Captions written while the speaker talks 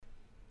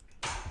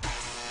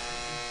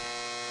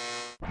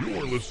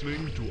You're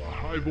listening to a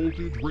High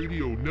Voltage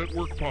Radio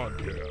Network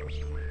podcast.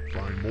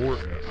 Find more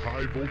at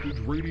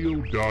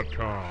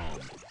highvoltageradio.com.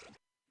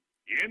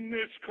 In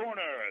this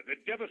corner, the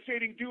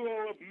devastating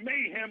duo of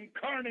mayhem,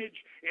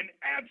 carnage, and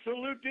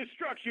absolute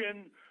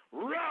destruction,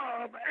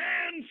 Rob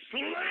and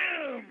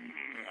Slim.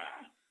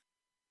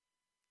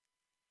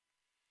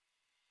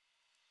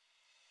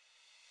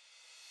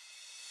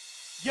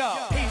 Yo,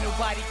 ain't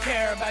nobody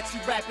care about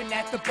you rapping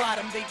at the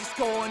bottom. They just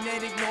go on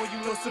and ignore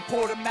you, no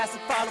support, a massive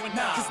following.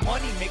 Cause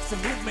money makes a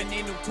movement,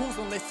 ain't no tools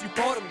unless you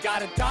bought them.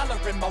 Got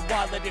 $1 in my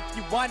wallet, if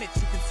you want it,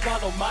 you can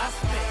swallow my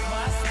spit.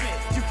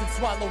 You can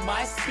swallow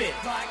my spit.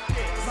 Like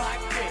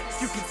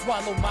this. You can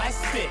swallow my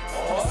spit.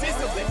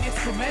 Sizzling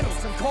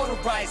instrumentals and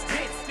cauterized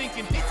hits.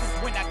 Thinking this is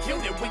when I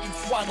killed it, when you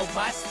swallow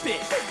my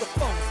spit.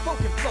 Overflows,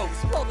 spoken flows,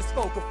 flawless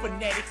vocal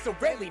phonetics are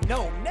rarely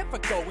known. Never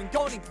going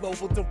in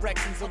global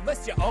directions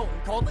unless you own.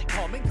 Call it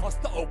common,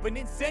 cost the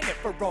opening Senate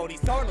for all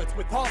these starlets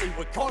with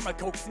Hollywood karma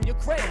coax in your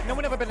crate. No,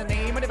 I've never been a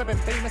name, I've never been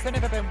famous, I've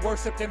never been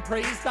worshipped and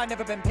praised. I've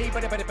never been paid,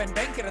 but I've been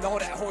banking and all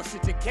that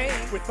horseshit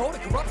decaying. With all the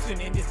corruption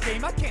in this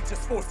game, I can't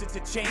just force it to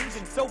change.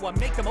 And so I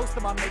make the most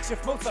of my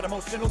makeshift, most on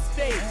emotional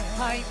stage.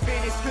 I ain't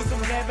finished cause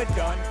I'm never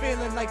done,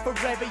 feeling like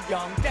forever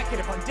young. Decade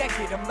upon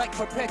decade, I'm like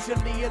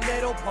perpetually a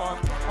little punk.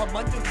 I'm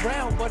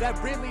underground, but I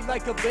really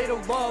like a little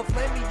love.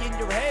 Let me in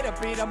your head a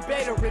bit, I'm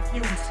better if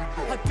you.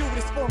 I do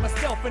this for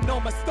myself and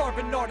all my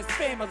starving artist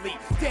family.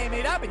 Damn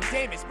it, I've been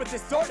damaged, but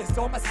this art is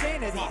on my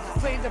sanity.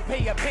 Plan to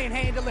pay a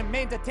panhandling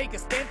man to take a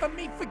stand for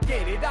me?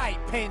 Forget it, I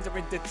ain't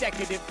pandering to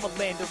decadent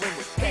philandering.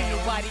 Ain't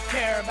nobody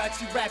care about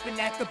you rapping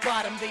at the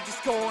bottom. They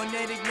just go on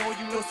and ignore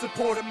you, no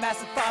support, a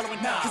massive following.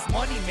 Cause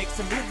money makes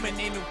a movement,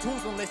 ain't no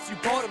tools unless you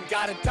bought them.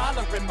 Got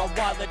 $1 in my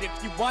wallet,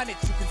 if you want it,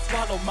 you can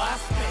swallow my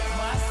spit.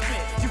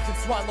 You can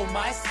swallow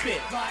my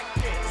spit. Like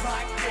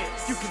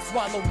this. You can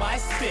swallow my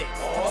spit.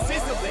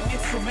 Sizzling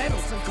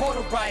instrumentals and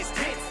cauterized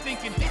hits.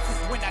 Thinking this is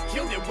when I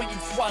killed it, when you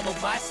swallow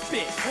my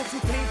spit. All too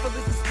painful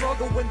is the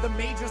struggle when the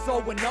majors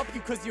all went up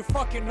you. Cause you're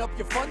fucking up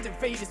your funding.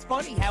 Fate is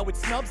funny how it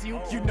snubs you.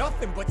 You're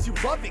nothing but you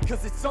love it,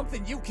 cause it's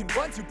something you can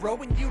run to, bro.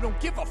 And you don't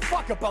give a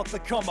fuck about the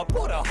come up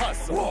or the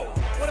hustle. Whoa.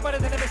 What about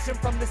an intermission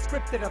from the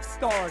script that I've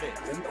started?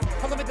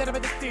 I'll limit that I'm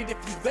addicted if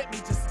you let me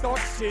just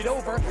start shit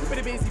over. Been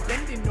a busy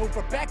bending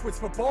over backwards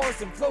for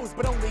bars and flows,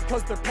 but only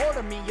cause they're part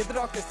of me. In the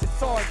darkness it's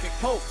hard to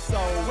cope. So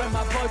where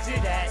my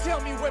budget at?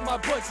 Tell me where my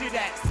budget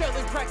at.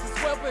 Selling cracks as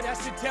well, but I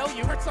should tell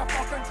you it's a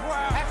fucking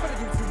trap. Half of the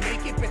dudes who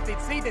make it, but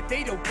they'd say that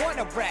they don't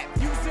wanna rap.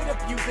 Use it,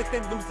 abuse it,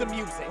 then lose the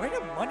music. Where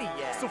the money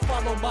at? So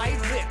follow my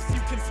lips,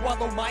 you can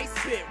swallow my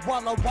spit.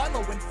 While I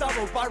wallow in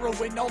sorrow,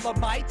 borrowing all of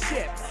my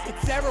chips.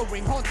 It's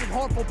harrowing, haunting,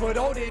 harmful, but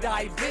all that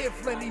I live.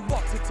 Let me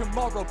walk to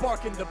tomorrow,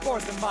 barking the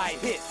bars of my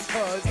hits.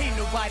 Cause ain't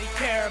nobody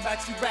care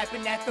about you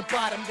rapping at the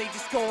bottom. They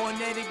just go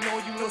on and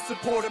ignore you, no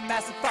support, a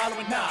massive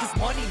following. Cause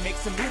money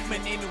makes a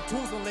movement, ain't no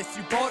tools unless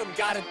you bought them.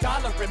 Got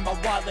 $1 in my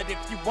wallet,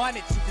 if you want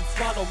it, you can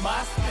swallow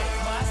my spit.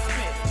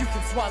 You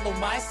can swallow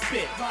my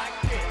spit.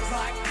 Like this.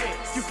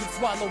 You can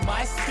swallow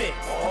my spit.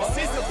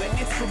 Sizzling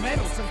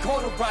instrumentals and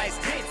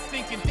cauterized hits.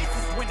 Thinking this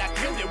is when I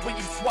killed it, when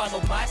you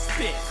swallow my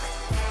spit.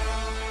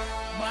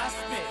 My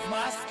spit,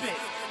 my spit.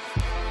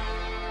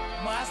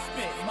 My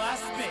spit, my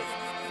spit.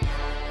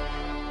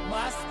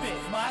 My spit,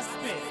 my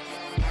spit.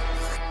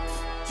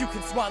 You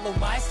can swallow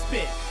my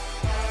spit.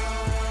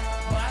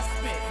 My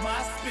spit,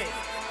 my spit.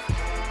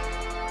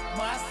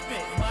 My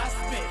spit, my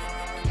spit.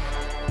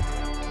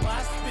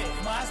 My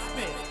spit, my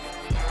spit.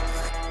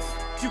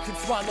 You can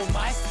swallow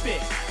my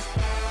spit.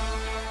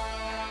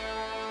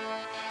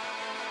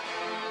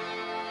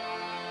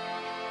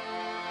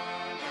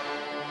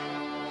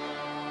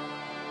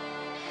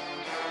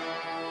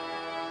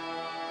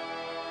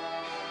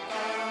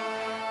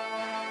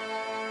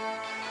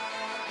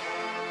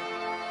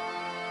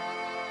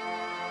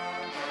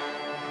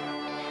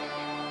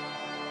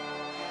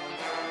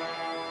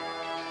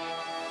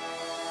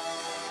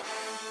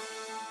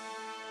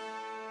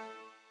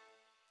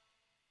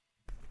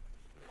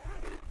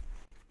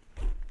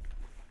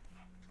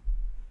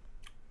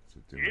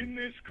 In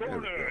this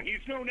corner,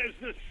 he's known as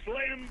the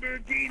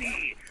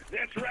Slamborghini.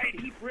 That's right,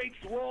 he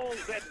breaks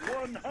walls at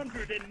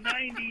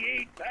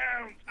 198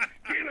 pounds.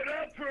 Give it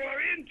up for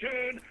our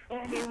intern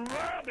on the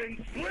Rob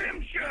and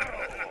Slim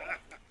Show.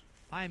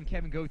 I am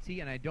Kevin Goatee,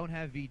 and I don't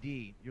have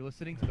VD. You're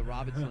listening to the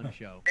Rob and Slim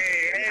Show.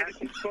 Hey,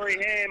 this is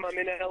Corey Haim. I'm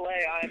in LA.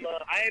 I'm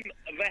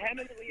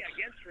vehemently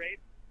against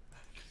rape.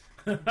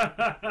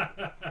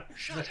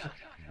 Shut up.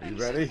 You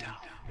ready?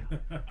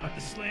 I'm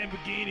the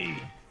Slamborghini,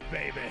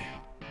 baby.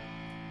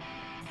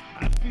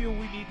 I feel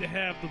we need to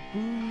have the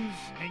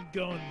booze and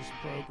guns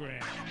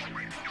program.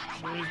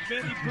 For as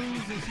many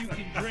booze as you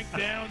can drink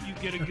down, you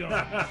get a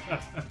gun.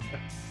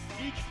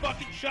 Each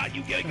fucking shot,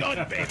 you get a gun,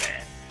 baby. And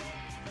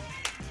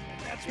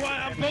that's why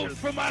I'm voting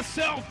for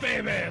myself,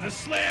 baby. The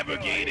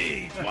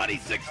Slamborghini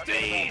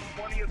 2016.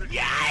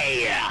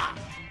 Yeah!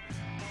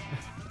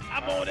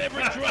 I'm on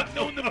every drug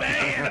known to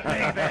man,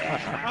 baby.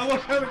 I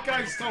love how the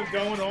guy's still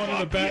going on in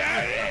the back.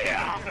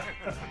 Yeah!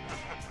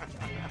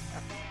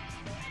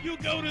 You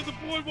go to the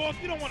boardwalk,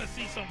 you don't want to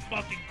see some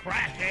fucking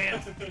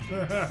crackhead.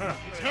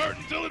 It's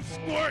hurting till it's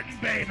squirting,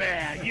 baby.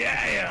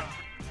 Yeah.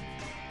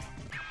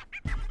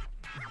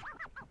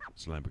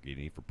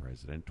 Slamborghini for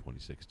President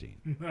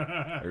 2016.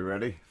 Are you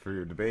ready for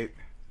your debate?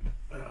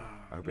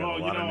 Well,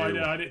 you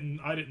know,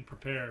 I didn't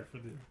prepare for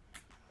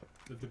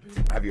the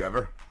debate. Have you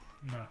ever?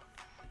 No.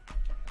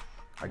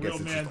 I guess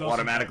it's just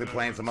automatically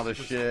playing some other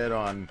shit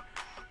on...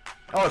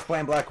 Oh, it's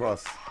playing Black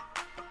Cross.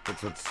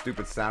 That's what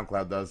stupid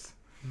SoundCloud does.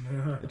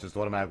 It just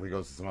automatically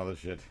goes to some other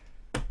shit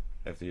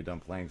after you're done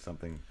playing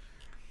something.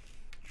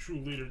 True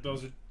leader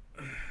doesn't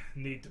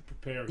need to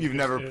prepare. You've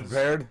never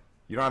prepared?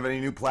 You don't have any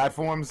new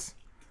platforms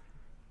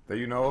that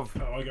you know of?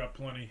 Oh, I got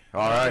plenty.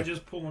 All right. I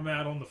just pull them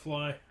out on the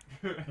fly.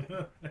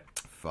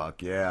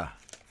 Fuck yeah.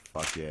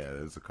 Fuck yeah.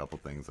 There's a couple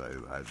things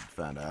I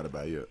found out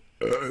about you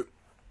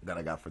that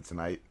I got for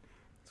tonight.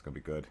 It's going to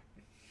be good.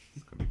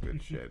 It's going to be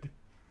good shit.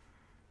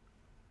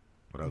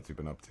 What else you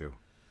been up to?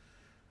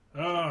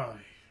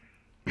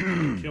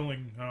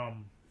 Killing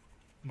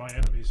my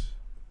enemies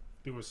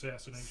through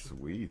assassination.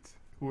 Sweet.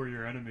 Who are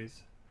your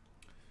enemies?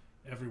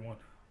 Everyone.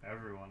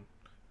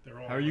 They're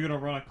all. How are you gonna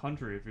run a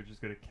country if you're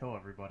just gonna kill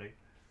everybody?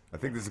 I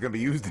think this is going to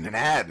be used in an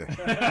ad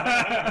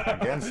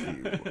against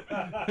you.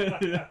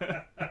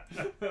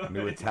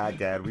 New attack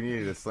ad. We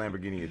needed a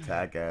Lamborghini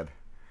attack ad.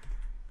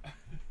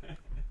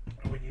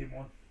 We need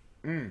one.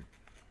 We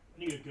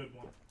need a good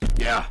one.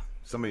 Yeah.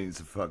 Somebody needs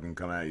to fucking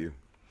come at you.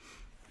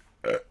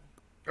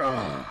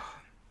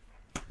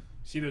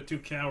 See, they're too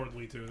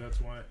cowardly, too. That's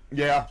why.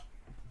 Yeah.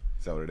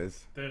 Is that what it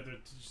is? They're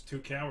just too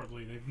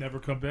cowardly. They've never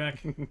come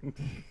back.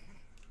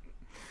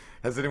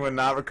 Has anyone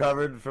not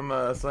recovered from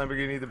a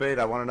Slamborghini debate?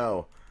 I want to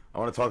know. I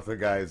want to talk to the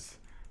guys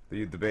that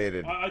you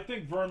debated. I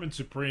think Vermin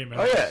Supreme has.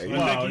 Oh, yeah.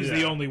 I think he's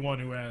the only one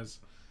who has.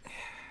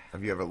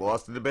 Have you ever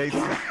lost a debate?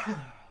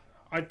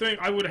 I think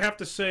I would have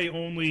to say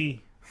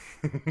only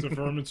to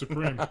Vermin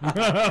Supreme.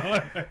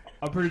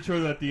 I'm pretty sure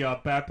that the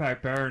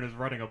Backpack Baron is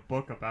writing a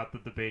book about the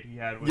debate he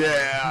had with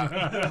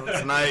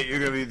Tonight you're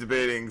going to be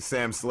debating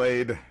Sam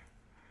Slade.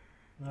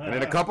 And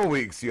in a couple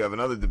weeks you have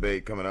another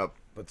debate coming up.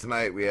 But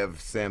tonight we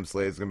have Sam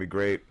Slade. It's going to be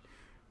great.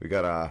 We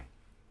got a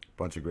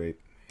bunch of great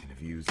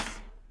interviews.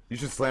 You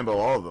should slambo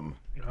all of them.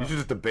 You should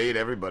just debate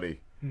everybody.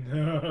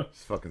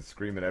 Just fucking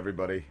scream at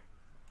everybody.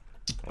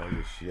 All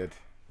your shit.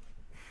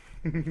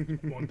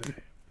 One day.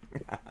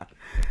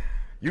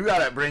 You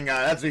gotta bring.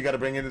 That's what you gotta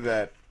bring into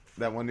that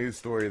one news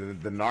story.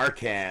 The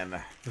Narcan.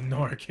 The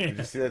Narcan. Did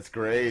you see? That's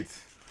great.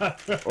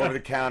 Over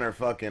the counter,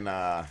 fucking.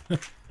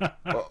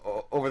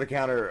 Over the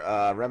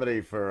counter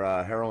remedy for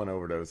heroin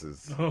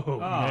overdoses. Oh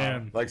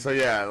man. Like so,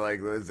 yeah.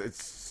 Like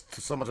it's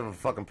so much of a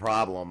fucking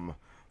problem.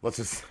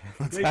 Let's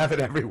have it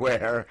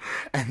everywhere,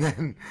 and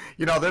then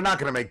they're not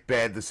gonna make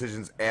bad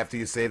decisions after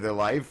you save their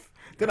life.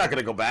 They're not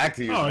gonna go back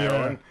to using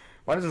heroin.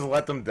 Why don't you just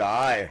let them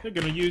die? They're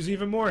gonna use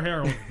even more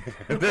heroin.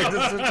 they're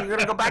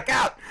gonna go back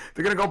out.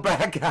 They're gonna go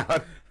back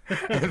out.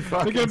 And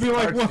they're gonna be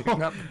like,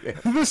 well,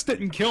 this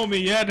didn't kill me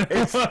yet.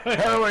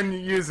 Heroin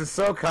use is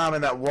so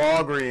common that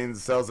Walgreens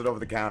sells it over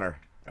the counter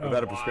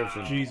without a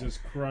prescription. Jesus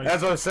Christ.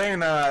 That's what I was saying.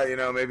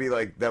 Maybe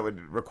like that would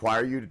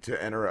require you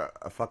to enter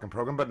a fucking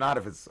program, but not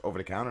if it's over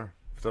the counter.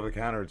 If it's over the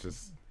counter, it's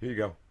just here you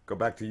go. Go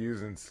back to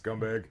using,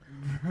 scumbag.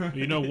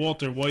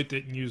 Walter White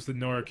didn't use the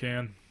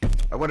Narcan.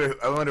 I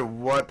wonder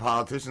what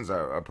politicians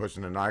are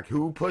pushing the Narcan.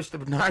 Who pushed the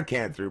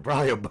Narcan through?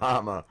 Probably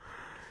Obama.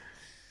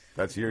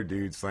 That's your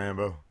dude,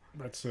 Slambo.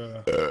 That's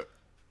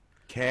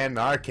Can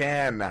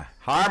Narcan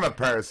harm a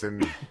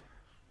person?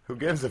 Who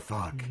gives a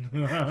fuck?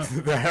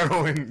 The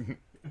heroin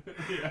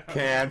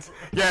can't.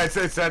 Yeah, it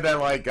said that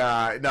like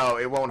no,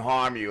 it won't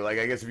harm you. Like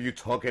I guess if you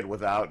took it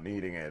without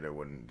needing it, it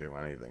wouldn't do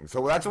anything.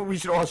 So that's what we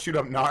should all shoot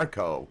up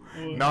Narco,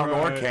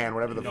 Narcan,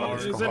 whatever the fuck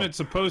it's called. Isn't it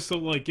supposed to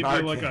like give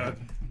you like a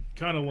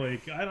kind of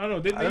like I don't know?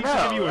 Didn't they used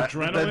to give you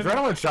adrenaline? The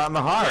adrenaline shot in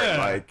the heart,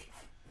 like.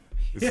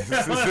 Is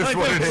this what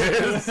it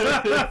is?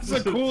 That's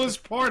the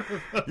coolest part of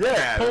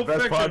the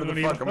best part of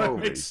the fucking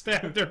movie.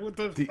 Stabbed her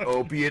with the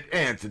opiate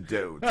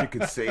antidote. You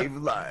can save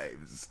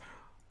lives.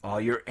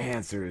 All your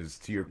answers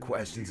to your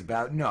questions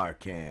about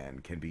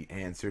Narcan can be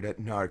answered at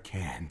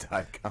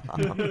Narcan.com.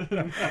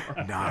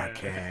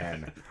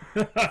 Narcan.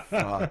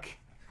 Fuck.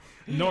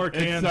 Narcan.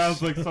 It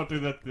sounds like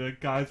something that the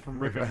guys from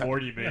Rick and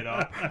Morty made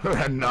up.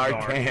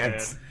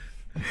 Narcan.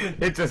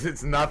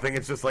 It's nothing.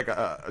 It's just like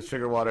a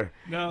sugar water.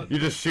 Now, you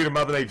just shoot them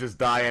up and they just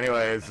die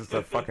anyway. It's just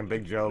a fucking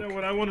big joke.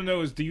 What I want to know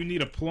is, do you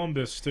need a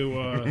plumbus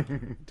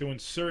to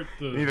insert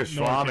the? You need a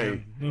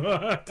Swami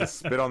to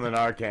spit on the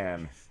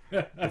Narcan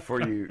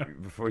before you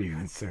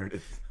insert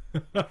it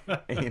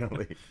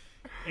anally.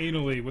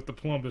 Anally with the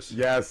plumbus.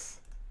 Yes,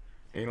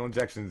 anal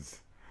injections.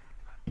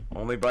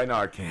 Only by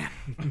Narcan.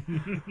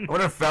 I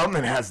wonder if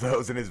Feldman has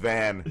those in his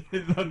van.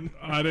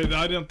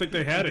 I don't think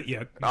they had it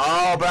yet.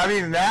 Oh, but I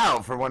mean now,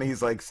 for when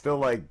he's like still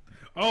like.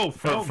 Oh,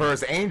 for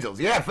his angels.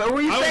 Yeah, what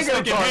were you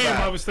thinking?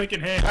 I was thinking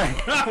ham.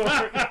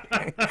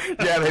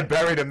 Yeah, they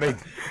buried him. They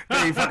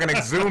fucking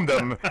exhumed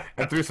him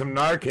and threw some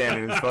Narcan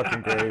in his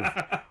fucking grave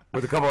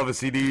with a couple of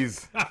his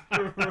CDs.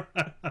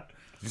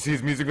 Did you see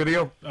his music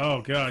video? Oh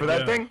God, for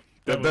that thing?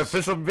 The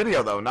official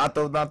video though, not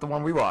the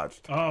one we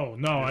watched. Oh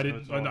no, I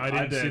didn't see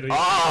the.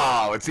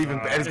 Oh, it's even.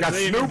 It's got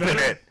Snoop in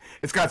it.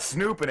 It's got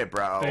Snoop in it,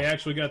 bro. They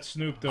actually got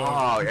Snoop though.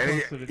 Oh,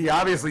 and he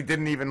obviously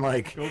didn't even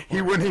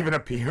he wouldn't even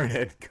appear in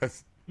it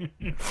because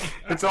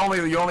it's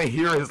only you only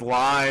hear his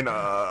line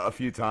a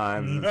few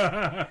times.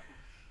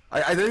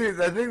 I think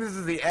this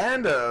is the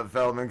end of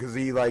Feldman because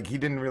he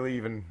didn't really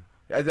even.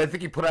 I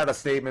think he put out a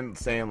statement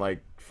saying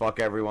fuck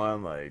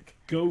everyone,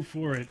 go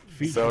for it.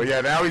 So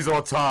yeah, now he's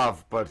all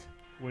tough, but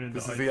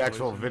this is the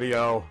actual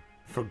video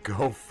for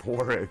Go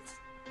For It.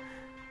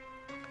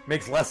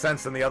 Makes less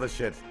sense than the other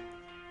shit.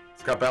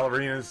 It's got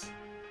ballerinas.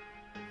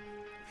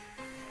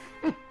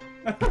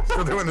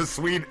 Still doing the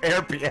sweet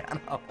air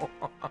piano.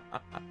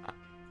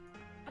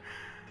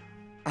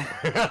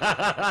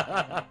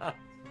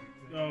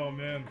 Oh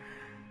man.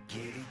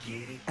 Get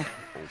it.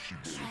 All she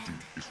gonna do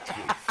is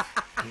twerk.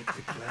 Hit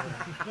the club.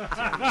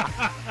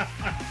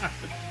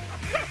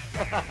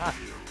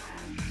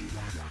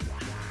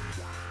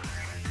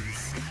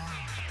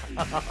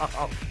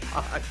 Oh,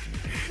 fuck.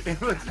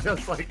 It looks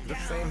just like the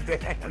same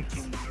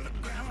dance.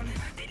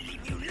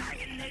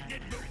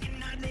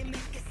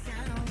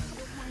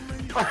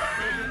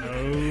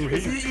 Oh,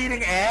 is he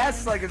eating ass?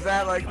 Is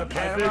that the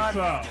Panama? I think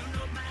so.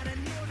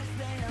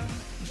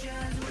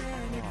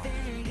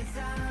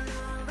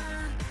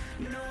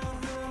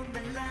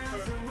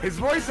 His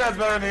voice sounds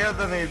better in here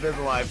than the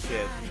live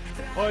shit.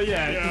 Oh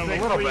yeah, Yeah, a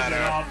little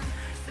better.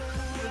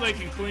 They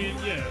can clean,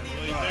 yeah.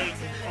 There's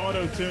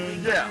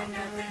auto-tune. Yeah.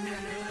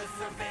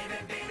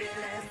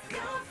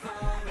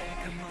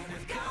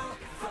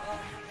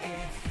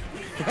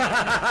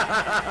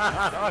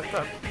 What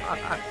the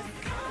fuck?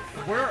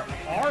 Where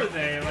are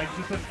they?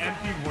 Just an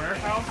empty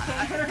warehouse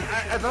somewhere?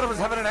 I thought it was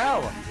Heaven and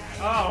Hell.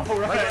 Oh,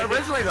 right.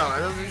 Originally, though,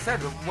 as you said,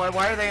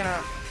 why are they in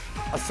a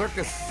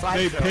circus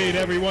sideshow? They paid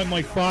everyone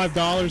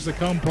 $5 to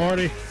come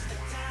party.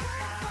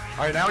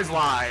 All right, now he's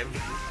live,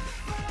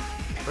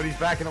 but he's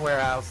back in the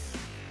warehouse.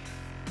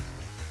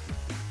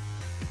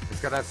 He's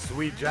got that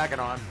sweet jacket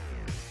on.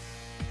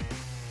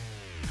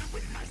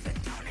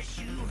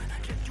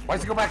 Why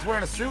does he go back to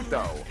wearing a suit,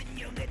 though?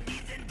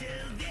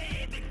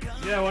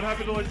 Yeah, what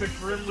happened to the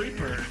Grim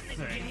Reaper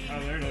thing? Oh,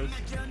 there it is.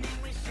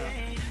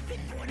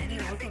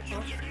 Yeah, what the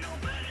fuck?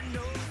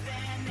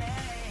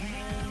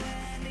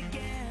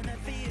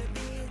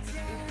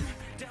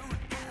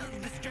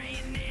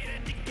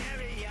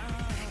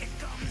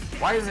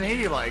 Why isn't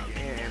he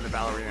in the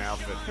ballerina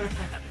outfit?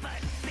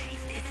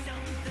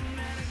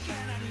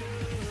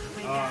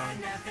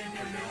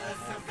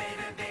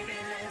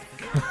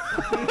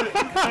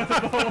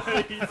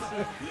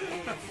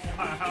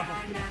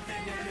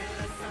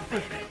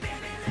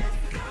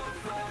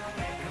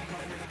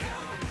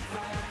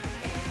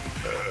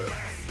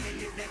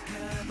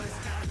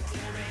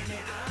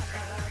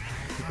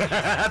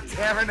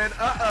 Tearing it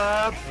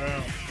up.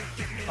 Yeah.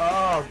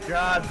 Oh,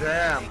 god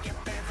damn.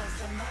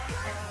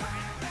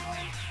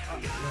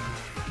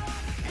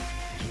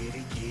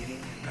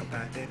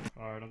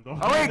 Alright, I'm done.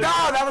 Oh wait,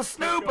 no, that was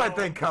Snoop, I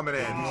think, coming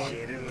in.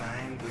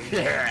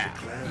 Yeah.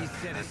 You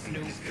said it,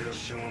 Snoop.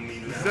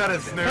 You said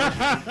it, Snoop.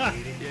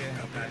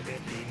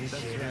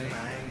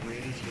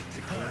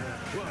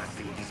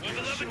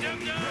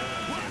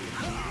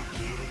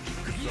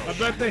 I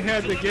bet they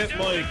had to get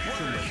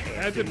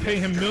had to pay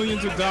him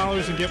millions of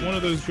dollars and get one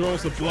of those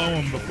girls to blow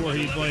him before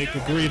he'd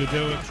agree to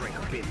do it.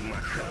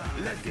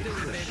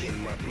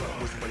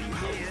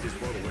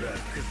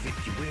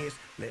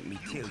 Let me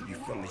tell you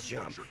from the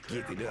jump,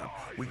 give it up.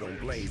 We gon'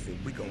 blaze it,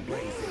 we gon'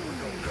 blaze it, we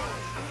gon' go.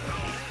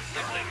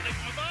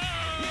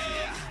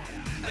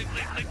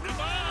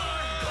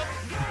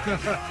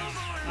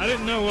 I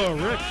didn't know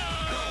Rick.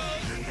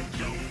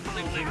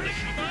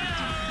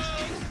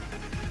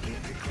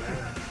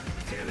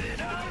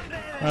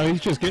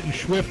 He's just getting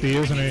swifty,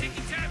 isn't he?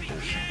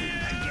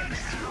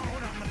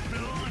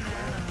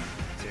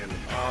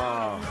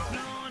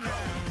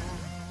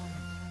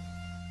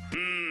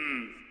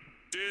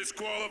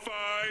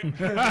 Disqualified.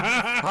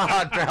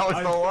 That was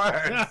the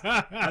worst.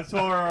 I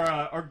saw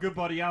our good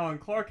buddy Alan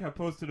Clark had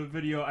posted a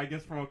video, I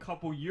guess, from a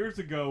couple years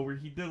ago where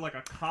he did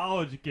a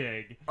college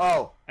gig.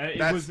 Oh,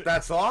 was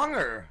that song,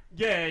 or?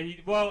 Yeah,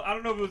 well, I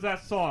don't know if it was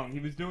that song. He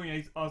was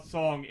doing a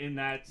song in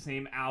that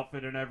same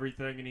outfit and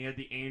everything, and he had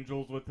the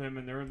Angels with him,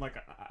 and they're in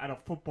at a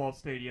football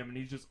stadium, and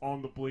he's just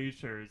on the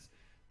bleachers.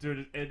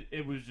 Dude,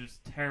 it was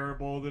just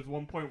terrible. There's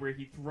one point where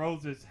he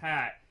throws his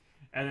hat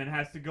and then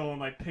has to go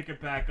and pick it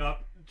back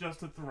up just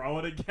to throw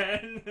it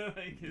again.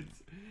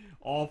 It's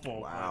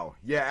awful. Wow.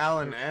 Yeah,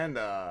 Alan and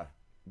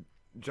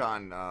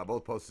John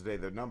both posted today.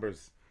 Their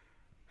numbers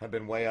have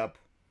been way up.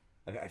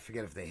 I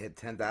forget if they hit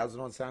 10,000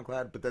 on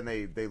SoundCloud, but then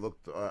they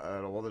looked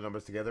at all the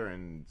numbers together,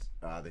 and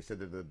they said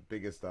they're the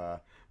biggest,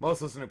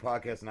 most listened to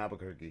podcast in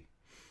Albuquerque.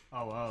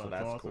 Oh wow, so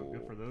that's awesome. Cool.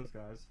 Good for those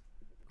guys.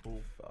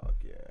 Cool. Fuck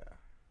yeah.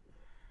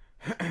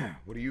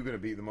 What are you gonna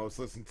be the most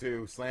listened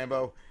to,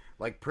 Slambo?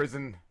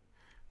 Prison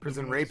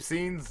rape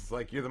scenes?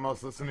 You're the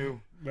most listened to?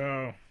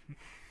 No.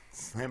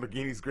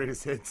 Lamborghini's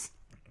greatest hits.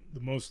 The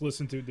most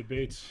listened to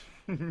debates.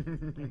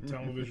 on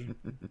television.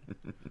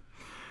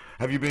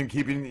 Have you been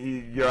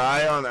keeping your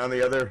eye on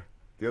the other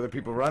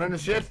people running the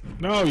shit?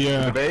 No,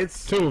 yeah. The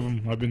debates? 2 of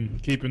them I've been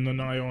keeping an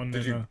eye on.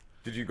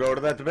 Did you go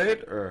to that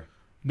debate or?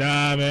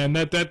 Nah, man,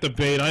 that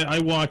debate I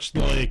watched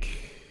like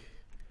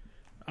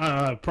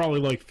probably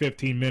like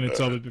 15 minutes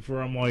of it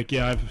before I'm like,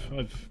 yeah,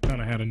 I've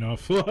kind of had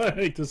enough.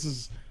 Like this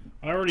is,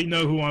 I already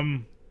know who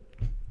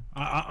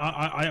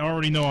I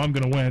already know I'm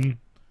gonna win.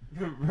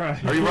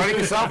 Right. Are you running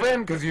yourself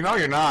in? Because you know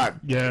you're not.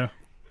 Yeah,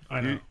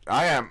 I know.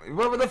 I am.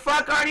 What the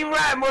fuck aren't you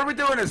writing? What are we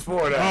doing this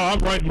for then? Oh, I'm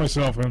writing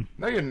myself in.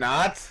 No, you're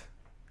not.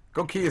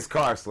 Go key his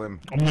car, Slim.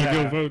 I'm gonna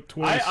go vote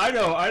twice. I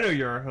know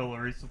you're a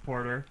Hillary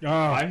supporter. Oh.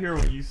 I hear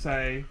what you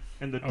say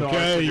in the dark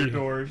with your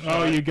doors shut.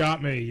 Oh, you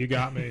got me. You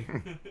got me.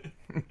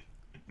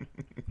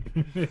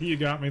 You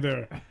got me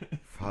there.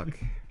 Fuck.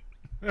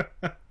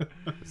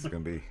 It's gonna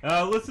be.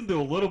 Listen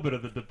to a little bit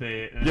of the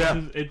debate.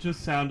 And it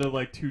just sounded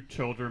like 2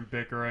 children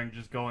bickering,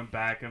 just going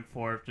back and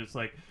forth. Just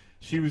like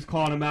she was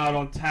calling him out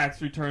on tax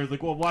returns.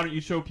 Like, well, why don't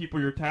you show people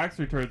your tax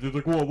returns? He's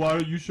like, well, why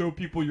don't you show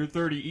people your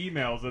 30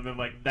 emails? And then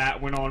like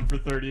that went on for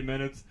 30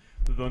 minutes.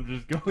 With them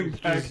just going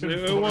back and forth.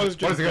 It was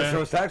just. Why does he gotta show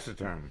his tax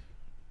return?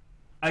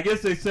 I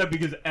guess they said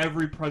because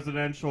every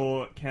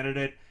presidential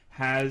candidate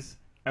has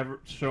ever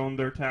shown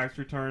their tax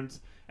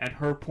returns. And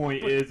her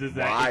point is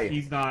that if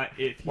he's not...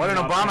 Why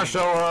didn't Obama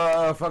show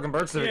a fucking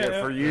birth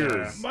certificate for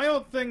years? My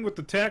old thing with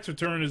the tax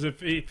return is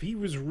if he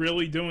was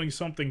really doing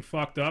something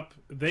fucked up,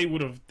 they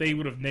would have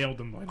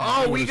nailed him. By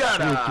now. Oh, we got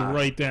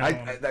right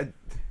down.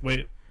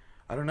 Wait,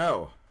 I don't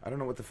know. I don't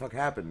know what the fuck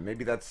happened.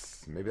 Maybe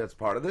that's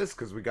part of this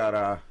because we got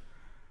let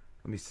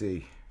me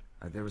see.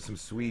 There was some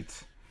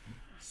sweet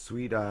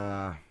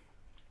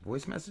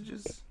voice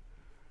messages.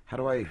 How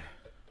do I?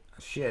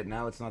 Shit!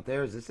 Now it's not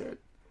there. Is this it?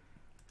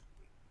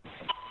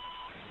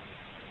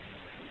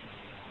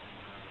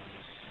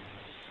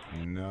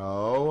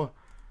 No.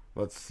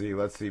 Let's see.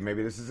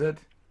 Maybe this is it.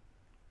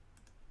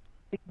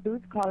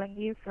 Who's calling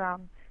you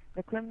from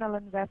the Criminal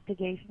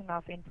Investigation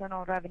of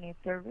Internal Revenue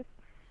Service?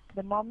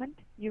 The moment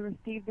you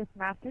receive this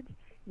message,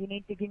 you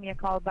need to give me a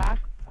call back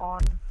on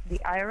the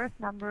IRS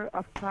number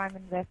of crime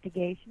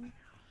investigation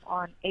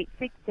on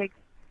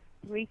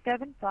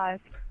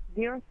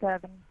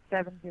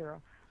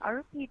 866-375-0770. I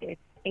repeat,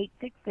 it's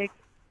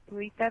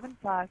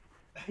 866-375-0770.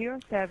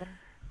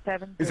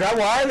 Is that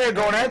why they're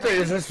going after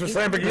you? Is this for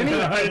Lamborghini?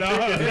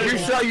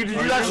 Did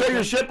you not show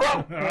your shit,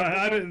 bro?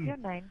 I didn't. Your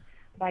name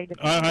by the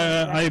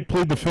I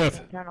plead the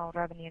fifth. Internal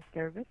Revenue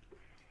Service.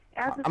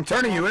 I'm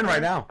turning you in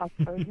right now. Of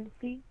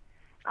urgency,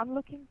 I'm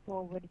looking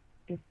forward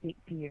to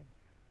speak to you.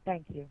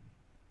 Thank you.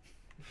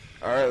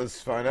 All right, let's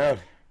find out.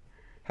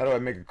 How do I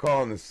make a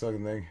call on this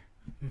fucking thing?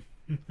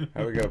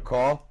 How we go?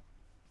 Call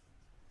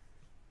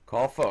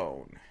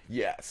phone.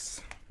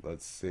 Yes.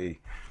 Let's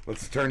see.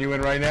 Let's turn you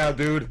in right now,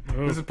 dude.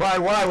 This is probably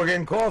why we're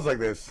getting calls like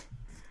this.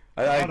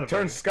 I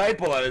turned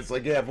Skype on. It's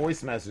like, yeah,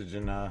 voice message,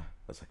 and I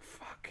was like,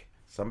 fuck.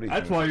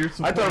 That's why you're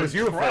I thought it was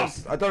you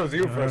first. I thought it was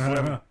you first.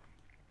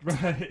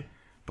 Right.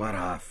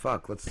 But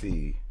fuck. Let's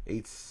see.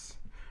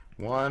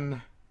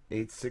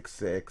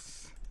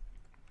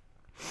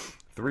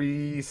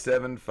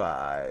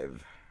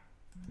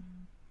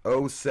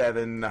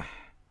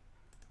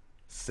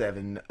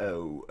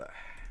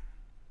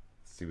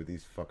 See what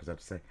these fuckers have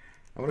to say.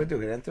 What do I do?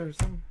 Hit enter or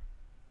something?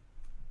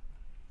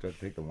 Do I have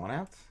to take the 1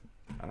 out?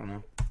 I don't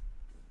know.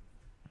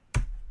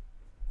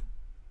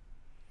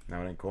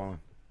 Now it ain't calling.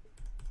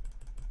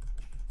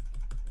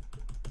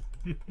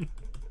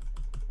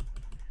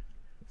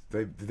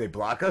 Did they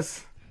block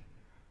us?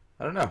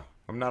 I don't know.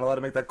 I'm not allowed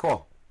to make that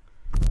call.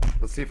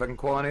 Let's see if I can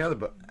call any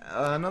other,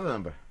 another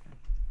number.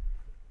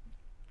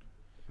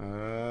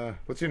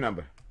 What's your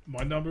number?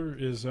 My number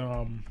is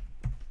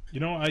you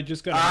know, I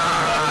just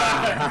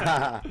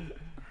got.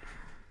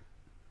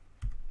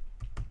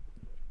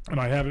 And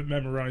I haven't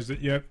memorized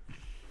it yet.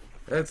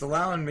 It's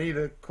allowing me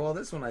to call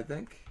this one, I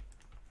think.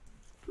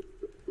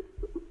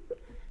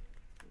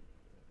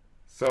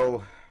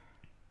 So,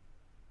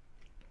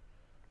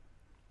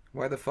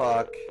 why the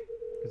fuck?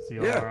 Because the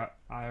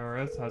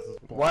IRS has us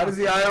blocked. Why does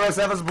the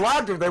IRS have us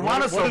blocked if they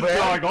want us so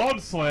bad? What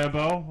is going on,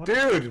 Slambo?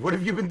 Dude, what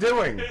have you been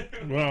doing?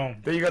 Well,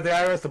 then you got the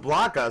IRS to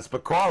block us,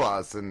 but call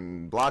us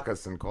and block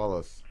us and call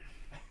us.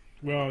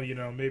 Well, you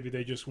know, maybe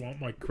they just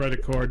want my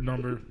credit card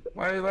number.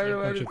 Why do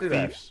they do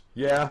that?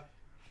 Yeah.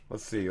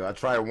 Let's see. I'll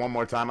try it one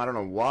more time. I don't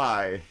know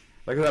why.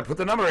 Like, I put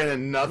the number in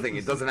and nothing.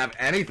 It doesn't have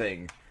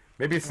anything.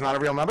 Maybe it's not a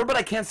real number, but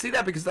I can't see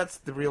that because that's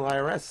the real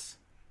IRS.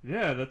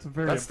 Yeah, that's a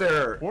very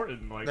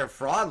important. Like, their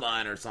fraud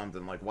line or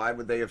something. Like, why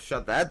would they have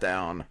shut that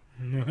down?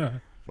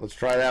 Let's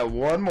try that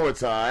one more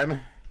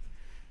time.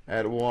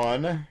 At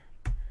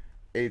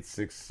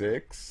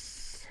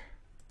 1-866.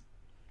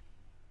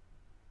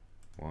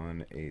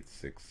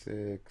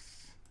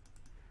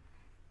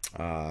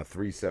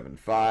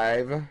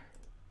 375.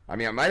 I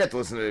mean, I might have to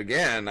listen to it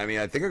again. I mean,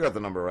 I think I got the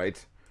number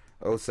right.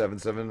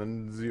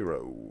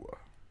 0770.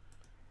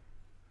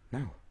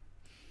 No.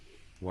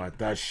 What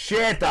the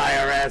shit,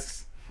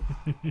 IRS?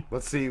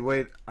 Let's see.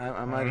 Wait,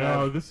 I might have.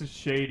 No, this is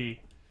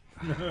shady.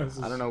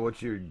 I don't know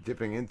what you're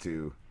dipping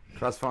into.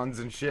 Trust funds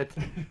and shit.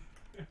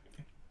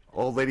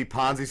 Old lady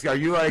Ponzi. Are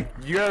you like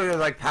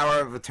like power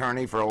of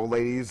attorney for old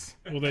ladies?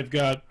 Well, they've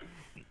got.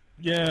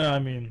 Yeah, I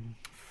mean.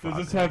 Does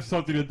this have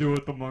something to do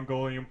with the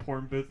Mongolian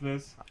porn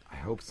business? I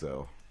hope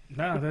so.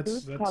 No,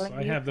 that's.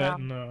 I have that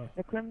in.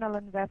 The Criminal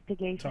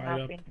Investigation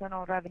tied of up.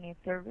 Internal Revenue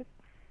Service.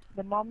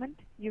 The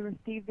moment you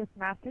receive this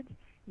message,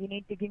 you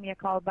need to give me a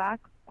call back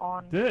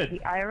on the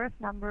IRS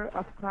number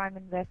of crime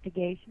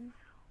investigation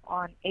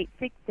on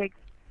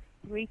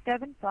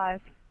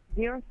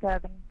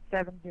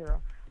 866-375-0770.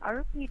 I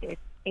repeat it,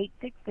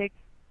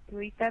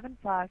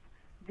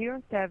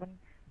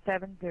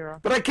 866-375-0770.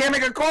 But I can't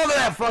make a call to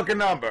that fucking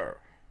number.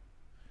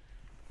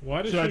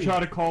 Why Should I try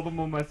to call them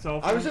on my cell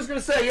phone? I was just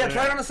gonna say, yeah,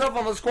 try it on the cell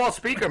phone. Let's call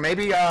speaker.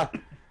 Maybe, yeah,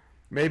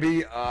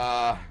 we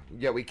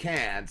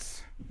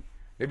can't.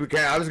 Maybe we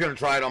can. I was gonna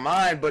try it on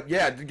mine, but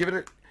yeah, give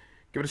it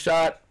a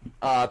shot.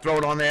 Throw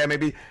it on there.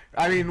 Maybe.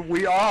 I mean,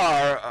 we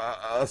are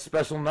a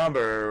special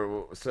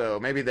number, so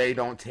maybe they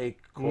don't take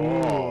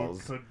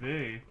calls. Ooh, could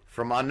be.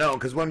 From unknown,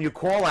 because when you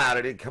call out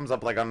it comes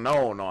up like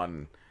unknown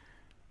on.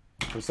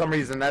 For some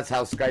reason, that's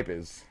how Skype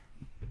is.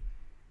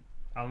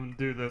 I'm gonna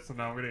do this, and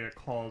I'm gonna get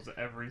calls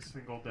every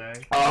single day.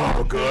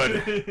 Oh,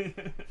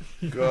 good.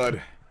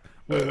 Good.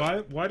 Wait,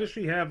 why does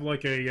she have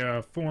like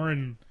a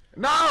foreign?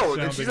 No,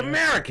 she's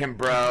American,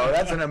 bro.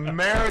 That's an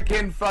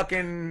American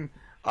fucking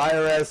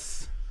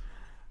IRS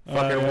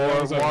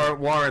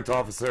fucking warrant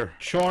officer.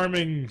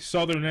 Charming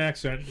Southern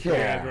accent.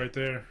 Yeah. Right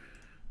there.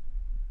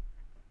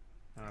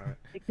 All right.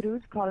 The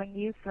crew's calling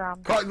you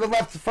from... The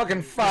left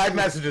fucking 5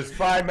 messages.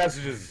 5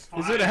 messages.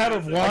 Is it out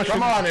of Washington?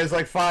 Come on, there's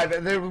like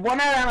 5. There one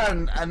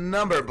had a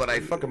number, but I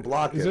fucking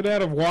blocked it. Is it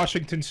out of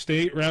Washington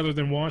State rather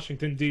than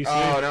Washington, D.C.?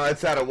 Oh, no,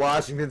 it's out of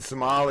Washington,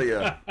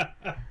 Somalia.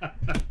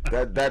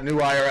 that new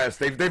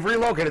IRS. They've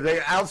relocated. They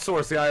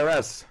outsourced the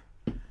IRS.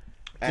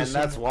 And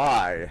that's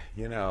why,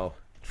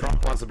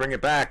 Trump wants to bring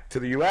it back to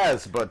the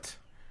U.S., but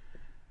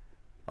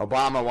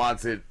Obama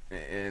wants it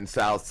in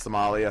South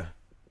Somalia.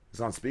 Is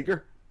it on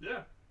speaker?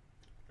 Yeah.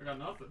 I got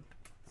nothing.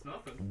 It's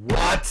nothing.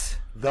 What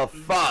the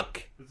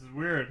fuck? This is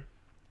weird.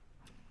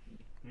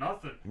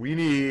 Nothing. We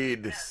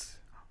need...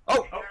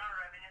 Oh!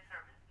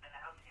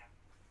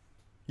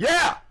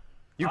 Yeah!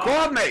 You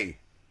called me!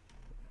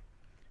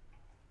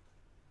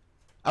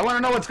 I want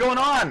to know what's going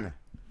on.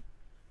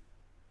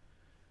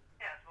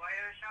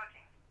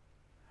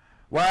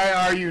 Why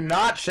are you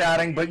not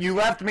shouting? But you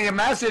left me a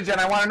message,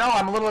 and I want to know.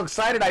 I'm a little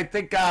excited. I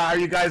think, are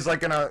you guys, like,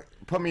 going to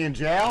put me in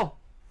jail?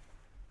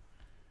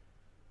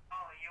 Oh,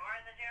 you are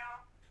in the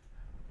jail?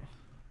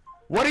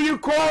 What are you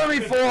calling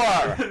me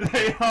for?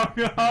 They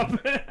hung up.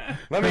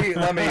 let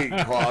me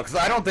call, because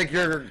I don't think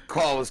your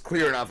call was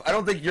clear enough. I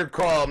don't think your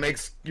phone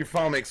makes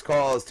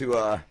calls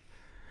to,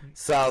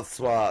 South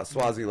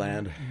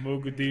Swaziland.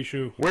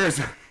 Mogadishu. Where's...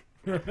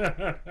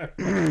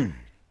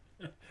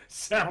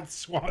 South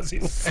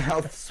Swaziland.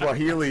 South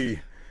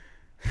Swahili-ville.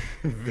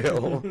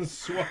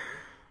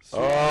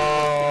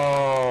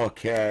 Oh,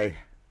 okay.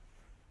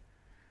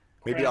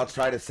 Maybe I'll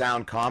try to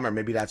sound calmer.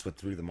 Maybe that's what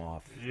threw them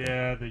off.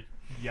 Yeah, the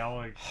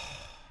yelling.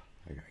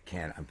 I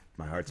can't.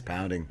 My heart's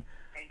pounding.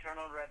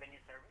 Internal Revenue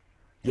Service.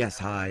 Yes,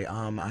 hi.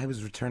 I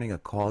was returning a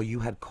call. You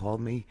had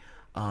called me.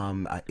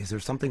 Is there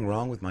something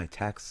wrong with my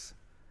tax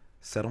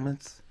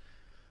settlements?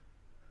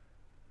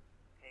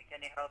 Okay,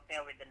 can you help me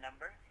out with the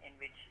number in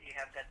which you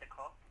have got the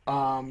call?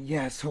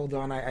 Yes, hold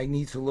on. I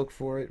need to look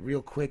for it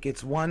real quick.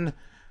 It's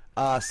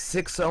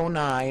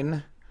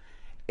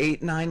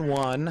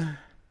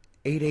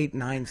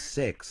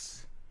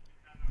 609-891-8896.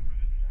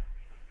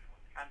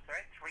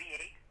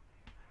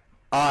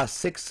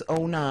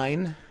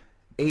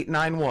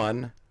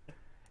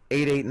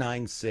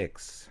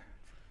 609-891-8896.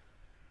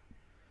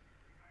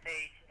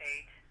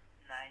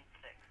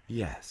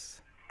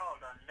 Yes.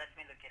 Hold on, let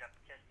me look it up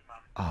just a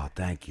moment. Oh,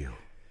 thank you.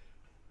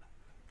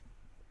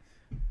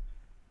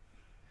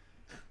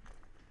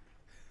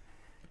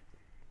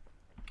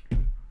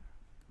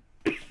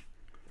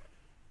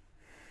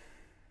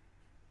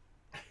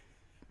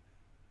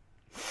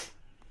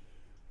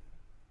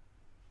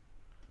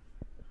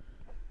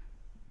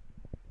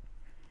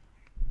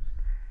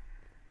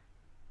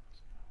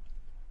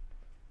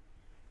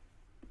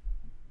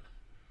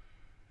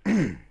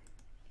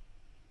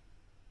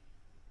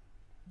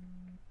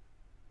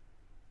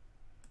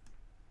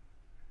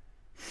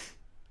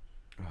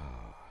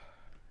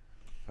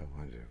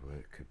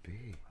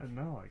 I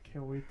know. I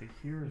can't wait to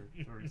hear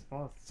the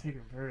response. It's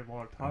taking a very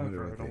long time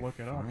for her to look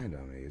it up. Find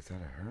on me. Is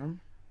that a herm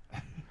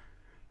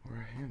or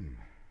a him?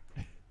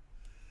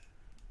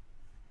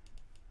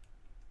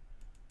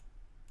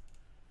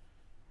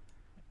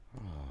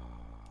 Oh,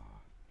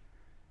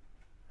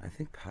 I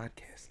think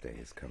podcast day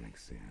is coming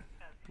soon.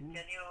 Can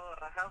you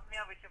help me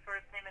out with your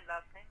first name and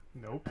last name?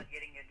 Nope. Not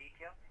getting your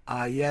details.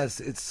 Yes,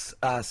 it's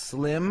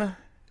Slim,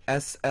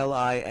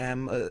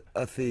 S-L-I-M,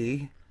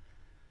 Athi.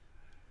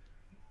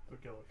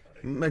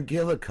 McGillicuddy.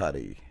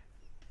 McGillicuddy?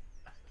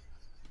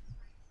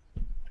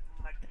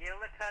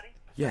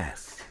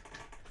 Yes.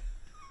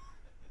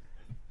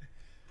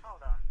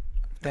 Hold on.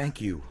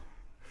 Thank you.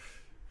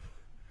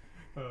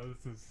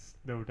 This is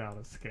no doubt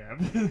a scam.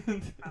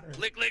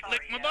 Lick my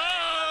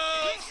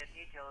balls!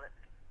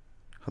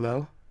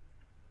 Hello?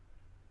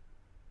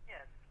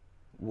 Yes.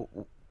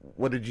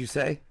 What did you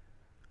say?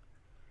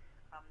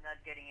 I'm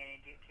not getting any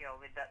detail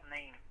with that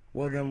name.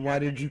 Well, then why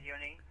did you... Your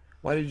name?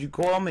 Why did you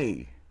call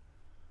me?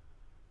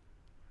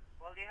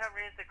 Well, you have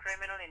raised the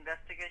Criminal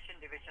Investigation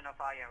Division of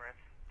IRS,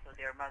 so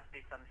there must be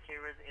some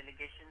serious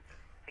allegations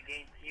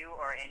against you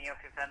or any of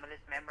your family's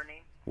member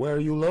name. Where are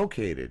you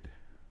located?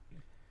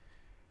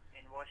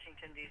 In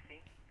Washington,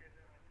 D.C.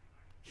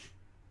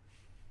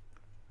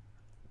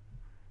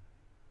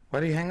 Why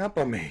did you hang up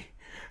on me?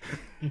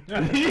 He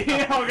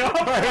hung up.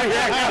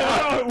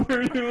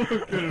 Where you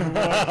looking?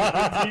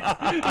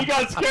 He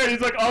got scared.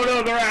 He's like, "Oh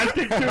no, they're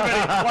asking too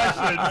many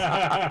questions."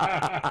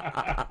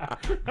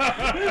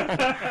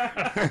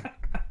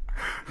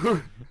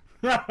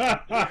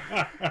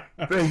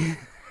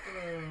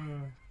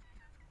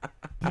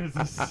 There's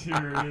a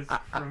serious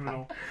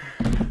criminal.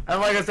 And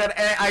like I said,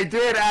 I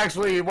did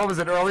actually. What was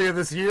it earlier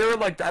this year?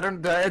 Like I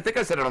think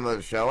I said it on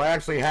the show. I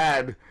actually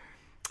had.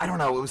 I don't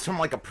know. It was from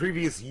like a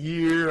previous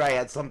year. I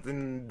had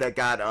something that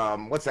got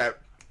what's that?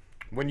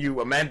 When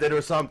you amended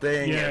or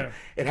something. Yeah. And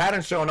it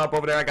hadn't shown up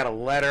over there. I got a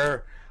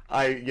letter.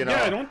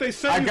 Yeah, don't they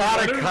send I you got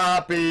letters? a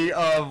copy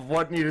of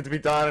what needed to be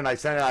done, and I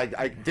sent it.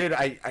 I did.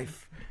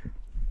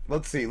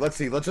 Let's see. Let's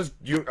just.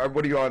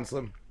 What are you on,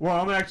 Slim? Well,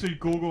 I'm actually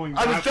Googling.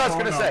 I was just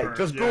gonna say,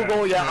 just Google,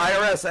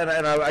 IRS,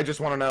 and I just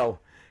want to know,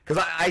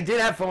 because I did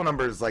have phone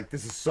numbers. Like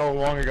this is so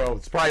long ago.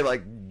 It's probably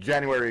like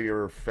January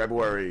or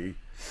February,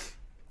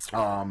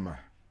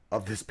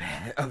 of this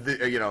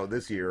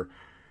this year,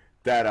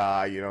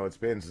 that it's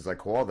been since I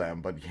called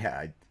them. But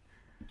yeah.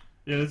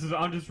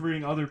 I'm just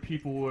reading other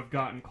people who have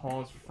gotten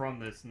calls from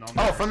this number.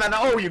 Oh, from that.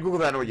 Oh, you Google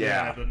that. Oh,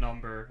 yeah. Yeah, the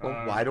number.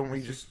 Well, why don't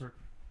we just?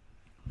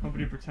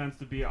 Company pretends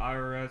to be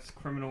IRS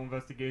Criminal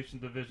Investigation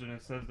Division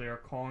and says they are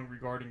calling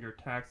regarding your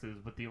taxes,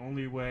 but the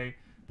only way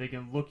they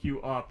can look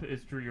you up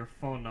is through your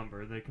phone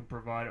number. They can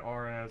provide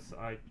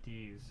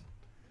RSIDs.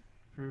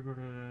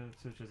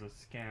 Such as a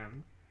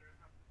scam.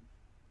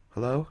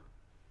 Hello?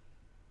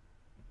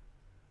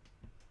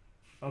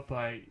 Up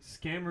by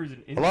scammers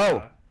in India.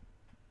 Hello?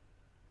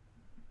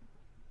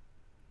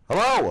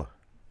 Hello?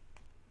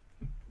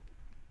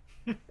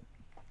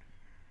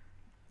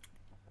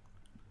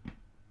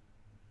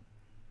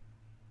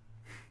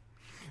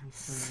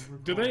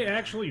 Do they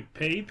actually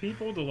pay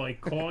people to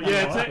like call you?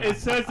 Yeah, up? it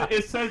says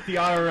the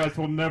IRS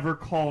will never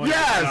call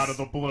anyone out of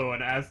the blue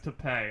and ask to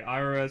pay.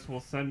 IRS will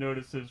send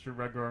notices through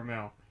regular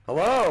mail.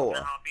 Hello?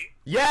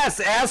 Yes,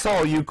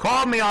 asshole, you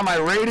called me on my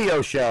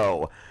radio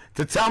show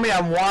to tell me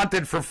I'm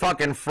wanted for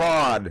fucking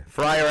fraud,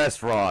 for IRS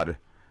fraud.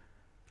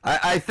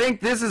 I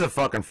think this is a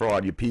fucking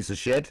fraud, you piece of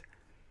shit.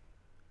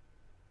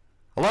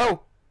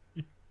 Hello?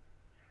 Yes.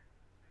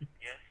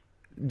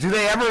 Do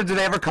they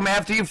ever come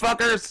after you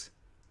fuckers?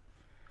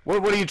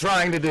 What are you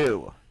trying to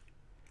do?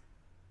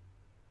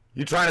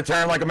 You trying to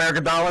turn like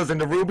American dollars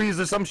into rubies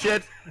or some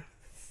shit?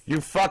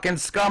 You fucking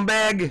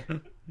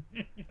scumbag!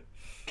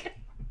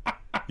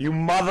 You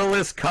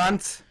motherless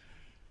cunt!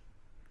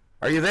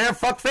 Are you there,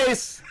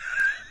 fuckface?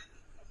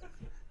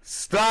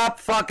 Stop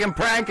fucking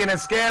pranking and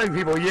scaring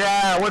people.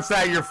 Yeah, what's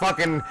that? Your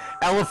fucking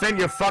elephant?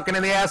 You're fucking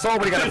in the asshole?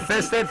 What, you got to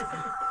fist it?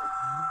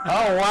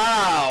 Oh,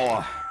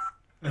 wow.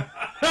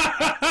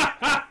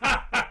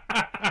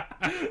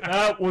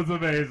 That was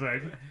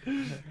amazing.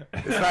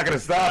 It's not going to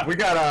stop. We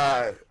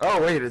got,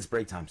 oh, wait, it's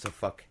break time, so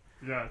fuck.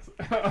 Yes.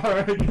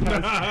 Alright,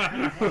 guys.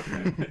 I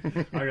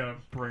gotta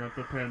bring up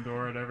the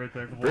Pandora and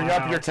everything. Bring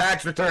up your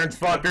tax returns,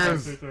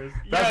 fuckers.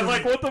 Yeah,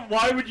 like,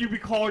 why would you be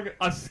calling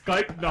a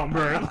Skype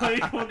number?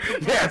 Like,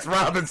 yeah, it's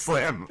Rob and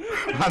Slim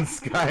on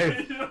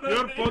Skype.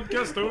 Your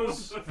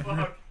podcasters.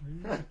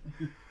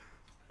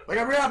 Like,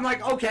 I'm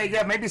like, okay,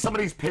 yeah, maybe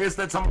somebody's pissed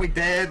at something we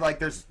did. Like,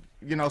 there's,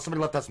 somebody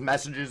left us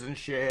messages and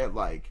shit.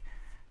 Like,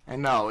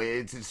 and no,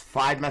 it's just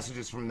 5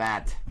 messages from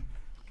that.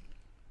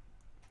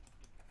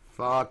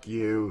 Fuck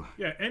you.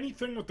 Yeah,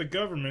 anything with the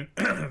government,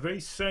 they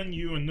send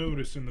you a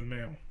notice in the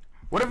mail.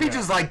 What if he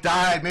just, like,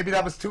 died? Maybe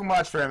that was too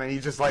much for him, and he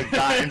just, like,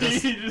 died, and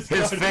his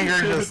finger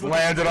just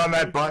landed on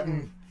that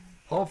button.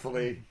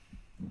 Hopefully.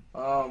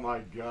 Oh, my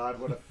God,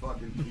 what a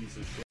fucking piece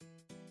of shit.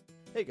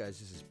 Hey guys,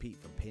 this is Pete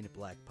from Paint It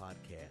Black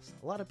Podcast.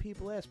 A lot of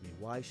people ask me,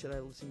 why should I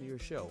listen to your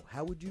show?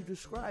 How would you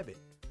describe it?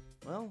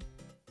 Well,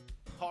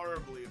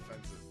 horribly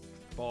offensive.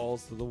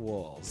 Balls to the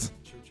walls.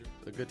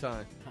 A good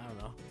time. I don't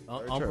know.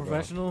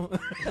 Unprofessional.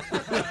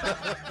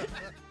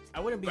 I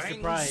wouldn't be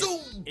surprised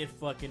if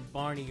fucking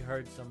Barney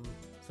heard some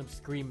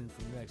screaming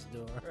from next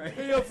door. Right?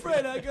 Hey, yo,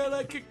 Fred, I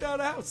got kicked out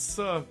of the house.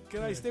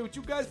 Can I stay with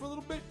you guys for a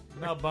little bit?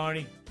 No,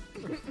 Barney.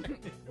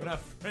 We're not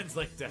friends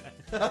like that.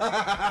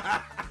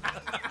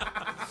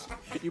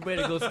 You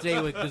better go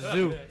stay with the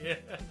zoo. Yeah.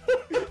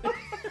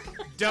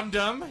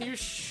 Dum-dum, you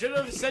should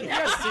have said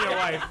yes to your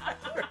wife.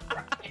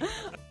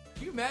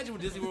 Can you imagine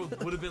what Disney World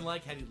would have been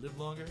like had he lived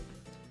longer?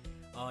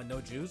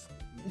 No Jews.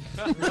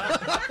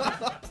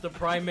 It's the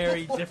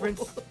primary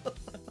difference.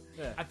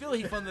 Yeah. I feel like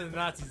he funded the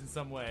Nazis in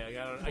some way.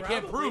 I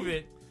can't prove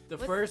it, The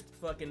first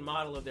fucking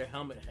model of their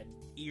helmet had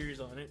ears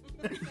on it.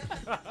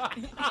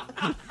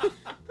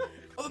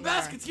 Oh, the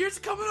basket's ears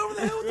coming over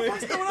the hill. What the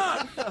fuck's going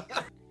on?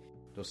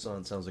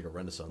 Dosan sounds like a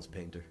Renaissance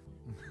painter.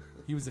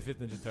 He was the fifth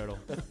Ninja Turtle.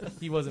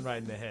 He wasn't right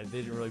in the head.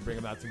 They didn't really bring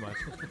him out too much.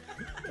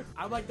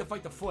 I'd like to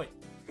fight the foot.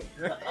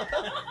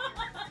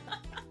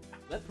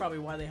 That's probably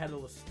why they had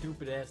those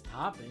stupid ass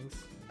toppings.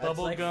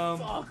 Bubble gum.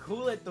 Fuck,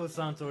 who let those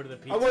Sans order the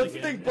pizza? I want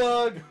again? stink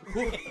bug.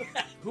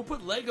 Who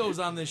put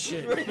Legos on this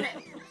shit?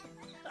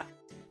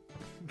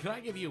 Can I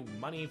give you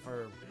money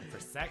for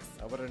sex?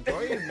 I would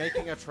enjoy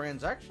making a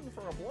transaction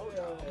for a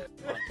blowjob.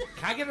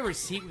 Can I get a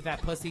receipt with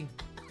that pussy?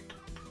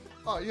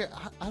 Oh, yeah.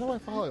 How do I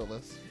follow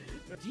this?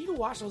 Do you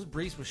wash those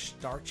briefs with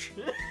starch?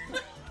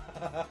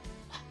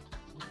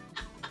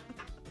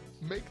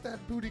 Make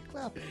that booty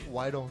clap.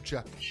 Why don't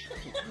you?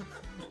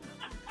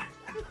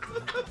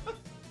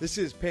 This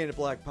is Painted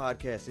Black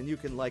Podcast, and you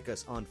can like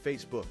us on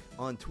Facebook,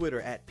 on Twitter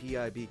at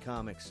PIB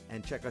Comics,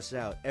 and check us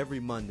out every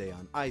Monday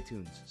on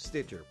iTunes,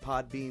 Stitcher,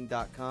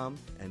 Podbean.com,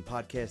 and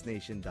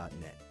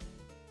PodcastNation.net.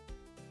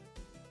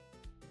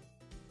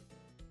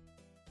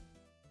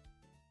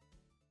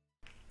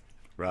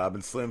 Rob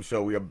and Slim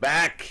Show, we are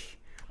back.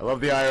 I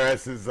love the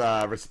IRS's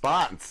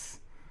response.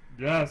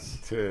 Yes.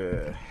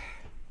 To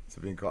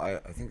being called. I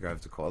think I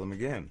have to call them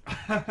again.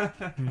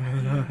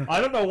 I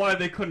don't know why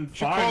they couldn't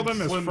Should call find them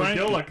as Slim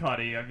Frankie.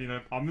 McGillicuddy. I mean,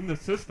 I'm in the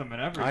system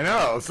and everything. I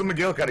know. Slim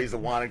McGillicuddy's a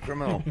wanted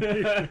criminal.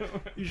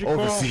 You should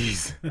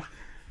Overseas.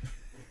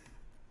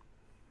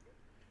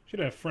 Should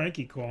have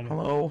Frankie call him.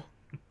 Hello?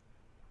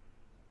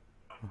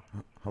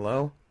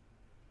 Hello?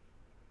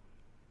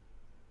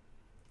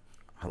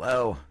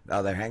 Hello?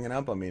 Oh, they're hanging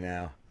up on me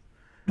now.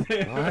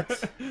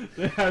 What?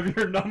 They have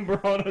your number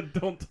on a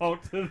don't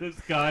talk to this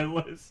guy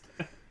list.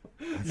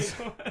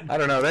 I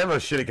don't know. They have a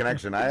shitty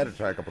connection. I had to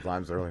try a couple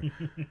times earlier.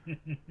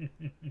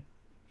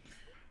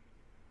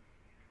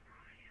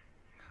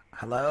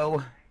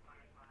 Hello?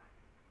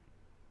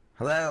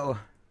 Hello?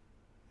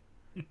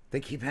 They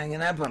keep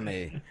hanging up on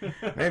me.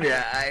 Maybe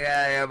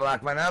I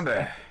blocked my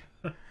number.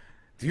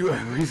 Do you?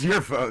 Where's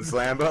your phone,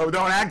 Slambo?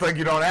 Don't act like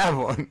you don't have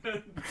one.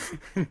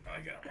 I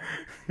got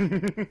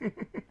one.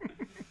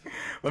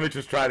 Let me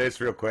just try this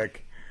real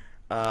quick.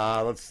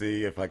 Let's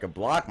see if I can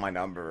block my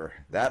number.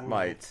 That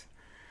might.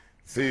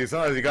 See,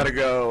 sometimes you gotta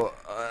go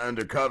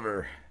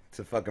undercover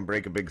to fucking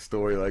break a big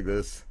story like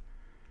this.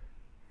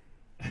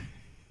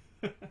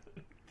 This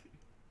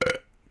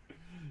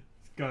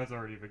guy's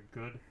aren't even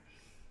good.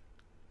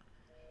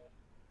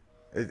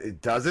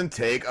 It doesn't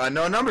take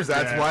no numbers.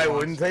 That's Yeah, why it it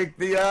wouldn't take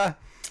the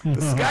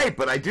Skype.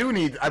 But I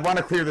want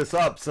to clear this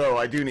up, so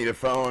I do need a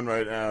phone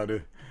right now.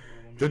 Did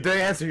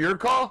they answer your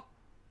call?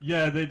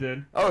 Yeah, they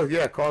did. Oh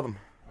yeah, call them.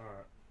 All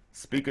right.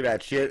 Speaker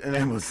that shit, and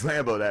then we'll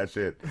Slambo that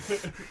shit.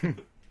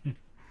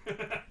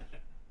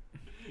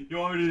 You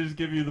want me to just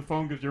give you the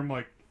phone because your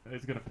mic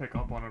is gonna pick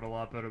up on it a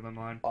lot better than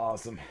mine.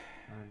 Awesome.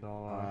 And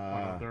I'll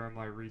find out they're in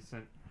my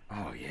recent.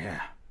 Oh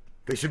yeah.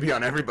 They should be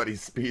on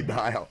everybody's speed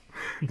dial.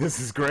 This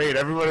is great.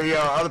 Everybody,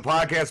 other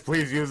podcasts,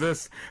 please use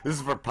this. This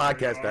is for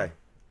podcast day.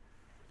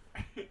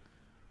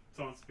 It's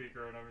on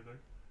speaker and everything.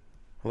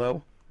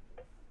 Hello?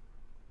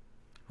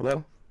 Hello?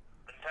 Revenue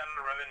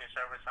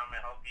Service, how may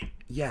I help you?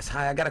 Yes,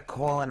 hi. I got a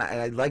call, and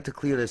I'd like to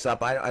clear this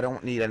up. I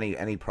don't need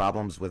any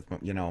problems with,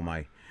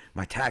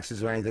 my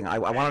taxes or anything. I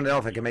want to know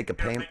if I can make a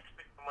payment.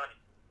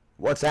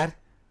 What's that?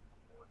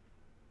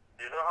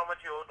 Do you know how much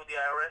you owe to the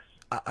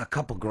IRS? A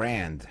couple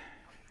grand.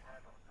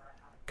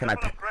 Can I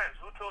pay? Friends,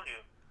 who told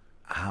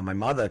you? My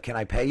mother. Can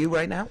I pay you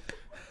right now?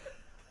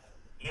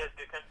 Yes,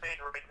 you can pay it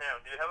right now.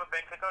 Do you have a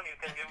bank account? You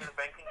can give me the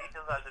banking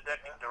details. I'll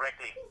deduct it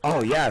directly.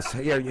 Oh yes.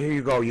 Here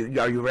you go.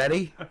 Are you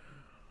ready? I'm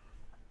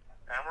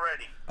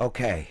ready.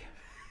 Okay.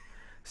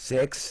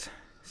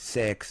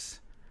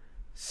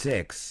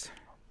 666.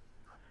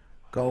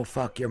 Go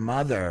fuck your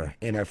mother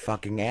in her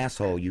fucking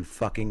asshole, you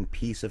fucking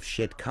piece of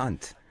shit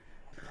cunt.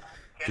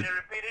 Can you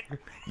repeat it?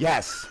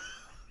 Yes.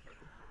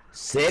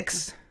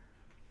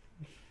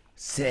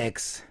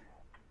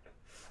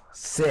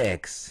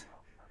 666.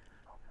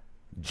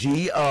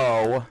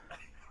 G-O.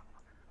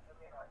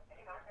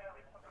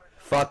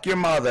 Fuck your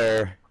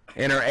mother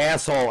in her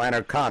asshole and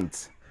her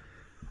cunt.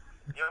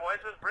 Your voice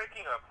is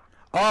breaking up.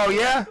 Oh,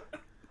 yeah?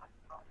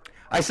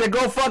 I said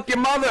go fuck your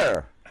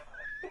mother.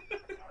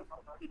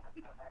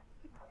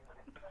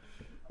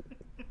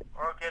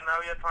 Okay, now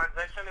your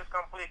transaction is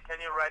complete.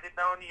 Can you write it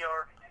down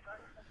your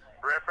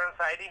reference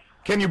ID?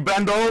 Can you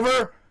bend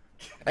over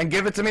and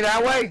give it to me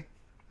that way?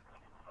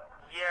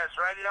 Yes,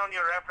 write it down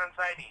your reference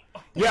ID.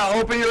 Yeah,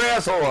 open your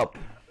asshole up.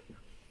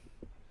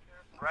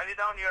 Write it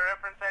down your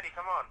reference ID,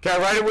 come on. Can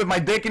I write it with my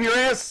dick in your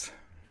ass?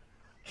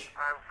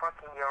 I'm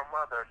fucking your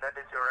mother. That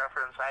is your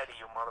reference ID,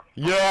 you mother.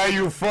 Yeah,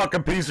 you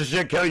fucking piece of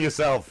shit. Kill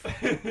yourself.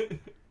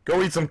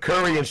 Go eat some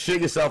curry and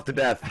shit yourself to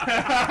death.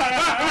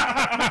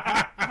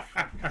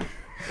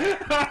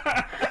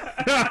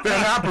 They're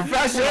not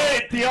professional.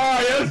 Wait, the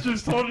IRS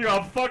just told you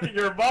I'm fucking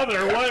your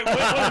mother. What is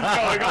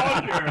going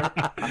on here?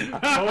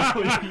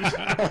 Holy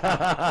shit.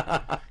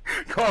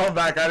 Call him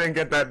back. I didn't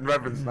get that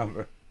reference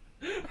number.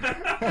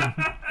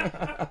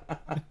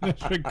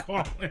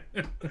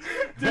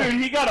 Dude,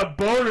 he got a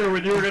boner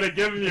when you were gonna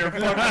give him your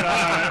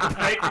fucking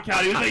bank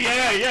account. He was like,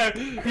 yeah.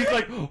 He's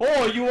like,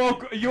 oh,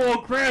 you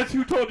owe grants.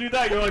 Who told you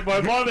that? You're like, my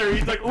mother.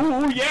 He's like,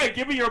 ooh, yeah,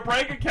 give me your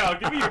bank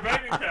account. Give me your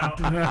bank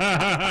account.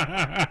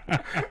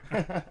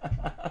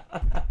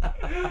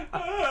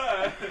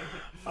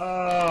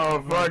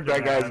 Oh, fuck,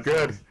 that guy's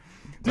good.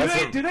 Do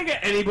they get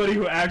anybody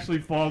who actually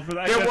falls for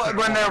that? Yeah,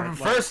 when they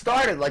first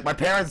started, like my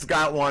parents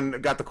got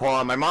the call,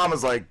 and my mom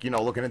was like,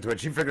 looking into it.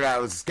 She figured out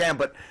it was a scam,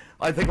 but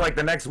I think like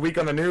the next week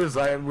on the news,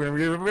 when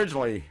we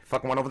originally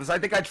fucking went over this, I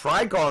think I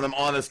tried calling them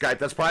on the Skype.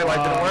 That's probably why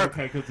it didn't work.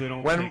 Okay, because they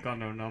don't take on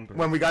no numbers.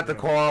 When we got the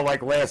call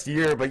like last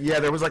year, but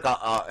yeah, there was like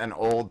an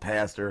old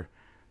pastor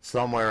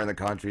somewhere in the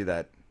country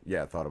that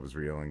thought it was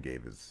real and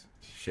gave his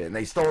shit, and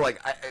they stole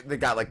they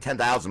got like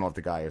 10,000 off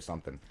the guy or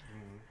something.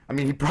 I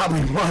mean, he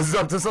probably was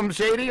up to some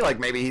shady, like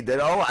maybe he did.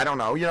 Oh, I don't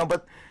know,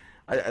 but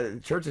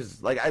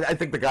churches, like I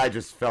think the guy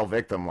just fell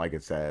victim, like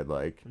it said,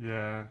 like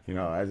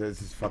it's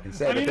just fucking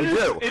sad. I mean, they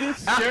do. It is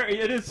scary.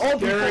 It is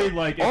scary.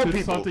 Like if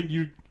it's something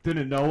you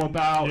didn't know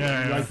about,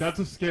 like that's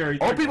a scary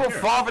thing. Old people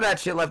fall for that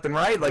shit left and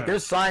right. Like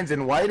there's signs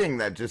in whiting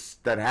that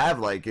have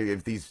like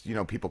if these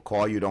people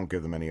call you, don't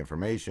give them any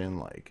information,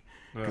 like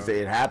because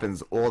it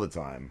happens all the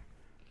time.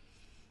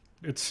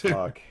 It's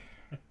fuck.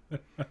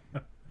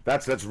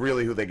 That's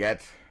really who they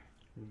get.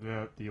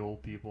 The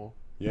old people.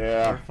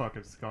 Yeah. They're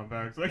fucking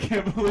scumbags. I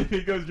can't believe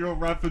he goes, your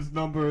reference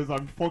number is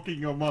I'm fucking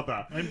your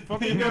mother. I'm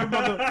fucking your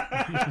mother.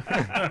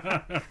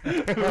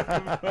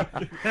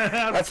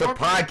 That's a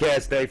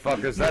podcast day,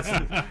 fuckers. This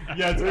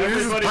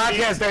is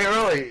podcast day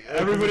early.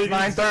 Everybody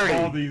needs to 9:30.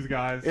 call these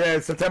guys. Yeah,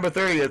 it's September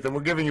 30th, and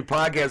we're giving you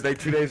podcast day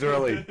 2 days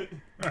early.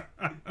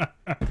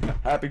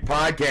 Happy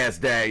podcast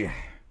day,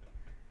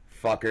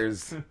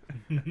 fuckers.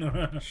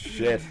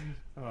 Shit.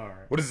 All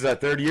right. What is this,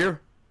 that third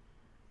year?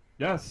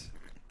 Yes.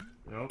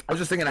 Yep. I was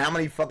just thinking, how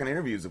many fucking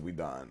interviews have we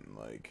done?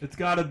 Like, it's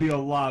got to be a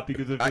lot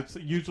because if it's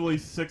usually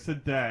 6 a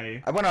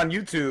day. I went on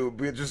YouTube.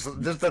 We just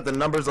at the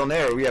numbers on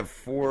there. We have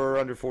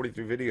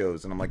 443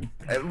 videos, and I'm like,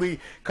 at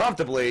least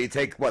comfortably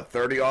take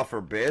 30 off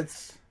for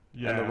bits,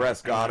 and the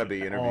rest gotta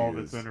be interviews. All of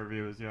it's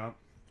interviews, yeah.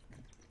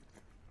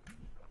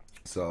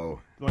 So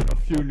like a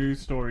few news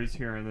stories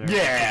here and there.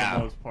 Yeah. For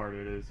the most part,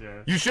 it is.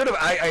 Yeah. You should have.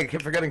 I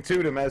kept forgetting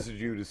too to message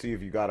you to see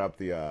if you got up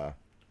the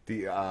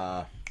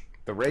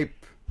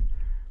rape.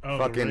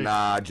 Fucking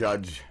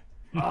judge.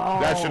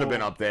 That should have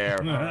been up there.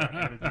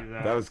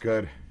 That was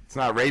good. It's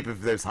not rape if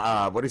there's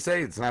what do you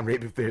say? It's not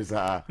rape if there's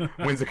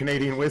wins a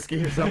Canadian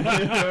whiskey or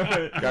something.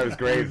 That was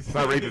great. It's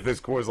not rape if there's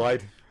Coors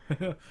Light.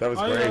 That was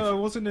great. I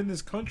wasn't in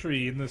this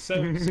country in the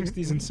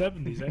 60s and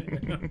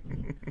 70s.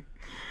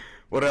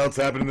 What else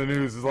happened in the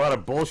news? There's a lot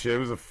of bullshit. It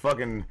was a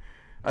fucking.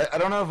 I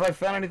don't know if I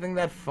found anything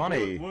that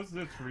funny. What was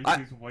this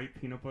Reese's white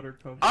peanut butter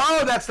cup?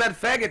 Oh, that's that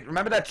faggot.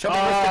 Remember that chubby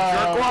wristed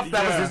jerk off?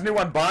 That was his new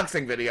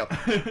unboxing video.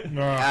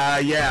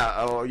 Yeah.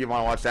 Oh, you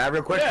want to watch that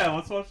real quick? Yeah,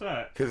 let's watch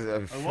that. Because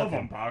I love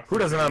unboxing. Who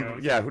doesn't?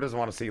 Who doesn't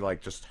want to see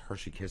like just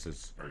Hershey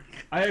Kisses?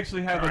 I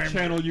actually have a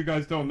channel you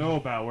guys don't know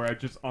about where I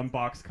just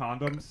unbox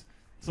condoms.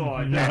 So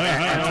I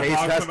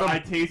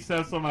taste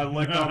test them. I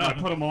lick them. I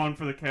put them on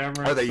for the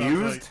camera. Are they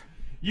used?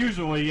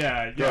 Usually,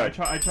 yeah. I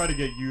try to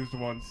get used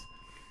ones.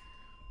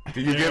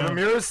 Do you give him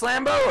yours,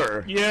 Slambo,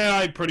 or? Yeah,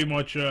 I pretty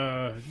much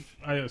I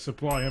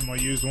supply him my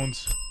used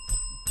ones.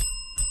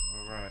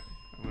 All right,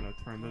 I'm gonna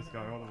turn this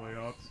guy all the way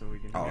up so we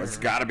can. Oh, it's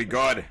gotta be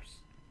good.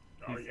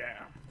 Oh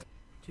yeah.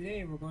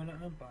 Today we're going to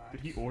unbox. Did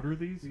he order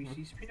these?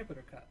 Reese's peanut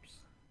butter cups.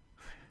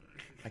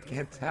 I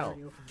can't tell.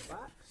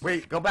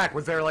 Wait, go back.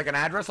 Was there like an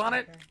address on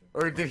it,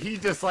 or did he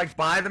just like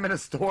buy them in a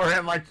store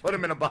and like put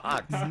them in a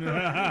box?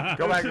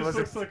 Go back. It just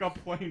looks like a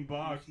plain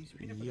box.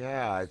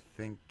 Yeah, I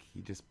think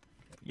he just.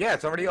 Yeah,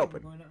 it's already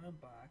open. We're going to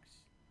unbox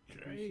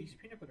Reese's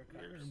peanut butter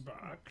cups.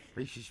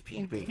 Reese's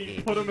peanut butter.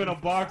 He put them in a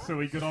box so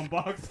he could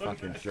unbox them.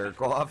 Fucking jerk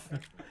off.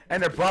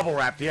 And they're bubble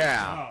wrapped,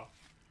 yeah.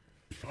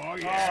 Oh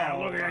yeah,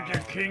 look at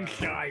that king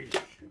size.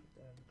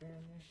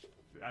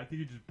 I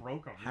think he just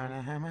broke them.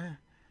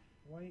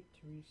 White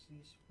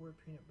Reese's 4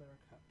 peanut butter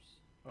cups.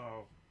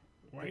 Oh.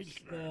 White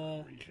Reese's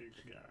 4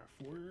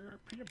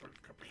 peanut butter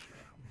cups.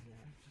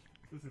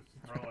 This is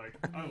like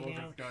I love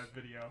this guy's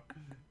video.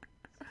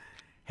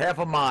 Half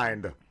a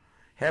mind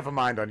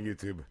on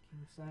YouTube.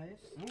 King size.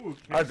 Ooh,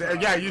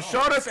 yeah, you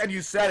showed us and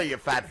you said it, you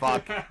fat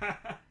fuck.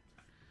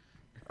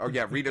 Oh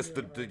yeah, read us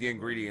the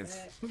ingredients.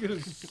 Look at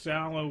his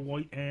sallow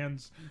white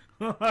hands.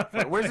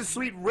 Where's the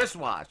sweet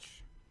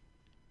wristwatch?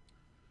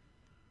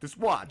 This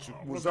watch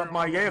was up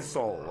my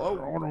asshole. Oh,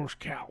 all those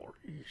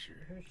calories.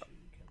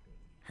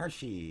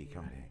 Hershey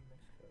Company.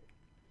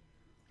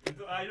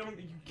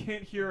 You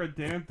can't hear a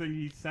damn thing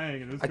he's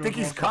saying. And this I think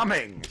he's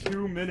coming.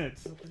 2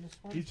 minutes.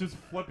 He's just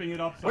flipping it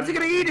upside. When's he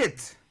gonna eat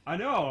it? I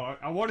know.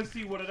 I want to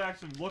see what it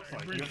actually looks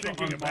like. I've been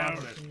thinking about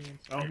it.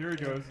 Oh, here he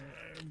goes.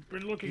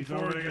 Been looking He's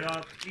forward opening to it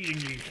up. eating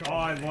these. Oh,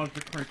 I love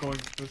the crinkling.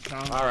 The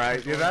sound. All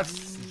right, yeah,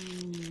 that's.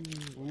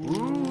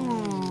 Ooh.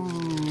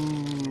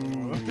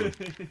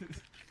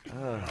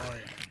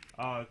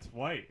 Oh, it's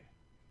white.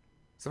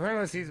 So if anyone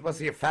wants to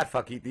see a fat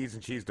fuck eat these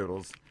and cheese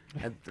doodles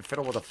and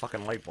fiddle with a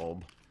fucking light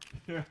bulb.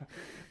 Let's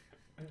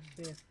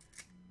see.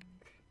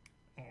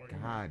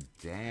 God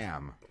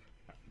damn.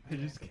 I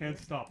just can't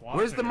stop watching.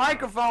 Where's the it.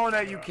 microphone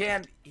that you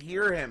can't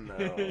hear him,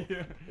 though?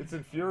 Yeah. It's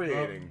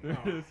infuriating. There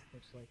it is.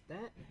 Looks like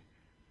that.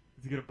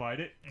 Is he gonna bite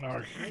it?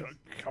 Oh,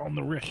 on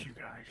the wrist, you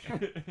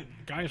guys.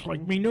 Guys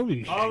like me know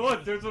these Oh, things.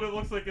 look, there's what it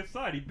looks like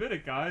inside. He bit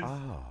it, guys.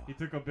 Oh. He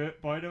took a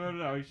bite of it,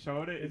 now he's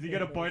showing it. Is he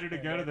gonna bite it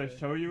again and then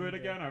show you it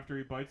again after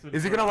he bites it?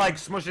 Is he gonna, like,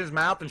 smush his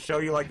mouth and show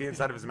you, like, the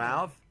inside of his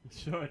mouth?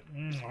 He should.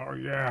 Oh,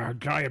 yeah, I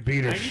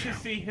diabetes. need to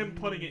see him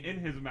putting it in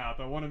his mouth.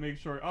 I want to make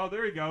sure. Oh,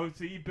 there you go.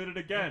 See, he bit it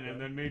again,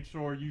 and then made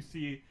sure you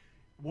see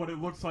what it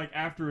looks like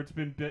after it's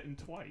been bitten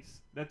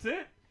twice. That's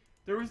it?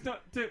 There was no...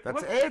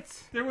 That's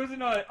it? There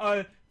wasn't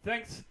a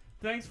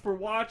thanks for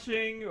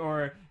watching,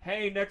 or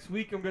hey, next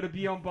week I'm gonna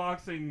be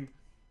unboxing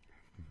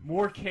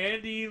more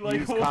candy. Like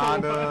Used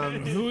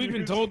condoms. Who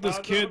even told this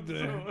kid?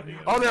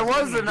 Oh, there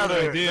was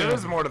another. idea. There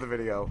was more to the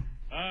video.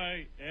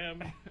 I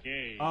am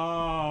gay.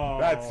 Oh.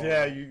 That's,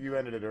 yeah, you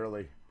ended it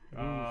early.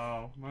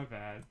 Oh, my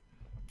bad.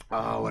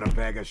 Oh, what a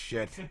bag of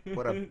shit.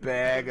 What a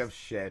bag of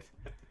shit.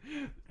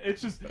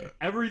 It's just,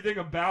 everything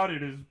about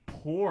it is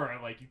poor.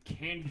 Like, you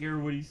can't hear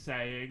what he's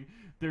saying.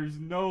 There's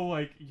no,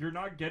 like, you're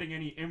not getting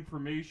any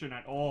information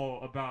at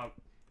all about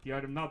the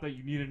item. Not that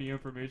you need any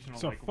information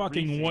It's on, a like,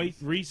 fucking Reese's. white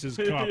Reese's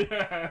cup.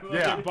 Yeah, like-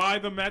 Yeah. You buy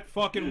them at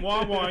fucking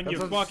Wawa and you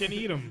That's what- fucking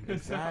eat them.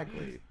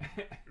 Exactly.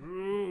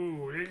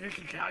 Ooh, this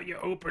is how you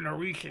open a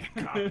Reese's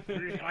cup.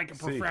 Like a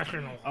See.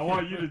 professional. I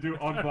want you to do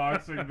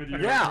unboxing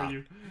videos Yeah. where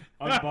you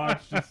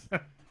unbox just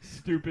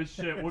stupid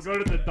shit. We'll go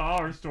to the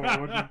dollar store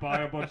when you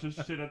buy a bunch of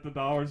shit at the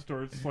dollar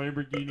store.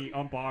 Lamborghini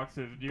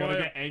unboxes. You gotta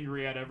get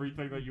angry at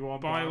everything that you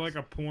unbox. Buy like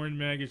a porn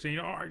magazine.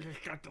 Oh, I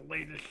just got the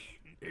latest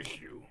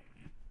issue.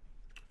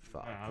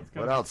 Fuck. Yeah, it's gotta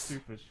What be else?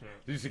 stupid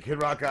shit. Did you see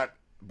Kid Rock got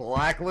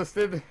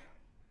blacklisted?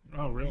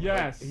 Oh, really?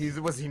 Yes.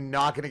 Was he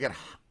not gonna get,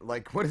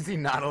 like, what is he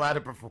not allowed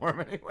to perform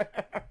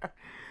anywhere?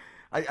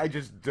 I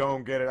just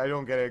don't get it. I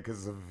don't get it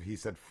because he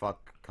said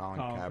fuck Colin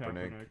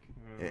Kaepernick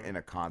in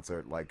a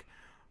concert. Like,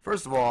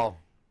 first of all,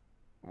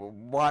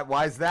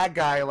 why is that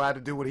guy allowed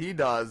to do what he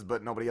does,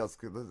 but nobody else?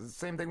 The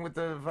same thing with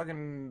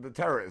the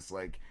terrorists.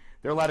 Like,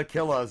 they're allowed to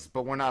kill us,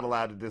 but we're not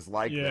allowed to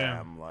dislike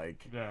them.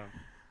 Like,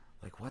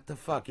 like, what the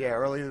fuck? Yeah,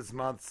 earlier this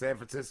month, San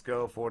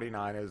Francisco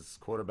 49ers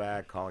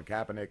quarterback Colin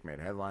Kaepernick made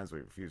headlines.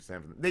 We refused San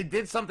Francisco. They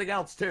did something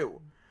else too,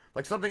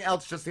 like something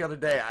else just the other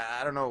day.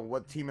 I don't know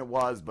what team it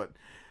was, but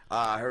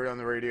I heard on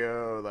the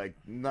radio like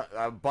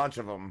a bunch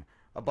of them,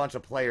 a bunch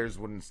of players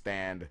wouldn't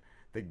stand.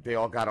 They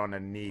all got on a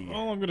knee.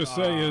 All I'm going to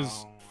say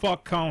is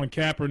fuck Colin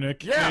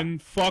Kaepernick Yeah.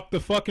 and fuck the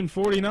fucking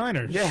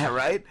 49ers. Yeah,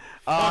 right?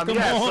 Fuck 'em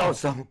yeah, all.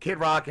 so Kid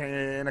Rock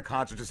in a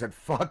concert just said,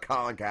 fuck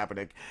Colin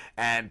Kaepernick,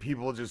 and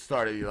people just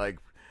started, like,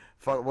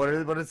 fuck, what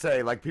did it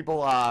say? Like,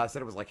 people said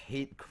it was, like,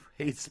 hate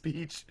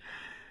speech.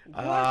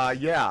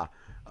 Yeah.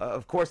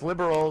 Of course,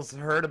 liberals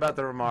heard about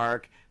the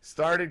remark,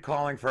 started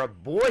calling for a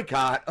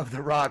boycott of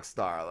the rock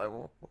star. Like,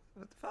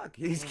 what the fuck?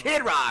 He's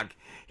Kid Rock.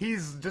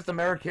 He's just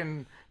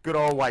American, good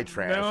old white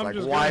trash. Now I'm like,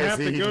 just why going to is have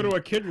to he... go to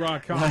a Kid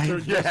Rock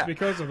concert just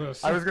because of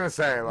this. I was going to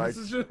say, like... This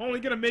is just only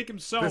going to make him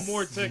sell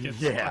more tickets.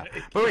 Yeah.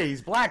 Like. But wait,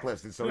 he's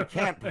blacklisted, so he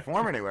can't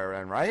perform anywhere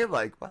then, right?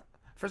 Like, what?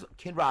 First,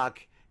 Kid Rock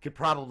could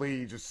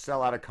probably just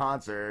sell out a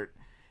concert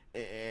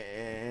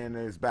in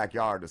his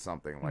backyard or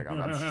something. Like,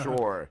 I'm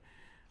sure.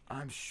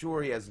 I'm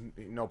sure he has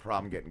no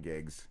problem getting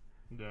gigs.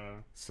 Yeah.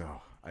 So,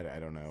 I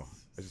don't know.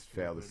 I just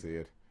failed to see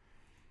it.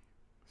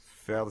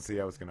 Failed to see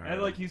how it's going to hurt.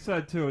 And like you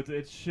said too,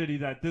 it's shitty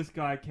that this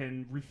guy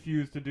can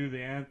refuse to do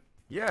the anthem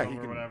Yeah, he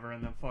or can- whatever,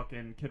 and then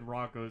fucking Kid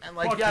Rock goes, And,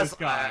 like, fuck yes, this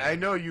guy. I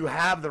know you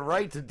have the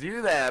right to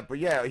do that, but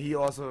yeah, he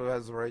also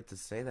has the right to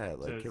say that.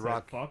 Like, To Kid say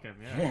Rock. fuck him,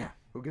 yeah. Yeah.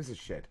 Who gives a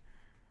shit?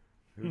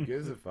 Who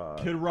gives a fuck?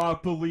 Kid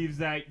Rock believes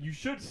that you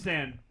should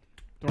stand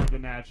during the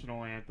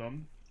national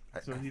anthem,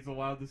 so he's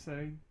allowed to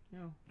say, you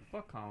know,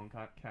 fuck Colin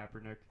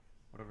Kaepernick,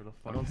 whatever the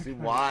fuck. I don't see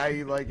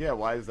why, like, yeah,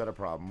 why is that a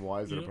problem?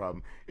 Why is it a Yeah.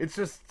 problem? It's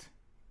just,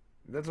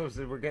 that's what I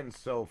said, we're getting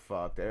so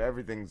fucked.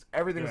 Everything's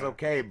Yeah.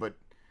 okay, but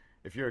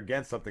if you're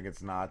against something,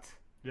 it's not.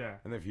 Yeah.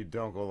 And if you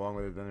don't go along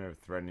with it, then they're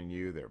threatening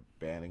you, they're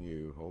banning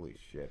you. Holy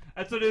shit.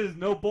 That's what it is.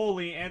 No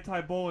bullying,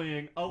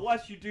 anti-bullying,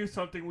 unless you do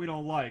something we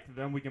don't like,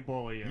 then we can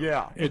bully you.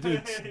 Yeah.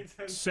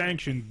 It's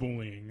sanctioned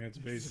bullying. That's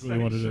basically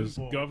what it is. Sanctioned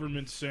bullying.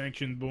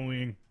 Government-sanctioned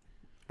bullying.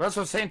 But that's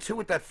what I was saying, too,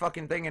 with that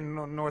fucking thing in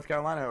North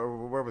Carolina,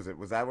 or where was it?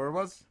 Was that where it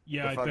was?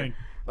 Yeah, The I fucking- think.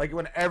 Like,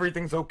 when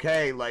everything's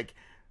okay, like,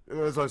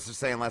 as I was just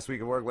saying last week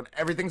at work, when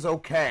everything's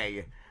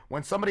okay,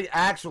 when somebody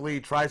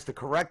actually tries to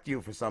correct you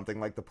for something,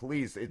 like the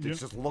police, it's Yep.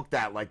 just looked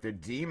at like they're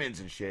demons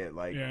and shit.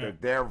 Like, Yeah.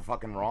 they're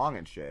fucking wrong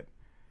and shit.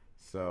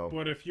 So...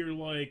 But if you're,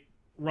 like,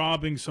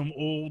 robbing some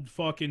old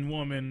fucking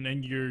woman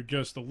and you're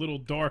just a little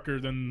darker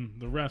than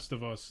the rest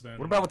of us, then...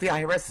 What about what the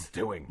IRS is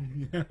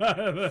doing?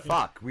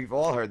 Fuck, we've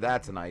all heard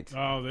that tonight.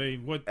 Oh,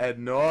 what? Ad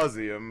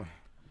nauseum.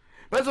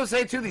 But that's what I'm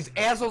saying, too, these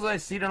assholes, I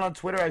see it on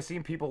Twitter, I've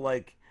seen people,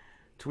 like,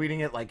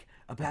 tweeting it, like,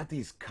 about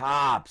these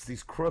cops,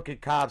 these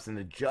crooked cops, and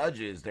the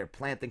judges, they're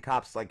planting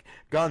cops, like,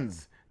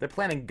 guns. They're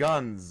planting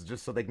guns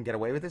just so they can get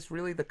away with this.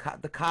 Really, the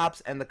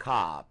cops and the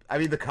cop. I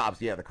mean, the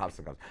cops. Yeah, the cops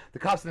and the cops. The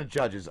cops and the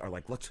judges are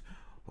like,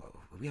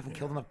 we haven't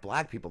killed enough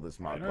black people this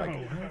month.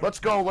 Like, let's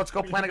go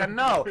plant a gun.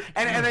 No,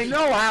 and they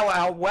know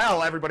how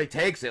well everybody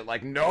takes it.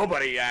 Like,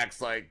 nobody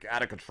acts like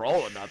out of control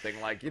or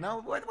nothing. Like, you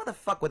know, why the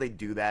fuck would they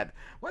do that?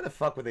 Why the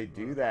fuck would they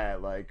do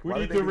that? Like, we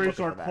need to raise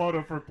our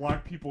quota for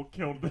black people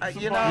killed this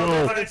you month.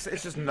 know, but it's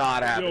just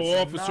not happening.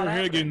 Yo, Officer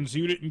Higgins,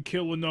 you didn't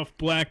kill enough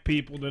black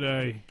people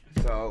today.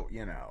 So,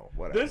 you know,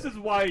 whatever. This is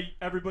why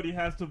everybody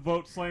has to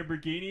vote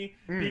Slamborghini,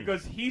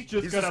 because he's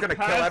just gonna gonna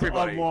kill pass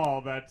everybody. a law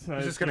that says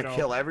He's just gonna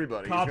kill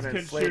everybody. He's Cops gonna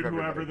can enslave shoot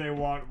everybody. whoever they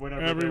want,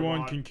 whenever Everyone they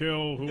want. can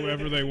kill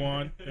whoever they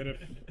want, and if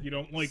you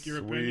don't like your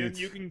opinion,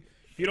 you can.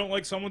 If you don't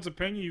like someone's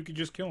opinion, you can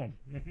just kill them.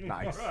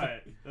 Nice.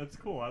 Right. That's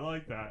cool. I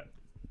like that.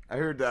 I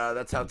heard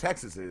that's how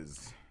Texas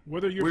is.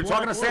 Whether you're We're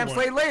talking to black or Sam white.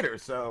 Slade later,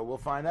 so we'll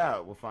find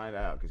out. We'll find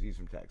out because he's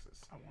from Texas.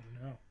 I want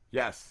to know.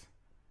 Yes.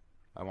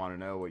 I want to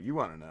know what you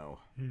want to know.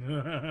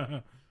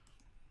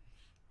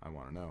 I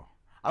want to know.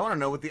 I want to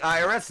know what the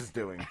IRS is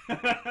doing.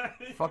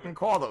 Fucking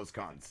call those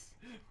cunts.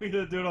 We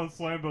gotta do it on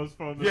Slambo's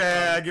phone. This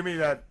Yeah, time. give me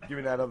that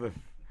other.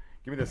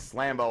 Give me the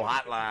Slambo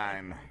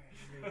hotline.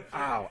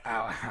 Ow,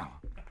 ow, ow.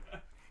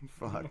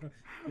 Fuck.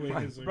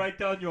 Write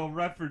down your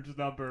reference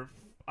number.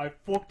 I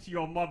fucked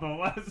your mother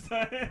last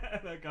time.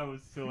 That guy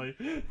was silly.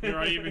 Here,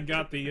 I even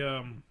got the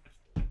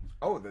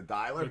Oh, the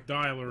dialer. The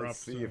dialer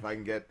Let's up. see if I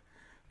can get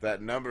that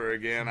number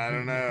again. I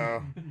don't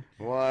know.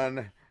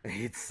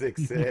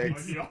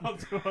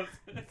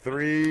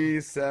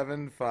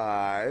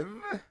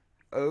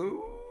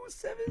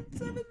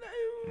 1-866-375-0770.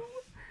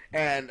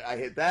 And I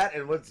hit that.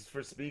 And what's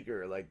for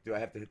speaker? Like, do I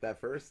have to hit that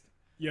first?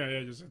 Yeah,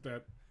 just hit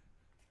that.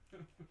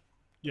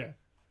 Yeah.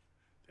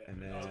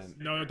 And then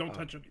No, don't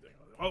touch anything.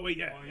 Oh wait,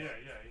 yeah. Oh yeah,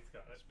 he's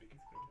got it.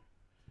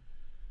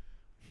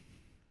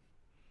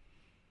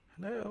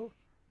 Hello.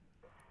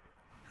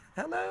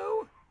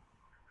 Hello.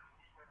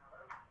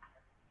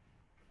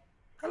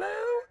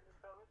 Hello.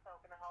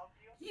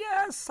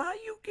 Yes,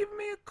 you give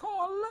me a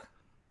call.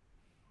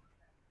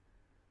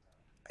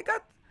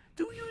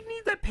 Do you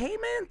need a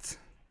payment?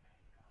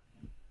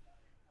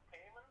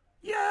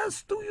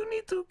 Yes, do you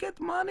need to get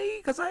money?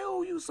 Because I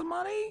owe you some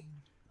money.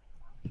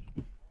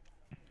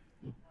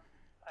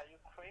 Are you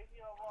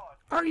crazy or what?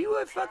 Are you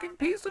a fucking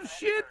piece of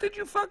shit? Did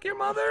you fuck your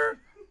mother?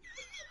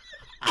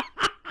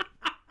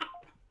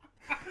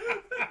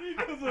 He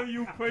goes, are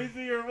you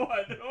crazy or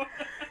what?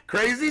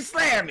 Crazy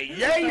Slammy,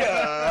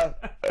 yeah.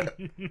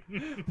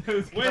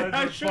 Wait,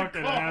 I are should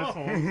fucking call.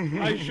 assholes.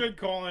 I should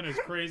call in as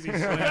Crazy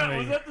Was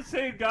Slammy. that the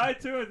same guy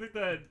too?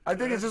 I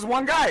think it's just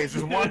one guy. It's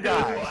just one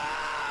guy.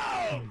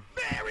 Wow!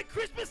 Merry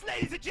Christmas,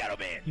 ladies and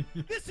gentlemen!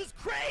 This is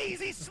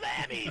Crazy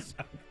Slammy's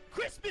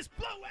Christmas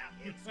blowout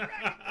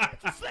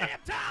insurrection Slam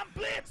Time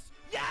Blitz!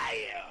 Yeah!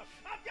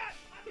 I've got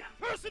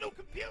personal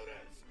computers!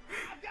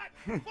 I've got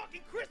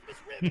fucking Christmas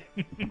ribbon!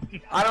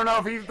 I don't know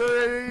if he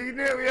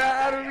knew.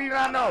 Yeah, I don't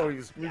even know.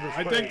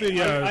 I think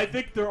I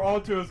think they're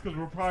on to us because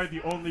we're probably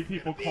the only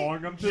people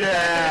calling them.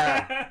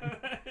 Yeah.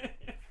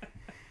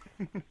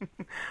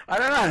 I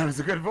don't know. It was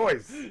a good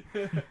voice.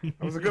 It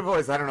was a good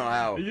voice. I don't know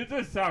how. You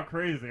just sound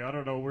crazy. I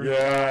don't know where Yeah. you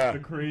got the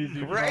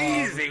crazy.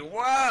 Crazy. from.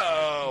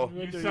 Whoa.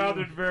 You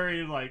sounded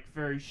very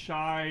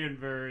shy and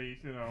very,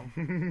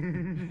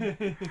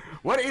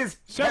 What is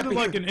Sounded Peppy?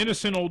 like an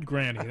innocent old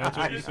granny. That's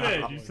what You you sounded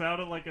did. like. You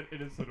sounded like an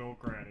innocent old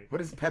granny.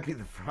 What is Peppy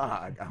the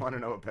Frog? I want to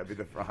know what Peppy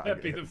the Frog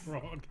Peppy is. the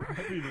Frog.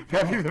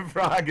 Peppy the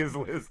Frog is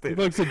listed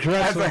He likes to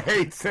dress as a up.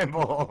 hate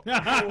symbol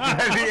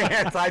by the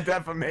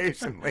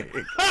Anti-Defamation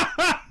League.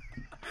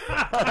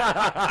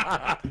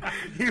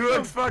 He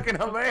looks fucking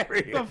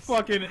hilarious. The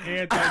fucking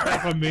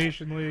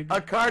Anti-Defamation League. A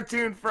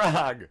cartoon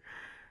frog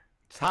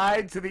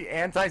tied to the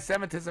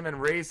anti-Semitism and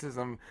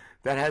racism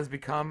that has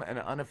become an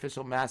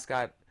unofficial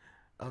mascot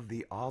of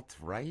the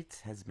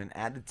alt-right has been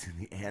added to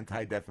the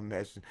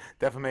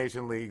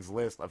Anti-Defamation League's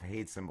list of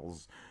hate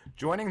symbols,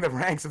 joining the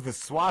ranks of the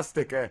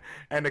swastika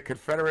and a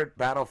Confederate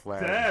battle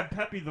flag. Damn,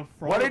 Peppy the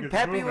Frog. What did is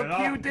Peppy moving Le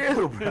Pew up.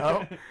 do,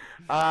 bro?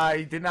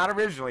 He did not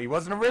originally. He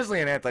wasn't originally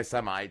an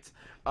anti-Semite.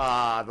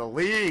 The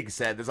league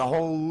said there's a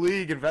whole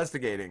league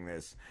investigating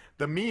this.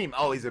 The meme,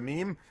 he's a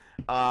meme,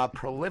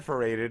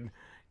 proliferated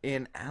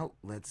in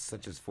outlets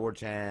such as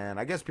 4chan.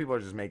 I guess people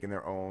are just making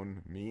their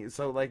own memes.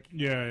 So, like...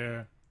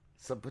 Yeah.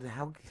 So, but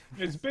how...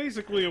 It's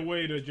basically a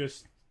way to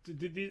just...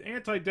 The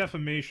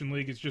Anti-Defamation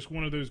League is just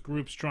one of those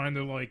groups trying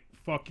to, like,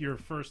 fuck your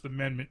First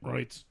Amendment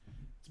rights.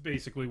 It's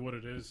basically what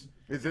it is.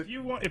 Is it?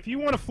 If you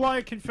want to fly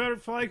a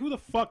Confederate flag, who the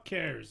fuck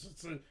cares?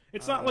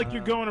 It's not like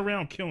you're going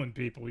around killing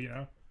people, you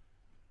know?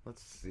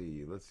 Let's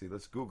see. Let's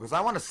Google. Because I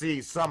want to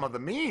see some of the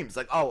memes.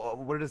 Like,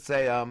 what did it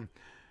say?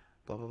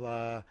 Blah, blah,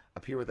 blah.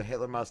 Appear with a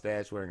Hitler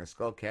mustache, wearing a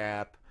skull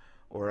cap,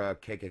 or a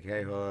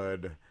KKK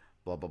hood,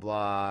 blah, blah,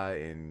 blah.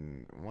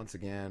 And once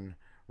again,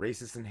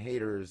 racists and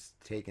haters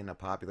taking a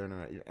popular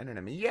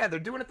internet meme. Yeah,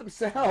 they're doing it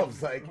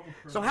themselves. Like,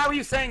 so how are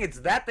you saying it's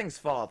that thing's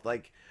fault?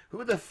 Like,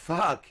 who the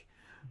fuck,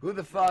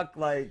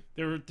 like,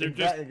 they're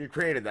just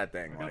created that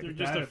thing? Like, they're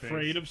just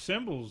afraid of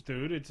symbols,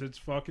 dude. It's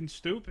fucking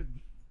stupid.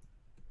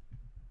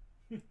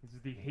 These are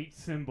the hate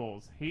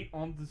symbols. Hate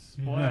on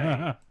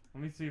display. Let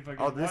me see if I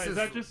can. Oh, this is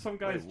that just some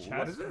guy's chest?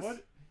 What is this?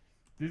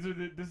 These are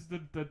this is the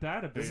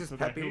database This is of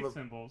the Pepe hate Le-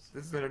 symbols.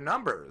 This is their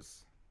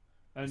numbers.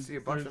 And I see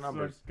a bunch of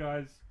numbers.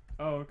 There's guys.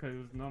 Oh, okay.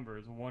 There's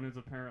numbers. One is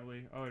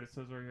apparently. Oh, it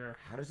says right here.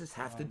 How does this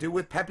have to do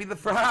with Pepe the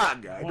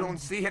Frog? I don't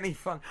see any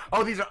fun.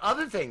 Oh, these are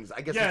other things.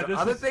 I guess Yeah, these are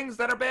other things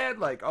that are bad.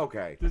 Like,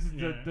 okay. This is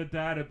the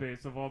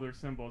database of all their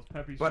symbols.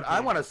 Pepe. But I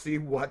want to see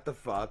what the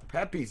fuck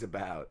Pepe's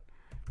about.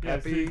 Yeah,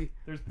 Pepe, see,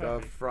 there's the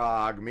Pepe.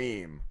 Frog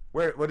meme.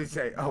 Where? What did he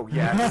say? Oh,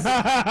 yes.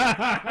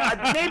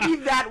 Maybe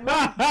that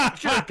one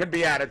sure could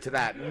be added to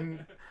that.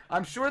 And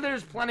I'm sure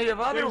there's plenty of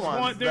other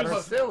ones that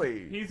are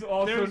silly. He's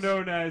also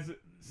known as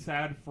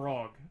Sad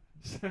Frog.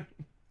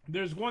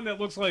 There's one that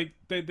looks like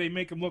they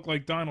make him look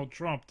like Donald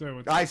Trump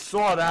too. I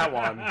saw that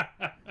one.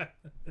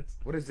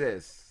 What is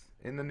this?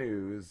 In the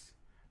news.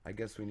 I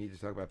guess we need to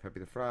talk about Pepe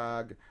the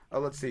Frog. Oh,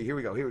 let's see. Here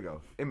we go. Here we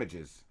go.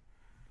 Images.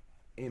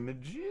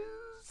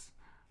 Images?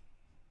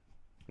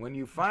 When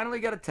you finally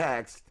get a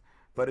text,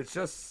 but it's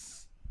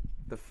just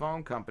the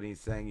phone company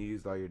saying you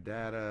used all your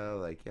data.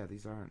 Like, yeah,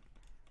 these aren't.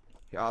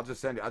 Yeah, I'll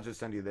just send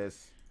you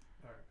this.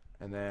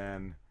 And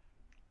then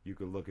you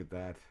could look at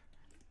that.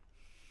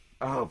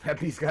 Oh,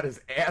 Pepe's got his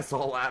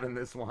asshole out in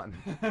this one.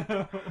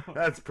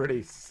 That's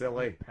pretty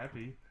silly.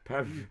 Pepe?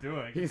 What are you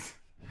doing?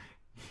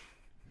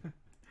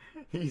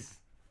 He's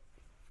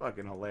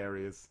fucking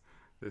hilarious.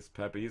 This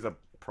Pepe, he's a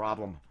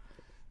problem.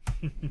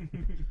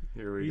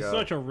 Here we He's go.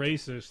 such a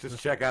racist. Just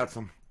check out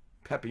some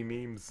Pepe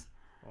memes.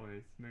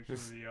 Always make sure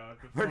Just- the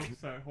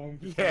folks at home.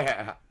 can-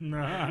 Yeah.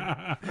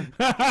 Nah.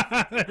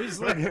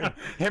 Look at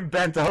him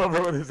bent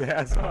over with his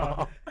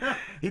asshole.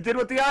 He did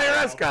what the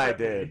IRS guy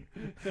did.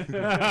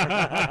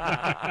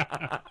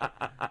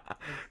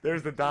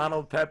 There's the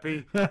Donald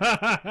Pepe.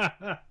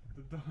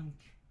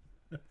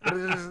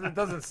 It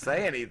doesn't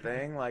say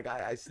anything. Like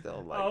I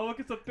still like. Oh, look,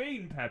 it's a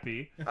Bane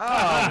Pepe.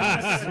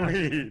 Oh,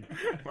 sweet.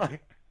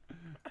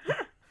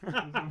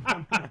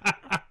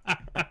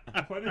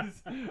 What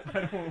is?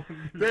 I don't.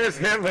 There's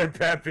Hitler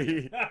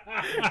Pepe.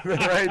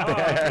 Right Oh,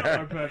 there.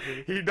 Hitler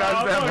Pepe. He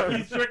does Oh, have look, a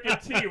he's drinking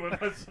tea with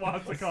a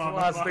swastika on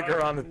the swastika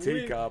bottom. on the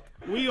teacup.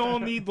 We all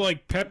need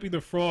like Pepe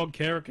the Frog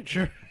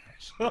caricature.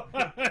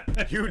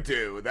 You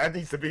do. That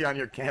needs to be on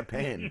your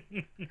campaign.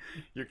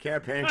 Your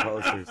campaign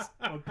posters.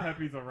 Oh,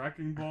 Pepe's a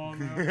wrecking ball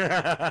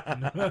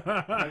now.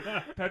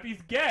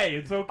 Pepe's gay.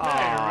 It's okay,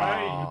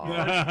 right?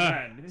 That's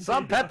fine.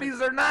 Some Pepes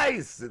are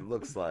nice, it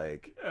looks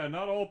like. Yeah,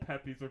 not all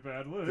Pepes are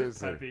bad. Look, there's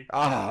Pepe.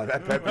 Oh,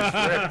 that Pepe's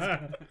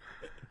ripped.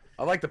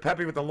 I like the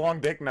Pepe with the long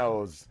dick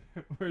nose.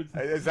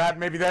 Is that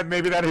maybe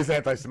that is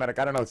anti-Semitic?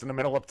 I don't know. It's in the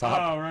middle up top.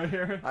 Oh, right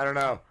here. I don't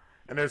know.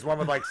 And there's one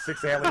with like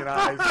 6 alien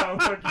eyes. Oh,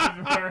 look,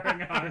 he's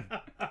wearing on.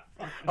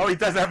 Oh, he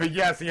does have a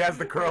yes. He has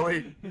the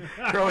curly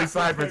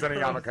sideburns and a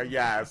yarmulke.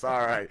 Yes, all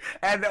right.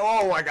 And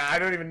oh my God, I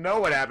don't even know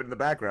what happened in the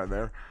background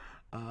there.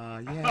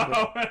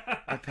 Yeah,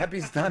 but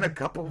Pepe's done a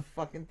couple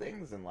fucking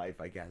things in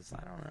life, I guess.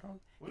 I don't know.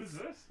 What is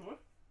this?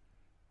 What?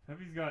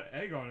 Pepe's got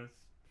egg on his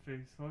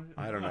face. What?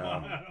 I don't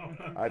know.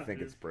 I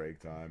think it's break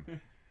time.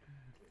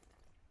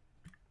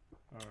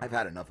 I've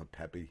had enough of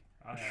Pepe.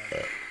 I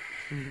have.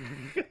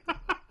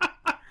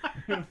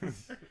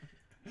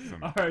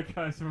 Alright,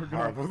 guys, we're going.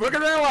 Horrible. Look at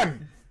that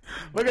one.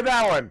 Look at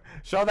that one.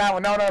 Show that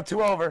one. No,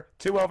 2 over.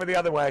 2 over the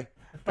other way.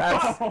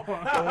 That's the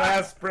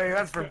last break.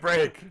 That's for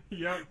break.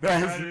 Yep,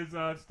 That's-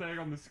 that is staying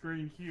on the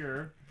screen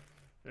here.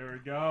 There we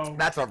go.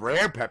 That's a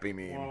rare Pepe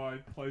meme. While I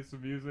play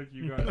some music,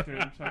 you guys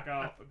can check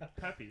out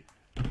Pepe.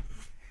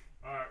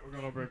 Alright, we're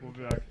going to break. We'll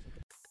be back.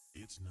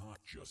 It's not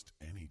just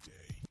any day.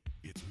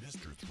 It's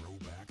Mr.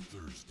 Throwback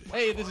Thursday.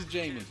 Hey, this is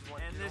Jamie.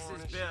 And this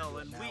is Bill,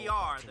 and we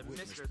are the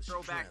Mr.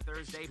 Throwback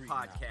Thursday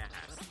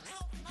podcast.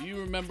 Do you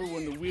remember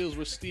when the wheels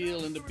were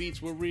steel and the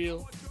beats were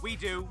real? We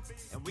do,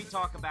 and we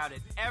talk about it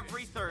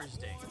every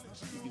Thursday.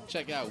 You can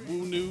check out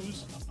Woo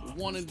News,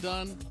 One and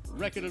Done,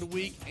 Record of the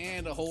Week,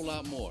 and a whole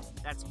lot more.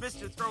 That's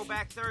Mr.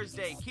 Throwback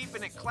Thursday,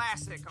 keeping it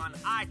classic on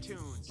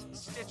iTunes,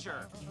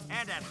 Stitcher,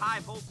 and at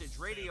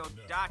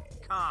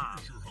highvoltageradio.com.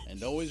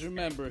 And always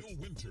remember,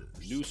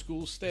 new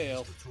school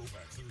stale,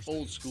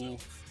 old school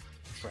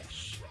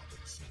fresh.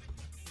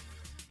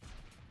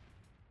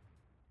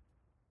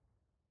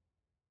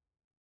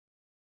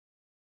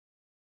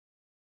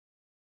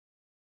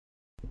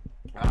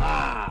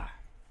 Ah!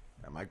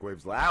 That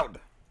microwave's loud.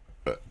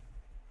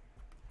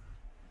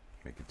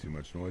 Making too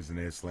much noise in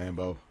there,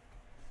 Slambo.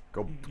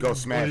 Go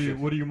smash it.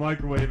 What are you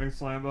microwaving,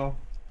 Slambo?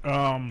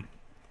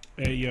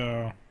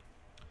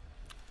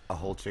 A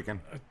whole chicken.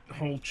 A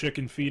whole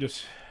chicken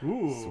fetus.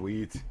 Ooh.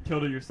 Sweet.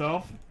 Killed it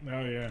yourself?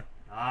 Oh yeah.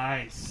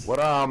 Nice. What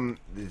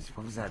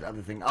was that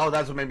other thing? Oh,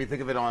 that's what made me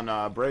think of it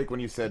on break when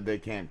you said they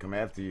can't come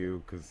after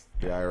you because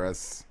the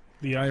IRS.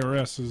 The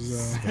IRS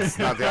is. It's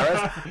not the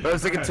IRS. But I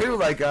was thinking too,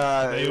 like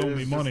they owe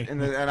me money.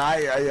 And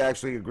I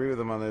actually agree with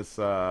them on this.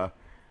 I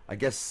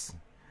guess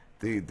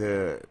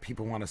the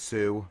people want to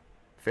sue.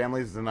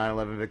 Families of the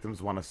 9/11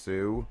 victims want to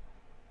sue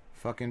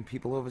fucking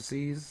people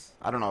overseas.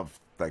 I don't know if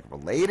like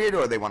related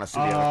or they want to sue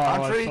the other I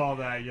country. saw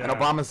that, yeah. And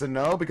Obama said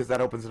no because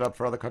that opens it up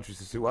for other countries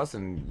to sue us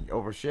and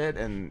over shit.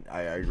 And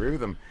I agree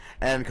with him.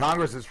 And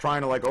Congress is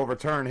trying to like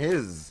overturn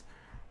his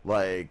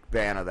like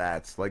ban of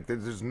that. Like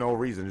there's no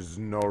reason. There's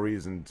no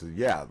reason to.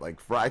 Yeah. Like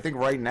I think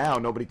right now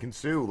nobody can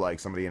sue like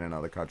somebody in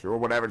another country or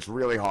whatever. It's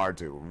really hard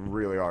to.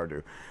 Really hard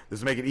to. This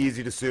will make it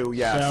easy to sue.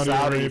 Yeah.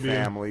 Saudi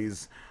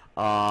families.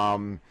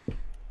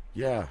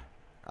 Yeah.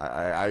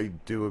 I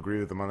do agree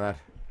with them on that.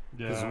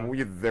 Because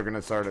they're going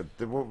to start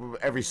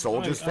every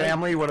soldier's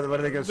family. What are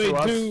they going to sue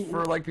us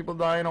for, like, people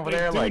dying over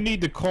there? They do need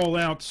to call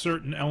out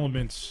certain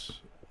elements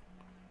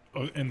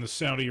in the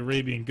Saudi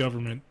Arabian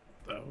government,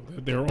 though.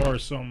 There are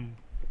some...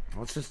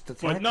 Well, it's just...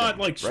 It's but not,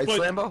 like... Right,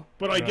 Slambo?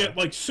 But I get,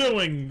 like,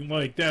 suing,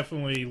 like,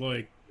 definitely,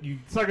 like...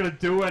 It's not going to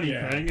do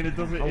anything, and it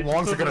doesn't... How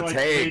long is it going to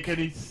take? Make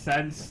any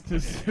sense to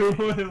sue?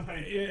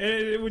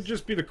 It would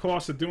just be the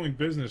cost of doing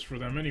business for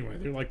them anyway.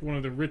 They're, like, one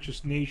of the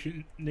richest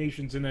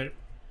nations in that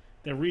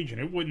region.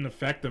 It wouldn't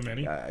affect them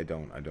any. I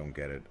don't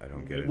get it. I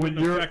don't get it. It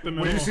wouldn't affect them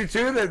at all. You see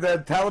too that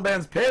the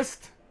Taliban's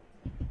pissed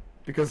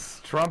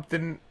because Trump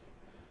didn't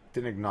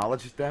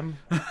acknowledge them.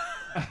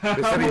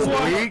 They said he's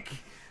weak.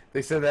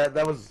 They said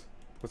that was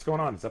what's going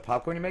on. Is that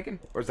popcorn you're making,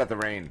 or is that the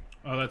rain?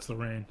 Oh, that's the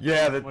rain.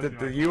 Yeah,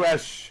 the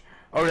U.S.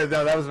 Oh, no,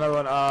 that was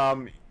another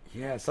one.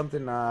 Yeah,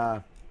 something.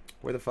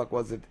 Where the fuck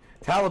was it?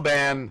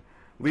 Taliban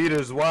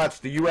leaders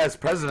watch the U.S.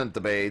 president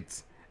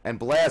debates and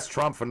blast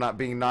Trump for not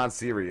being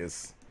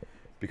non-serious.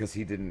 Because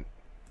he didn't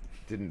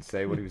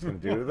say what he was going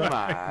to do to them.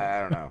 I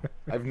don't know.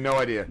 I have no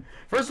idea.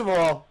 First of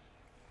all,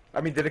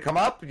 I mean, did it come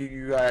up?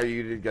 You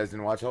guys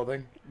didn't watch the whole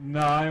thing? No,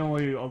 I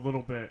only a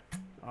little bit.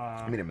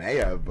 I mean, it may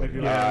have, but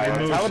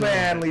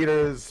Taliban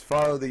leaders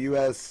follow the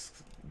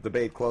U.S.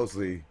 debate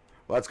closely.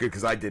 Well, that's good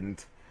because I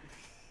didn't.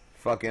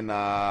 Fucking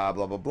blah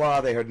blah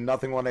blah. They heard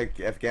nothing on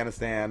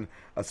Afghanistan.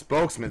 A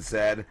spokesman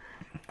said,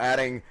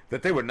 adding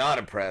that they were not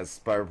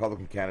impressed by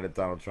Republican candidate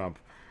Donald Trump,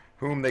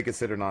 whom they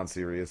consider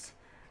non-serious.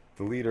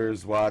 The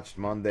leaders watched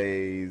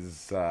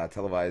Monday's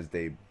televised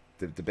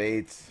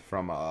debates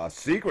from a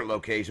secret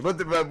location,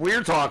 but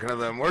we're talking to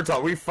them. We're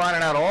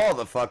finding out all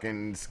the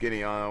fucking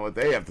skinny on what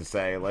they have to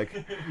say. Like,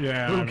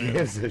 who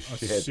gives a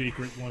shit?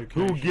 Secret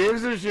location. Who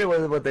gives a shit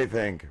what they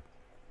think?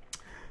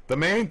 The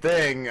main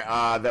thing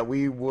that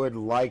we would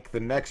like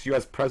the next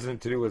U.S.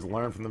 president to do is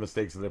learn from the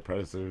mistakes of their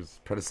predecessors.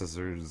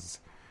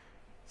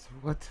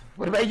 What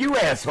about you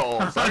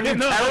assholes? Are you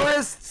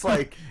terrorists?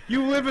 Like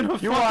you live in a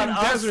fucking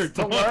desert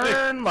to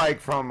learn like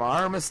from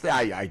our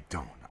mistake. I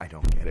don't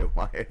get it.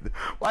 Why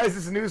is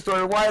this a news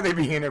story? Why are they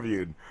being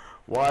interviewed?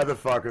 Why the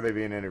fuck are they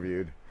being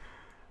interviewed?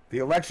 The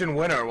election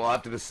winner will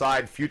have to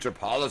decide future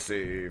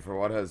policy for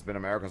what has been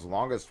America's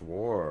longest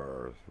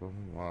war.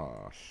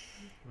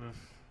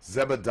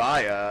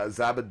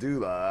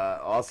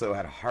 Zabadullah also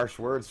had harsh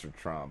words for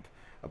Trump,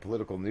 a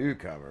political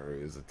newcomer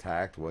who has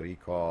attacked what he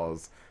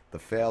calls the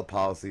failed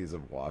policies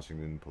of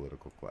Washington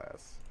political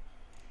class.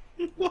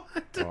 What?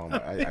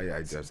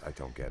 I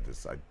don't get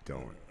this. I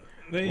don't.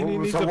 They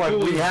need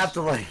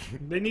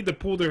to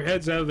pull their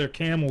heads out of their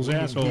camels'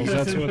 assholes.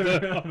 That's what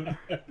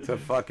to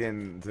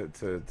fucking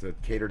to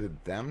cater to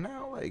them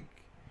now. Like,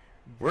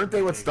 weren't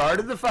they what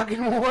started the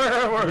fucking war?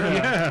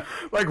 Yeah.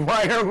 Like,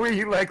 why are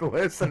we like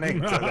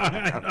listening to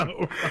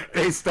them?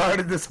 They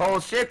started this whole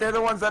shit. They're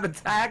the ones that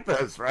attacked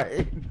us,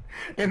 right?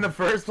 In the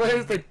first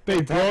place,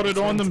 they brought it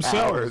on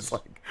themselves.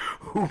 Like,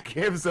 who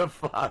gives a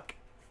fuck?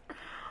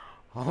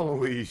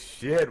 Holy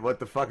shit! What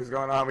the fuck is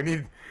going on? We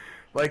need.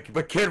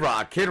 But Kid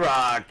Rock, you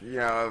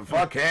know,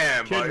 fuck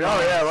him.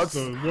 Let's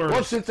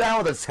sit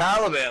down with the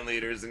Taliban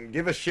leaders and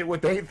give a shit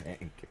what they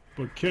think.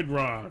 But Kid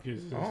Rock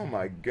is... Oh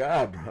my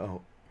god,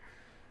 bro.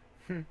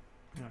 I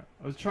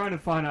was trying to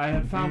find... I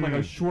had found like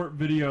a short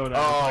video that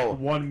was like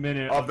 1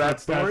 minute. Of that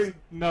story?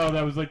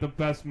 That was like the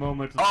best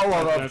moment.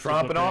 Of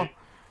Trump and all?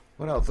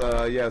 What else?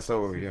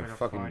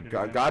 Fucking...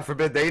 God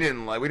forbid we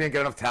didn't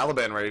get enough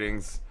Taliban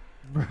ratings.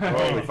 Right.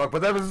 Holy fuck!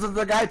 But that was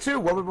the guy too.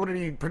 What did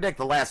he predict?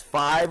 The last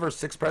 5 or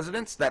 6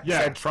 presidents that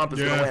said Trump is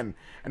going to win,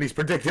 and he's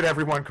predicted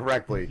everyone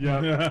correctly.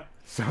 Yeah.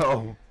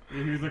 So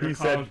he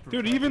said,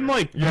 dude, even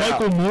like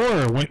Michael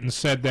Moore went and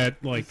said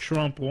that like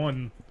Trump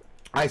won.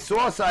 I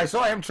saw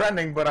him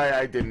trending, but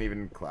I didn't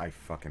even. I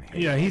fucking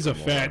hate. Yeah, he's a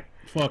Moore. fat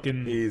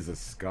fucking. He's a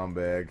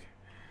scumbag.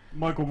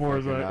 Michael Moore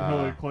is a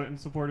Hillary Clinton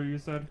supporter, you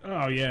said?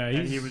 Oh, yeah.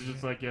 And he was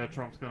just like, yeah,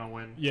 Trump's going to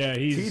win. Yeah,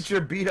 he's...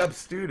 Teacher beat up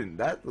student.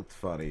 That looked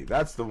funny.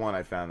 That's the one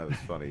I found that was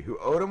funny. Who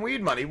owed him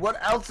weed money.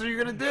 What else are you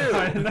going to do?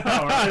 I know,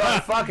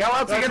 right? Fuck, how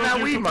else are you getting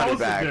that weed money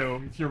back?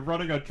 If you're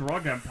running a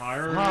drug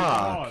empire,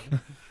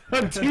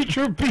 a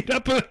teacher beat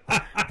up a...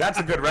 That's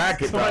a good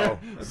racket, though.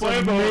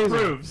 Slambo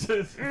approves.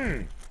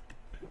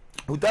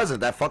 Who doesn't?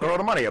 That fucker owed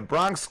him money. A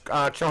Bronx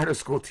charter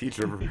school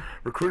teacher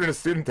recruited a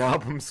student to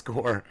help him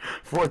score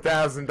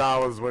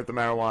 $4,000 worth of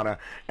marijuana,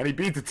 and he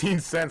beat the teen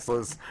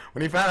senseless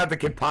when he found out the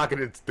kid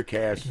pocketed the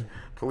cash.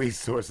 Police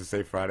sources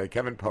say Friday.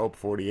 Kevin Pope,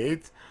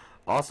 48,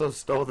 also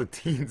stole the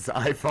teen's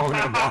iPhone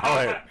and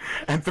wallet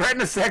and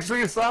threatened to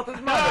sexually assault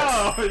his mother.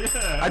 Oh,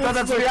 yeah. I thought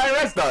that's what the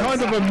IRS does.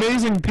 Kind of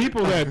amazing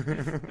people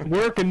that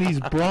work in these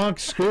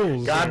Bronx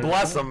schools. God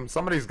bless them.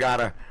 Somebody's got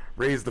to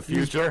raise the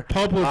future. These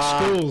public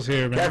schools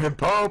here, man. Kevin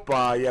Pope,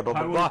 yeah, blah,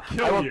 blah, blah.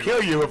 I will you.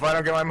 kill you if I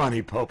don't get my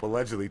money, Pope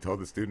allegedly told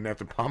the student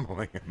after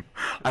pummeling him.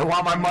 I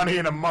want my money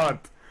in a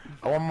month.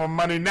 I want my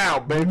money now,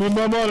 baby. Give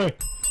me my money.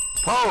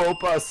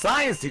 Pope, a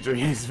science teacher,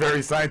 he's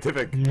very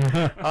scientific,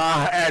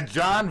 at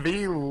John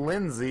V.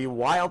 Lindsay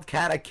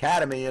Wildcat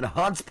Academy in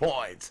Hunts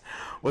Point,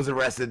 was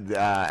arrested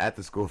at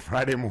the school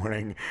Friday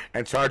morning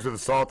and charged with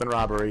assault and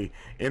robbery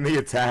in the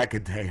attack a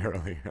day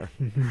earlier.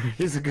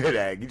 He's a good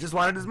egg. He just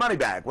wanted his money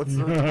back. What's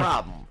the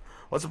problem?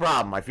 What's the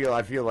problem? I feel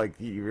like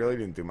he really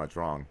didn't do much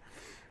wrong,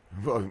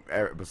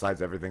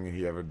 besides everything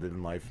he ever did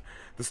in life.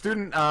 The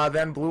student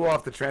then blew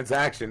off the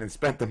transaction and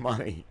spent the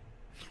money.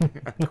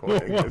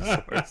 According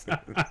to sources.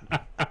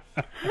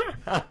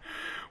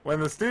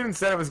 When the student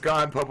said it was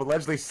gone, Pope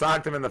allegedly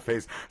socked him in the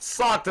face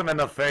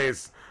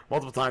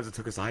multiple times. It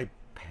took his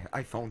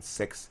iPhone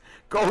 6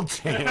 gold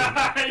chain,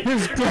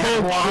 his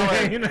gold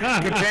wallet,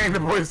 containing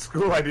the boy's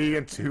school ID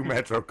and 2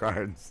 Metro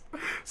cards.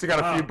 So he got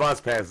a few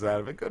bus passes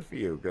out of it. Good for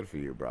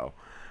you, bro.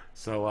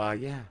 So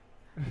yeah,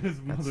 his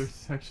mother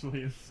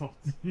sexually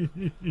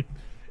assaulted.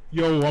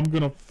 Yo, I'm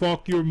gonna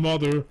fuck your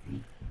mother if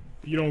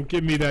you don't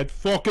give me that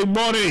fucking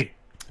money.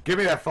 Give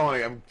me that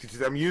phone.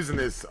 I'm using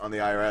this on the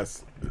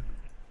IRS.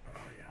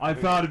 I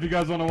thought if you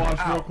guys want to watch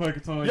real quick,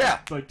 it's only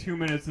like 2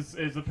 minutes. This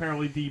is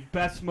apparently the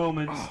best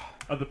moments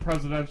of the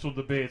presidential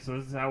debate. So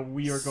this is how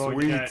we are going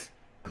to get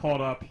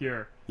caught up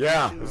here.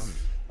 Yeah.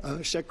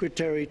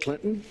 Secretary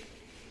Clinton,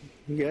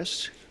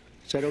 yes.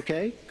 Is that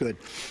okay? Good.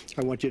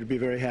 I want you to be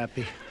very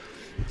happy.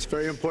 It's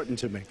very important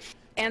to me.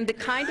 And the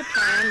kind of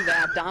plan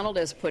that Donald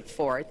has put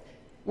forth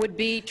would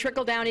be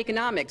trickle-down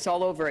economics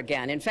all over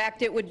again. In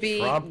fact, it would be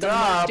the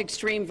most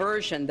extreme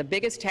version, the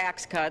biggest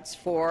tax cuts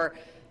for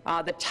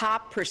the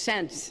top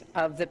 %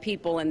 of the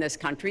people in this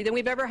country than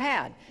we've ever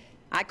had.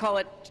 I call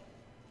it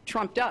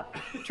trumped up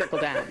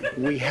trickle-down.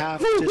 We have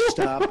to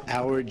stop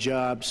our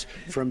jobs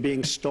from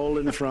being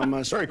stolen from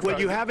us. Well,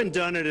 you haven't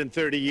done it in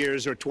 30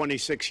 years or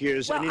 26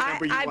 years. Well, any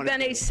number you I've want been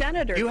to a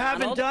senator, You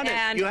haven't Donald, done it.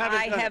 And You haven't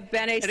I done have it.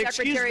 been a And excuse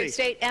Secretary me, of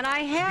State, and I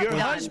have your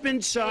done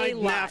husband signed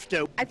a lot.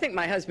 NAFTA. I think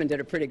my husband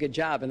did a pretty good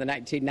job in the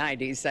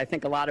 1990s. I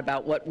think a lot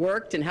about what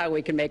worked and how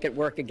we can make it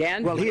work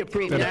again. Well, he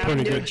approved Created NAFTA. a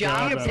new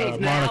job.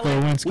 Monica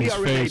Lewinsky's we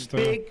are in a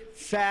big,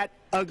 fat,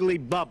 ugly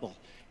bubble.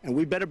 And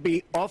we better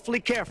be awfully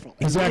careful.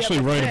 He's And we actually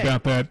have a right Fed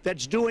about that.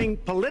 That's doing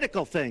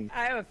political things.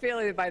 I have a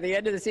feeling that by the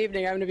end of this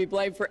evening, I'm going to be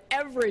blamed for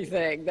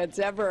everything that's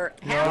ever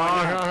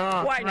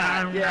happened. Why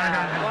not?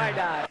 Yeah, why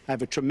not? I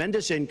have a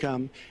tremendous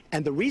income,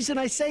 and the reason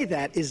I say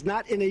that is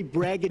not in a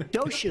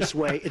braggadocious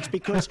way. It's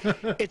because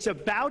it's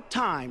about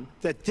time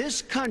that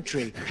this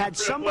country had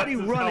somebody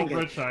running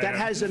it that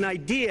has an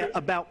idea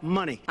about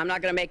money. I'm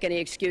not going to make any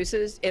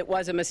excuses. It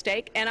was a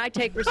mistake, and I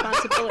take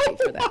responsibility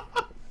for that.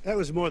 That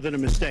was more than a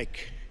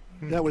mistake.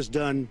 That was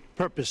done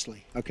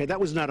purposely, okay? That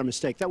was not a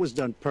mistake. That was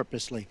done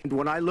purposely. And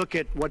when I look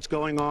at what's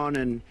going on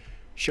in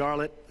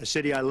Charlotte, a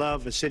city I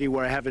love, a city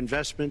where I have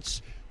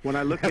investments, when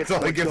I look at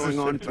what's going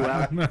on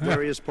throughout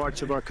various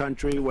parts of our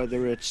country,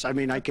 whether it's, I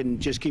mean, I can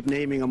just keep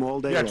naming them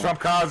all day long.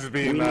 Trump cause is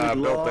being we need built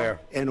law there.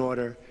 and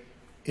order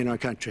in our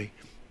country.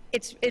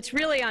 It's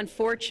really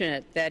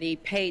unfortunate that he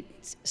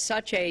paints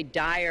such a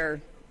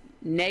dire,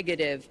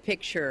 negative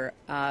picture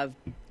of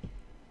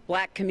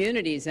black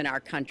communities in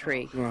our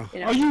country.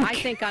 I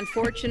think,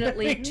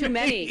 unfortunately, too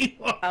many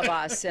of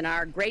us in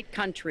our great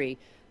country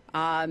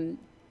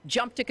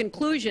jump to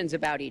conclusions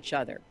about each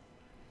other.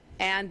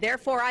 And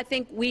therefore, I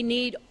think we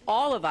need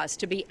all of us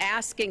to be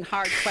asking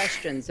hard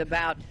questions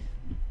about,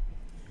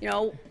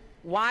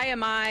 why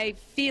am I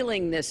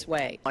feeling this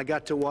way? I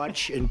got to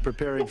watch in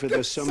preparing for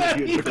this some of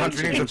your debates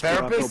against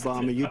Barack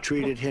Obama. You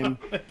treated him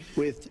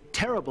with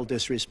terrible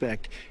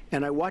disrespect.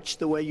 And I watched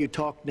the way you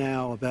talk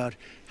now about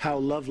how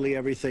lovely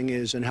everything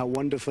is and how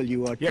wonderful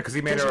you are. Yeah, because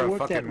he made her a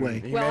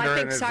fucking... Well, I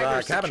think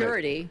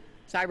cybersecurity,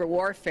 cyber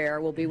warfare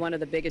will be one of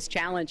the biggest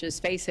challenges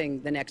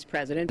facing the next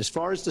president. As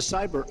far as the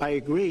cyber, I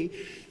agree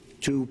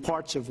to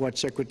parts of what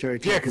Secretary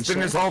Clinton because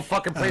didn't his whole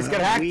fucking place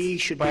get hacked we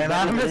should be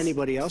better than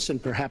anybody else,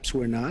 and perhaps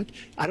we're not.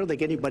 I don't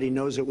think anybody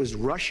knows it was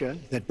Russia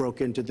that broke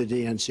into the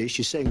DNC.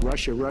 She's saying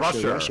Russia,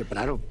 but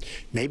I don't.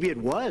 Maybe it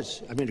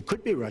was. I mean, it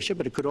could be Russia,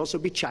 but it could also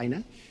be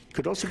China. It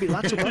could also be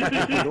lots of other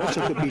people. It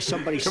also could be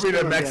somebody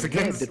sitting on that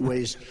bed that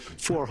weighs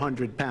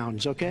 400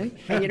 pounds, okay?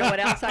 And you know what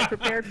else I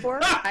prepared for?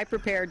 I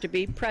prepared to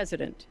be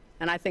president.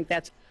 And I think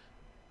that's...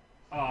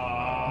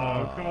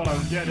 Oh, come on,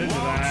 I'm getting into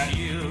that.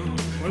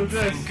 What is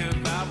this?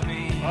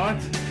 What?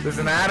 There's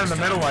an ad in the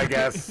middle, I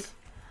guess.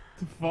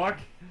 The fuck?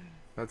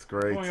 That's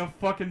great. Only a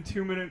fucking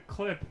 2-minute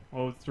clip.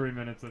 Oh, it's 3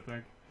 minutes, I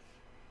think.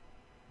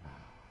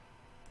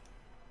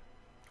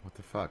 What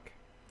the fuck?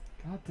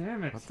 God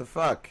damn it. What the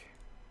fuck?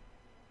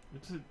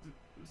 It's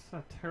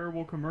a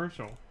terrible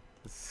commercial.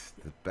 It's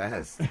the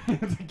best.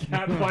 The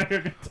cat playing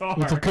a guitar.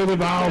 It's a good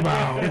bow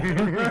bow.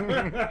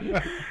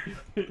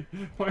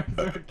 Why is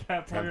there a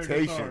cat playing a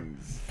guitar?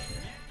 Temptations.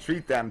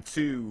 Treat them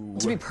too.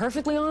 To be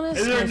perfectly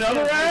honest, Is there my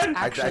another family I ad?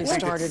 actually think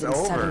started it's in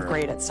over. 7th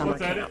grade at summer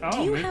What's that? camp. Oh,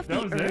 Do you maybe have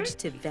that the was urge it?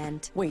 to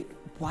vent? Wait,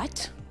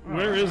 what?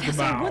 Where is the Yes,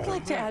 I bow? would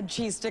like to add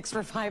cheese sticks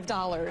for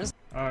 $5.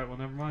 Alright, well,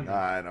 never mind.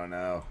 I don't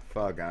know.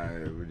 Fuck,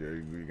 are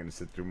you gonna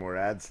sit through more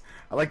ads?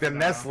 I like that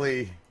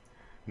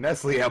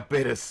Nestle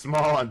outbid a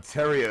small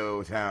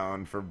Ontario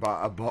town for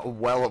a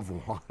well of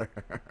water.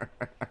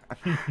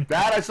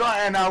 That I saw,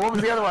 and what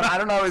was the other one? I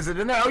don't know. Is it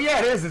in there? Oh yeah,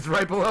 it is. It's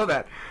right below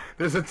that.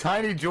 There's a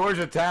tiny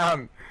Georgia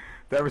town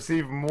that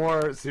received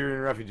more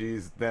Syrian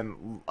refugees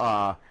than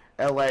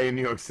L.A. and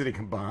New York City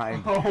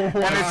combined. Oh, wow.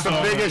 And it's the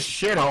biggest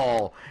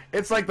shithole.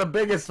 It's like the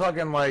biggest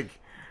fucking like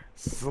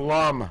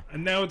slum.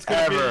 And now it's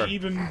gonna ever. be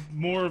even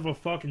more of a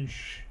fucking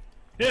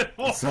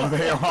So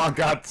they all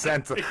got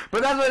sent to.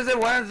 But that's what I said.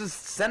 Why don't you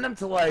just send them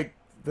to like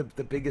the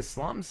biggest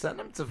slums? Send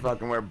them to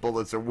fucking where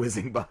bullets are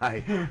whizzing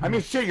by. I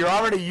mean, shit, you're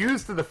already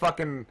used to the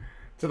fucking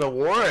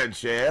war and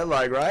shit,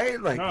 like,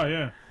 right? Like, oh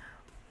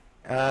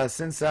yeah.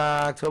 Since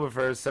October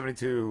 1st,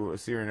 72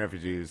 Syrian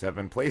refugees have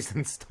been placed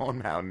in Stone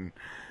Mountain.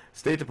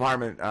 State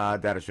Department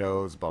data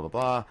shows, blah, blah,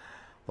 blah.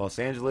 Los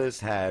Angeles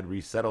had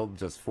resettled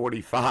just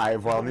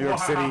 45, while New York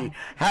City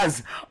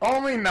has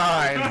only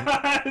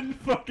 9.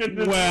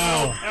 Fucking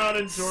wow. Out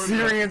in Georgia.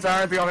 Syrians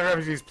aren't the only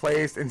refugees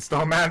placed in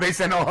Stone Mountain. They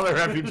send all the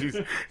refugees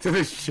to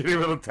this shitty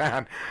little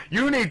town.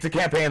 You need to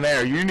campaign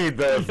there. You need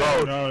the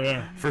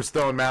vote for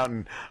Stone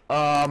Mountain.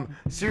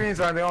 Syrians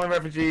aren't the only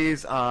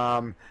refugees.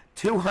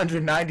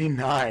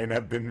 299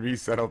 have been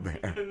resettled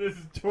there. This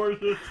is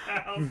Georgia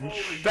town.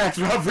 Holy That's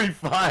roughly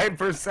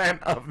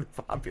 5% of the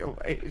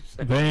population.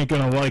 They ain't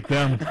gonna like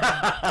them.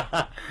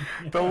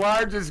 The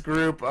largest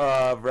group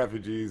of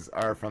refugees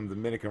are from the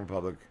Dominican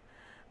Republic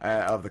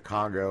of the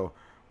Congo,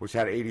 which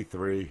had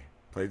 83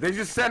 places. They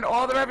just sent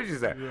all the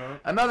refugees there. Yeah.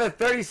 Another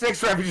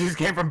 36 refugees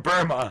came from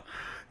Burma,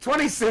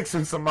 26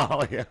 from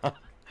Somalia,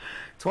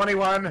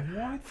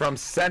 21 from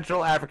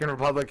Central African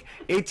Republic,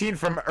 18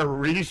 from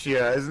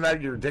Eritrea, isn't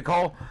that your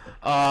dickhole?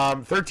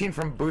 13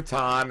 from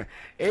Bhutan,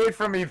 8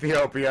 from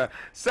Ethiopia,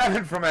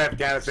 7 from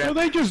Afghanistan, So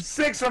they just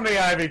 6 from the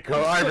Ivory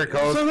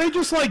Coast. So they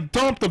just like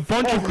dumped a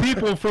bunch of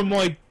people from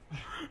like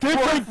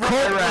different from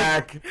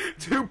Iraq,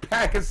 2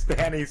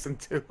 Pakistanis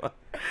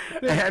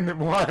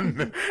and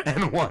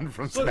one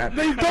from Sudan.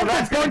 They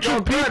dumped a bunch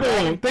of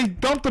people. They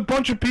dumped a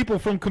bunch of people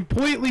from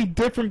completely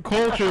different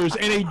cultures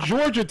in a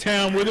Georgia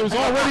town where there's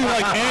already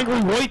like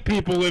angry white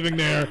people living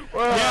there.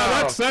 Whoa.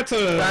 Yeah, that's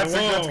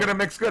gonna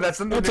mix good. That's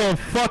a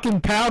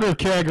fucking powder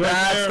keg. Right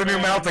That's there, the new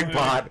man. melting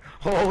pot.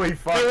 Holy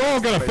fuck! They're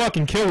all gonna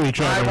fucking kill each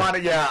other. I want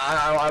to.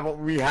 Yeah,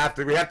 we have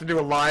to do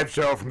a live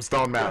show from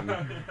Stone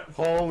Mountain.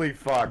 Holy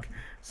fuck!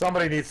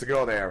 Somebody needs to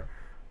go there.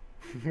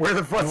 Where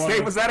the fuck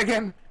state was that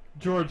again?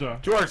 Georgia.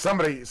 George,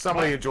 somebody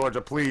in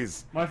Georgia,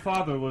 please. My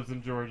father lives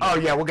in Georgia. Oh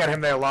yeah, we'll get him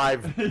there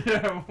live.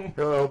 Yeah.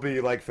 He'll be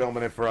like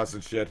filming it for us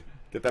and shit.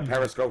 Get that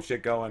Periscope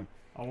shit going.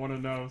 I want to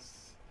know.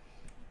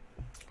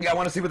 Yeah, I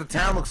want to see what the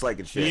town looks like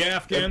and shit. The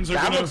Afghans are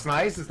That gonna... looks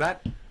nice. Is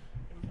that?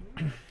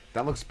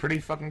 That looks pretty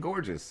fucking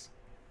gorgeous.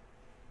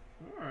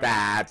 Right.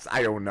 That's,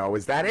 I don't know.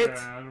 Is that it?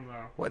 Yeah, I don't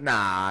know. What?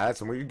 Nah,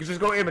 that's you can just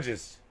go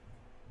images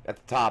at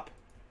the top.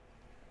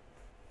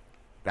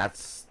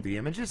 That's the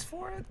images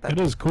for it? That It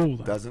is cool,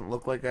 though. Doesn't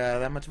look like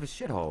that much of a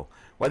shithole.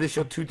 Why they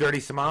show 2 dirty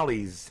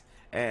Somalis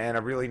and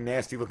a really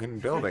nasty looking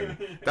building?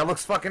 That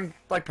looks fucking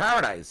like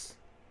paradise.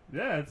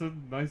 Yeah, it's a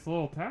nice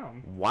little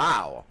town.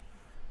 Wow.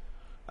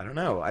 I don't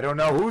know. I don't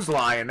know who's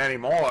lying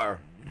anymore.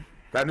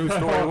 That news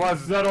story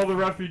was. Is that all the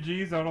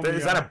refugees? I don't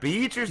Is that a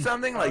beach or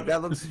something? Like,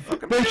 that looks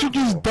fucking They should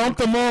just dump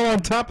them all on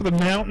top of the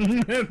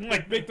mountain and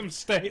like make them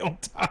stay on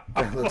top.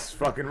 That looks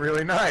fucking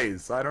really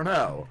nice. I don't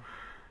know.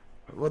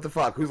 What the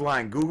fuck? Who's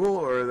lying? Google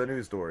or the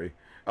news story?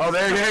 Oh,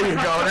 there you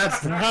go.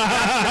 That's the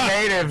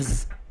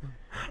natives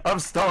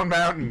of Stone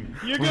Mountain.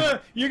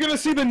 You're gonna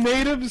see the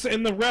natives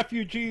and the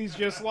refugees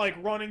just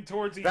like running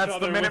towards each That's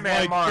other the with Minuteman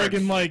like March.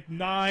 friggin' like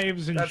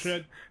knives and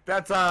shit.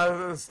 That's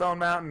Stone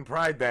Mountain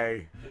Pride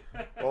Day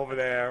over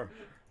there.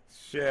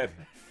 Shit.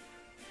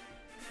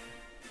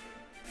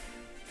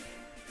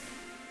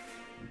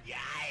 Yeah.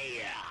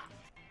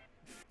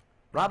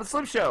 Robin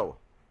Slim Show.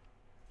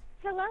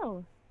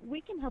 Hello. We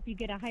can help you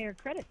get a higher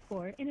credit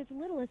score in as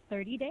little as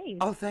 30 days.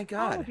 Oh, thank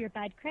God. All of your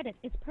bad credit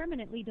is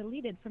permanently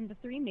deleted from the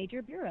 3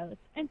 major bureaus,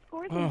 and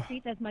scores Ugh.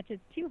 increase as much as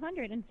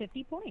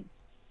 250 points.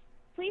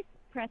 Please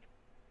press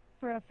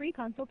for a free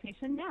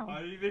consultation now.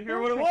 I didn't even hear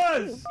Or what it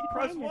press was. 2 to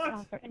Press claim this what?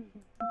 offer and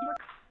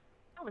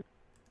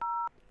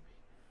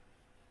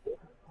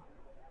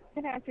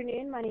Good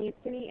afternoon. My name is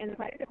Cindy in the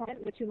credit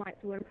department. Would you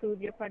like to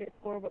improve your credit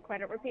score with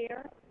credit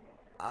repair?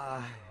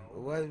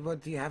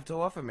 What do you have to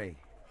offer me?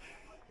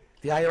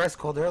 The IRS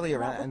called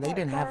earlier and they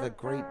didn't have a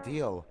great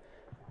deal.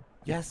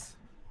 Yes?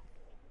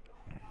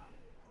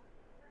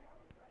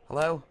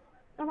 Hello?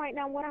 All right,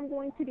 now what I'm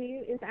going to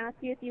do is ask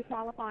you a few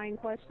qualifying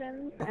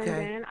questions, Okay. and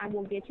then I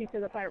will get you to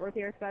the credit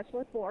repair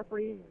specialist for a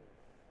free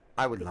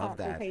I would love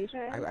that.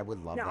 consultation. I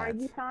would love now, that. Are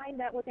you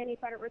signed up with any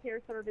credit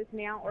repair service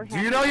now, or Do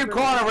you know you're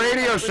calling a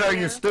radio show,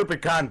 you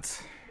stupid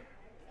cunt?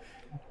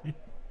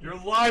 You're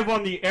live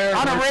on the air.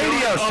 On a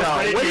radio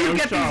show. Where do you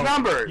get these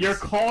numbers? You're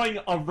calling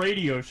a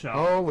radio show.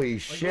 Holy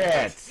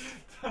shit.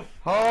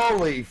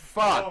 Holy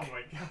fuck. Oh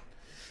my god.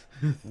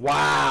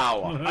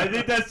 Wow. I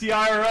think that's the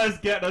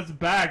IRS getting us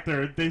back.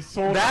 They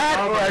sold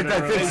that, the or I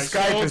number. think They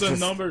Skype sold is the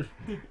just, number.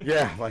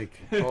 Yeah, like,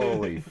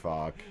 holy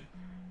fuck.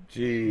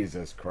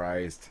 Jesus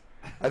Christ.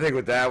 I think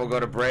with that, we'll go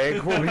to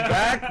break. We'll be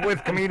back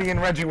with Comedian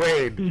Reggie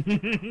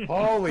Wade.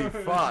 Holy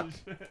fuck.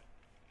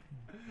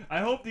 I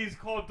hope these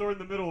called during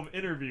the middle of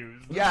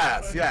interviews.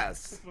 Yes,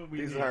 yes. That's what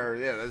we These need. are,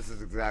 yeah, this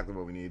is exactly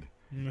what we need.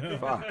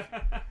 Fuck.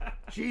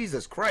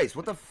 Jesus Christ,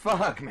 what the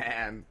fuck,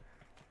 man?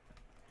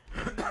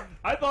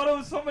 I thought it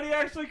was somebody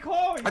actually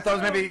calling. I thought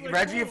it was maybe I like,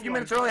 Reggie a oh few my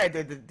minutes earlier. I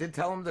did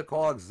tell him to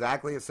call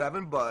exactly at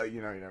 7, but,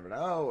 you know, you never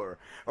know.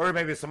 Or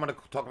maybe someone to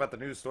talk about the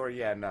news story.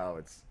 Yeah, no,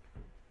 it's...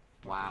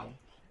 Wow.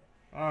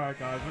 All right,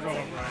 guys, we're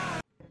going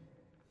right.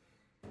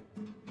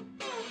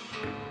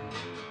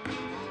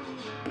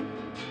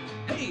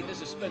 Hey,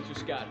 this is Spencer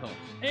Scott Holmes.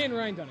 And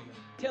Ryan Dunnigan.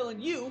 Telling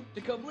you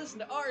to come listen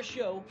to our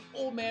show,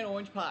 Old Man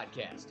Orange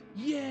Podcast.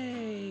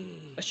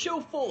 Yay! A show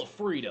full of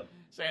freedom.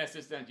 Say,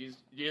 assistant, I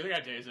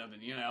gotta tell you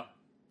something, you know.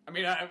 I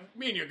mean,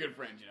 me and you are good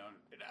friends, you know.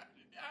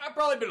 I've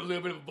probably been a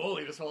little bit of a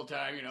bully this whole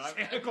time, you know.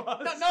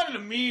 Not in a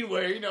mean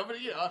way, you know, but,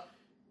 you know,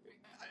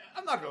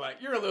 I'm not gonna lie,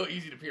 you're a little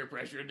easy to peer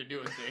pressure into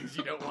doing things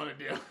you don't want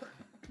to do.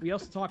 We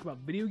also talk about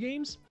video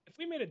games. If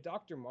we made a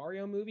Dr.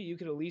 Mario movie, you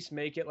could at least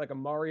make it like a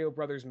Mario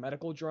Brothers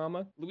medical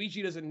drama.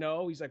 Luigi doesn't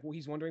know. He's like, well,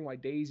 he's wondering why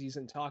Daisy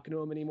isn't talking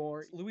to him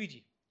anymore.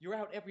 Luigi, you're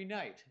out every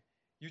night.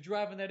 You're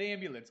driving that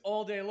ambulance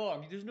all day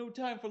long. There's no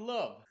time for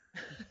love.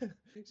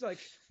 He's like,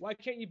 why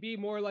can't you be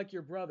more like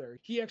your brother?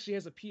 He actually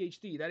has a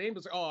PhD. That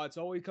ambulance, it's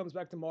always comes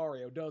back to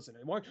Mario, doesn't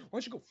it? Why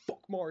don't you go fuck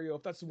Mario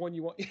if that's the one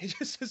you want? It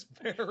just is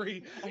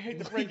very... I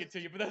hate to break it to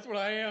you, but that's what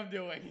I am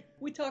doing.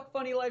 We talk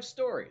funny life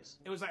stories.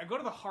 It was like, I go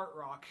to the Heart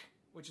Rock,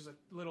 which is a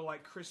little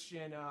like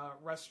Christian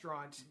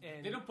restaurant,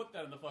 and They don't put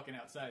that on the fucking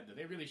outside, though.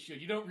 They really should.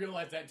 You don't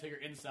realize that until you're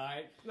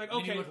inside. Like, and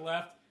then okay. you look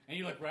left, and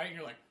you look right, and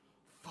you're like,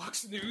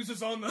 Fox News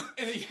is on the...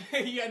 and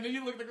then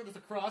you look there's a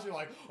cross, you're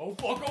like, oh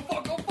fuck, oh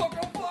fuck, oh fuck,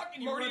 oh fuck,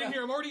 and I'm already in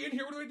here,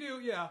 what do I do?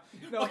 Yeah.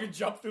 No. Fucking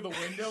jump through the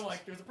window,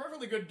 like, there's a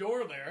perfectly good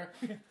door there.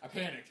 I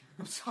panicked.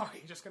 I'm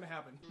sorry, just gonna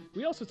happen.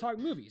 We also talk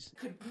movies.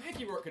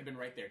 Mickey Rourke could have been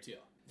right there, too.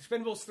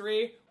 Expendables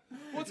 3.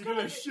 What's going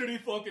on? A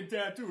shitty fucking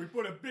tattoo. He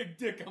put a big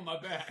dick on my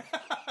back.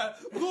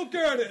 Look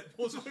at it!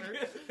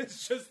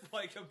 It's just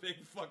like a big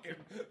fucking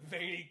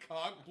veiny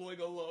cock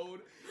blowing a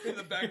load in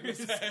the back of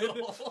his head.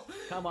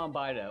 Come on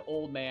by to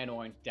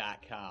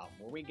oldmanorange.com,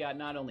 where we got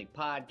not only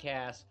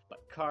podcasts,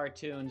 but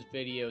cartoons,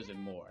 videos, and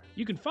more.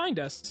 You can find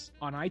us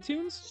on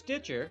iTunes,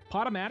 Stitcher,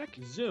 Podomatic,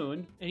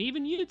 Zune, and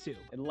even YouTube.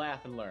 And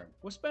Laugh and Learn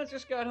with Spencer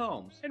Scott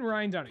Holmes and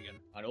Ryan Dunnigan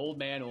on Old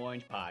Man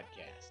Orange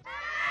Podcast.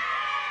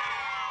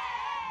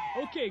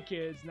 Okay,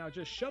 kids, now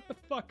just shut the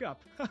fuck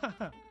up.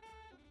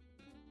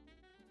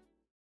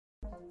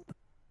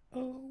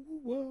 Oh,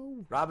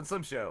 whoa. Robin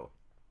Slim Show.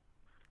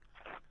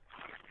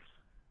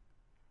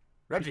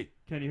 Reggie.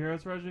 Can you hear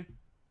us, Reggie?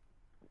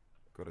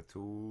 Go to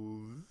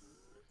Tools,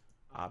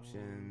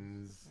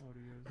 Options,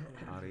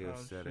 Audio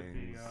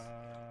Settings.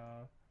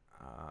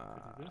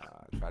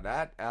 Try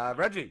that.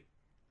 Reggie.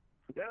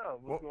 Yeah,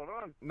 what's going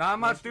on? Not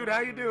much, dude.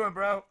 How you doing,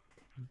 bro?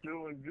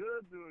 Doing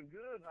good.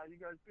 How you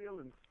guys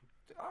feeling?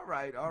 All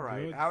right.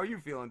 Good. How are you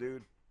feeling,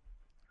 dude?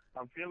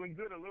 I'm feeling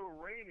good. A little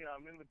rainy.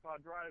 I'm in the car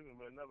driving,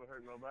 but it never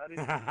hurt nobody.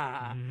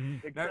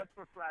 Except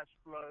for flash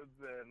floods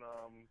and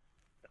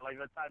like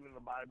that time in the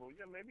Bible.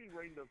 Yeah, maybe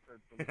rain does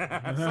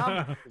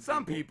hurt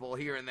some people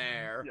here and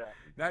there. Yeah.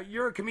 Now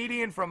you're a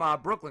comedian from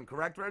Brooklyn,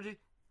 correct, Reggie?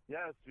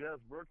 Yes,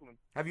 Brooklyn.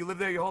 Have you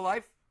lived there your whole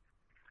life?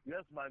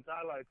 Yes, my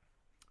entire life.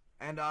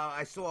 And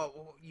I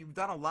saw you've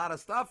done a lot of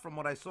stuff. From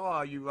what I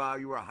saw, you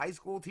were a high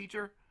school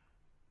teacher.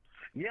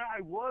 Yeah,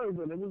 I was,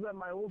 and it was at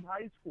my old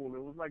high school.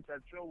 It was like that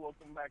show,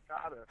 Welcome Back,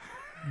 Kotter.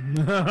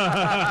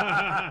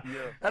 Yeah.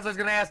 That's what I was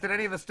gonna ask. Did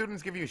any of the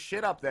students give you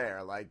shit up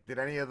there? Like, did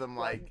any of them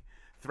like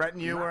threaten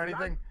you or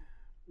anything?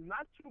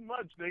 Not too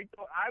much. They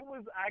thought I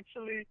was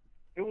actually.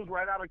 It was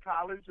right out of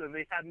college, and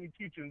they had me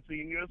teaching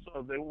seniors,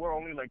 so they were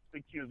only like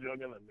 6 years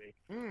younger than me.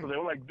 So they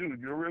were like, "Dude,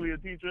 you're really a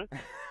teacher?"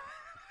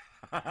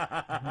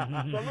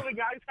 Some of the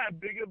guys had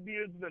bigger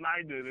beards than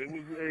I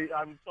did.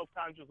 I'm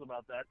self-conscious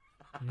about that.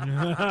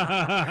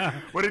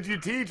 What did you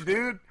teach,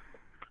 dude?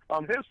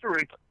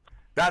 History.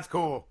 That's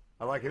cool.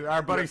 I like it.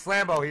 Our buddy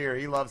Slambo here,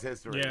 he loves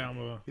history.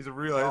 Yeah, he's a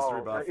real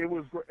history buff. It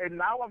was great. And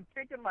now I'm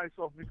kicking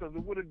myself because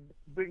it would have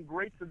been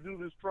great to do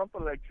this Trump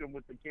election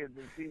with the kids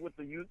and see what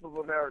the youth of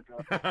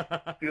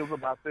America feels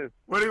about this.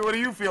 What do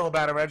you feel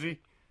about it, Reggie?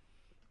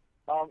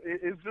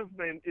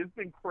 It's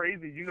been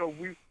crazy. You know,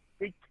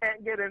 it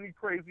can't get any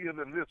crazier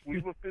than this.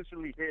 We've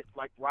officially hit,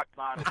 like, rock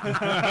bottom.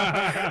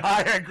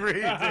 I agree,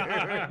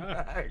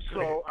 dude.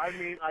 So, I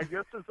mean, I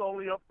guess it's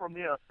only up from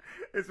here.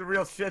 It's a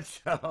real shit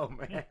show,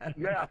 man.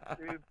 Yeah.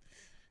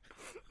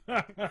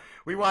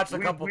 We watched a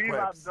couple We've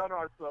clips. outdone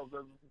ourselves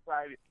as a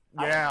society.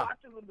 Yeah. I was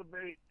watching the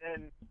debate,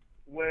 and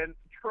when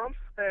Trump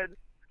said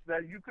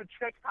that you could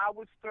check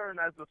Howard Stern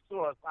as a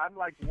source, I'm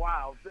like,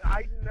 wow.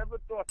 I never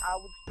thought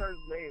Howard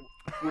Stern's name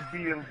would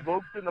be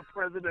invoked in a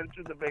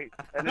presidential debate,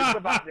 and it's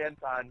about the end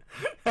time.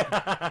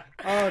 I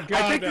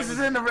think this is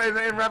in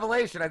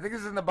Revelation. I think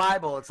this is in the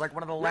Bible. It's like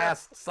one of the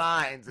last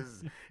signs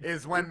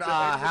is when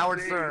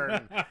Howard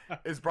Stern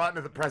is brought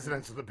into the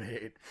presidential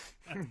debate.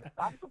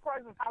 I'm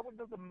surprised if Howard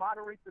doesn't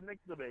moderate the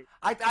next debate.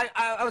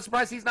 I was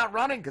surprised he's not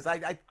running because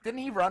I didn't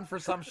he run for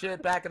some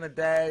shit back in the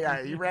day?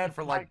 He ran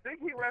for like I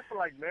think he ran for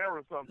like mayor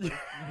or something.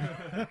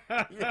 Yeah.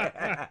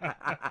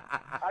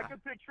 I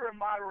could picture him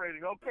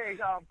moderating. Okay,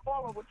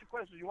 caller, what's your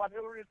question? You want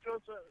Hillary to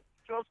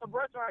show us some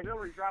breasts? All right,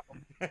 Hillary, drop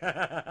them.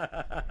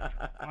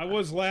 I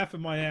was laughing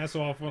my ass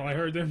off when I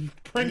heard them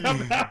bring up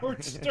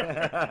Howard Stern.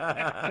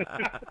 That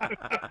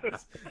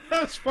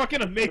was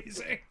fucking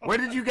amazing.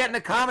 When did you get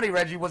into comedy,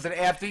 Reggie? Was it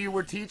after you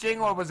were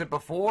teaching, or was it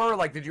before?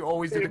 Like, did you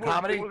always do the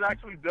comedy? It was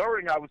actually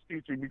during I was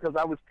teaching, because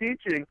I was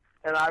teaching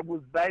and I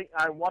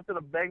wanted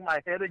to bang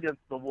my head against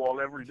the wall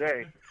every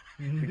day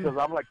because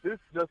I'm like, this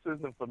just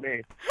isn't for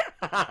me.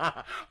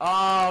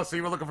 Oh, so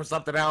you were looking for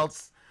something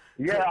else?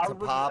 Yeah, to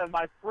pop. and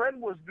my friend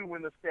was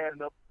doing the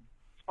stand-up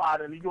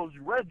spot, and he goes,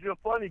 Reg, you're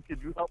funny.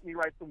 Could you help me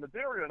write some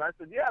material? And I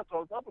said, yeah. So I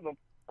was helping him.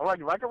 I'm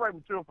like, if I can write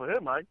material for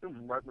him, I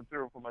can write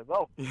material for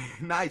myself.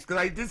 Nice, because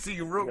I did see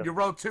you wrote. You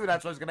wrote too.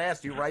 That's what I was going to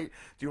ask. Do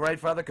you write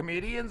for other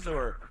comedians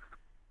or?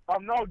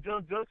 No,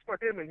 just for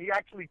him, and he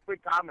actually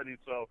quit comedy.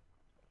 So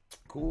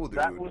cool, dude.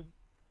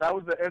 That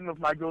was the end of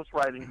my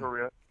ghostwriting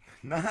career.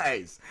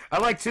 Nice. I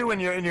like too in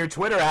your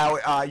Twitter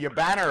how your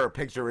banner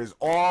picture is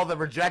all the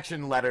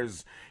rejection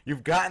letters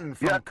you've gotten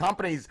from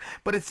companies,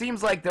 but it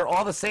seems like they're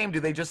all the same. Do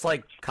they just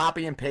like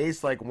copy and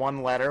paste like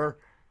one letter?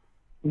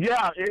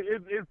 Yeah,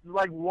 it's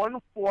like one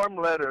form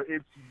letter.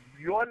 It's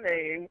your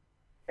name,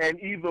 and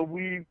either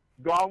we've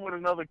gone with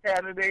another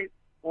candidate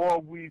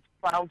or we've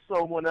found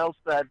someone else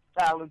that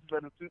talents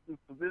better suit this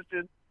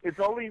position.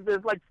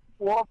 There's like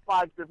 4 or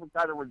 5 different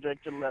kind of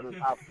rejection letters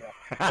out there,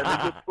 and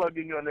they're just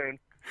plugging your name.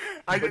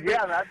 But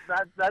yeah,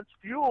 that's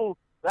fuel.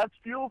 That's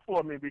fuel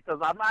for me, because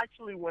I'm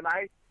actually when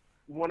I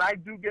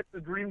do get the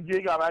dream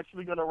gig, I'm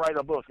actually going to write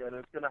a book, and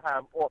it's going to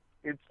have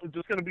it's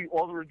just going to be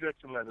all the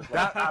rejection letters.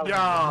 That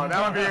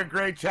would be a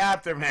great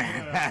chapter,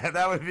 man.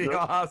 That would be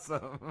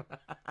awesome.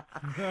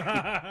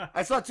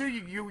 I saw too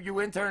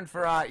you interned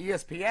for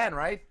ESPN,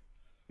 right?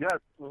 Yes.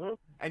 Mm-hmm.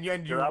 And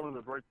that was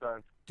a great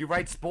time. Do you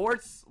write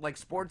sports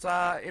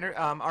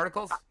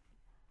articles?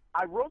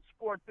 I wrote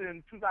sports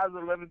in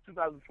 2011,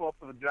 2012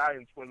 for the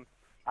Giants when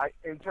I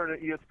interned at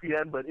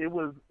ESPN, but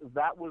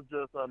that was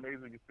just an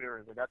amazing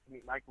experience. I got to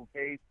meet Michael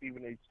Kay,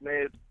 Stephen A.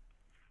 Smith,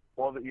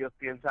 all the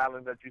ESPN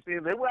talent that you see.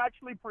 They were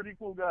actually pretty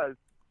cool guys.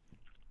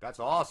 That's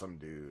awesome,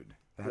 dude.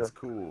 That's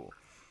cool.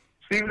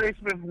 Stephen A.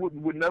 Smith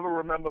would never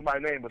remember my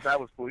name, but that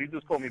was cool. He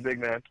just called me Big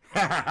Man.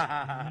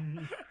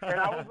 And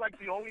I was like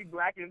the only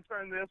black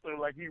intern there, so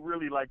like he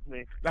really liked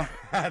me.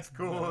 That's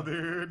cool,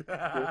 dude.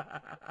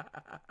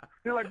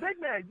 He's like, Big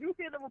Man, you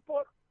hear the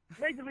report?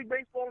 Major League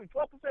Baseball only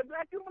 12%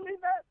 black. You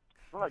believe that?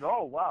 I'm like,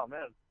 oh wow,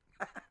 man.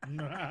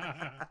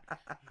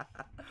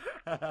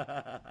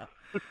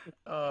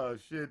 Oh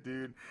shit,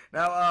 dude.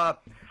 Now,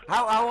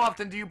 how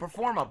often do you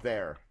perform up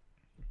there?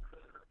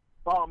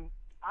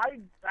 I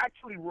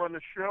actually run a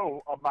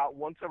show about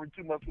once every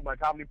 2 months with my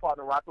comedy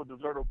partner Rocco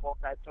Deserto called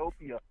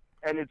Fatopia,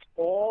 and it's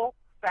all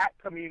fat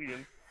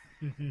comedians.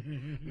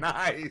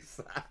 Nice.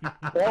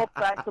 All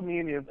fat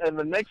comedians, and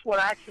the next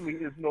one actually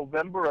is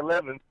November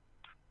 11th.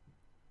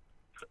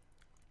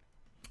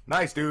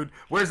 Nice, dude.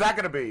 Where's that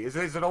going to be? Is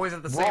it always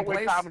at the same Broadway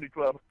place? Comedy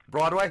Club.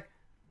 Broadway?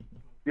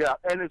 Yeah,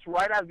 and it's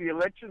right after the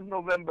election's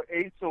November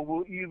 8th, so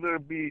we'll either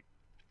be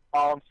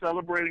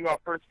celebrating our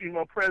first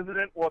female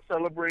president or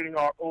celebrating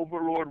our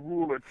overlord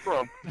ruler,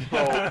 Trump.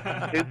 So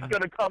it's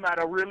going to come at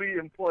a really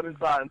important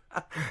time.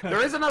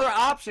 There is another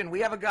option. We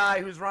have a guy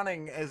who's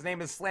running. His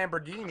name is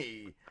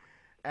Slamborghini.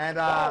 And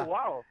oh,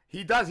 wow.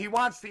 He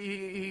wants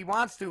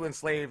to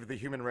enslave the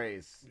human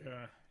race.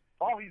 Yeah.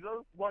 Oh,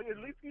 well, at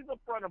least he's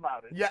upfront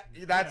about it. Yeah,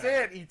 that's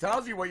it. He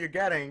tells you what you're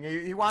getting.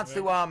 He wants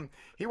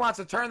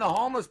to turn the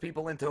homeless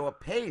people into a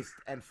paste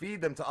and feed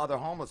them to other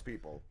homeless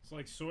people. It's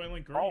like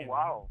Soylent Green. Oh,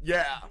 wow.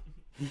 Yeah.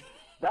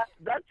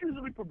 That's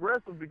usually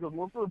progressive because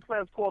most of the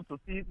plans call to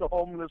feed the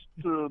homeless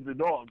to the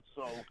dogs.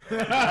 So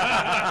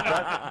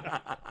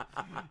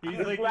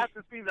he's glad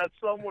to see that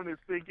someone is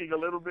thinking a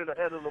little bit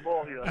ahead of the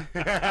ball here.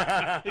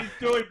 He's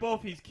doing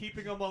both. He's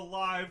keeping them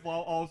alive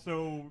while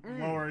also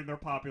lowering their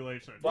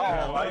population. Oh,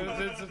 I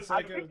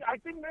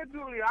think Matt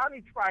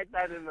Giuliani tried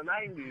that in the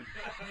 90s.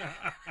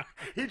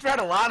 He tried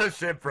a lot of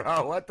shit,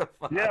 bro. What the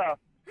fuck? Yeah.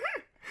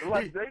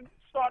 Like, they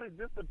started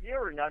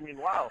disappearing. I mean,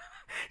 wow.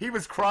 He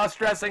was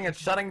cross-dressing and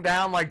shutting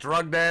down like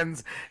drug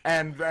dens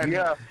and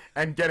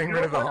getting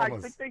rid of the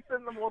homeless. I think they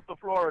send them off to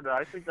Florida.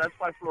 I think that's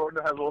why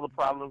Florida has all the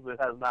problems it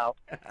has now.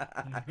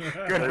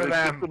 Good for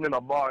them. Put them in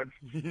a barge.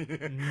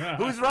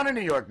 Who's running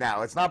New York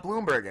now? It's not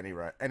Bloomberg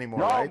anymore,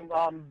 no, right?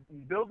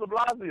 Bill de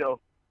Blasio.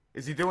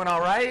 Is he doing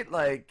all right?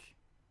 Like,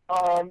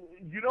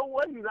 you know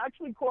what? He's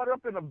actually caught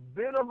up in a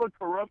bit of a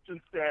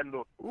corruption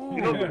scandal. Ooh.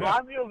 You know, de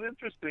Blasio's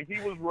interesting. He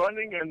was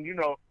running, and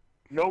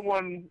no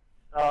one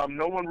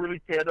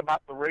really cared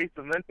about the race.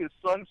 And then his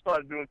son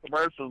started doing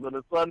commercials, and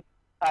his son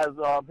has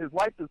his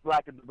wife is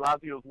black, and de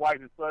Blasio's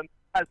white. His son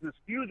has this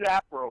huge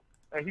afro,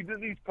 and he did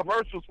these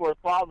commercials for his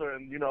father,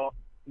 and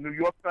New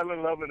York fell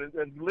in love,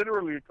 and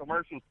literally a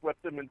commercial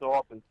swept him into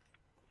office.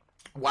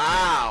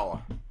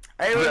 wow.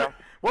 Hey, Yeah.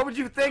 what would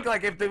you think,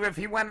 like, if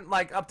he went,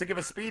 like, up to give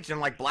a speech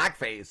in, like,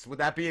 blackface? Would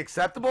that be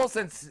acceptable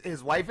since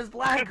his wife is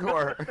black,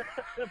 or?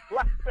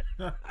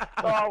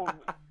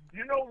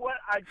 You know what?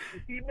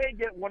 He may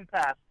get one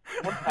pass.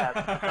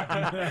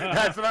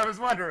 That's what I was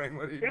wondering.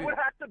 What do you It would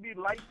have to be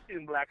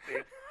light-skinned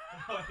blackface.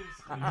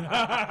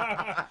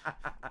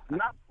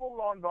 Not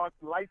full-on dark,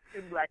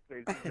 light-skinned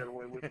blackface to get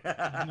away with.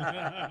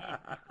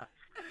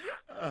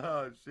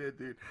 Oh, shit,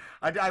 dude.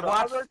 I I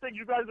watched... think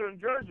you guys are in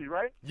Jersey,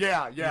 right?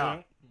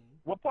 Yeah.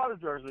 What part of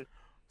Jersey?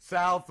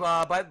 South,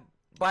 by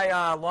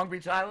Long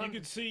Beach Island? You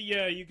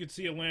could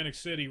see Atlantic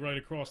City right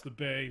across the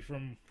bay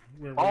from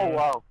where we Oh, are.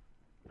 wow.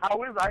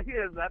 How is? I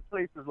hear that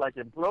place is like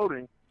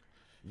imploding.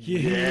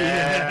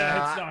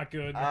 Yeah, it's not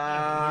good.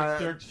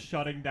 They're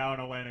shutting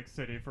down Atlantic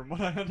City, from what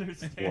I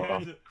understand.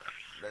 Well,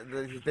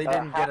 they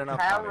didn't get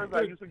enough Harrah's,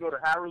 money. I used to go to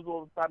Harrah's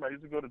all the time. I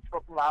used to go to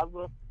Trump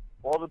Plaza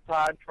all the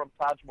time, Trump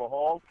Taj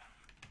Mahal.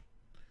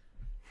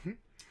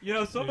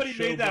 Somebody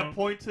made that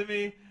point to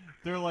me.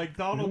 They're like,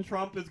 Donald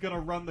Trump is going to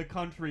run the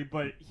country,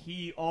 but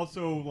he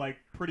also, like,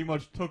 pretty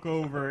much took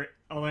over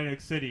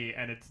Atlantic City,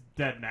 and it's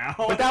dead now.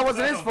 But that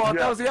wasn't his fault.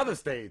 That was the other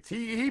states.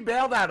 He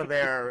bailed out of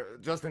there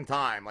just in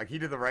time. Like, he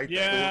did the right thing.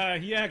 Yeah,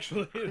 he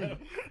actually.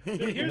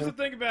 Here's the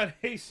thing about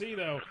AC,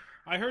 though.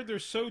 I heard they're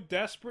so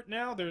desperate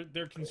now.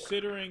 They're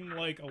considering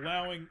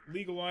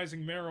legalizing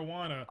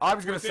marijuana. I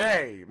was gonna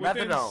say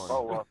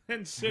methadone.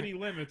 Within city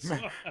limits.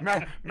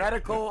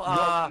 Medical.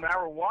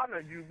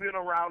 Marijuana. You've been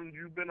around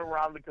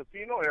the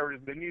casino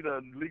areas. They need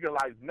to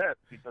legalize meth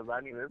because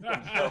there's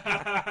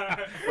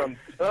some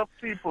tough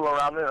people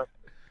around there.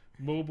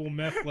 Mobile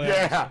meth labs.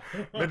 Yeah,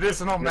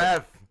 medicinal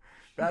meth.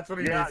 That's what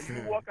he needs.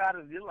 You walk out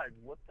and you're like,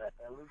 what the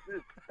hell is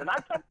this? And I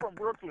come from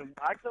Brooklyn.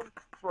 I come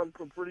from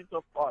some pretty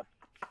tough parts.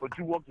 But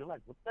you walk, you're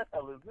like, what the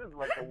hell is this?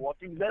 Like The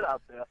Walking Dead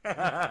out there.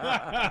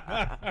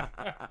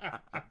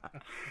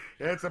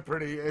 It's a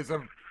pretty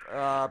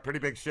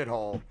big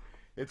shithole.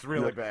 It's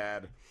really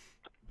bad.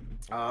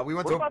 We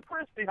went What about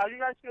Christie? How you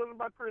guys feeling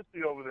about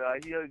Christie over there? I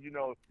hear, a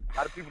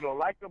lot of people don't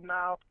like him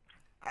now.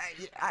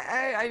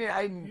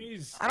 I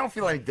don't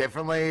feel any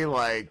differently.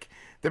 Like,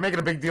 they're making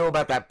a big deal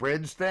about that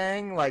bridge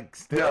thing. Like,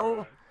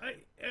 still.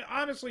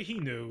 Honestly, he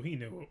knew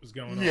what was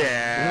going on.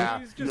 Yeah.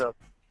 He's just,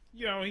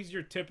 he's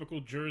your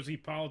typical Jersey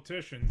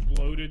politician,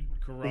 bloated,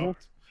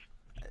 corrupt.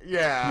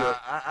 Yeah,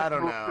 I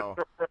don't know.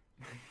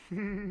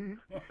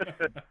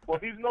 Well,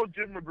 he's no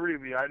Jim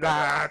McGreevy. I know.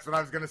 That's what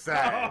I was gonna say.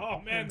 Oh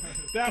man,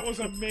 that was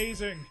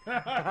amazing.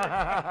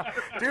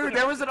 Dude,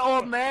 there was an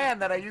old man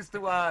that I used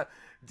to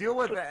deal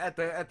with at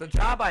the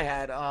job I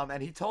had,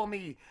 and he told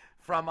me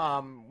from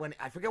when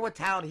I forget what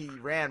town he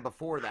ran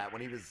before that,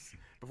 when he was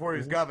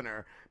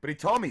governor, but he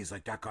told me, he's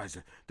like, that guy's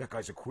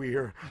a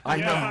queer. I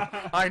know.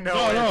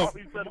 No.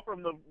 He said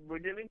from the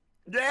beginning.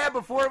 Yeah,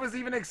 before it was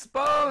even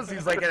exposed,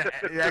 he's like,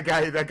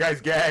 that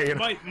guy's gay.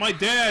 My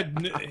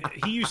dad,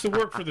 he used to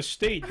work for the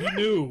state. He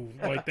knew,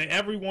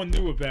 everyone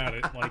knew about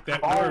it. Like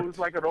that. Oh, worked. it was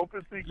like an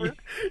open secret.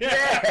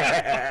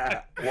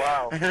 Yeah.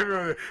 Wow.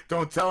 Everyone,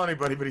 don't tell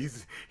anybody, but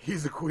he's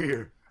a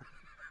queer.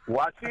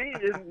 Well, see,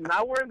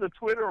 now we're in the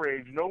Twitter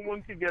age. No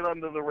one can get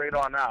under the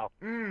radar now.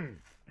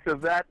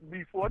 Because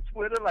before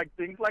Twitter,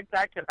 things like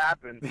that could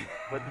happen.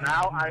 But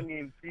now,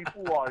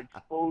 people are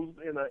exposed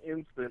in an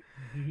instant.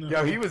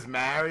 Yo, he was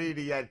married.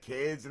 He had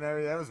kids and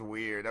everything. That was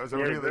weird. That was a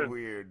really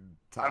weird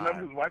time. I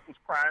remember his wife was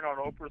crying on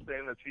Oprah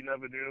saying that she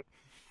never knew.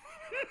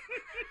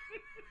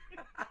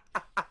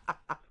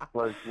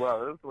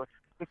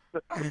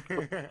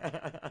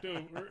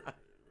 Dude,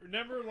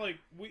 remember,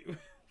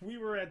 we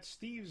were at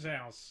Steve's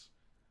house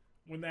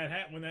when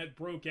that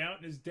broke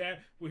out, and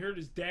we heard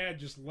his dad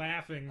just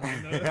laughing.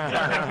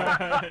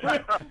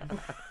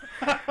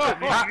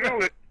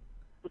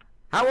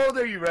 How old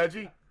are you,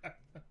 Reggie?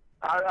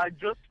 I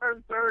just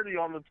turned 30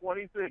 on the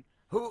 26th.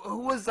 Who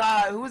was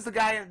the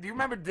guy? Do you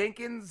remember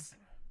Dinkins?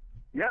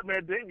 Yeah,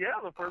 man,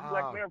 the first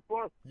black man, of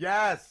course.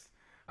 Yes,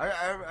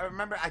 I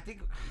remember. I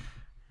think.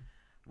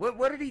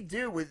 What did he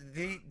do?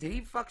 Did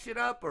he fuck shit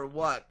up or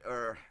what?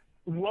 Or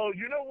well,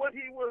 you know what?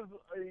 He was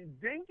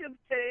Dinkins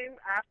came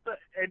after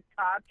Ed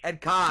Koch. Ed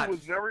Koch. He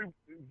was very,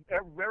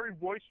 very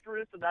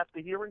boisterous, and after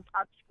hearing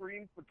Koch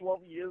scream for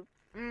 12 years,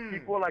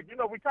 people were like,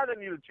 we kind of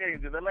need to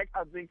change it. They like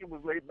how Dinkins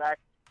was laid back,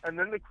 and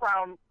then the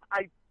Crown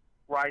Heights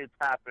riots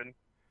happened,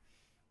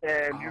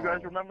 and you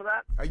guys remember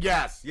that?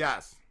 Yes.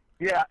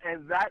 Yeah,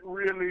 and that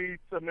really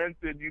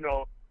cemented,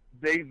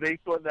 they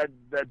thought that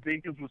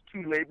Dinkins was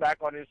too laid back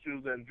on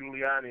issues, and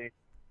Giuliani.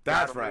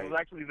 That's right. It was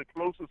actually the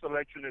closest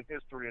election in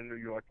history in New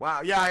York.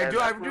 Wow. Yeah, I do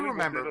really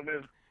remember.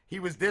 He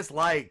was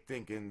disliked,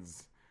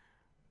 Dinkins.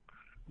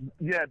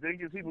 Yeah,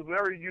 Dinkins. He was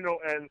very,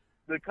 and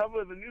the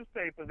cover of the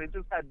newspaper, they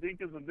just had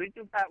Dinkins, and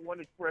Dinkins had one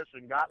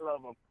expression, God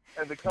love him.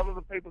 And the cover of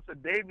the paper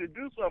said, David,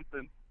 do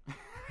something.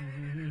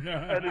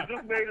 And it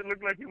just made it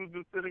look like he was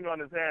just sitting on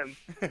his hands.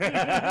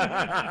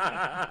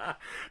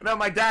 No,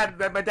 my dad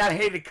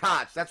hated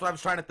Koch. That's what I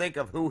was trying to think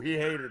of, who he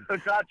hated.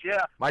 Koch,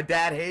 yeah. My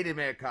dad hated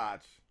me at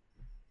Koch.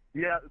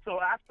 Yeah, so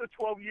after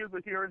 12 years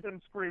of hearing him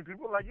scream,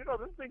 people were like, this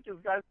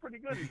Dinkins guy's pretty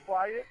good. He's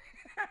quiet.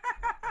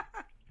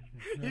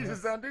 He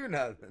just don't do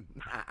nothing.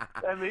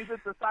 And they did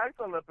the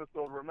Seinfeld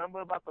episode.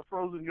 Remember about the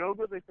frozen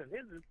yogurt? They said,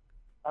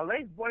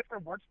 Elaine's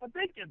boyfriend works for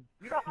Dinkins.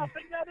 You know how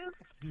big that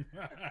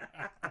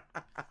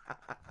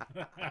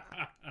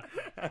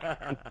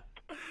is?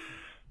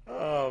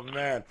 Oh,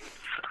 man.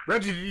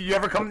 Reggie,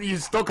 you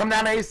still come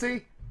down to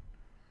AC?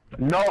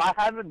 No, I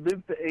haven't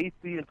been to AC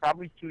in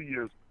probably 2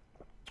 years.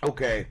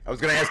 Okay. I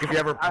was going to ask if you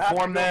ever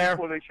performed there.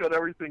 Before they shut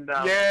everything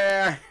down.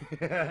 Yeah.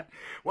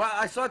 Well,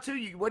 I saw, too,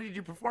 what did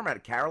you perform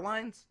at?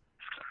 Caroline's?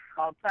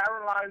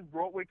 Caroline's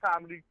Broadway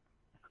Comedy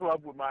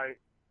Club with my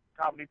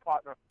comedy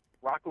partner,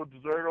 Rocco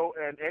Deserto,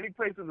 and any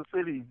place in the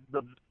city.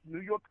 The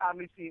New York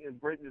comedy scene is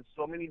great. There's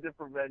so many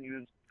different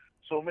venues,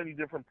 so many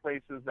different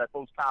places that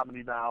host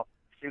comedy now.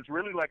 It's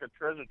really like a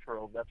treasure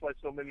trove. That's why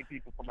so many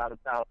people from out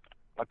of town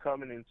are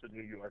coming into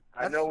New York.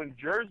 I know in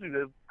Jersey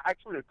there's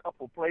actually a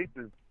couple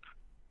places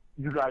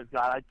you guys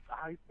got.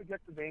 I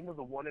forget the name of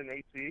the one in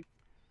AC.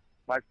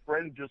 My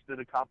friend just did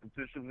a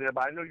competition there,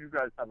 but I know you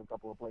guys have a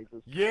couple of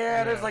places.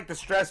 Yeah, there's like the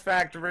Stress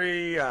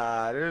Factory.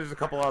 There's a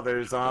couple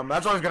others. That's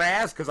what I was going to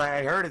ask, because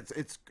I heard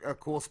it's a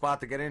cool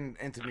spot to get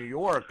into New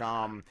York.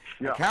 Yeah.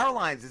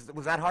 Caroline's,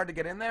 was that hard to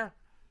get in there?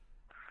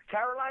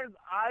 Caroline's,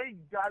 I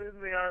got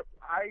in there.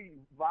 I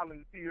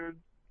volunteered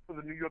for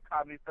the New York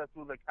Comedy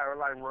Festival that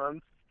Caroline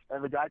runs,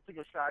 and the guy took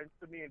a shine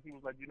to me, and he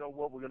was like, you know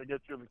what, we're going to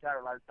get you in the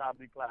Caroline's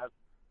comedy class,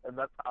 and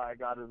that's how I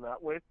got in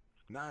that way.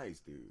 Nice,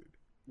 dude.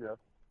 Yeah.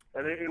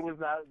 And it was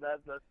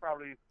that's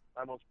probably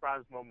my most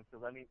prized moment,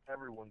 because I mean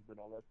everyone's been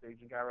on that stage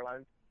in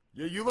Caroline's.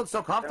 Yeah, you look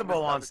so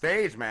comfortable on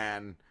stage,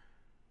 man.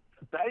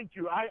 Thank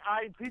you.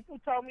 People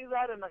tell me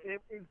that, and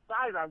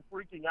inside I'm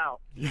freaking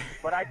out.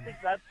 But I think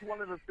that's one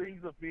of the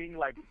things of being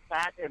like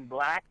fat and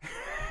black,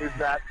 is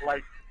that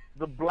like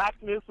the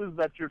blackness is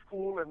that you're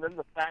cool, and then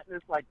the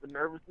fatness, like the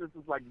nervousness,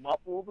 is like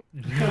muffled.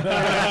 You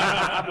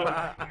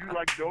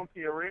like don't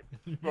hear it,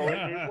 so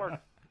it works.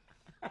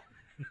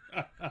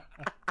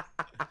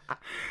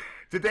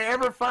 Did they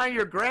ever find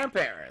your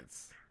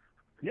grandparents?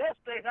 Yes,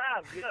 they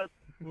have. Yes,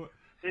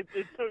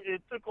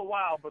 it took a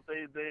while, but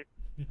they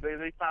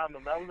found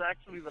them. That was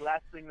actually the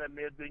last thing that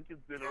Mayor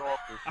Dinkins did in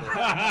office. So.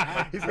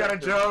 He's got a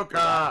joke.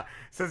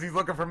 Says he's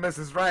looking for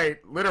Mrs.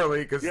 Right,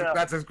 literally, because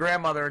that's his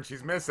grandmother and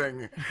she's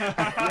missing.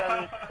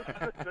 Yeah,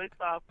 they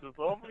stopped her.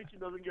 So hopefully she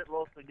doesn't get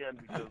lost again.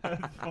 Because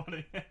that's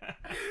funny.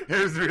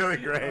 It was really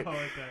great. I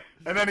like that.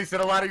 And then he said,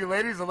 a lot of you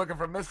ladies are looking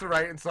for Mr.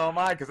 Right, and so am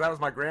I, because that was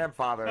my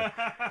grandfather.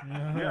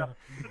 Yeah.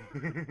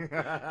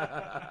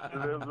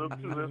 There's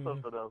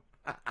something else.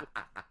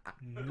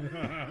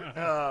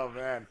 Oh,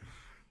 man.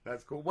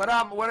 That's cool. What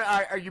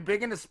are you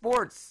big into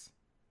sports?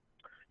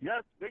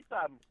 Yes, big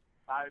time.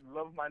 I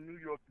love my New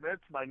York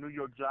Mets, my New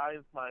York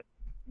Giants. My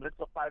Mets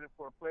are fighting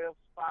for a playoff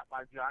spot.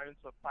 My Giants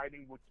are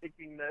fighting with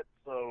kicking nets.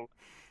 So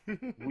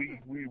we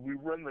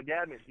run the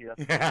gamut here.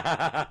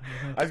 I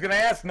was gonna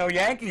ask, no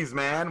Yankees,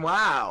 man.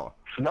 Wow.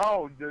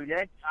 No, the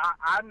Yankees.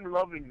 I'm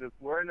loving this.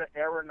 We're in an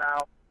era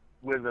now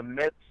where the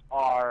Mets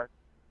are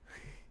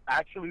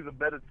actually the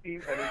better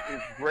team, and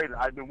it's great.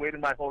 I've been waiting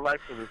my whole life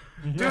for this.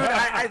 Dude,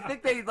 I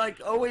think they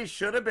always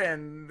should have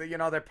been.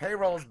 Their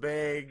payroll's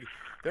big.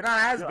 They're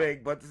not as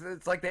big, but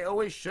it's like they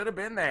always should have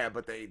been there,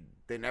 but they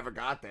never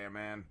got there,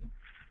 man.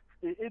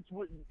 It's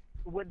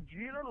when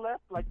Jeter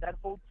left, like that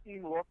whole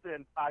team lost their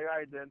entire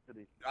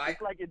identity.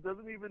 It's like it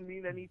doesn't even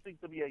mean anything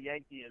to be a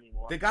Yankee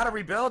anymore. They got to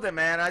rebuild it,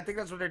 man. I think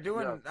that's what they're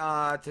doing.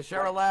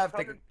 Teixeira left.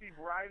 Come and see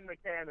Brian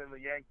McCann and the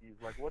Yankees.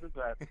 Like, what is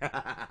that?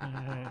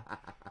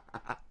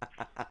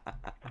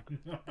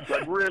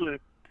 Like, really?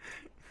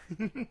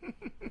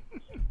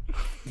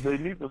 They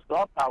need the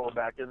star power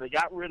back, and they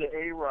got rid of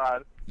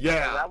A-Rod.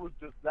 Yeah, that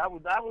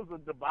was a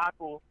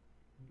debacle.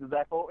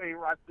 That whole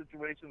A-Rod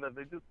situation, that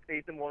they just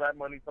paid him all that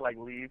money to like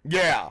leave.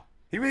 Yeah,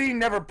 he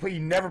never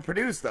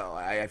produced though.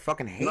 I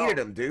fucking hated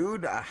him,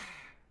 dude.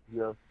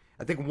 Yeah.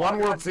 I think one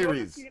World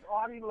Series.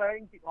 Artie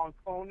Lang on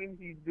Conan,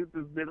 he did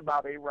this bit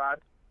about A-Rod.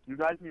 You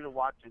guys need to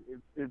watch it.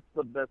 It's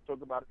the best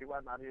talk about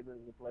A-Rod not hitting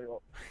in the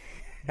playoff.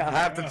 I'll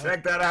have to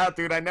check that out,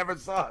 dude. I never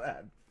saw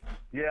that.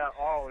 Yeah,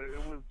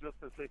 it was just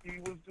he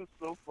was just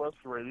so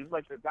frustrated. He's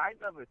like, the guy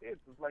never hits.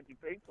 It's like you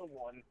pay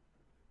someone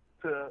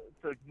to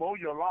mow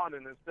your lawn,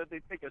 and instead they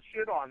take a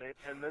shit on it,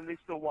 and then they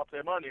still want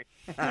their money.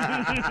 And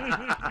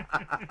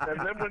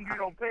then when you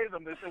don't pay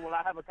them, they say, well,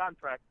 I have a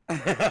contract.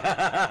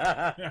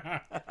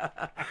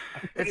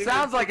 It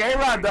sounds like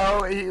A-Rod,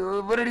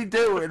 though. What did he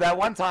do? That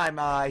one time,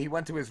 he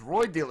went to his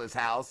roid dealer's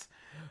house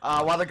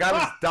while the guy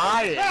was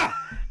dying.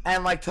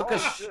 And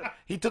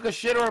he took a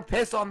shit or a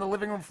piss on the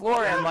living room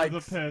floor and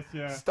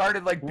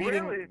started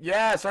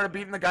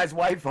beating the guy's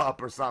wife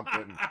up or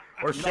something.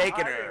 or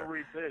shaking I her. didn't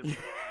read this.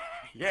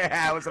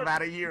 Yeah, it was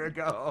about a year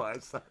ago.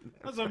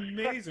 That's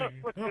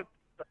amazing.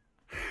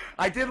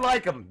 I did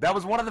like him. That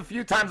was one of the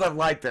few times I've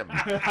liked him.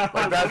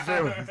 Like that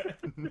shit was...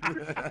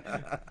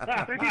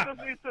 I think he just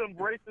needs to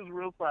embrace his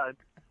real side.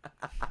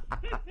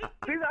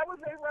 See, that was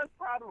A-Rod's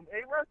problem.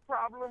 A-Rod's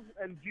problem,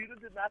 and Jeter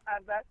did not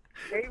have that.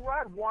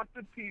 A-Rod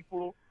wanted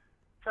people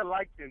to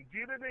like him.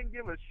 Jeter didn't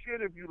give a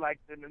shit if you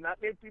liked him, and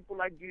that made people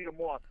like Jeter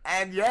more.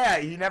 And yeah,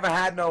 he never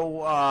had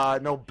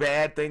no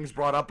bad things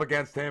brought up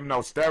against him. No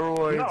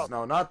steroids,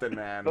 no nothing,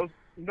 man.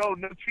 No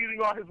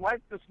cheating on his wife.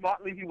 Just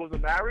smartly, he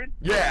wasn't married.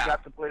 Yeah. He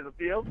got to play the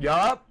field.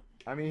 Yup.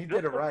 I mean, he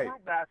did it right.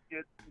 Fruit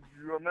basket.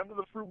 You remember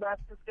the fruit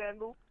basket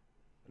scandal?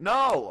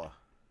 No.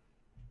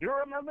 You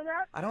remember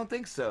that? I don't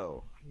think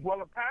so.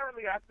 Well,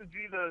 apparently, after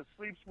Jeter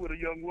sleeps with a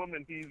young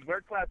woman, he's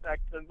very class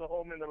act, sends her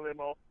home in a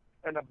limo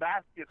and a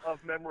basket of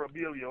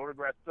memorabilia,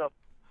 autographed stuff.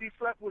 He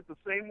slept with the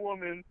same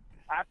woman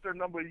after a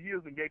number of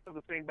years and gave her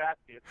the same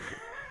basket.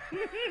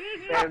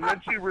 And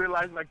then she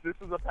realized, like, this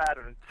is a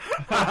pattern.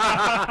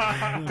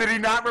 Did he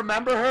not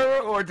remember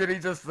her, or did he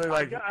just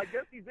like? I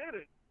guess he did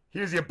it.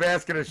 Here's your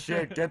basket of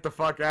shit. Get the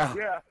fuck out.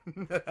 Yeah.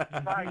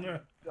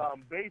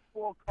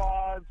 Baseball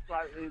cards.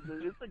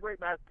 It's a great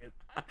basket.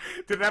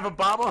 Did it have a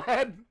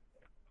bobblehead?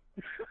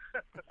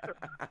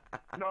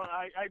 No,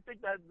 I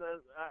think that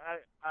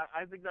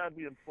I think that'd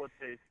be in poor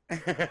taste.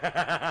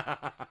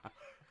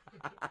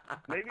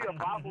 Maybe a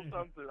bobble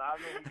something. I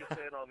don't know if we can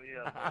say it on the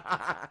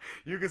air.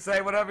 You can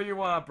say whatever you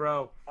want,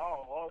 bro.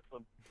 Oh,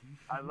 awesome!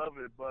 I love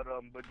it, but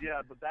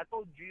that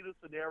whole Jeter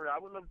scenario, I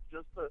would love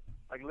just to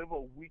like live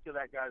a week of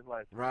that guy's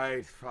life.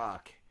 Right?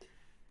 Fuck.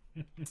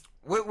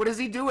 What is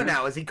he doing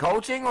now? Is he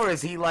coaching, or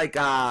is he like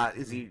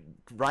is he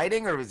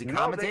writing, or is he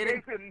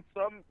commentating?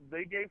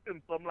 They gave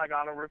him some like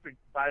honorific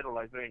title,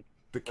 I think.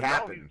 The But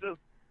captain. No,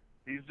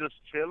 he's just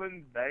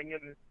chilling,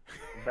 banging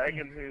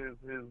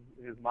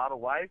his model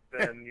wife,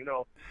 and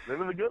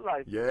living a good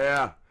life.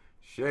 Yeah.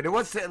 Shit, it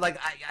was like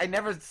I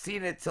never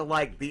seen it till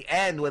like the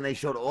end when they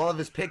showed all of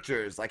his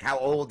pictures, like how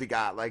old he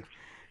got. Like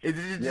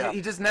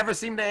he just never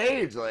seemed to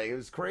age. Like it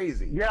was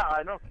crazy. Yeah,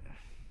 I know.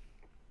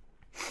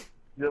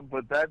 Yeah,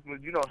 but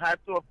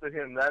hats off to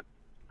him. That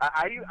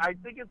I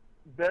think it's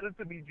better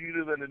to be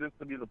Jeter than it is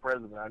to be the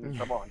president. I mean,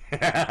 come on.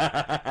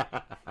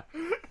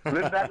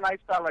 Live that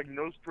lifestyle, like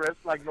no stress.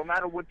 Like no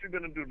matter what you're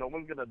gonna do, no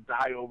one's gonna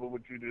die over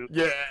what you do.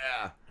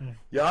 Yeah.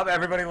 Yup.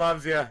 Everybody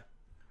loves you.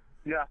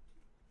 Yeah.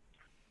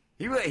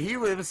 It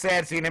was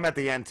sad seeing him at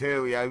the end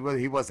too. Yeah,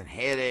 he wasn't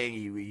hitting.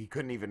 He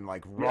couldn't even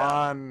like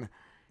run.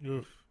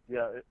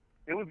 Yeah,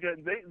 it was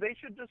good. They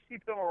should just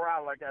keep him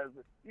around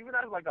even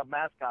as like a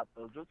mascot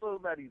though, just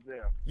so that he's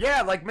there.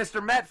 Yeah, like Mr.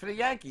 Met for the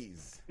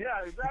Yankees.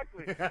 Yeah,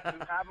 exactly. Just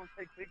have him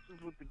take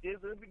pictures with the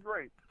kids. It'd be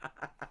great.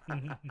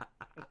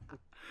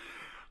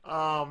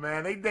 Oh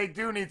man, they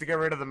do need to get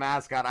rid of the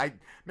mascot.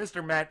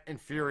 Mr. Met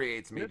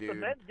infuriates me, dude. Mr.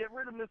 Met, get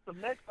rid of Mr.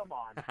 Met. Come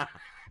on.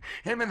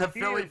 Him and the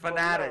Philly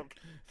fanatic.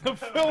 The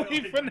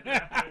Philly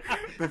fanatic.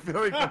 The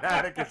Philly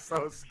fanatic is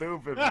so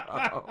stupid,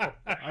 bro.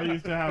 I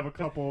used to have a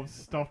couple of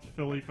stuffed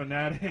Philly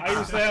fanatics. I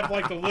used to have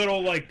like the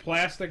little like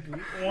plastic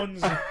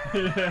ones.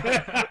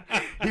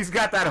 He's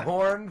got that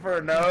horn for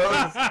a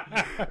nose.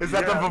 Is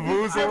that the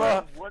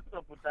vuvuzela? What's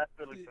up with that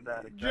Philly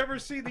fanatic? Did you ever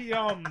see the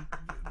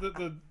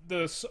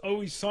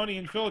Always Sunny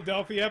in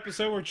Philadelphia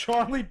episode where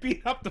Charlie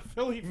beat up the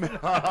Philly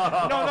fanatic?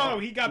 No,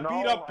 he got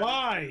beat up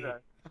by.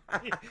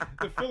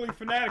 The Philly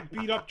fanatic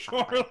beat up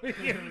Charlie.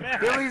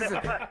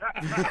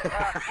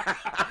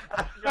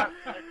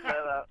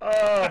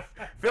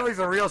 Philly's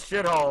a real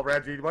shithole,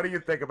 Reggie. What do you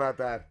think about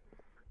that?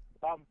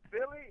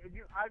 Philly,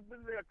 I've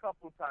been there a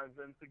couple of times,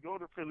 and to go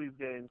to Philly's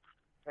games,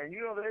 and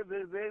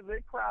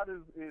their crowd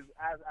is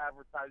as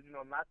advertised.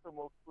 Not the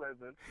most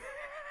pleasant,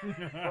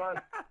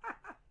 but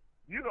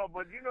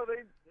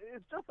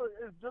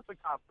it's just a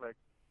complex.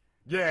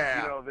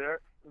 Yeah.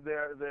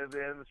 They're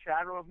in the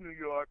shadow of New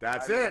York.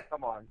 That's it.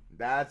 Come on.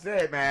 That's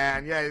it,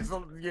 man. Yeah, it's they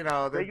like,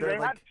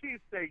 have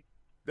cheesesteak.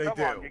 They Come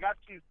do. on, you got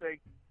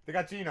cheesesteak. They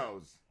got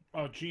Geno's.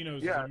 Oh,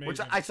 Geno's Yeah. is amazing. Which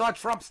I saw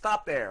Trump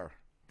stop there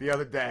the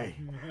other day.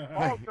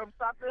 Oh, Trump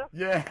stopped there?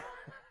 Yeah.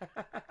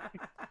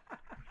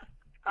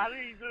 How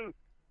did he do?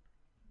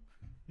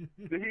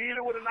 Did he eat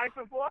it with a knife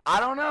and fork? I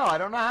don't know. I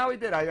don't know how he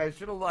did. I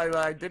should have.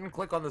 I didn't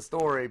click on the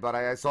story, but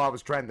I saw it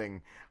was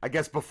trending. I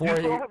guess before You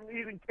he. saw him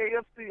eating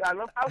KFC. I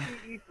love how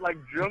he eats like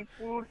junk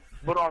food,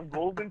 but on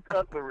golden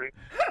cutlery.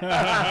 He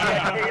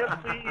had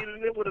KFC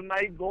eating it with a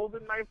nice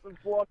golden knife and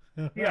fork.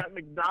 He had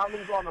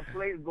McDonald's on a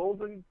plate,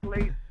 golden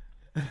plate.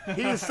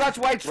 He's such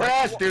white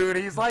trash, dude.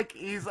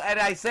 And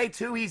I say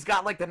too, he's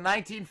got like the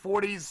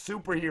 1940s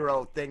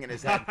superhero thing in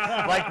his head,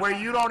 like where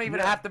you don't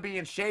even have to be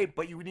in shape,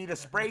 but you need a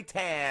spray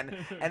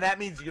tan, and that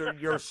means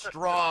you're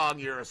strong.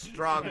 You're a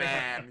strong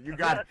man.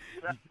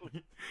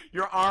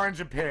 You're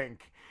orange and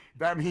pink.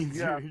 That means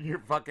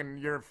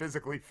you're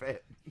physically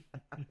fit.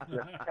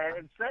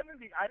 And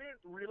 70, I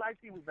didn't realize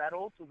he was that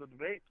old to the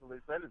debate. So they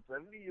said at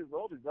 70 years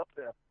old, he's up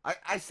there.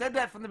 I said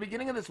that from the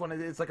beginning of this one.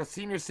 It's like a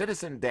senior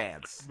citizen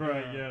dance.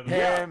 Right, yeah.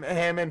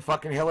 Him and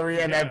fucking Hillary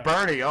and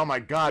Bernie. Oh my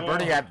God,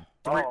 Bernie had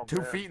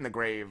 2 feet in the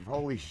grave.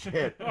 Holy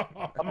shit.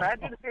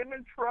 Imagine him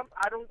and Trump.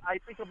 I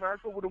think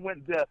America would have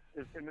went deaf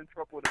if him and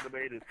Trump would have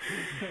debated.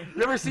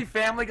 You ever see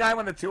Family Guy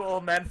when the 2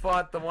 old men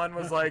fought? The one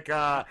was like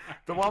the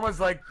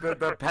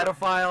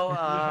pedophile,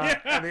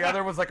 and the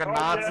other was like a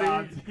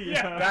Nazi.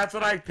 Yeah. That's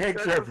what I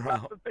picture, bro.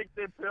 To take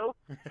their pill.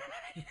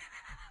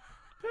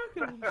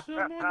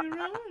 Some on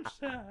your own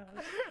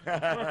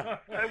side.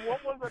 And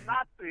what was a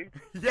Nazi?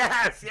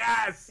 Yes.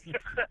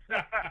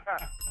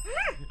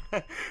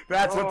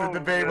 That's what the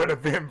debate would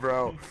have been,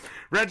 bro.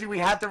 Reggie, we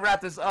have to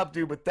wrap this up,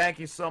 dude, but thank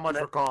you so much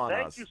for calling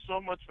us. Thank you so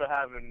much for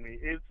having me.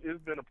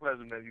 It's been a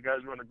pleasure, man. You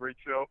guys run a great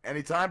show.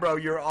 Anytime, bro.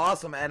 You're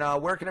awesome. And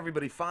where can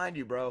everybody find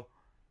you, bro?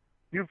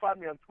 You can find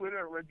me on Twitter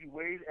at Reggie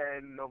Wade,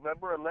 and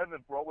November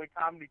 11th, Broadway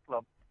Comedy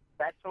Club,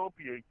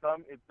 Fatopia.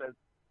 Come, it's at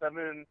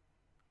 7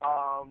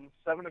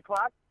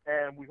 o'clock,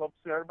 and we hope to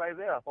see everybody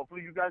there.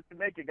 Hopefully you guys can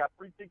make it. Got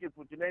free tickets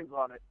with your names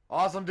on it.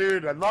 Awesome,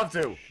 dude. I'd love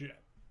to. Shit.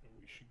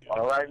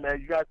 All right,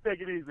 man. You guys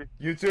take it easy.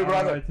 You too,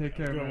 brother. All right, take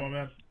care,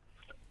 man.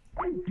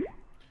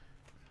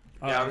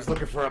 Yeah, I was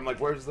looking for him.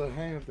 Like, where's the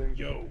hang thing?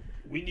 Yo,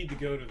 we need to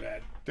go to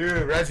that.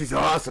 Dude, Reggie's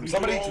awesome.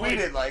 Somebody all,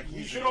 tweeted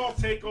we should all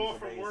take off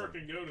from work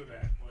and go to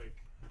that. Like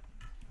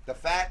the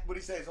fat. What do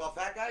you say? It's all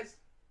fat guys.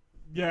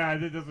 Yeah, I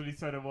think that's what he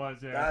said it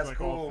was. Yeah, That's it's like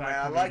cool, all man.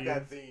 fat I like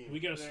comedians. that theme. we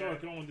gotta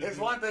start going. To There's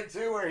one thing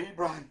too where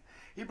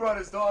he brought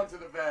his dog to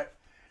the vet,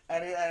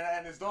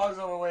 and his dog's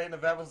overweight, and the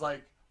vet was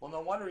like, "Well,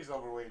 no wonder he's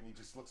overweight." And he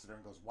just looks at her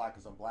and goes, "Why?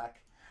 Because I'm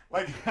black."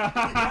 Like he's like,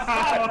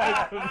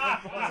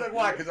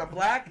 "Why? Because I'm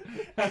black?"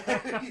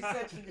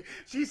 And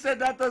she said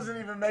that doesn't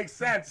even make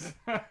sense.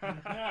 That's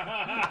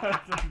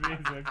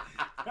amazing.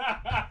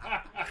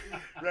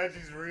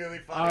 Reggie's really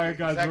funny. All right,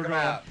 guys, Check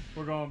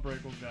we're going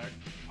break. We'll back.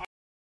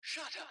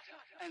 Shut up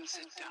and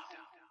sit down.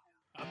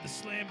 I'm the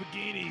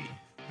Slamborghini,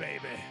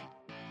 baby.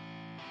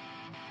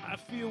 I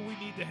feel we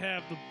need to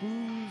have the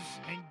booze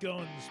and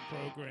guns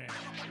program.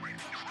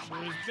 For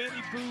as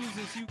many booze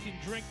as you can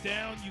drink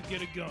down, you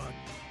get a gun.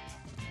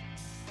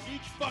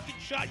 Each fucking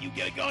shot, you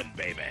get a gun,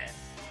 baby. And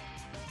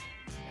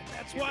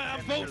that's why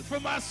I'm voting for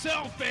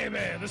myself, baby.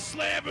 The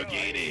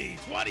Slamborghini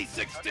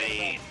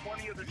 2016.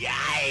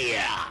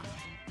 Yeah!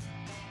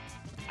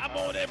 I'm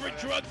on every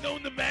drug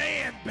known to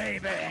man,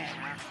 baby.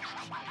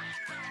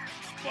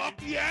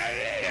 Fuck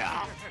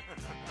yeah!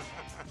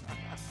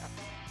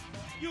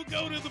 You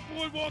go to the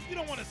boardwalk, you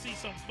don't want to see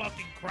some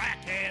fucking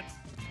crackhead.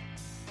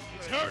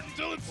 It's hurting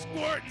till it's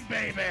squirting,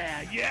 baby.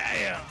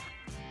 Yeah!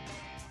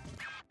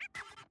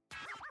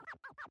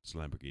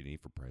 Lamborghini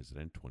for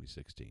President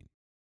 2016.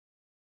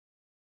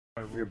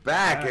 We're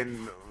back,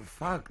 and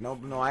fuck, no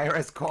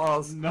IRS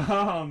calls,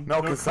 no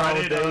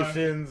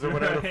consolidations or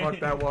whatever the fuck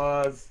that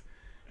was.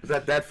 Was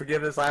that debt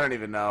forgiveness? I don't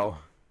even know.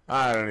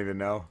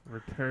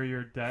 Repair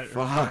your debt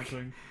or Fuck.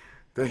 something.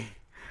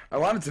 I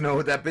wanted to know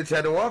what that bitch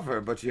had to offer,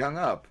 but she hung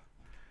up.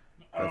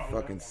 That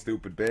fucking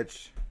stupid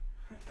bitch.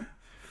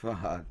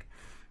 Fuck.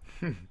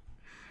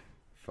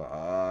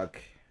 Fuck.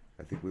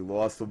 I think we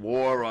lost the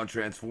war on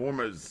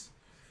Transformers.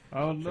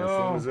 Oh no.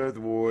 Transformers Earth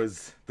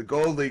Wars. The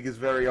Gold League is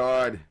very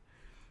hard.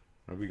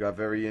 We got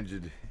very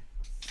injured.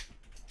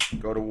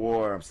 Go to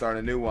war. I'm starting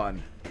a new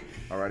one.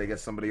 Alright, I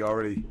guess somebody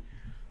already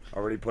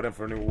put in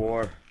for a new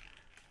war.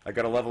 I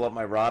gotta level up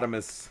my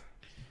Rodimus.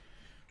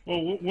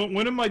 Well,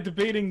 when am I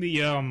debating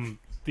the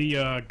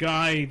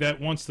guy that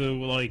wants to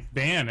like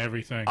ban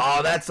everything?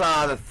 Oh, that's the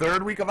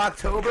 3rd week of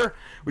October.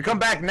 We come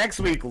back next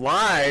week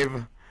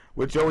live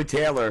with Joey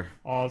Taylor.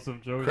 Awesome,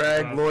 Joey.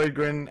 Craig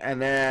Lloydgren,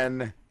 and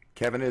then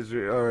Kevin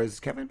Israel. Or is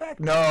Kevin back?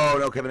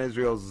 No, Kevin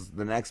Israel's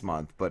the next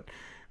month. But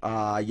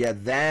yeah,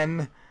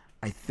 then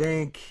I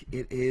think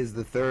it is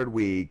the 3rd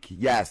week.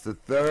 Yes, the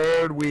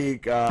 3rd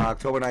week,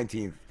 October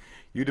 19th.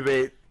 You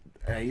debate.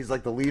 He's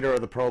like the leader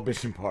of the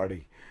Prohibition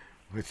Party,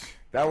 which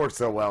that worked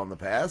so well in the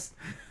past.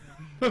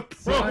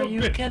 So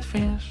you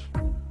catfish.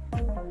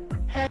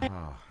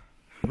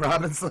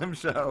 Robin Slim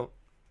Show.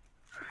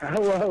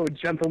 Hello,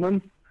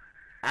 gentlemen.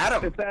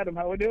 Adam. It's Adam.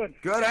 How we doing?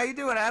 Good. How you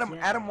doing, Adam?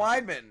 Adam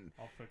Weidman.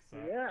 I'll fix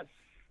that. Yes.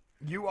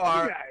 You How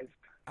are. you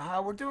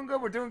guys? We're doing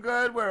good. We're doing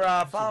good.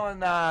 We're following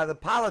the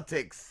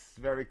politics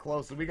very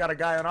closely. We got a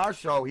guy on our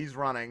show. He's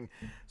running.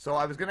 So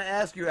I was going to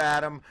ask you,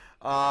 Adam,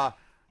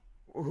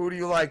 who do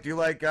you like? Do you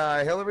like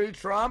Hillary,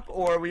 Trump,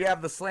 or we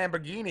have the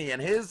Slamborghini?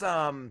 And his,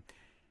 I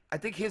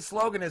think his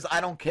slogan is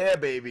 "I don't care,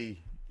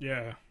 baby."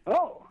 Yeah.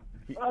 Oh,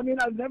 I mean,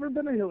 I've never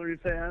been a Hillary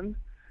fan.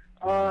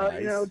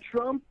 Nice. You know,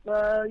 Trump.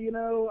 You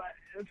know,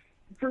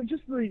 for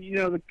just the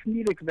the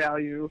comedic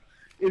value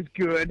is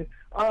good.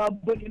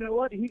 But you know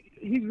what?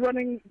 He's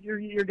running.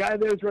 Your guy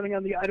there is running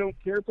on the "I don't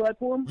care"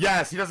 platform.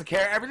 Yes, he doesn't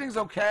care. Everything's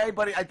okay,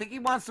 but I think he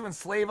wants to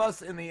enslave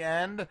us in the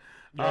end.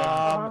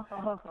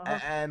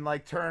 And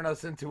like turn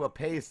us into a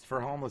paste for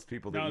homeless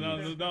people. No,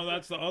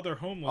 that's the other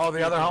homeless. Oh,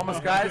 the other homeless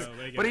guys.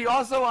 Yeah, But he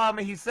also,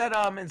 he said,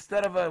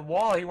 instead of a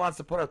wall, he wants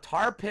to put a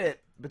tar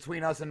pit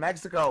between us and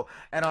Mexico,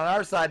 and on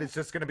our side it's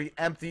just going to be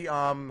empty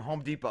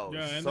Home Depots.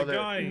 Yeah, and so the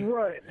guy,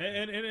 right,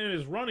 and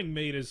his running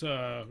mate is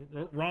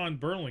Ron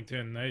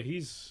Burlington.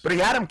 But he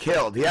had him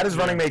killed. He had his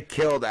running mate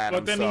killed,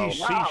 Adam. But then he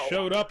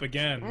showed up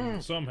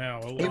again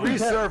somehow. He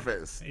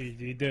resurfaced.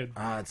 He did.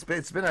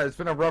 It's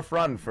been a rough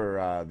run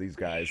for these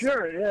guys.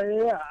 Sure,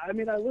 yeah. I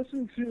mean, I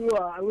listened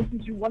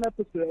to one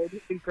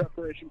episode in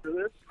preparation for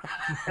this,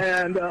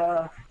 and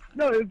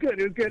no, it was good.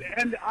 It was good,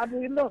 and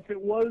oddly enough, it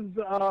was.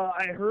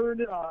 I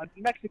heard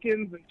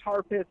Mexicans and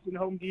tar pits in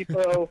Home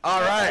Depot.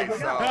 All right, this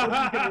is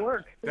gonna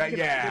work.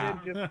 Yeah,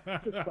 just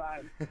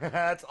fine.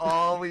 That's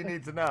all we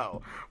need to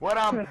know. What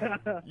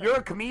you're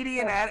a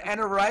comedian and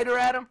a writer,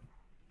 Adam?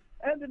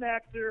 And an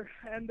actor,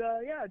 and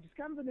yeah, just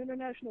kind of an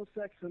international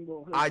sex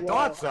symbol. I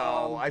thought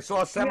so. I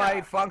saw a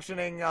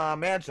semi-functioning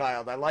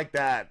man-child. I like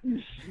that.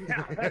 Yeah,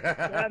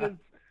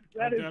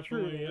 that is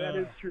true. That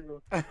is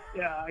true.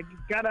 Yeah, I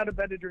got out of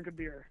bed to drink a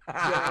beer.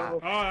 So.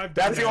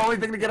 That's the only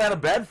thing to get out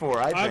of bed for,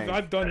 I think.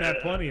 I've done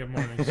that plenty of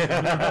mornings.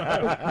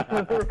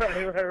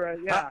 right.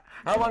 Yeah.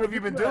 How long have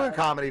you been doing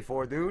comedy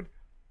for, dude?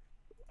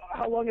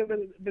 How long have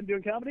I been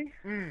doing comedy?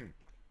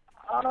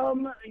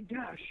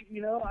 Gosh,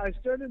 I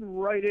started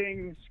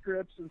writing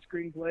scripts and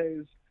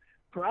screenplays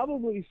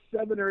probably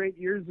 7 or 8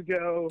 years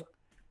ago,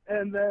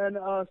 and then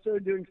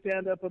started doing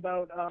stand-up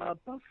about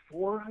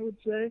 4, I would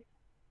say,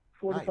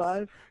 4 to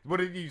 5. What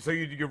did you? So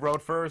you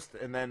wrote first,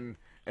 and then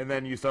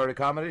you started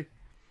comedy?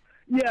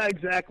 Yeah,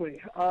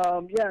 exactly.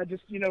 Yeah,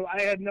 just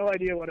I had no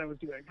idea what I was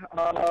doing.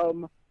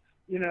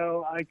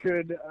 I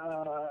could,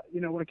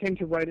 when it came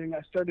to writing,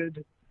 I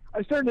started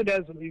as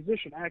a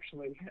musician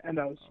actually, and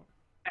I was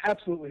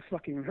absolutely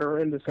fucking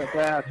horrendous at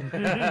that.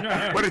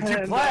 What did you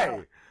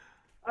play?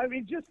 I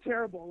mean, just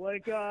terrible.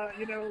 Like, I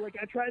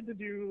tried to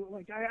do,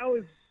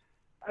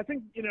 I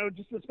think,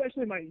 just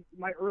especially my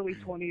early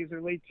 20s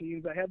or late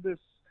teens, I had this,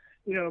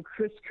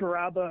 Chris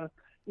Carrabba,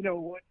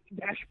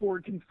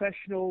 dashboard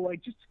confessional,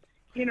 just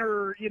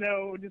inner,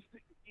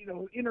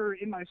 inner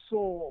in my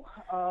soul.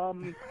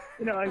 I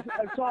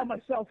saw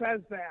myself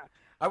as that.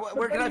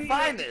 Where can I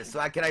find this?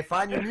 Can I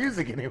find your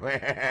music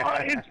anywhere?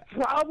 It's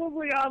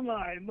probably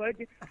online. I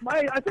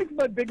think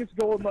my biggest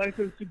goal in life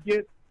is to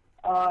get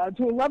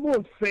to a level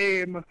of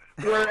fame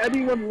where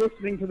anyone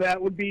listening to that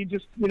would be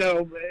just,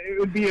 it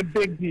would be a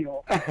big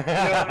deal.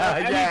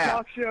 Any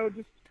talk show,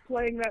 just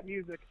playing that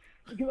music.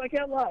 Because I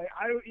can't lie,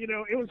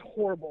 it was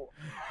horrible.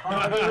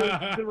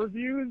 The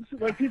reviews,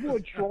 people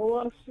would troll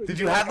us. Did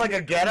you have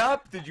a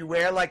get-up? Did you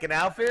wear an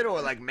outfit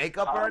or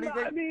makeup or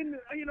anything? I mean,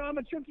 I'm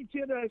a chunky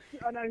kid,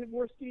 and I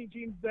wore skinny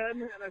jeans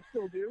then, and I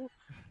still do.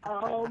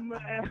 And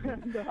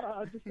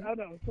just I don't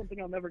know, something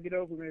I'll never get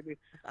over maybe.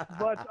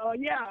 But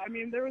yeah, I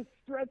mean, there was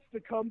threats to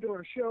come to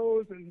our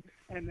shows and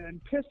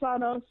then piss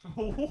on us.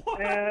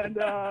 And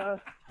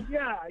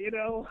yeah,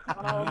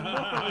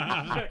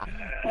 I'm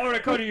gonna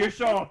come to your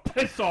show and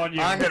piss on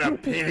you. I'm gonna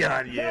pee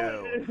on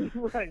you.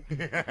 Right.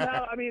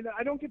 Now, I mean,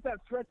 I don't get that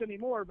threat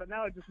anymore, but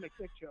now I just make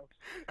sick jokes.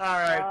 All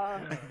right.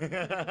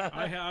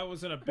 I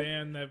was in a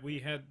band that we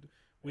had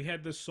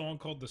this song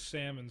called the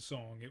Salmon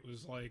Song. It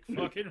was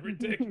fucking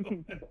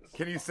ridiculous.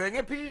 Can you sing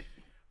it, Pete?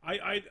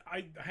 I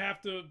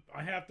have to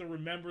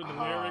remember the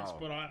lyrics,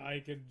 but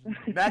I could.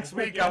 Next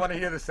week I want to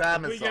hear the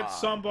Salmon Song. We get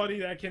somebody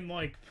that can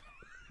play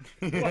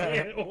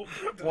it.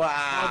 Wow.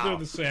 I'll do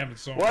the Salmon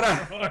Song.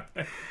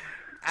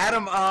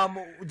 Adam,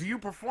 do you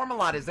perform a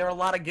lot? Is there a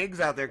lot of gigs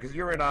out there? Because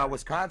you're in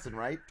Wisconsin,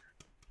 right?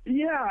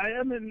 Yeah, I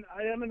am in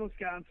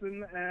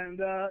Wisconsin, and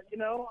not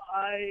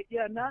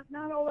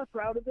all that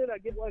proud of it. I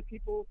get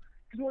people.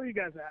 Because where are you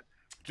guys at?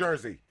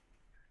 Jersey.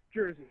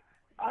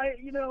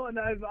 And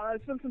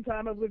I've spent some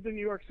time. I've lived in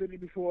New York City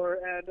before,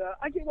 and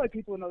I get why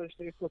people in other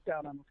states look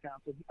down on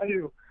Wisconsin. I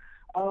do.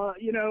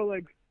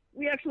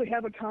 We actually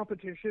have a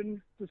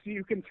competition to see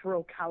who can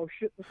throw cow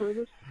shit the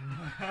furthest.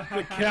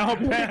 The Cow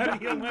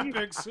Patty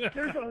Olympics.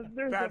 There's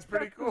That's a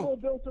pretty cool.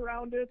 built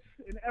around it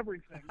and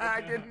everything. I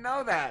didn't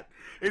know that.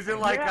 Is it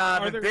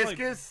the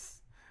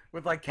discus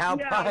with cow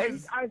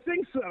pies? I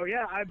think so.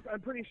 Yeah, I'm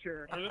pretty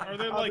sure. Are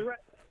there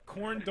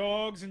corn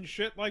dogs and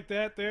shit like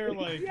that there?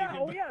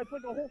 Yeah, it's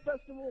like a whole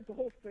festival. It's a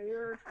whole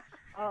fair.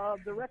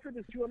 The record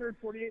is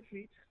 248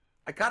 feet.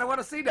 I kind of want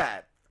to see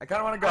that. I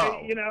kind of want to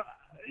go.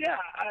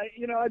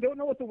 I don't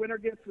know what the winner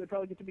gets. They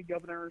probably get to be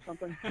governor or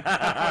something. But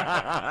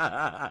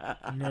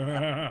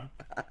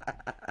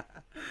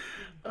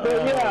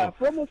yeah,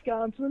 from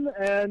Wisconsin,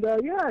 and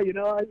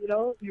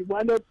you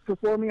wind up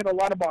performing at a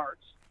lot of bars.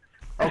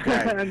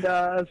 Okay. And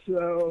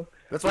so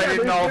that's why I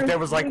didn't know if there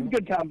was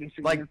good comedy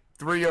scene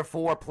 3 or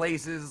 4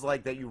 places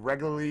that you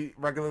regularly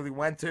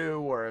went to,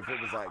 or if it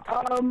was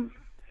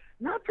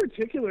not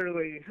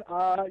particularly.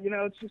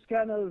 It's just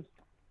kind of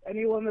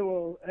anyone that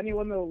will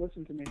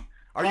listen to me.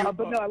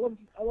 But no, I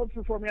love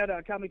performing at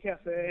a comedy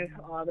cafe.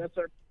 That's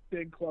our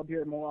big club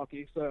here in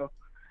Milwaukee. So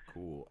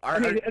cool.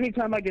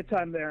 Anytime I get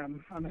time there,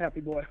 I'm a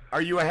happy boy.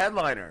 Are you a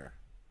headliner?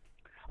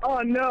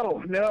 Oh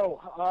no.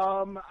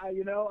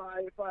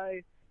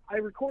 I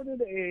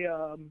recorded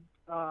a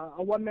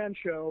one-man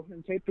show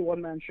and taped a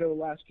one-man show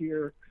last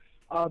year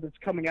that's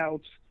coming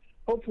out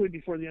hopefully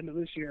before the end of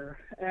this year.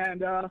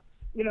 And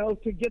you know,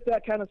 to get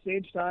that kind of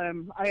stage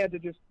time, I had to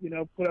just, you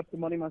know, put up the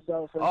money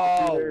myself.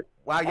 Oh,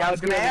 wow. Yeah, I was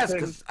going to ask,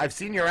 because I've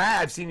seen your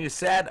ad. I've seen your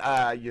set.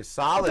 You're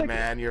solid,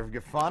 man. You're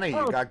funny.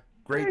 You got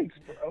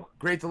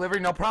great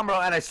delivery. No problem,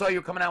 bro. And I saw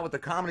you coming out with the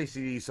comedy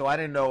CD, so I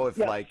didn't know if,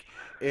 like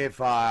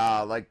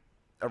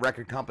a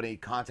record company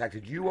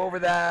contacted you over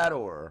that,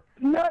 or?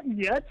 Not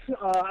yet.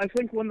 I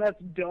think when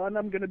that's done,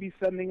 I'm going to be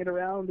sending it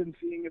around and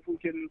seeing if we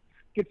can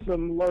get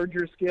some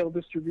larger scale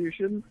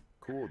distribution.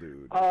 Cool,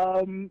 dude.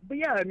 But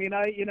yeah, I mean,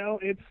 I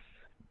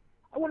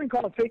wouldn't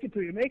call it fake it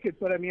till you make it,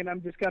 but I mean,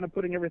 I'm just kind of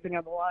putting everything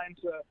on the line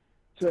to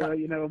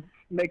you know,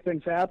 make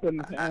things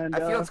happen. And I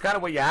feel it's kind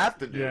of what you have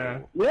to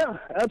do. Yeah,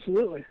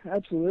 absolutely.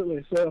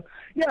 So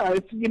yeah,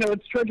 it's, you know,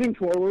 it's trudging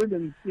forward,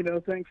 and you know,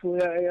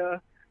 thankfully I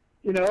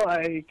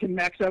can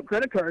max out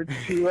credit cards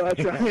to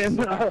try and.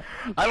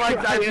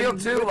 I feel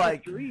too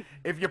like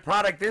if your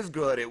product is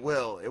good, it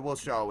will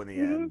show in the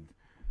end.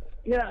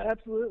 Yeah,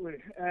 absolutely.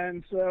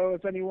 And so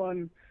if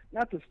anyone,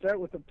 not to start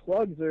with the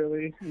plugs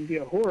early and be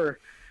a whore,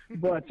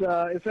 but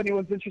if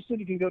anyone's interested,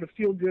 you can go to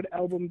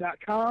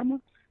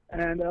feelgoodalbum.com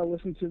and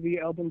listen to the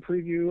album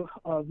preview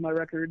of my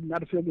record,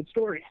 Not a Feel Good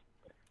Story.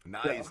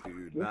 Nice,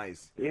 dude.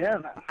 Nice. Yeah.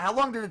 How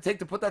long did it take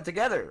to put that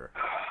together?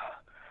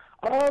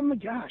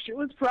 Gosh, it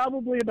was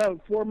probably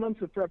about 4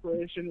 months of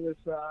preparation with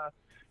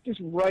just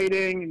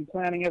writing and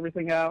planning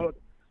everything out,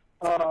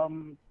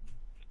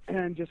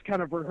 and just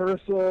kind of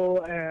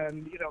rehearsal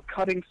and, you know,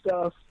 cutting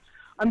stuff.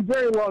 I'm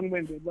very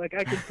long-winded. Like,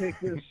 I could take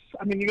this.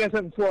 I mean, you guys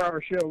have a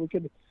 4-hour show. We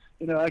could,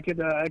 you know, I could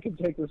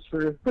take this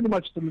for pretty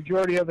much the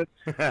majority of it,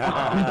 but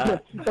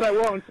I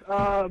won't.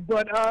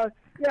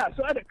 Yeah.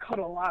 So I had to cut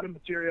a lot of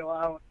material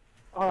out.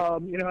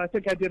 You know, I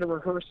think I did a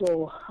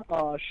rehearsal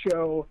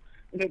show,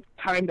 and it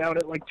timed out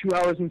at like 2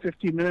 hours and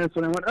 15 minutes,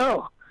 and I went,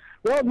 oh,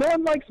 well, no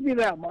one likes me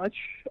that much,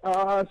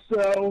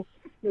 so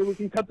maybe we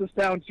can cut this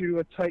down to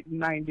a tight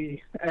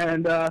 90.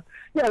 And yeah,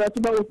 that's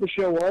about what the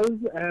show was.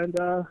 And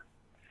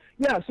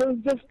yeah, so it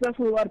was just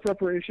definitely a lot of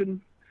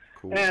preparation.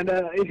 Cool. And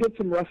it hit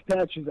some rough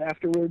patches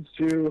afterwards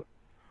too.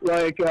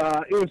 Like,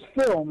 it was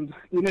filmed.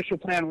 The initial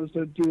plan was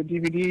to do a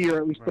DVD or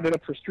at least put it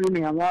up for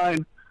streaming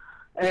online.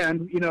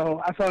 And, you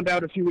know, I found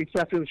out a few weeks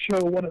after the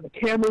show, one of the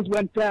cameras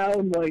went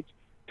down, like,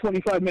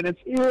 25 minutes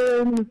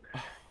in.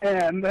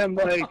 And then,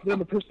 like, then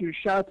the person who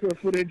shot the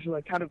footage,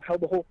 like, kind of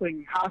held the whole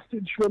thing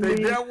hostage from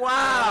me.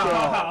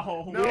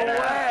 Wow! No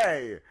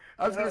way!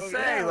 I was gonna So,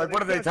 say, yeah, like,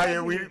 what did they tell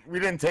you? me- We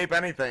didn't tape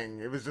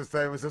anything. It was just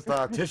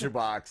a tissue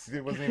box.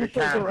 It wasn't even a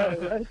camera.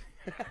 Right.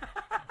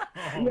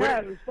 Yeah,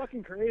 it was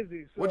fucking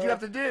crazy. So What'd you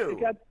have to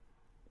do?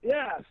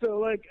 So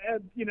like,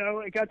 you know,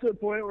 it got to the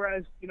point where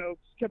I, you know,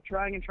 kept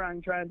trying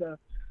to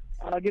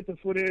get the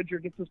footage or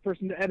get this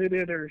person to edit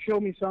it or show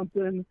me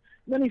something. And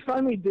then he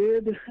finally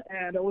did,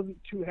 and I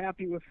wasn't too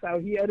happy with how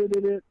he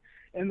edited it.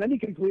 And then he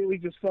completely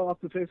just fell off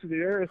the face of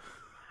the earth.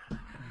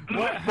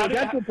 So it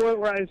got to the point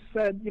where I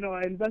said, you know,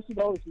 I invested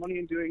all this money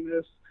in doing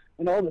this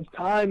and all this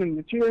time and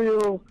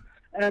material,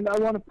 and I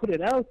want to put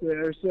it out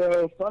there,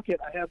 so fuck it.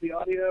 I have the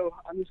audio.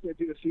 I'm just going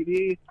to do a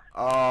CD.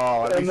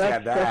 Oh, at least you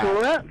had that. That's where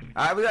we're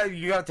at.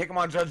 You got to take him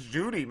on Judge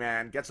Judy,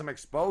 man. Get some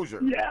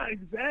exposure. Yeah,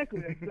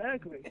 exactly. You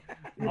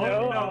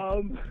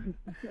know,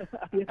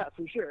 yeah,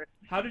 for sure.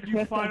 How did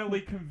you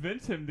finally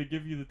convince him to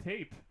give you the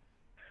tape?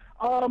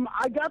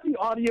 I got the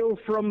audio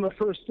from the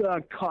first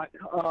cut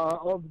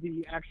of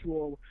the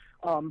actual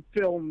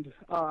filmed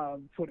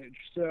footage,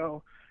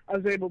 so I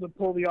was able to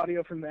pull the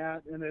audio from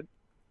that, and it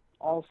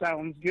all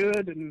sounds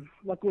good. And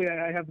luckily,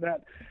 I have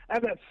that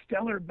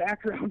stellar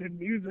background in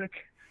music,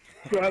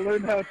 so I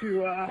learned how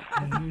to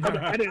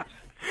edit.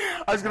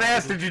 I was gonna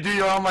ask, did you do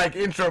your own like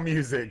intro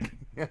music?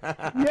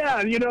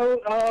 Yeah, you know,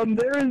 I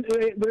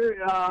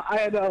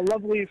had a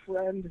lovely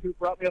friend who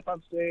brought me up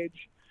on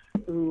stage,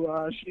 who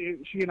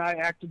she and I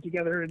acted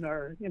together in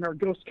our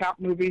Ghost Cop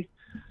movie,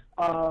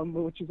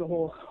 which is a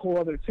whole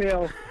other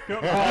tale.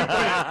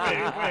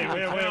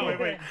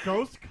 Wait.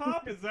 Ghost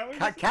Cop? Is that what you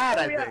said? Cat,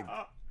 I think.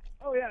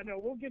 Oh yeah, no,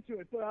 we'll get to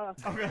it. Real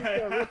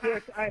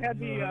quick, I had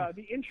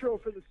the intro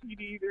for the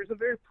CD. There's a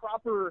very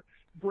proper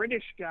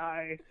British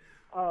guy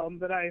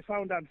that I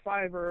found on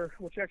Fiverr,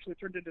 which actually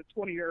turned into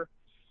 20er,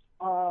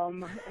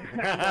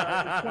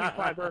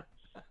 25er,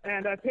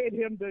 and I paid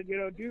him to, you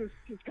know, do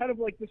just kind of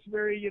like this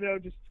very, you know,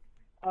 just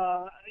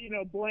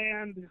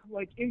bland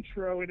like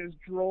intro in his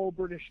droll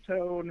British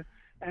tone,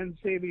 and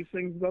say these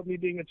things about me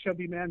being a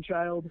chubby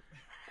man-child.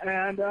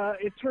 And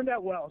it turned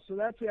out well. So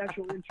that's the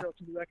actual intro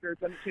to the record.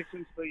 Then it kicks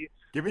into the.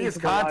 Give me his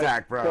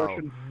contact, bro.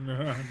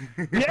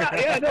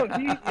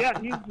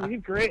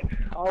 He's great.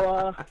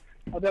 I'll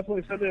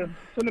definitely send him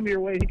your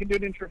way. He can do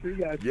an intro for you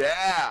guys.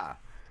 Yeah,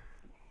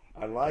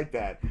 I like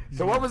that.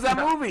 So what was that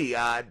movie?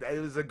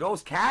 It was a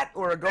ghost cat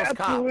or a ghost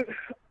cop?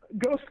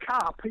 Ghost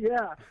Cop,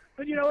 yeah.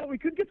 But you know what? We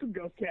could get some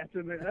ghost cats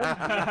in there.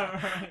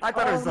 I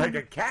thought it was like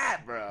a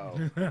cat, bro.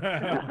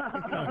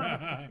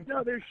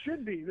 No, there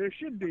should be. That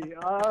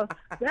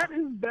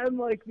has been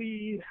like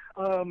the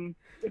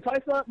if I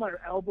thought my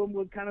album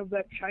was kind of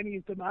that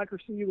Chinese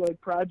democracy like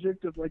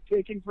project of like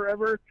taking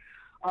forever,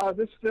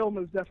 this film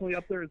is definitely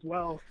up there as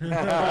well.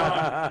 Like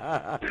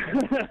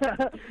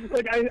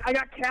I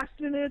got cast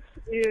in it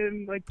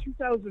in like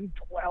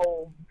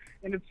 2012,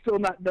 and it's still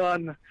not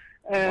done.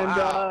 And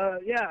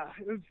yeah,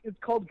 it's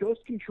called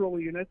Ghost Control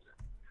Unit.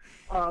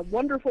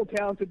 Wonderful,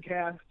 talented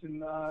cast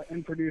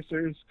and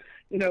producers.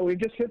 You know, we've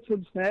just hit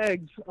some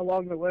snags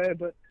along the way,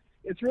 but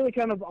it's really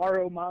kind of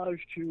our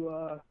homage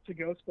to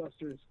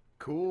Ghostbusters.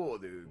 Cool,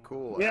 dude.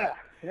 Cool. Yeah,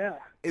 yeah.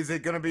 Is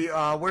it gonna be?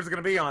 Where's it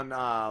gonna be on?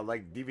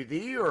 Like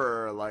DVD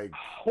or like?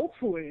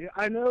 Hopefully,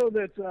 I know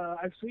that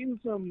I've seen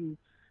some,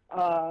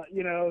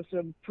 you know,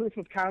 some proof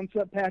of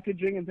concept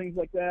packaging and things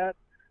like that.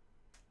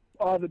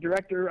 The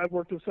director I've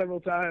worked with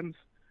several times.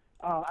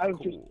 I was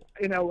just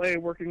in LA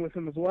working with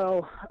him as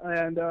well,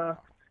 and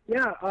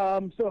yeah.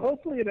 So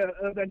hopefully it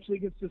eventually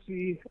gets to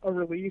see a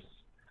release.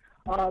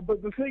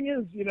 But the thing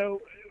is, you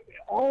know,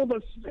 all of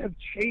us have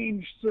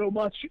changed so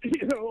much,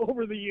 you know,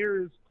 over the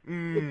years.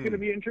 It's going to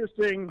be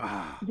interesting.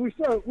 We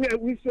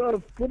still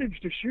have footage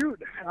to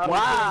shoot.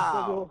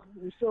 Wow.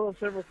 We still have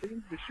several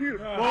scenes to shoot.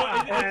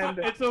 Well,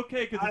 it's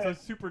okay because it's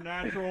a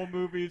supernatural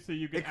movie, so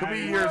you can. It could be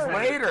years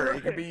later.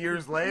 It could be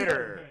years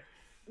later.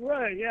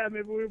 Right. Yeah.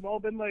 Maybe we've all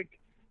been like,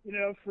 you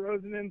know,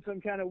 frozen in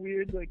some kind of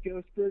weird, like,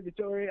 ghost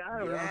purgatory. I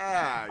don't know.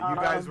 Yeah, you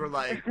guys were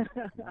like,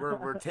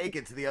 we're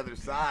taken to the other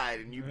side,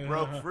 and you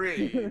broke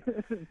free,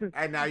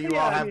 and now you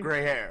all have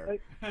gray hair.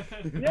 Like,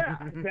 yeah,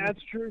 that's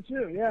true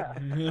too. Yeah,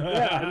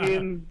 yeah. I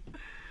mean,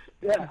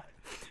 yeah.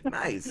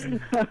 Nice.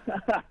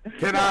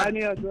 I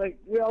mean, like,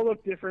 we all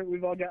look different.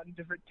 We've all gotten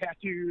different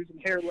tattoos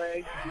and hair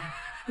legs.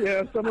 You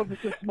know, some of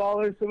us are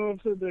smaller, some of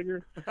us are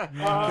bigger.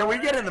 Can we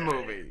get in the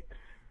movie?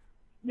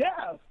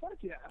 Yeah, fuck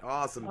yeah.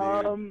 Awesome,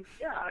 dude.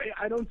 Yeah,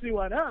 I don't see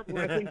why not.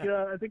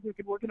 I think we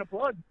could work in a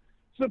plug.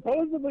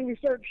 Supposedly we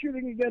start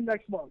shooting again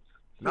next month.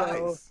 So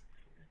Nice.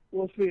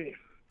 We'll see.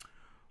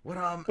 What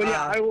But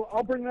yeah,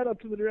 I'll bring that up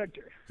to the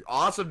director.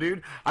 Awesome,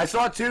 dude. I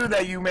saw too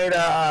that you made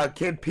a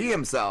kid pee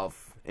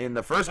himself in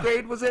the first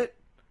grade. Was it?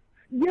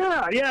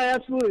 Yeah,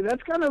 absolutely.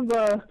 That's kind of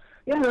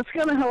that's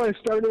kind of how I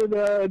started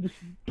just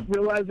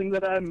realizing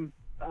that I'm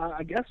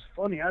I guess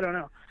funny. I don't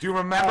know. Do you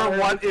remember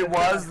what it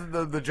was?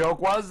 The joke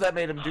was that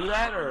made him do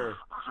that, or?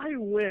 I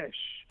wish.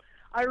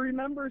 I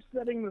remember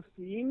setting the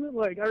scene.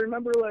 Like I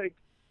remember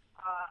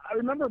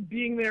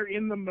being there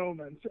in the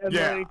moment, and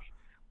like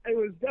it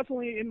was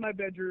definitely in my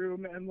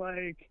bedroom, and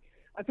like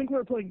I think we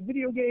were playing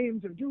video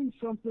games or doing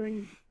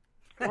something,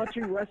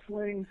 watching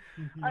wrestling.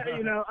 I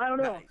don't know.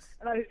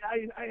 And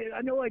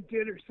I know I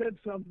did or said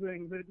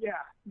something that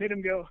made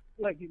him go,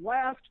 like, he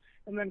laughed.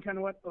 And then kind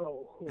of went,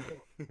 oh.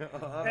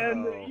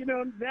 And, you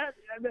know, that,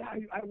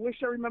 I wish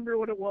I remember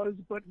what it was,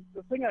 but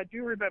the thing I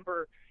do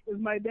remember is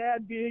my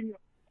dad being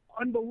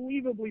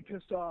unbelievably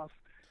pissed off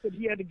that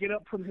he had to get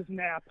up from his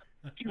nap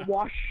to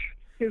wash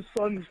his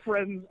son's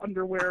friend's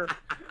underwear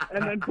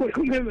and then put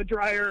them in the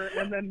dryer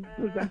and then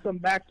present them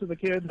back to the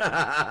kid.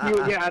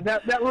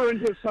 That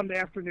ruined his Sunday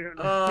afternoon.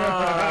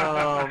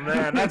 Oh,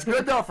 man. That's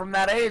good, though, from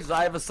that age.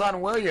 I have a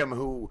son, William,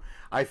 who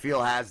I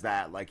feel has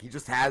that. Like, he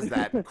just has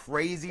that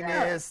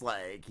craziness.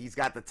 Like, he's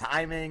got the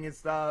timing and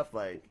stuff.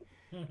 Like,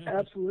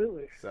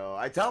 absolutely. So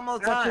I tell him all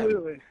the time.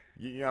 Absolutely.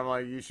 I'm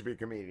like, you should be a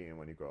comedian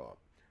when you grow up.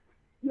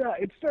 Yeah,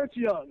 it starts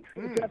young.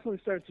 It definitely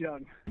starts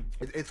young.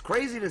 It's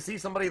crazy to see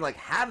somebody like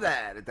have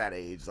that at that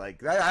age.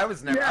 Like I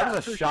was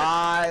a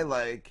shy,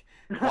 like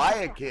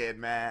quiet kid,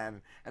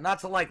 man, and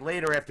not till like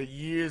later after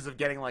years of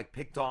getting like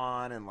picked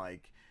on and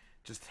like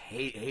just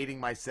hating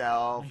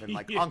myself and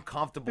like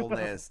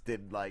uncomfortableness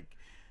did like,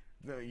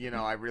 you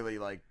know, I really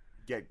like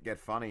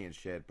get funny and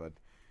shit. But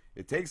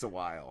it takes a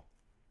while.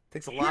 It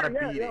takes a lot of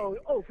beating.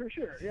 Oh, for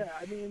sure. Yeah,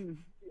 I mean,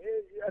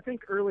 I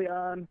think early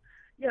on.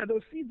 Yeah,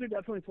 those seeds are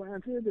definitely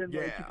planted, and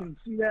like, you can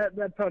see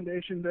that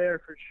foundation there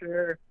for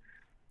sure.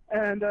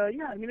 And I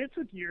mean, it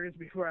took years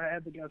before I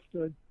had the guts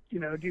to, you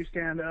know, do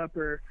stand up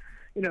or,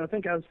 you know,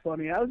 think I was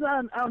funny. I don't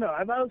know,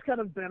 I've always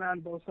kind of been on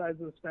both sides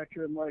of the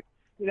spectrum. Like,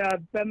 you know,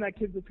 I've been that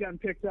kid that's gotten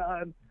picked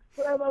on,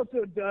 but I've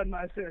also done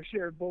my fair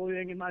share of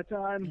bullying in my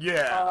time. You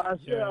have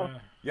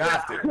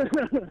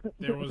to.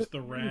 There was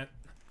the rat.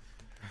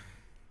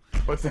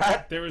 What's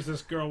that? There was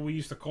this girl, we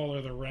used to call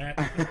her the rat.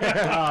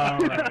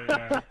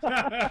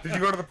 Did you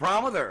go to the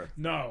prom with her?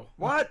 No.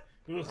 What?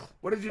 Ugh.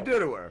 What did you do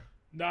to her?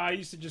 No, I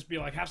used to just be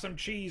like, have some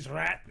cheese,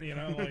 rat, you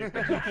know, like, shit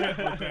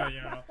like that, you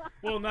know.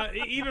 Well, not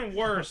even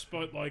worse,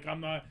 but like,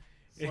 I'm not.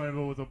 Slam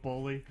her with a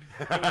bully.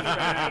 It was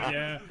bad,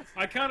 yeah.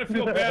 I kind of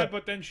feel bad,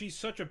 but then she's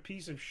such a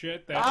piece of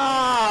shit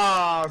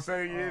that.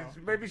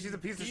 Maybe she's a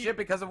piece of shit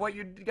because of what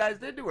you guys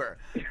did to her.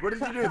 What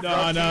did you do?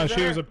 No,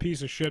 she was a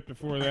piece of shit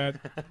before that.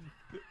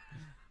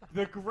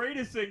 The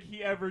greatest thing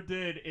he ever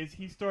did is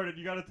he started.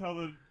 You got to tell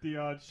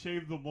the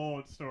shave the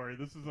mullet story.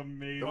 This is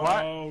amazing.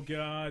 What? Oh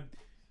God,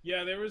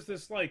 yeah. There was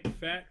this like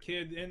fat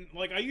kid, and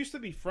like I used to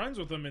be friends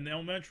with him in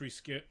elementary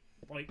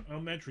like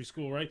elementary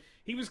school, right?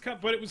 He was,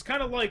 but it was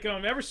kind of like,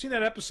 ever seen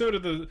that episode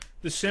of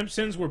the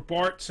Simpsons where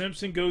Bart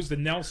Simpson goes to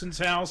Nelson's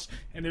house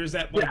and there's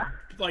that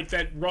like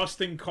that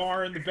rusting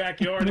car in the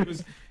backyard? It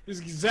was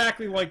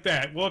exactly like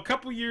that. Well, a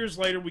couple years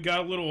later, we got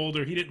a little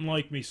older. He didn't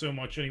like me so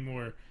much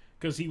anymore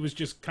because he was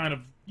just kind of,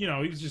 he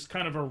was just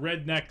kind of a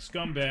redneck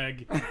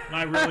scumbag, and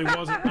I really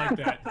wasn't like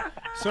that.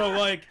 So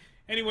like.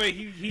 Anyway,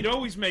 he'd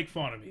always make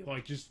fun of me,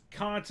 like just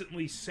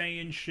constantly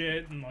saying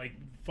shit and like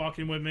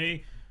fucking with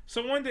me.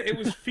 So one day, it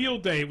was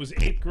field day, it was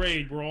 8th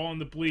grade, we're all in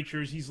the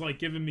bleachers, he's like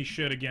giving me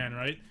shit again,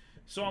 right?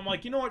 So I'm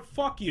like, you know what,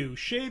 fuck you,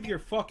 shave your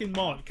fucking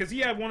mullet. Because he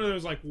had one of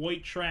those like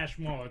white trash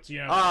mullets, you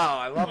know? Oh,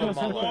 I love the those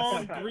mullets.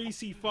 long,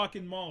 greasy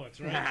fucking mullets,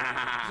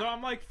 right? So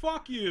I'm like,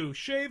 fuck you,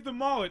 shave the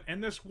mullet.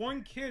 And this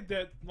one kid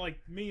that like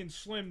me and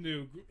Slim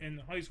knew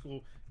in high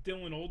school,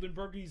 Dylan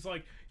Oldenburg, he's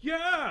like,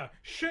 yeah,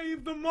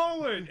 shave the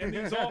mullet, and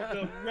he's all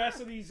the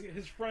rest of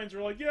his friends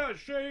are like, yeah,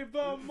 shave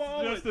the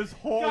mullet. Just this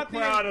whole Got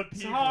crowd the of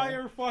people.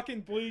 entire fucking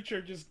bleacher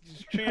just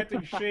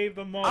chanting, shave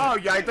the mullet. Oh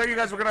yeah, I thought you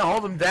guys were gonna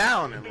hold him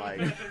down and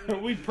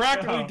like. We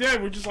practically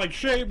did. We're just like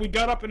shave. We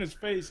got up in his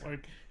face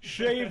like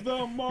shave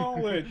the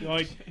mullet.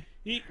 Like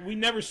we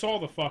never saw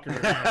the fucker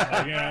again.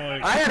 Like, you know,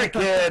 like... I had a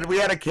kid. We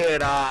had a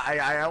kid.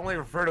 I only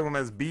refer to him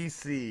as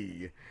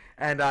BC.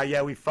 And,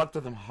 yeah, we fucked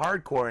with him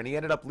hardcore, and he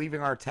ended up leaving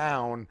our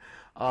town.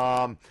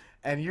 And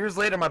years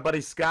later, my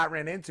buddy Scott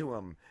ran into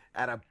him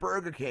at a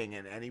Burger King,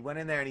 and he went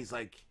in there, and he's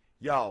like,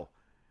 yo,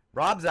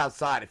 Rob's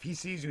outside. If he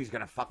sees you, he's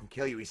going to fucking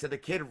kill you. He said the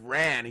kid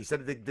ran. He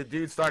said the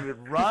dude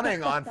started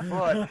running on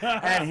foot,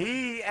 and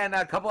he and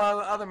a couple of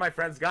other my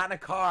friends got in a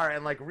car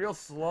and, like, real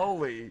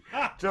slowly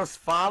just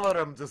followed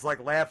him, just,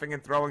 like, laughing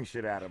and throwing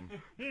shit at him.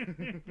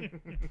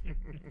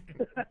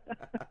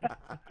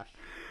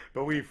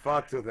 But we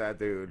fucked with that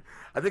dude.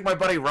 I think my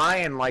buddy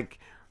Ryan, like,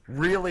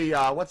 really,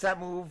 what's that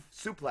move?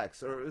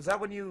 Suplex. Or is that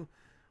when you,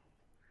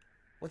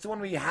 what's the one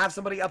where you have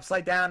somebody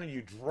upside down and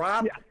you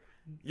drop?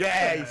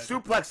 Yeah, he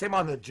suplexed him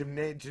on the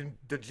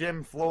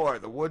gym floor,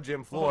 the wood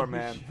gym floor,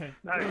 man.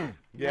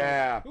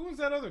 Yeah. Who was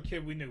that other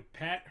kid we knew?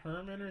 Pat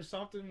Herman or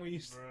something? We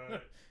used to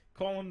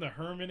call him the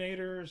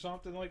Herminator or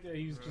something like that.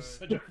 He's just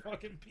such a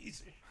fucking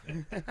piece of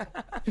shit.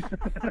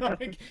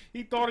 Like,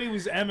 he thought he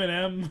was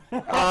Eminem.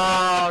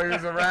 Oh, he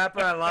was a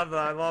rapper.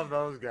 I love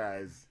those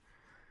guys.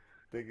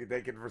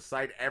 They could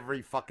recite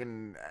every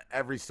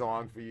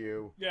song for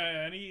you.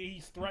 Yeah, and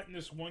he threatened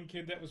this one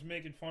kid that was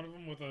making fun of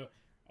him with a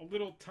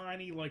little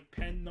tiny like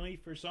pen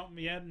knife or something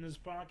he had in his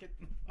pocket.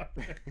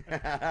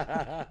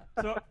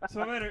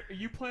 so man, are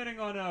you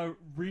planning on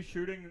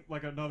reshooting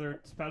like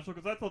another special?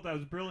 Because I thought that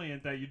was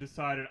brilliant that you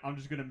decided I'm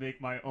just gonna make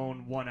my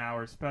own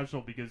 1-hour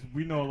special, because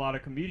we know a lot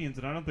of comedians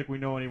and I don't think we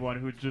know anyone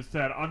who's just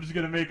said I'm just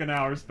gonna make an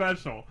hour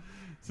special.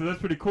 So that's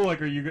pretty cool.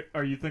 Like, are you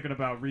thinking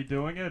about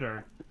redoing it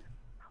or?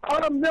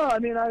 No, I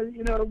mean,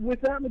 with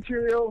that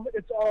material,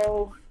 it's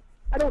all,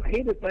 I don't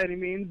hate it by any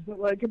means, but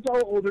like it's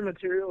all older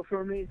material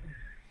for me.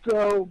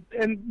 So,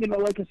 and,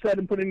 like I said,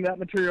 I'm putting that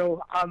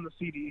material on the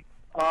CD.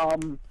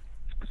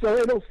 So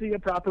it'll see a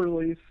proper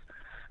release.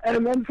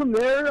 And then from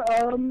there,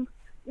 who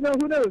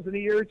knows? In a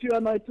year or two, I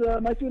might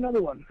do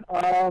another one.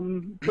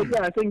 But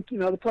yeah, I think,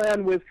 the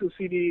plan with the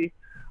CD,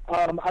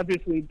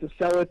 obviously to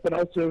sell it, but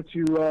also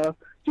to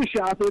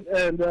shop it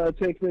and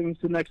take things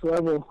to the next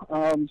level.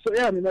 So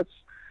yeah, I mean, that's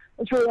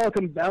really all it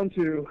comes down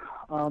to.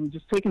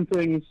 Just taking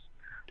things,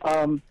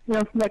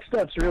 next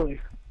steps,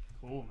 really.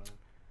 Cool, man.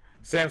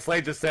 Sam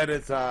Slade just said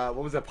it's what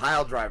was it,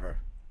 pile driver?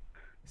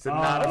 He said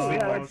not a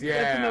sequence.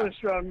 That's another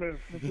strong move.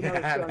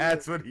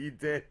 That's what he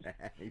did.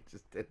 He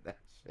just did that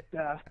shit.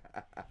 Yeah,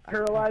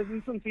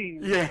 paralyzing some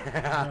teams.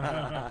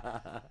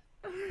 Yeah.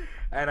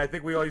 And I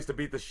think we all used to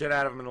beat the shit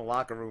out of him in the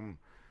locker room.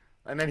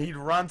 And then he'd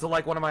run to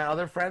like one of my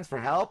other friends for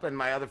help, and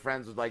my other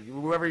friends was like,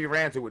 whoever he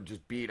ran to would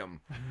just beat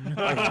him.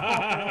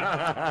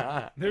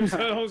 There's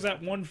always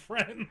that one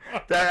friend.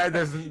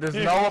 There's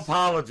no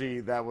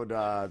apology that would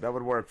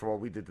work for what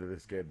we did to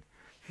this kid.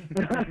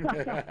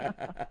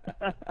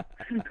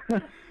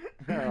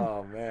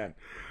 Oh man,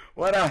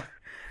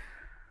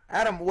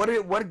 Adam?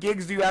 What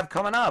gigs do you have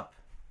coming up?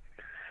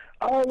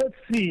 Let's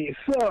see.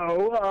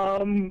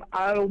 So,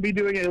 I'll be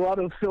doing a lot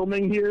of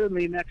filming here in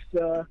the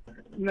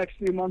next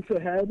few months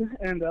ahead,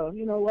 and a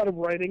lot of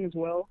writing as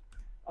well.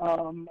 I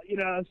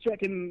was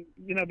checking,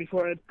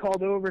 before I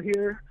called over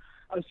here,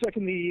 I was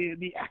checking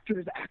the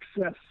Actors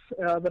Access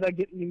that I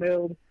get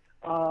emailed,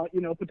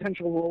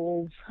 potential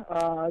roles,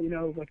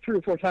 like 3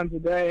 or 4 times a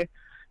day.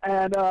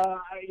 And,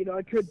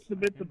 I could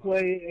submit to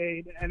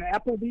play an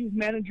Applebee's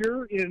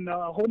manager in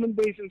Home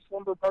Invasion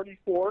Slumber Party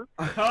 4.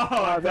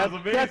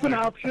 That's an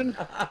option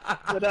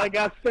that I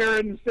got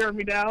staring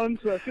me down,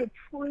 so I feel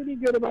pretty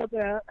good about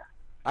that.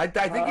 I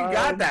think you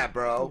got that,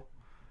 bro.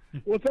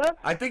 What's that?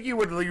 I think you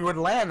would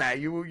land that.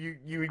 You would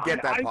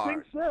get that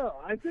part.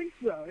 I think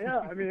so, yeah.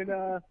 I mean,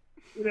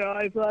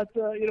 I thought,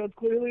 it's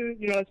clearly,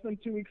 I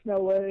spent 2 weeks in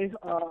L.A.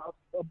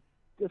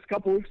 Just a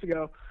couple weeks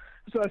ago.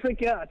 So I think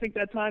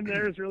that time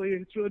there is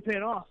really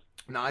paying off.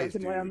 Nice, I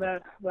can dude. land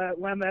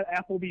that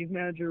Applebee's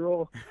manager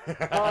role.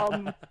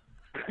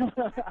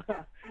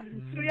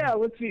 So yeah,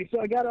 let's see. So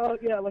I got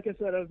like I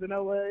said, I was in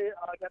LA.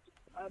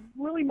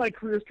 Really my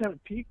career's kind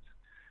of peaked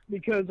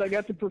because I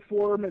got to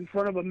perform in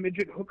front of a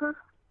midget hooker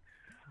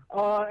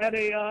at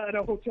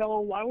a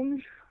hotel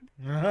lounge.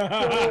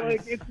 So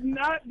like, it's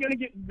not gonna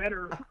get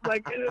better.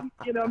 Like,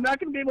 I'm not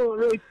gonna be able to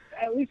really.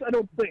 At least I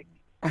don't think.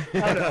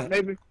 I don't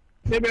know.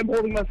 Maybe I'm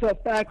holding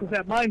myself back with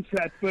that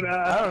mindset, but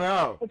I don't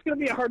know. It's going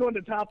to be a hard one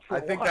to top for I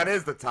think that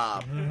is the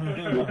top.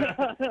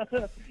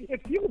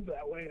 It feels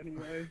that way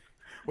anyway.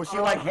 Was she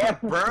like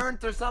half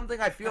burnt or something?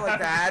 I feel like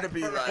that had to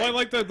be like. Well,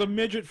 like the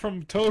midget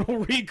from Total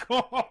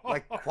Recall.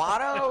 Like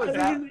Quado? Is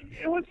that?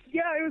 It was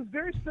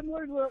very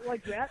similar to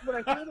like that, but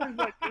I feel there's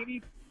like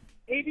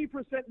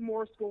 80%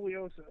 more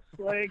scoliosis.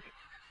 Like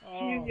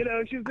she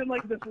was in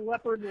like this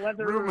leopard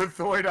leather.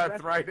 Rheumatoid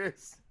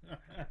arthritis.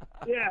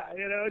 Yeah,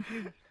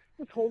 she's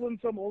just holding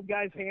some old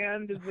guy's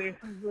hand as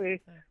they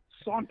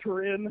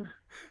saunter in.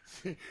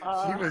 She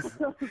was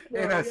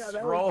in a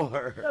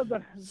stroller.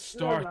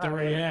 Start the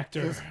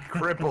reactor. Just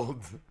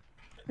crippled.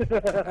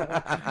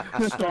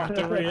 Start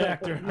the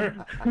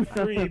reactor.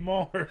 Free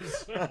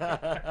Mars.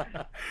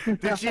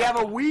 Did she have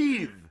a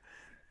weave?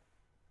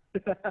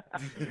 So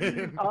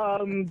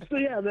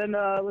yeah, then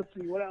let's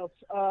see what else.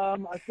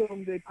 I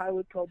filmed a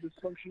pilot called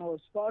Dysfunctional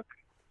as Fuck.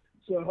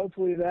 So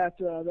hopefully that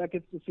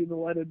gets to see the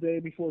light of day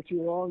before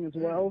too long as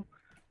well.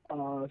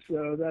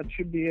 So that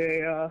should be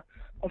a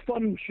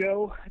fun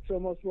show. It's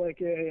almost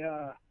like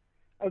I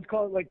would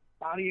call it like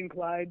Bonnie and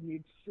Clyde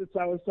meets It's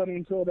Always Sunny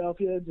in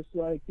Philadelphia. Just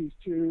like these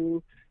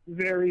two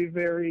very,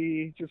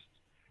 very just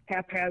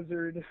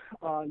haphazard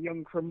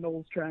young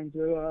criminals trying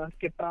to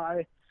get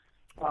by.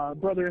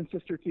 Brother and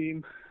sister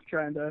team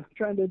trying to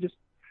just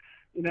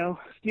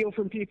steal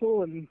from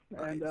people and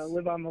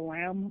live on the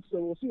lam. So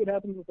we'll see what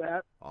happens with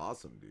that.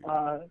 Awesome, dude.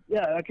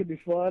 Yeah, that could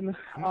be fun.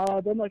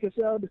 Then, like I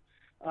said,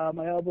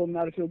 my album,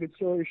 Not a Feel Good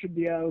Story, should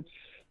be out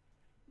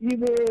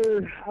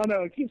either, I don't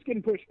know, it keeps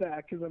getting pushed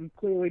back because I'm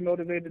clearly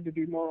motivated to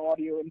do more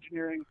audio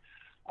engineering.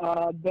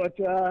 But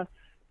I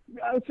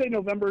would say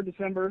November,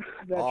 December,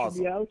 that awesome.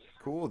 should be out.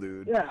 Cool,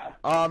 dude.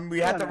 Yeah. We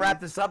have to wrap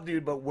this up,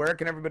 dude, but where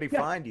can everybody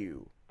find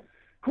you?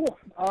 Cool.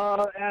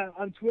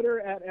 On Twitter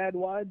at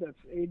AdWeid, that's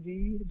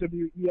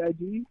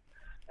ADWEID,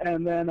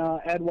 and then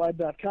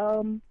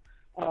adwide.com.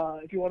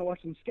 If you want to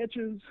watch some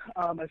sketches,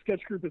 my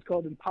sketch group is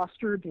called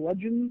Impostered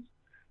Legends,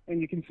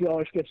 and you can see all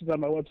our sketches on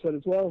my website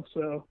as well.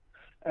 So,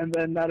 and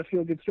then Not a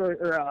Feel Good Story,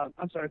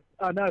 Not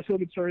a Feel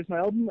Good Story is my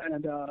album,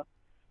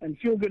 and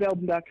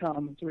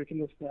feelgoodalbum.com is where you can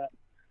listen to that.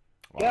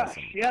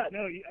 Awesome. Yeah,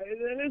 no,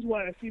 that is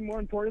why I seem more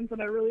important than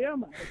I really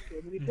am. I have so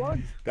many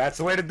plugs. That's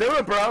the way to do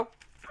it, bro.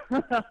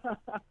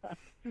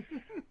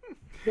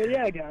 But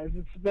yeah, guys,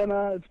 it's been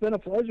a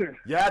pleasure.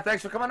 Yeah,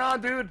 thanks for coming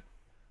on, dude.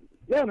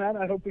 Yeah, man.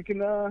 I hope we can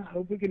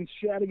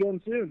chat again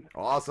soon.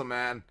 Awesome,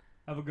 man.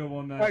 Have a good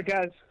one, man. All right,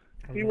 guys.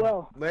 Be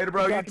well. Later,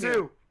 bro. You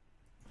too.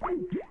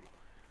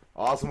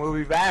 Awesome. We'll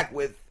be back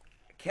with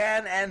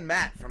Ken and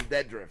Matt from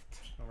Dead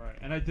Drift. All right,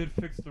 and I did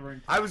fix the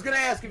ring. I was gonna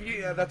ask if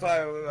you. That's why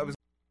I was.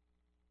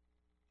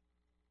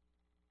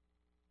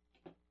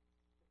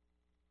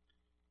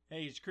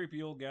 Hey, it's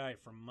Creepy Old Guy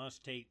from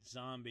Must Hate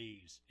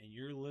Zombies, and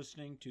you're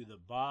listening to the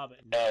Bob...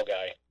 No,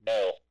 guy.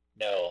 No.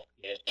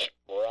 It's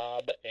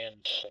Rob and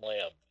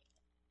Slim.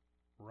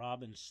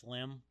 Rob and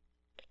Slim?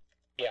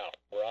 Yeah,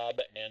 Rob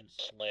and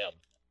Slim.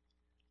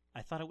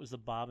 I thought it was the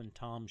Bob and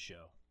Tom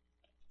show.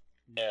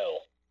 No,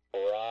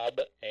 Rob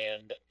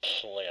and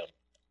Slim.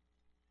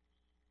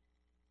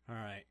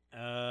 Alright,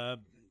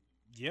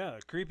 yeah,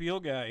 Creepy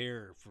Old Guy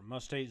here from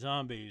Must Hate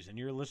Zombies, and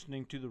you're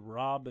listening to the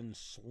Rob and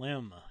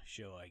Slim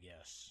show, I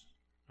guess.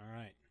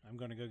 Alright, I'm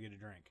gonna go get a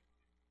drink.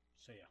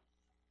 See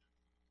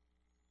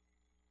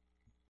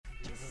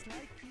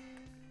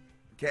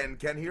ya.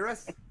 Ken hear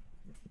us?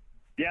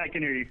 Yeah, I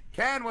can hear you.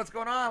 Ken, what's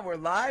going on? We're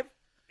live?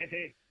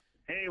 Hey,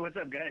 what's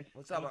up, guys?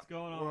 What's up? What's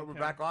going on? We're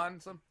back on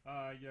some?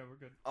 Yeah, we're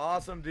good.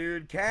 Awesome,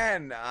 dude.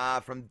 Ken,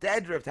 from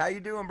Dead Drift. How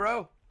you doing,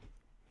 bro?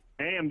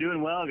 Hey, I'm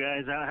doing well,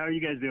 guys. How are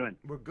you guys doing?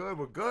 We're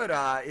good.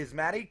 Is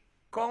Maddie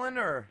calling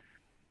or?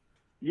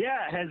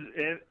 Yeah,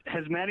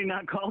 has Maddie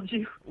not called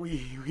you?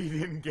 We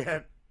didn't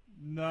get.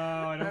 No,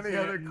 I don't see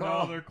other it. call?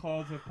 No other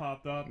calls have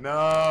popped up. No.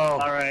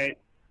 All right.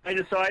 I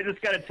just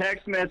got a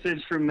text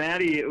message from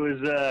Maddie. It was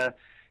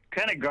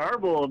kind of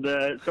garbled.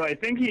 So I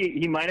think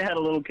he might have had a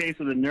little case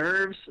of the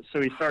nerves.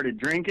 So he started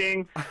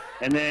drinking,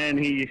 and then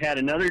he had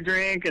another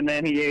drink, and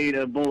then he ate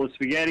a bowl of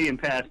spaghetti and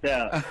passed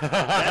out.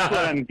 That's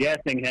what I'm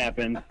guessing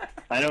happened.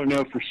 I don't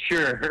know for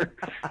sure.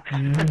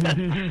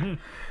 Man,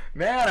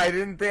 I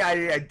didn't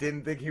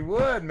think he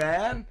would,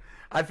 man.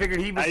 I figured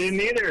he was. I didn't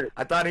either.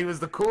 I thought he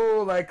was the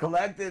cool, like,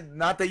 collected.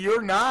 Not that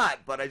you're not,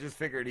 but I just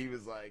figured he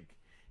was like,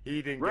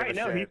 he didn't. Right? Give a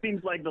No, shit. he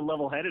seems like the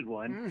level-headed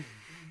one.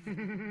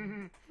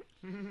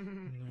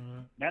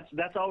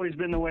 That's always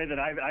been the way that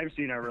I've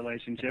seen our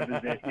relationship.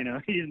 Is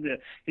that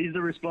he's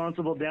the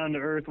responsible, down to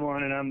earth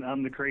one, and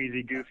I'm the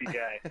crazy, goofy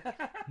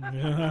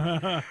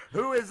guy.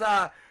 Who is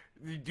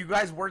Do you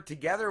guys work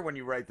together when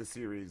you write the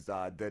series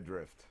Dead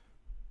Drift?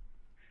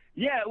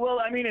 Yeah, well,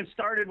 I mean, it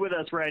started with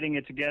us writing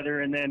it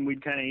together, and then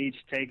we'd kind of each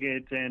take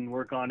it and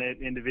work on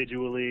it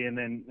individually, and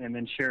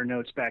then share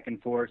notes back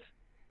and forth.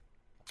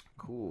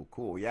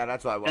 Cool. Yeah,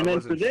 that's why I And then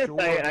wasn't for this,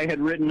 sure. I had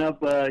written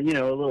up, a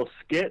little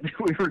skit that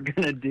we were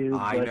gonna do.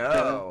 I but,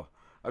 know.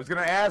 I was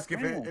gonna ask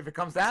if yeah. it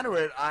comes down to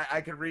it, I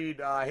could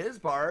read his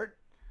part.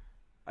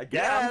 I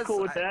guess. Yeah, I'm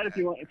cool with that. If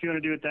you want to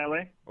do it that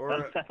way,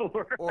 that'll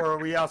work. Or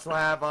we also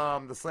have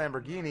the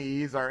Slamborghini.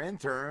 He's our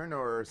intern,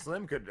 or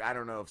Slim could. I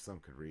don't know if Slim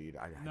could read.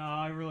 No,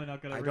 I'm really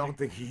not gonna. I don't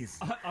think he's.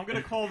 I'm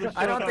gonna call this.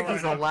 I don't think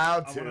he's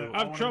allowed to.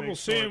 I have trouble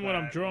seeing when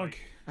I'm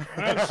drunk. I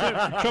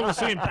have trouble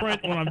seeing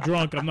print when I'm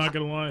drunk. I'm not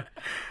gonna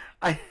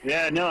lie.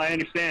 Yeah, no, I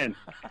understand.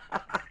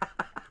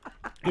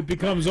 It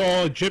becomes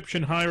all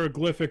Egyptian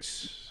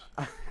hieroglyphics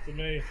to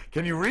me.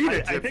 Can you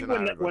read I think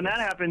when that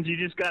happens, you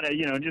just gotta,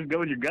 just go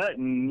with your gut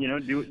and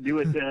do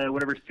it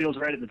whatever feels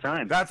right at the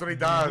time. That's what he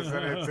does,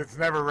 and it's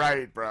never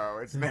right, bro.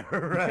 It's never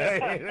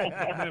right.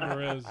 It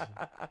never is.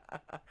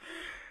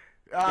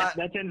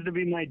 That tends to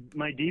be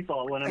my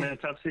default when I'm in a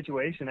tough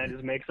situation. I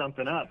just make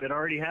something up. It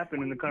already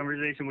happened in the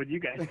conversation with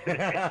you guys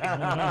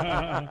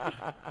today.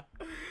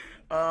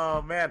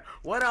 Oh man,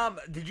 what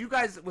did you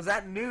guys? Was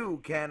that new,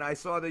 Ken? I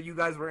saw that you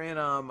guys were in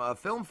a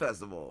film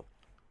festival.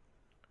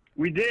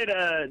 We did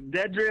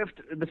Dead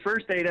Drift. The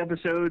first 8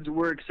 episodes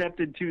were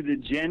accepted to the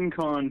Gen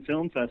Con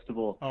Film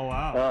Festival. Oh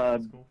wow,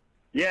 that's cool.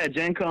 Yeah,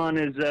 Gen Con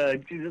is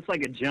it's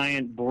like a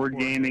giant board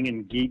gaming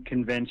and geek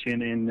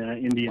convention in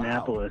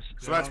Indianapolis. Wow.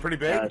 So that's pretty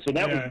big. So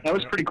that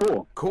was pretty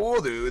cool.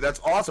 Cool, dude. That's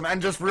awesome. And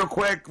just real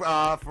quick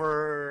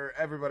for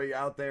everybody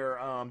out there,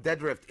 Dead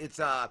Drift. It's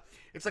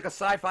like a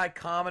sci-fi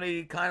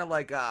comedy, kind of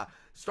like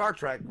Star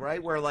Trek,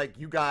 right? Where like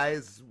you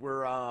guys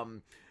were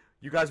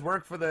you guys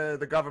work for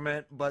the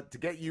government, but to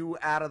get you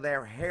out of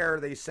their hair,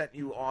 they sent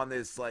you on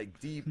this like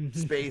deep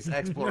space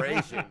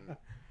exploration.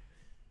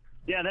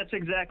 Yeah, that's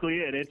exactly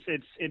it.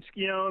 It's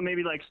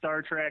maybe like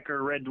Star Trek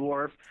or Red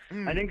Dwarf.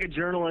 I think a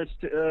journalist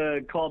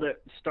called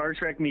it Star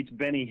Trek meets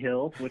Benny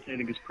Hill, which I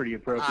think is pretty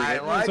appropriate. I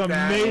like That's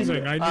that.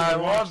 amazing. I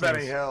love this.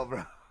 Benny Hill,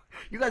 bro.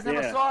 You guys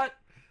never saw it?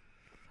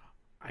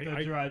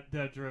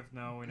 Dead Drift,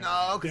 no. We never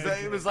No,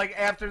 because it was like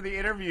after the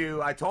interview,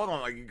 I told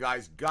them like, you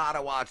guys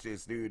gotta watch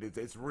this, dude.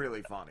 It's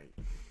really funny.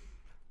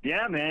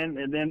 Yeah, man,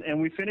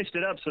 and we finished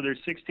it up. So there's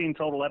 16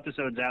 total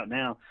episodes out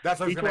now. That's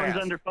what I was Each gonna one's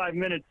ask. under 5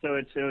 minutes, so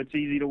it's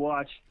easy to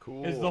watch.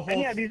 Cool. Is the whole And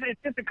yeah, it's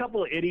just a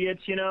couple of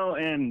idiots,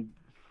 and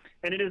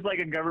it is like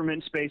a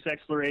government space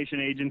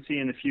exploration agency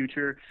in the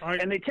future.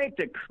 And they take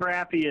the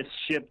crappiest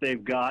ship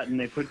they've got, and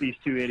they put these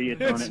 2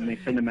 idiots on it, and they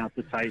send them out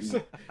to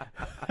Titan.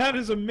 That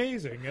is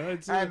amazing.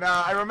 And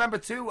I remember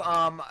too.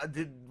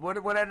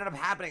 What ended up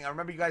happening? I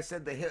remember you guys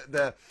said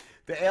the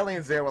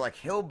aliens there were like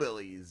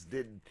hillbillies.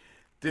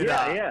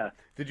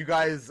 Did you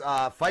guys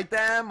fight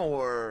them,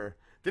 or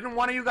didn't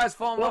one of you guys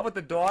fall in love with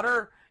the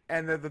daughter,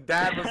 and the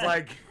dad was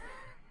like?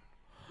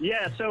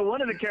 Yeah, so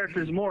one of the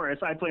characters, Morris,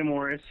 I play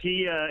Morris.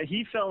 He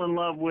fell in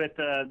love with.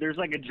 There's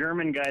like a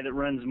German guy that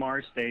runs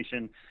Mars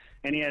Station,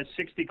 and he has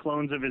 60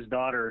 clones of his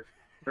daughter,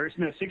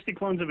 60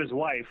 clones of his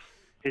wife,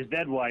 his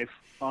dead wife,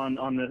 on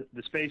the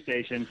space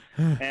station,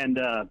 and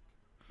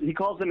he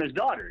calls them his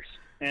daughters.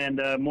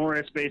 And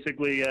Morris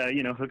basically,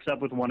 hooks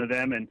up with one of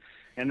them,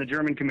 and the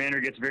German commander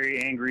gets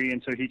very angry,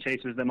 and so he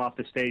chases them off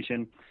the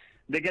station.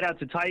 They get out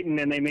to Titan,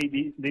 and they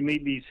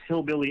meet these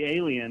hillbilly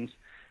aliens.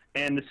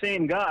 And the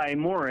same guy,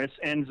 Morris,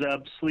 ends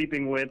up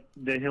sleeping with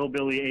the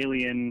hillbilly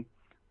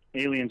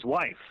alien's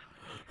wife.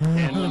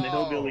 And when the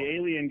hillbilly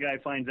alien guy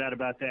finds out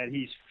about that,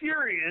 he's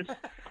furious.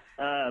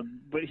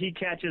 But he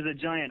catches a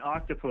giant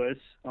octopus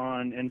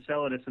on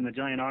Enceladus, and the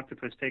giant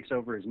octopus takes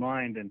over his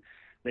mind, and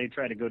they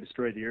try to go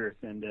destroy the Earth.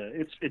 And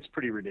it's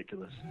pretty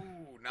ridiculous.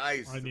 Ooh,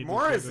 nice.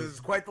 Morris is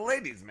quite the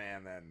ladies'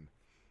 man, then.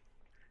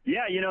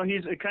 Yeah,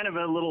 he's a kind of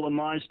a little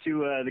homage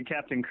to the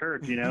Captain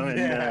Kirk,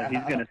 and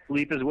he's going to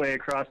sleep his way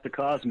across the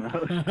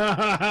cosmos.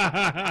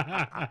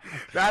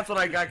 That's what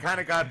I kind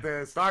of got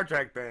the Star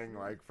Trek thing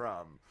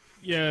from.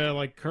 Yeah,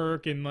 like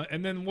Kirk, and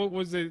then what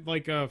was it,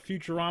 like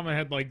Futurama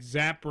had like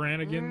Zap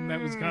Brannigan,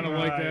 that was kind of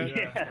like that.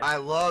 Yeah. I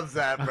love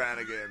Zap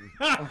Brannigan.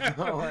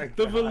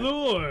 The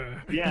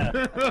velour.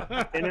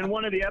 Yeah, and in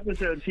one of the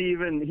episodes, he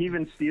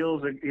even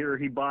steals or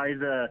he buys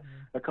a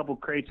couple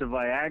crates of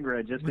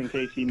Viagra just in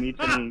case he meets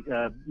any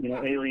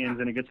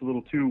aliens and it gets a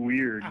little too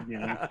weird.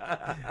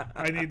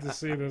 I need to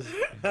see this.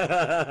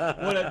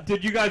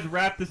 Did you guys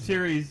wrap the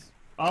series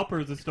up, or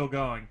is it still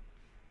going?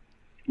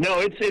 No,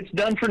 it's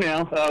done for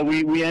now.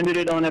 We ended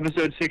it on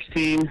episode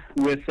 16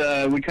 with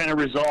we kind of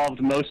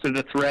resolved most of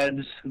the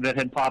threads that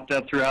had popped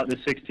up throughout the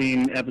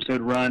 16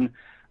 episode run.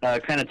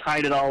 Kind of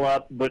tied it all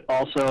up, but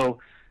also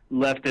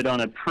left it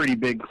on a pretty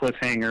big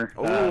cliffhanger.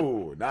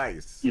 Oh,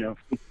 nice.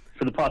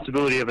 For the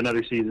possibility of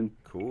another season.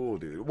 Cool,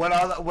 dude. What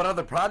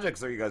other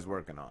projects are you guys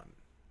working on?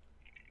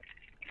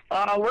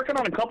 Working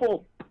on a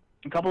couple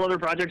other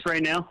projects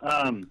right now.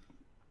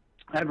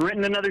 I've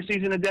written another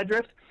season of Dead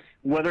Drift.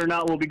 Whether or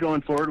not we'll be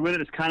going forward with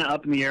it is kind of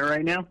up in the air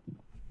right now.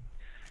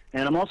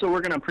 And I'm also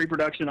working on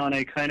pre-production on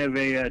a kind of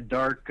a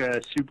dark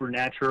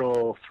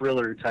supernatural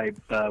thriller type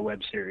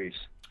web series.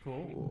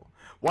 Cool.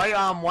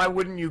 Why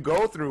wouldn't you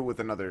go through with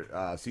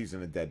another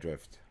season of Dead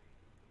Drift?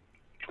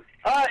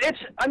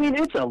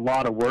 It's a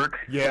lot of work.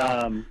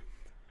 Yeah.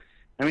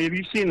 Have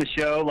you seen the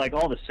show? Like,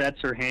 all the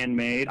sets are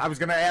handmade. I was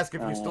going to ask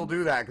if you still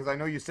do that, because I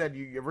know you said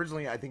you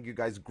originally, I think you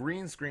guys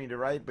green screened it,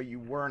 right? But you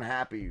weren't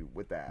happy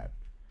with that.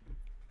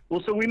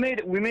 Well, so we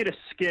made a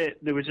skit.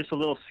 There was just a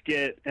little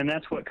skit, and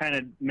that's what kind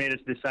of made us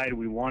decide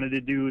we wanted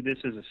to do this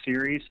as a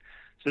series.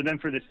 So then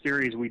for the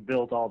series, we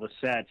built all the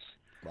sets.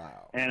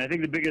 Wow. And I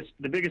think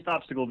the biggest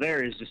obstacle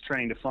there is just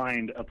trying to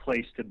find a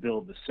place to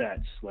build the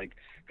sets, like,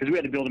 because we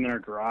had to build them in our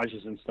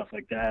garages and stuff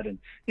like that. And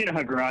you know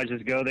how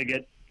garages go; they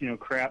get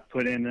crap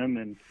put in them,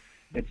 and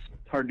it's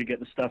hard to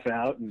get the stuff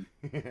out. And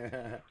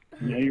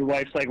your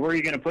wife's like, "Where are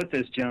you going to put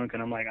this junk?"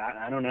 And I'm like,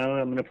 "I don't know.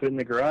 I'm going to put it in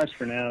the garage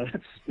for now.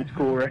 It's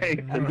cool, right?"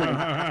 And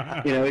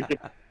then,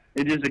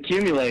 it just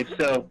accumulates.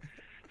 So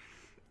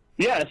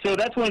yeah, so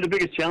that's one of the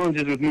biggest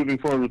challenges with moving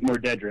forward with more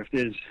Dead Drift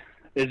is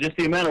just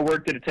the amount of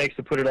work that it takes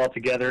to put it all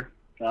together.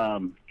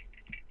 So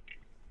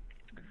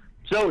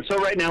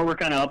right now we're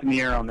kind of up in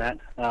the air on that.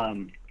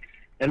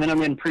 And then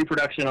I'm in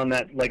pre-production on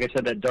that, like I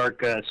said, that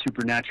dark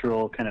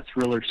supernatural kind of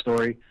thriller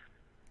story.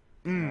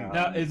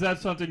 Now, is that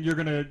something you're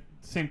going to,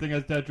 same thing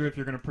as Dead Drift,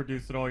 you're going to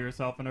produce it all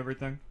yourself and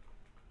everything?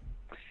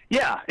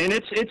 Yeah, and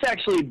it's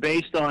actually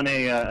based on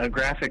a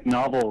graphic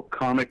novel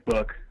comic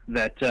book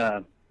that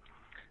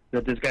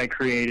this guy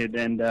created,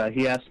 and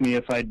he asked me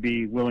if I'd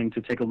be willing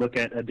to take a look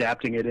at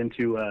adapting it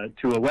into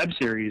a web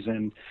series.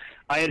 And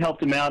I had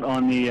helped him out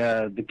on the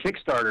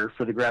Kickstarter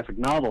for the graphic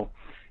novel,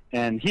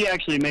 and he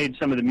actually made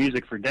some of the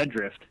music for Dead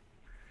Drift.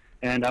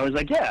 And I was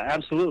like, yeah,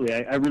 absolutely.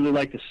 I really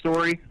like the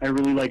story. I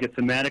really like it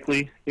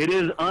thematically. It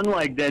is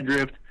unlike Dead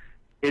Drift.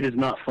 It is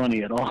not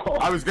funny at all.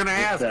 I was going to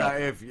ask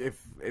if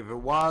it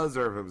was,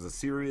 or if it was a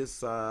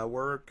serious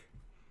work.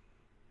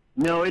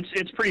 No,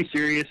 it's pretty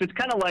serious. It's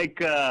kind of like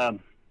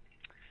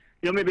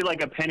maybe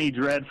like a Penny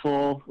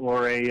Dreadful,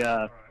 or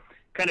a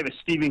kind of a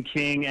Stephen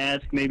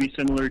King-esque, maybe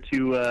similar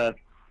to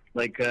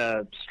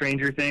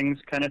Stranger Things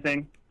kind of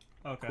thing.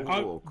 Okay.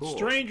 Cool.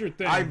 Stranger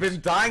Things. I've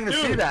been dying to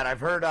see Dude. that. I've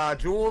heard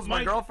Jules,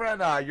 my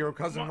girlfriend, your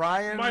cousin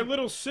Ryan. My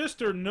little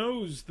sister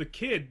knows the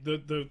kid,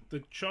 the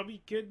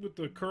chubby kid with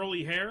the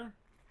curly hair.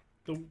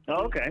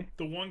 Okay.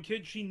 The one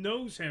kid, she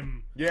knows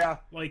him. Yeah.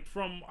 Like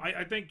from,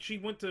 I think she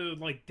went to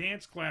like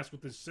dance class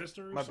with his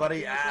sister. Or My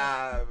something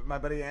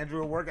buddy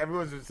Andrew at work.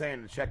 Everyone's been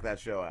saying to check that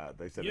show out.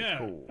 They said it's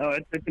cool. Oh,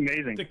 it's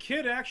amazing. The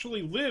kid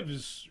actually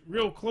lives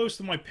real close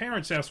to my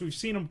parents' house. We've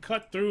seen him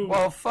cut through.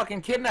 Well,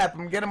 fucking kidnap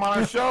him, get him on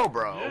our show,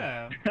 bro.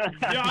 Yeah.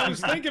 Yeah, I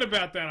was thinking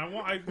about that.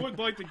 I would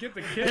like to get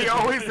the kid. He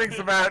always thinks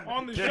about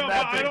on the show.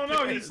 But I don't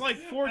know. He's like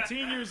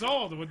 14 years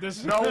old with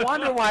this. No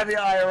wonder why the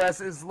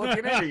IRS is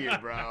looking into you,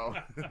 bro.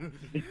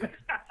 Yeah,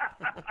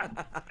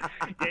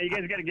 you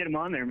guys got to get him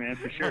on there, man,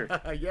 for sure.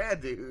 Yeah,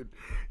 dude.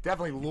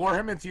 Definitely lure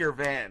him into your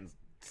van,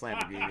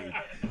 Slamborghini.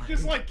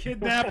 Just like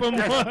kidnap him.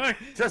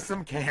 Just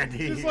some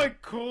candy. Just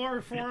like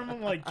chloroform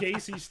him like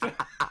Gacy stuff.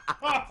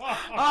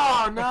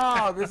 Oh,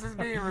 no. This is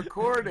being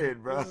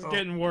recorded, bro. This is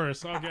getting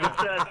worse. Okay.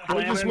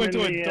 We just went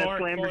to a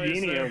dark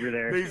Lamborghini over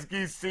there.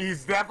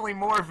 He's definitely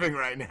morphing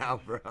right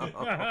now, bro.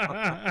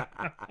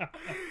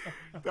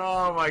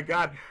 Oh, my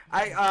God.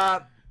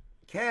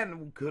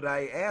 Ken, could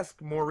I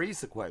ask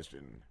Maurice a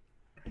question?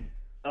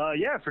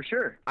 Yeah, for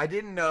sure. I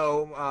didn't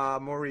know,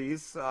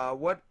 Maurice,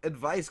 what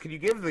advice can you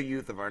give the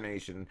youth of our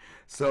nation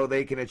so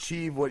they can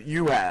achieve what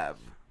you have?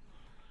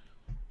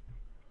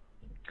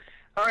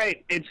 All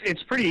right,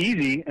 it's pretty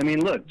easy. I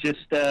mean, look,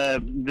 just the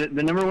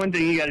number one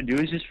thing you got to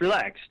do is just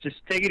relax. Just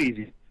take it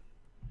easy.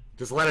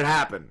 Just let it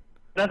happen.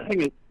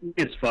 Nothing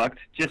is fucked.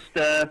 Just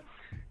live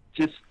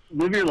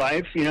your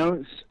life.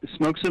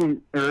 Smoke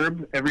some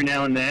herb every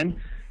now and then.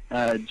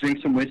 Drink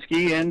some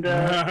whiskey, and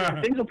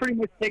things will pretty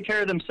much take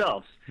care of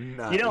themselves.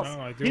 Nice. You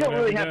don't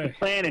really have to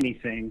plan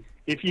anything.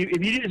 If you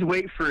just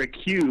wait for a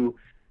cue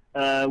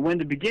when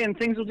to begin,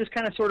 things will just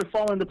kind of sort of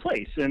fall into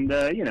place. And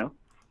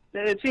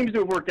it seems to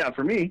have worked out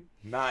for me.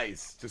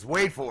 Nice. Just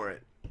wait for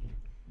it.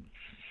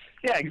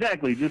 Yeah,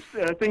 exactly. Just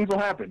things will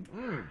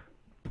happen.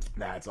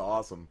 That's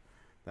awesome.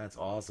 That's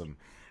awesome.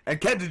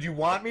 And Ken, did you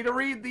want me to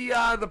read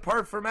the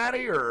part for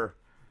Maddie, or?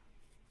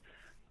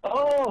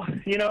 Oh,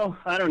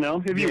 I don't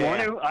know. If you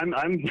want to,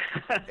 I'm.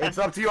 It's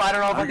up to you. I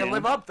don't know if I can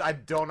live up. I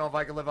don't know if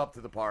I can live up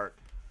to the part.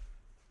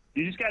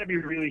 You just got to be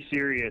really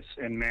serious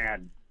and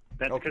mad.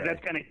 Because Okay.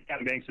 that's kind of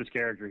Kevin Banks'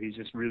 character. He's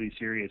just really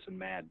serious and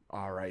mad.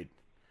 All right,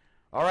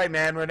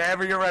 man.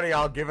 Whenever you're ready,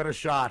 I'll give it a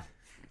shot.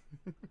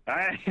 All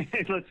right,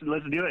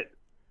 let's do it.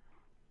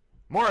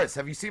 Morris,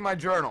 have you seen my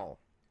journal?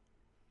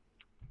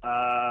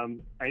 I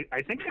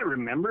think I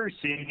remember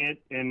seeing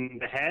it in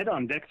the head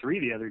on deck 3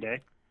 the other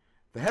day.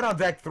 The head on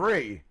deck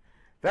 3?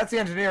 That's the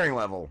engineering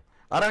level.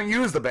 I don't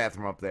use the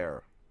bathroom up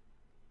there.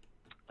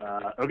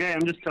 Okay,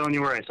 I'm just telling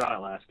you where I saw it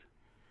last.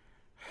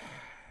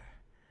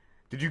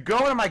 Did you go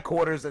into my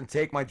quarters and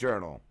take my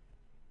journal?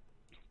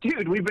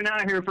 Dude, we've been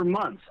out here for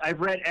months. I've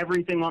read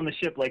everything on the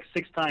ship like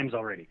 6 times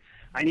already.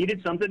 I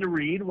needed something to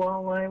read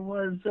while I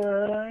was,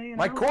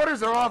 My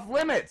quarters are off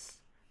limits.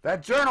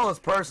 That journal is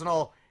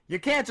personal. You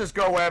can't just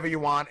go wherever you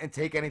want and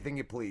take anything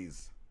you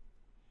please.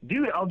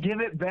 Dude, I'll give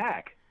it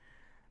back.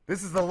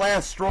 This is the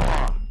last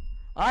straw.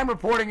 I'm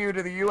reporting you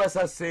to the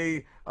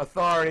USSC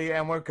authority,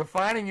 and we're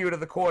confining you to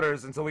the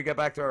quarters until we get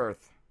back to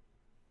Earth.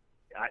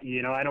 I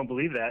don't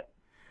believe that.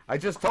 I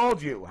just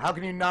told you. How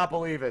can you not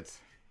believe it?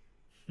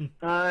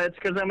 It's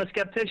because I'm a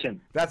skeptician.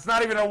 That's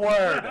not even a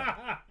word.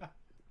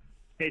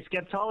 Hey,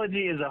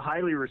 skeptology is a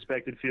highly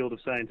respected field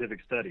of scientific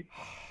study.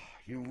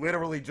 You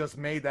literally just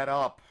made that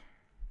up.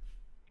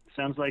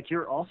 Sounds like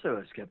you're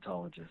also a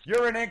skeptologist.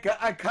 You're an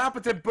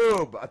incompetent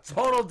boob. A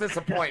total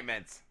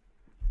disappointment.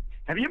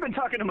 Have you been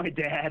talking to my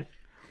dad?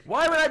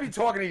 Why would I be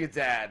talking to your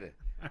dad?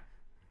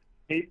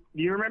 Hey,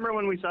 do you remember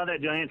when we saw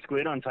that giant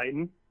squid on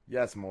Titan?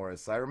 Yes,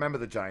 Morris. I remember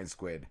the giant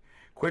squid.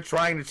 Quit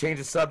trying to change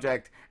the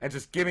subject and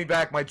just give me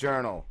back my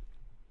journal.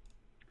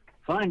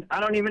 Fine. I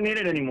don't even need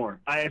it anymore.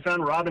 I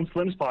found Rob and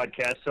Slim's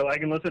podcast, so I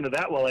can listen to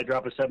that while I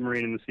drop a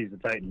submarine in the seas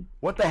of Titan.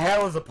 What the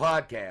hell is a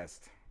podcast?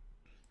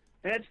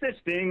 It's this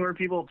thing where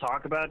people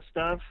talk about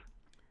stuff.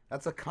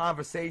 That's a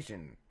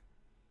conversation.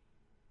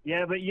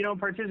 Yeah, but you don't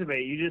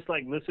participate. You just,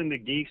 listen to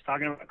geeks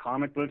talking about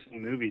comic books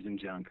and movies and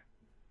junk.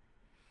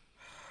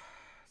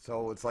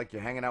 So it's like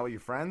you're hanging out with your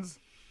friends?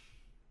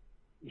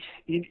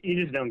 You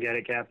just don't get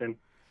it, Captain.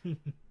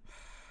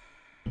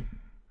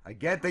 I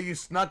get that you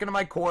snuck into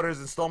my quarters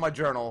and stole my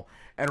journal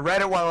and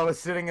read it while I was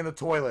sitting in the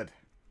toilet.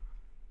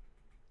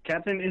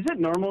 Captain, is it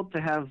normal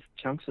to have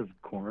chunks of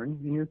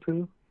corn in your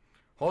poo?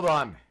 Hold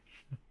on.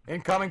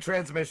 Incoming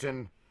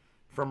transmission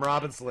from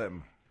Rob and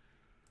Slim.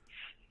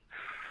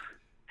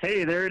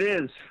 Hey, there it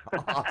is.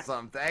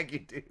 Awesome. Thank you,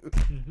 dude. Cool.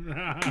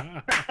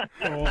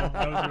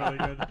 That was really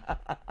good.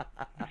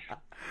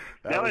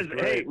 That was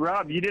hey,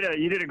 Rob, you did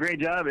a great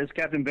job as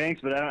Captain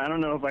Banks, but I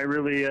don't know if I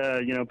really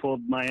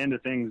pulled my end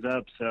of things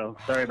up, so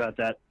sorry about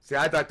that. See,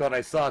 I thought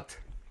I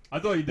sucked. I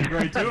thought you did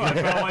great too. I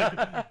felt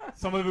like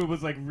some of it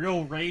was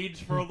real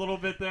rage for a little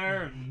bit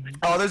there. And...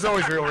 Oh, there's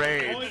always real The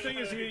rage. only thing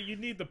is you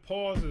need the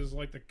pauses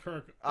like the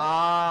Kirk.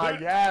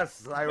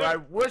 Yes. I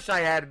wish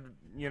I had,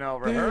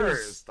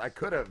 rehearsed. I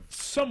could have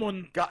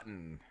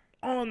gotten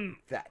on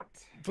that.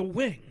 The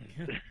wing.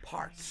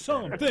 Parts.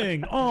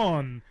 Something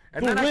on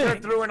and the then wing. I could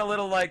have threw in a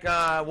little,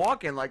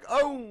 walk-in,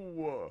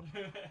 oh.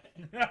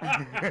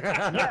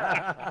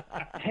 Yeah.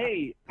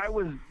 Hey, I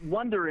was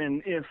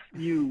wondering if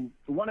you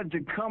wanted to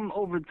come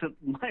over to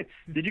my...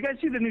 Did you guys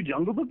see the new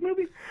Jungle Book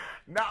movie?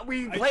 No,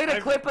 we played a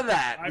clip of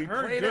that. I've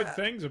heard good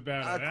things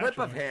about it. A clip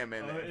of him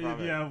in it.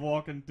 Yeah,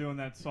 walking, doing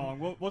that song.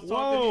 What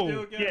song did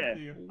you do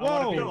again? Yeah.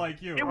 I want to be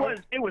like you. It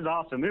was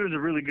awesome. It was a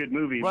really good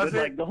movie. Was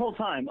but it? the whole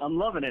time, I'm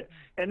loving it.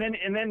 And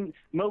then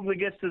Mowgli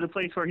gets to the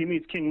place where he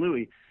meets King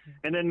Louie,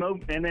 and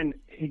then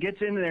he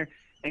gets in there,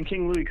 and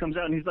King Louie comes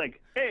out, and he's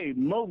like, "Hey,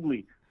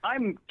 Mowgli,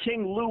 I'm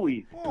King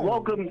Louie.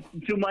 Welcome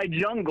to my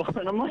jungle."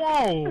 And I'm like,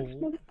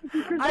 "Whoa!"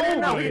 I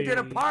didn't know he did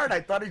a part.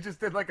 I thought he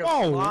just did a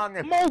song.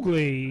 And...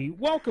 Mowgli,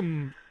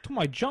 welcome to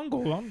my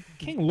jungle. I'm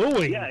King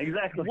Louie. Yeah,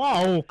 exactly.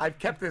 Wow. I've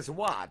kept this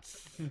watch.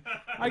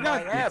 I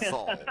got my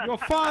asshole. Your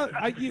father.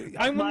 I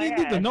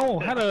need to know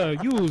how to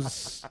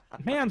use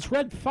man's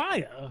red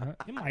fire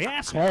in my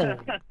asshole.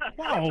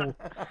 Wow.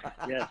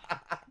 Yes.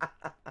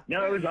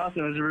 No, it was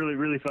awesome. It was a really,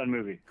 really fun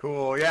movie.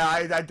 Cool. Yeah,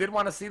 I did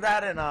want to see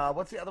that. And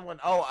what's the other one?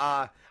 Oh,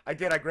 I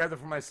did. I grabbed it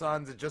for my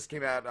sons. It just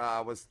came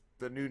out. Was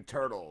the new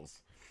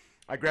Turtles.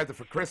 I grabbed it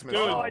for Christmas.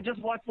 Oh, I just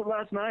watched it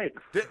last night.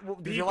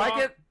 Did you like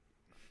it?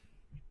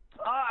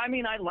 I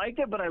mean, I liked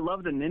it, but I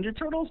love the Ninja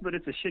Turtles, but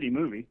it's a shitty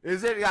movie.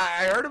 Is it? Yeah,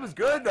 I heard it was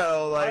good,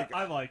 though.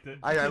 I liked it.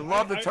 I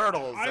love the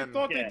Turtles. I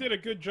thought they did a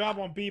good job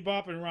on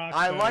Bebop and Rocksteady.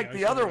 I like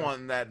the other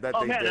one that they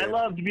man, did. I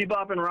loved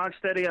Bebop and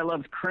Rocksteady. I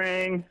loved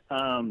Krang.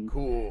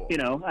 Cool.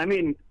 I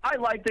mean, I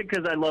liked it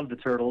because I love the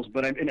Turtles,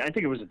 but I think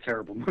it was a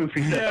terrible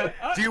movie. Yeah.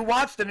 Do you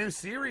watch the new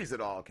series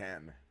at all,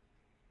 Ken?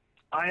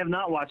 I have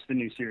not watched the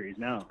new series,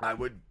 no.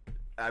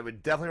 I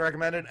would definitely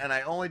recommend it, and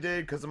I only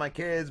did because of my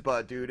kids,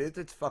 but, dude,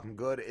 it's fucking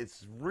good.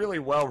 It's really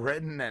well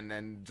written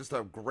and just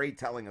a great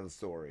telling of the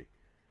story.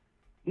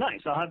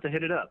 Nice. I'll have to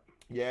hit it up.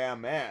 Yeah,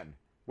 man.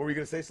 What were you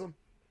going to say, Slim?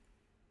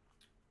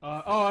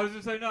 I was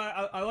just saying, no,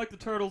 I like the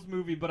Turtles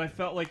movie, but I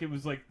felt like it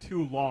was,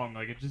 too long.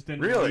 It just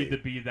didn't Really? need to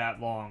be that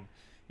long.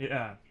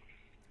 Yeah.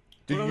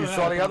 Did Other you than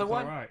saw that, the other it's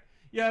one? all right.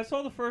 Yeah, I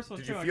saw the first one,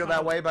 Did too. you I feel kinda-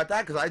 that way about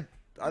that? Because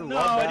I love No,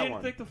 that I one.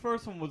 didn't think the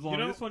first one was long.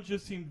 This one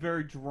just seemed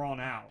very drawn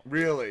out.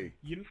 Really?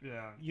 You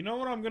know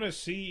what I'm gonna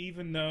see,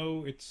 even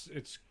though it's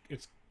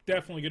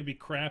definitely gonna be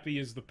crappy,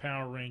 is the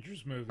Power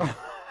Rangers movie,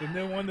 the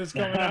new one that's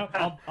coming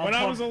out. When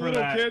I was a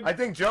little kid, I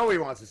think Joey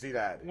wants to see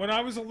that. when I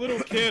was a little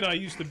kid, I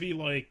used to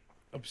be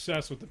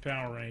obsessed with the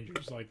Power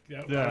Rangers. I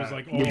was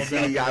all You about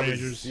see, the I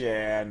Rangers. was,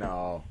 yeah,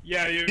 no.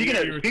 Yeah,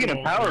 Speaking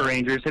of Power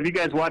Rangers, have you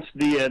guys watched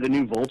the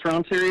new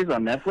Voltron series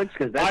on Netflix?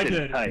 Because that's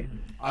tight.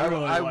 I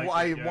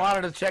liked it,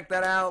 wanted to check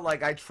that out.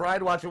 I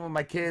tried watching with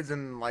my kids,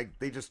 and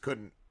they just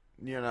couldn't,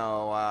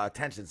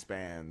 attention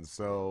spans.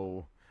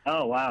 So.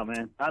 Oh wow,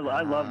 man! I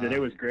loved it. It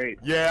was great.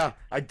 Yeah,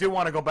 I do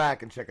want to go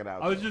back and check it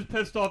out. I was just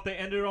pissed off they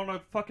ended on a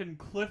fucking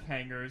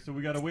cliffhanger, so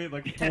we gotta wait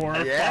 4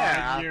 or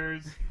Yeah. 5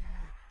 years.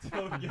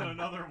 Till we get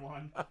another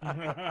one.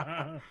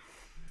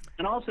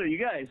 And also, you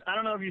guys, I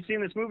don't know if you've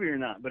seen this movie or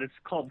not, but it's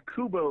called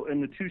Kubo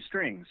and the Two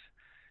Strings.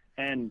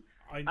 And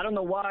I don't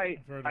know why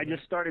I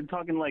just started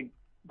talking like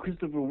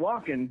Christopher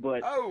Walken,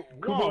 but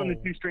Kubo and the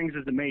Two Strings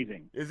is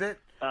amazing. Is it?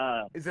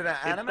 Is it an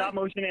It's anime? stop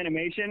motion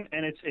animation,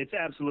 and it's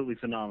absolutely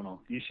phenomenal.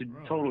 You should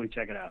totally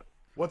check it out.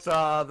 What's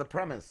the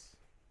premise?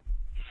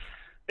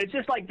 It's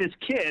just like this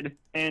kid,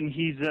 and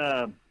he's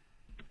I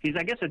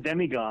guess a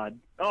demigod.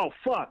 Oh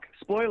fuck!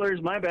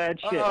 Spoilers, my bad.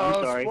 Shit, I'm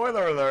sorry.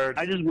 Spoiler alert!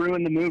 I just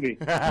ruined the movie.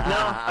 No,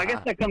 I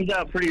guess that comes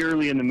out pretty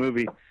early in the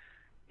movie.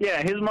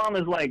 Yeah, his mom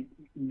is like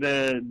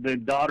the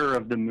daughter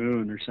of the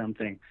moon or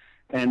something,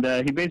 and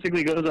he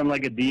basically goes on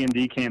like a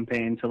D&D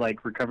campaign to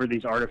like recover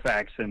these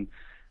artifacts, and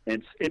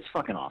it's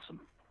fucking awesome.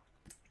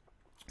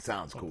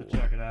 Sounds cool.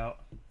 Check it out.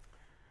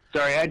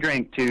 Sorry, I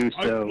drank too.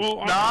 So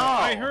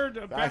I heard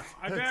about.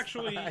 I've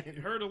actually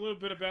heard a little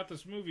bit about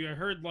this movie. I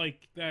heard like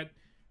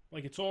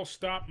it's all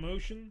stop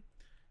motion.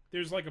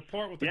 There's like a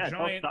part with a it's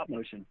all giant stop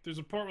motion. There's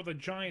a part with a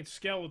giant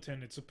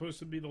skeleton. It's supposed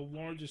to be the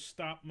largest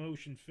stop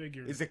motion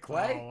figure. Is it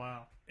clay? Oh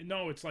wow!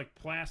 No, it's like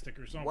plastic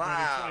or something.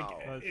 Wow.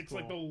 It's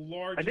like the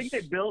largest. I think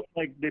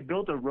they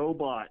built a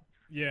robot.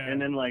 Yeah. And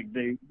then like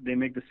they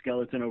make the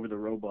skeleton over the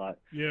robot.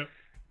 Yeah.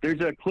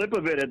 There's a clip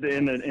of it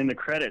in the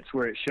credits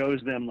where it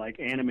shows them like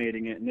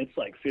animating it, and it's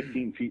like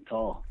 15 feet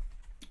tall.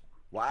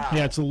 Wow.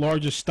 Yeah, it's the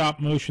largest stop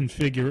motion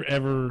figure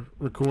ever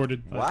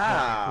recorded.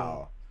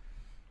 Wow.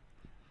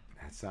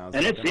 That sounds.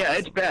 And it's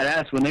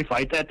badass when they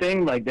fight that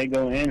thing. Like they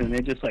go in and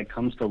it just like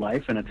comes to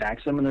life and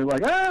attacks them, and they're like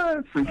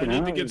freaking out. I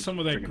need to get some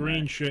of that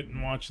green shit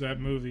and watch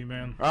that movie,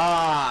 man.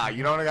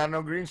 You don't got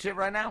no green shit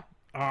right now?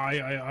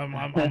 I'm low.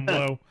 I'm running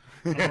low.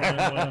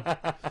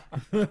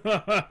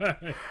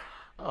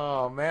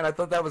 Oh man, I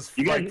thought that was.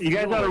 You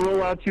guys ought to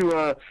roll out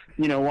to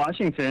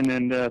Washington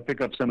and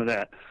pick up some of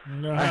that.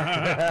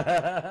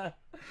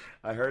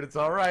 I heard it's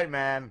all right,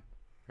 man.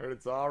 Heard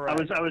it's all right.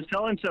 I was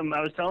telling some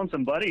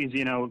buddies,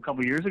 a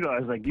couple years ago. I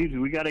was like, dude,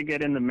 we got to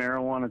get into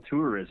marijuana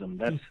tourism.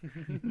 That's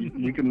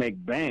you can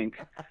make bank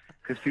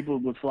because people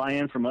would fly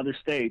in from other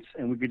states,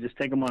 and we could just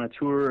take them on a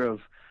tour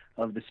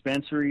of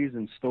dispensaries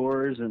and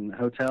stores and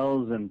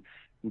hotels, and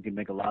we could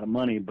make a lot of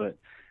money. But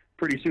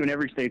pretty soon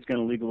every state's going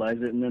to legalize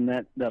it, and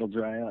then that'll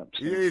dry up.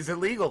 So. Is it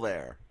legal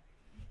there?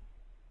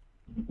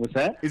 What's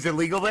that? Is it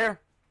legal there?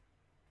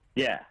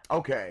 Yeah.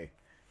 Okay,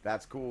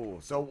 that's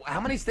cool. So how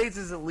many states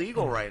is it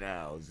legal right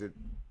now? Is it?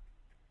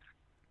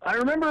 I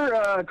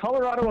remember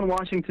Colorado and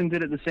Washington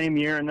did it the same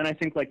year, and then I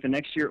think like the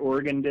next year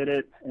Oregon did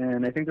it,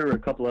 and I think there were a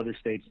couple other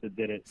states that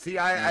did it. See,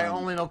 I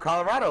only know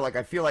Colorado. Like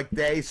I feel like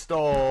they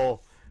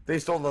stole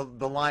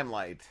the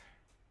limelight.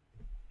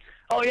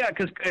 Oh, yeah,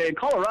 because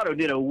Colorado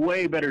did a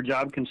way better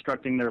job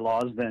constructing their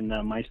laws than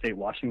my state,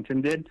 Washington,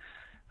 did.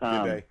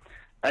 I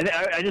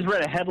just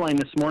read a headline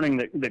this morning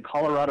that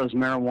Colorado's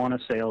marijuana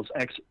sales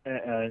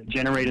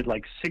generated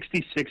like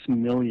 $66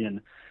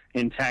 million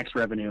in tax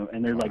revenue,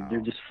 and they're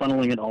just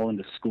funneling it all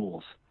into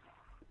schools.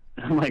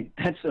 I'm like,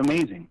 that's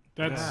amazing.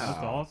 That's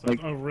awesome.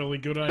 Like, a really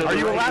good idea. Are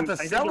you allowed to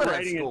sell it at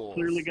writing schools? Is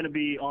clearly going to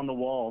be on the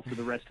wall for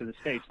the rest of the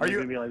states. They're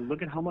going to be like,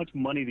 look at how much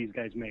money these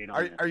guys made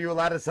on it. Are you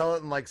allowed to sell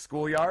it in like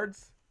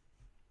schoolyards?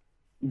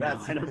 No,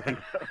 I don't think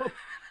so.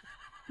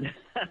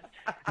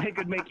 They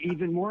could make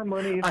even more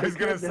money. If I was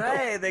going to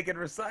say they could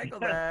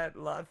recycle that a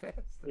lot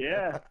faster.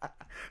 Yeah.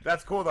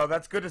 That's cool though.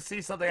 That's good to see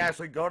something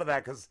actually go to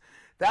that, because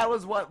that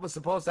was what was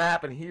supposed to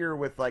happen here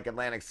with like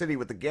Atlantic City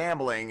with the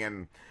gambling,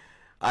 and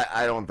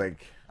I don't think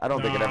it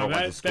ever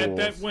went to schools.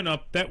 That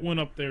went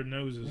up their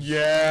noses.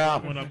 Yeah.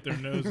 That went up their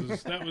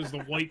noses. That was the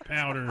white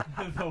powder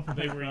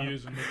they were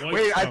using. The white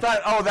Wait, stuff.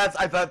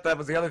 I thought that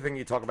was the other thing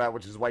you talk about,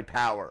 which is white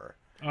power.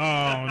 Oh, no,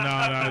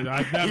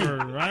 I've never.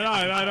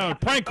 I know.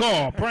 Prank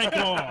call.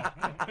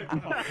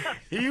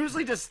 He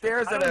usually just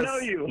stares at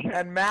us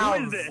and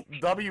mouths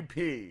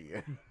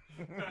WP.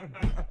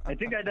 I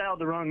think I dialed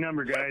the wrong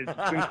number, guys.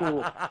 It's been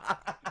cool.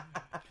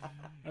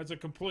 That's a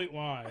complete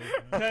lie.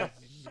 That's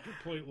a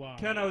complete lie.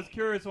 Ken, I was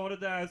curious. I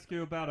wanted to ask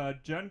you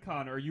about Gen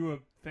Con. Are you a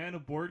fan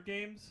of board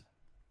games?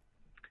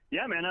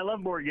 Yeah, man, I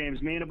love board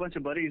games. Me and a bunch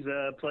of buddies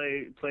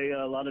play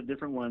a lot of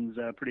different ones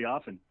pretty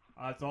often.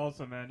 That's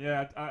awesome, man.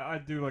 Yeah, I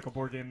do like a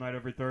board game night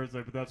every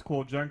Thursday, but that's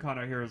cool. Gen Con,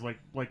 I hear, is like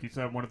you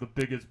said, one of the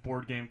biggest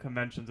board game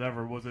conventions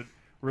ever. Was it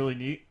really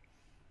neat?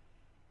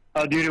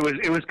 Oh, dude,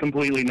 it was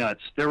completely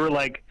nuts. There were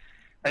like,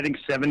 I think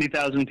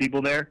 70,000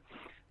 people there,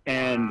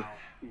 and wow.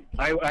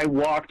 I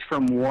walked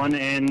from one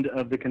end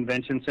of the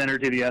convention center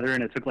to the other,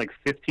 and it took like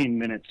 15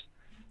 minutes.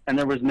 And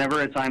there was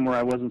never a time where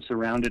I wasn't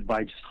surrounded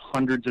by just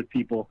hundreds of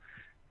people.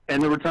 And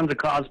there were tons of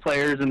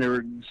cosplayers, and there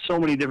were so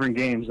many different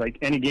games. Like,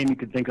 any game you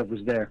could think of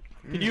was there.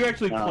 Can you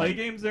actually play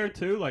games there,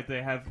 too? Like,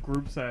 they have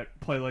groups that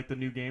play, like, the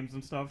new games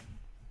and stuff?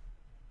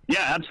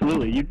 Yeah,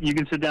 absolutely. You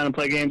can sit down and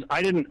play games.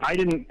 I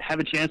didn't have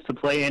a chance to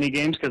play any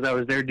games because I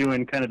was there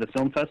doing kind of the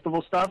film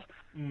festival stuff.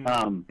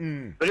 But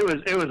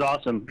it was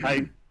awesome.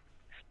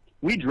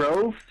 We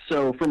drove,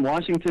 so from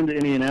Washington to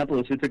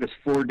Indianapolis, it took us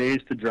 4 days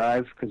to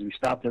drive because we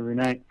stopped every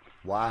night.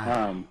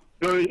 Wow.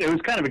 It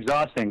was kind of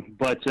exhausting,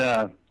 but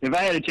if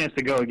I had a chance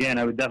to go again,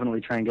 I would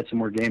definitely try and get some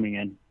more gaming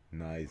in.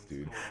 Nice,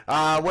 dude.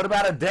 What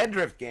about a Dead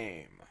Drift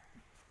game?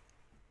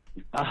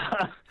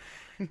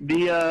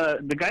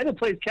 The guy that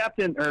plays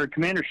Captain or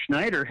Commander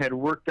Schneider had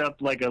worked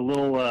up like a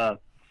little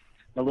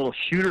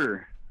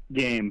shooter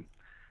game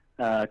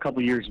a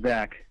couple years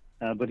back,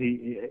 but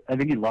I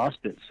think he lost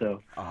it.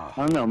 So I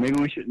don't know. Maybe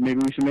we should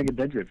make a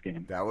Dead Drift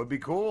game. That would be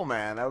cool,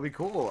 man. That would be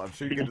cool. I'm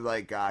sure you could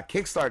like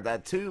kickstart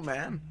that too,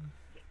 man.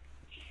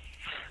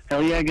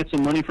 Hell yeah, get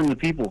some money from the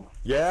people.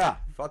 Yeah,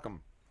 fuck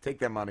them. Take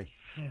that money.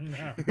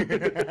 Like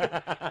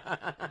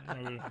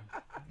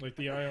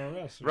the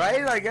IRS,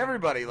 right? Like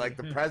everybody, like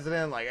the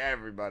president, like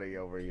everybody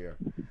over here,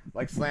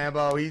 like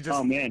Slambo.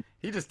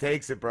 He just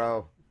takes it,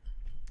 bro.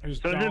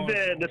 So isn't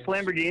the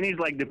Slamborghini's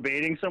like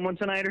debating someone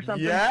tonight or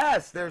something?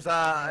 Yes,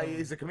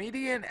 he's a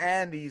comedian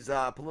and he's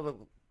a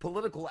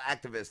political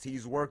activist.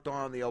 He's worked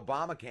on the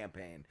Obama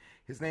campaign.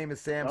 His name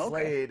is Sam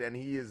Slade, and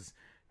he is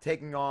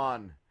taking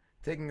on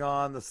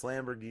the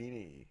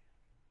Slamborghini.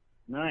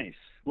 Nice.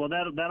 Well,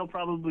 that'll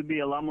probably be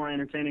a lot more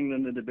entertaining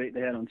than the debate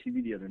they had on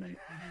TV the other night.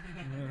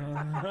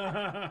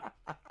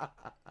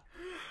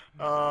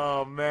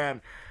 Oh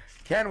man,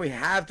 Ken, we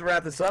have to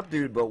wrap this up,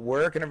 dude. But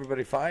where can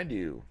everybody find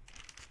you?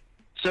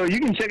 So you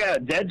can check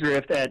out Dead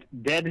Drift at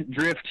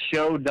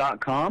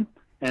deaddriftshow.com,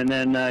 and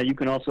then you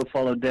can also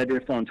follow Dead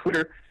Drift on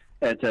Twitter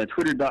at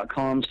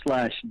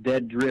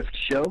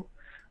twitter.com/deaddriftshow.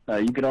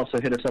 You could also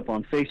hit us up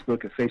on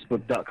Facebook at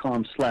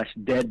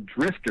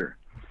facebook.com/deaddrifter.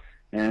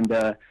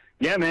 And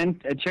yeah, man,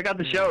 check out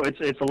the show.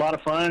 It's a lot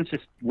of fun. It's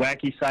just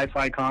wacky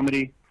sci-fi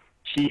comedy,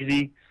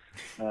 cheesy,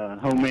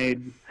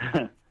 homemade.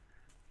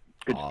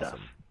 Good stuff.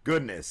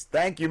 Goodness.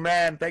 Thank you,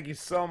 man. Thank you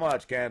so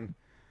much, Ken.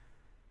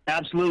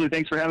 Absolutely.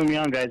 Thanks for having me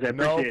on, guys. I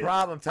appreciate it. No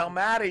problem. Tell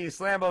Matty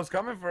Slambo's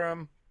coming for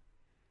him.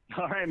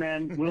 All right,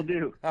 man. Will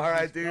do. All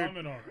right, dude.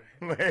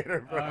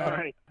 Later, bro. All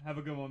right. Have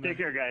a good one, man. Take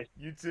care, guys.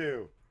 You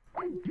too.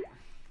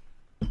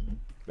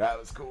 That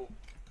was cool.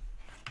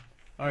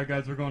 All right,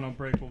 guys, we're going on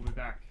break. We'll be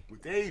back.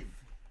 With Dave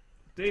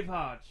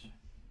Hoj.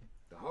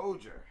 The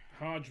Hojer.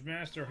 Hodge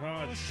Master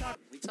Hodge.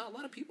 We saw a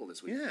lot of people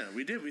this week. Yeah,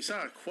 we did. We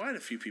saw quite a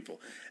few people.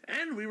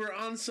 And we were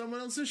on someone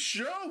else's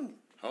show.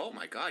 Oh,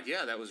 my God.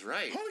 Yeah, that was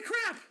right. Holy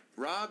crap.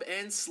 Rob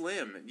and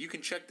Slim. You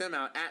can check them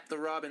out at The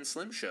Rob and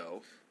Slim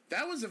Show.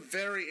 That was a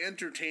very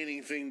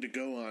entertaining thing to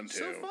go on to.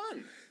 So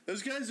fun.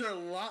 Those guys are a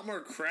lot more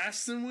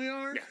crass than we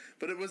are,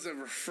 but it was a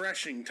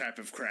refreshing type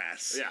of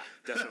crass. Yeah,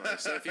 definitely.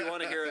 So if you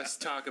want to hear us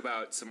talk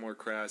about some more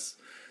crass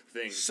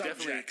things,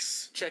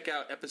 subjects, definitely check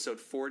out episode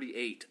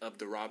 48 of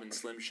The Rob and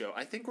Slim Show.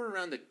 I think we're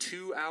around the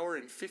 2 hour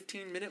and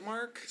 15-minute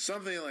mark.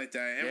 Something like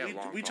that. And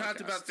we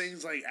talked about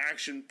things like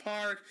Action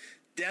Park,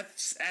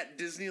 deaths at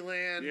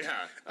Disneyland,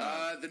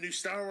 the new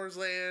Star Wars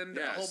land,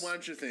 a whole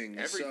bunch of things.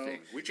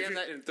 Everything. So, we jammed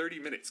that in 30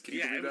 minutes. Can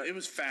you believe that? It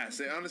was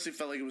fast. It honestly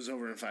felt like it was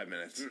over in 5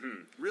 minutes.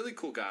 Mm-hmm. Really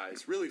cool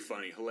guys. Really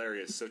funny.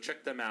 Hilarious. So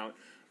check them out.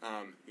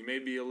 You may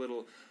be a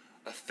little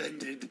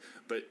offended,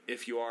 but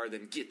if you are,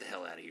 then get the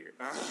hell out of here.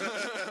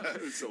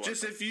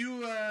 Just if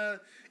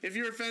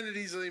you're offended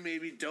easily,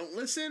 maybe don't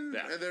listen.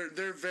 Yeah.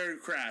 They're very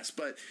crass,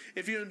 but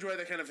if you enjoy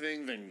that kind of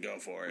thing, then go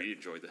for it. We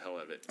enjoyed the hell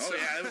out of it. Oh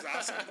yeah, it was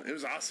awesome. It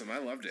was awesome. I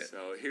loved it.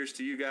 So here's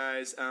to you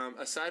guys.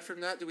 Aside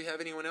from that, do we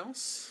have anyone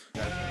else?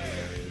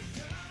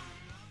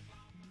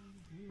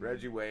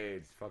 Reggie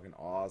Wade's fucking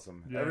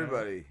awesome. Yeah.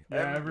 Everybody.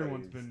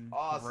 Everyone's been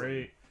awesome.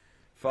 great.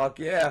 Fuck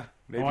yeah.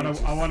 I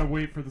want to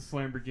wait for the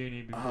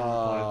Slamborghini before we play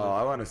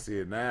I want to see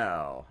it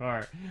now. All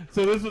right.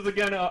 So this was,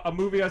 again, a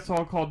movie I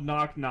saw called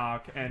Knock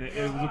Knock, and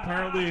it was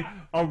apparently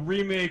a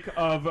remake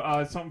of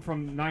something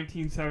from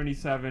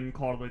 1977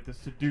 called, like, The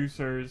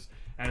Seducers,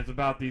 and it's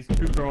about these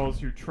two girls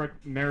who trick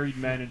married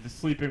men into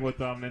sleeping with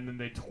them, and then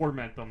they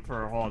torment them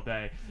for a whole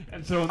day.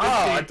 And so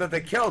I thought they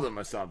killed him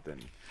or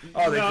something.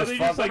 Oh, they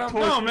just like torture.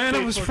 No, man,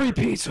 it was free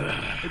pizza.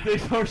 They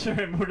torture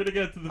him. We're gonna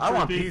get to the free I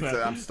want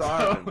pizza. I'm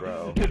starving,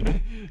 bro.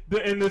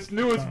 In this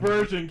newest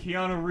version,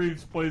 Keanu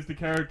Reeves plays the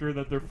character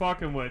that they're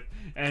fucking with,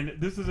 and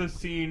this is a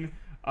scene.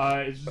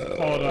 It's just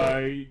called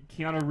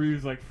Keanu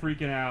Reeves like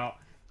freaking out,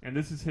 and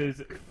this is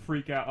his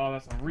freak out. Oh,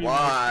 that's a remake.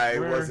 Why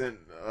wasn't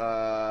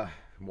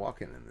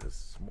walking in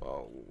this?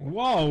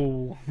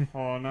 Whoa.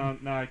 Oh, no,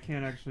 I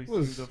can't actually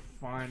seem to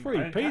find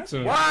free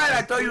pizza. What?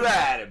 I thought you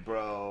had it,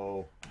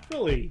 bro.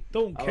 Really?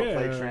 Don't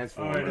care. You're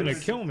gonna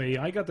kill me.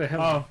 I got to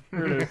have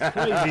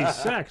crazy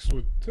sex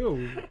with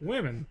 2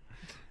 women.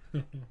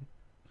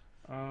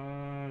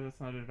 That's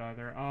not it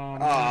either. I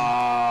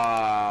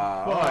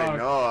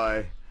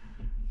know.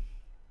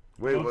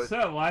 Wait, well, what?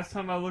 So last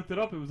time I looked it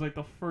up, it was like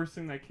the first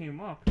thing that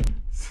came up.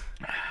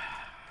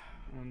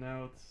 And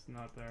now it's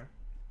not there.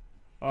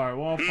 Alright,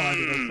 well, I'll find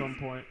it at some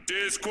point.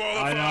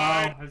 Disqualified!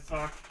 I know, I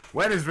suck.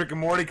 When is Rick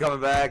and Morty coming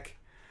back?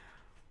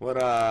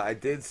 What I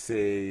did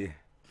see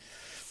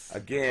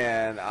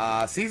again,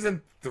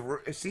 season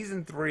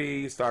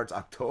 3 starts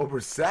October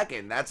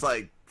 2nd. That's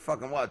like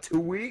fucking what, 2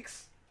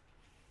 weeks?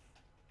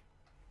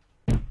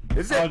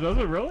 Is it? Oh, does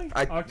it really?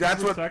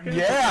 That's what. 2nd?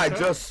 Yeah, I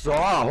just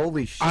saw.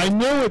 Holy shit! I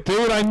knew it,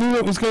 dude. I knew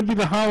it was gonna be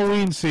the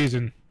Halloween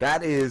season.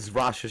 That is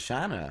Rosh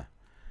Hashanah.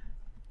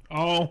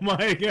 Oh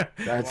my god!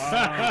 That's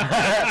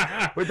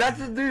but that's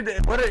the dude.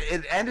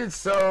 It ended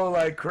so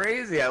like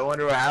crazy. I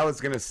wonder how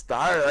it's gonna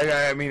start. Like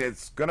I mean,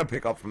 it's gonna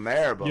pick up from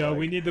there. But Yo, like,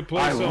 we need to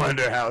play. I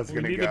wonder how it's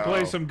gonna go. We need to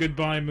play some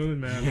Goodbye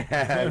Moon, man.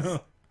 Yes.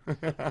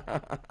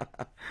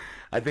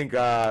 I think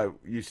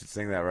you should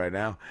sing that right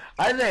now.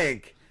 I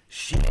think.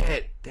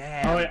 Shit,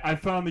 damn. Oh wait, I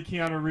found the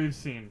Keanu Reeves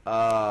scene.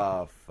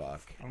 Oh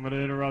fuck! I'm gonna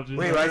interrupt you.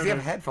 Wait, why does he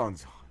have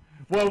headphones on?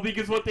 Well,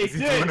 because what they Is he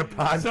doing a did,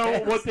 podcast? so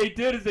what they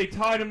did is they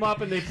tied him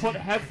up and they put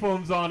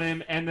headphones on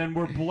him, and then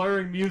were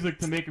blurring music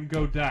to make him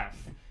go deaf.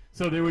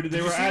 So they were. Did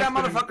you see that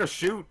motherfucker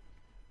shoot?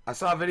 I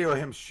saw a video of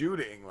him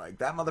shooting. Like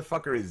that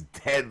motherfucker is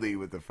deadly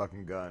with the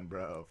fucking gun,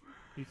 bro.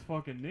 He's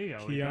fucking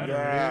Neo.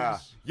 Yeah,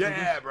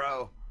 yeah,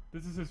 bro.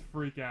 This is his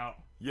freak out.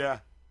 Yeah,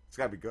 it's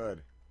gotta be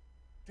good.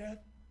 Death.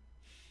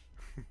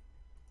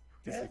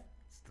 Death.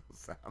 Still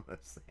sound the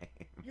same.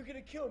 You're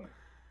gonna kill me.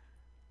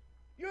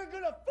 You're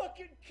gonna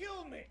fucking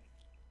kill me.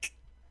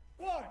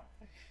 Why?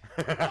 Why?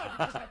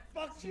 Because I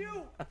fucked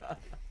you?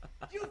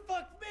 You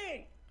fucked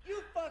me.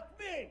 You fucked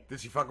me. Did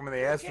she fuck him in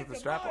the ass with the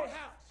strap on?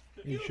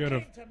 You should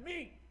have. To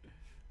me.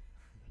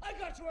 I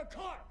got you a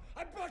car.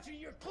 I brought you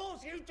your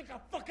clothes. You took a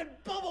fucking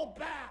bubble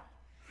bath.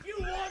 You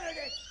wanted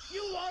it.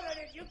 You wanted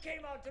it. You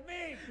came out to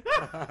me.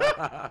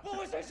 What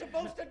was I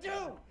supposed to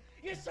do?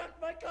 You sucked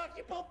my cock.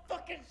 You both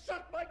fucking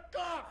sucked my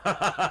cock.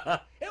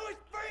 It was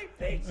free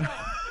pizza.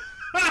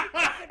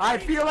 I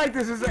feel like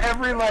this is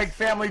every like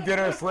family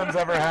dinner Slim's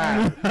ever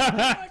had. What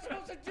am I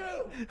supposed to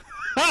do?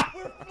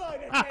 We're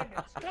flight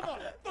attendants. Come on,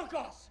 fuck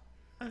us.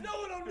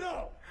 No one will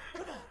know.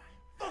 Come on,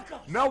 fuck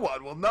us. No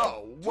one will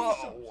know.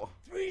 Whoa.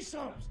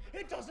 Threesomes.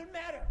 It doesn't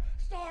matter.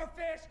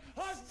 Starfish,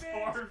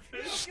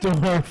 husbands.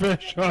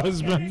 Starfish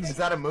husbands. Is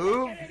that a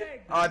move?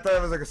 Oh, I thought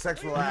it was like a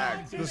sexual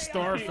act. The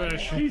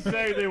starfish. He's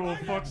saying they will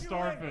fuck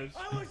starfish.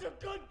 I was a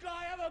good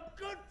guy. I'm a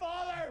good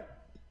father.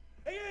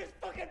 And you just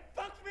fucking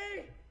fucked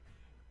me?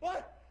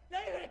 What? Now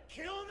you're gonna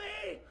kill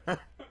me?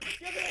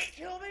 You're gonna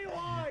kill me?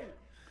 Why?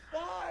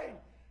 Why?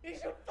 You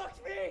should fuck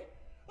me?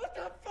 What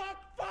the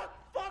fuck?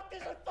 Fuck,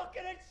 this is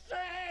fucking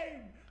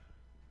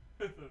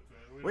insane!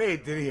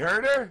 Wait, did he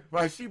hurt her?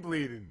 Why is she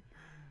bleeding?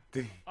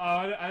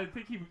 I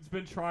think he's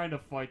been trying to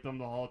fight them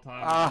the whole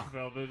time.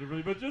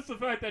 But just the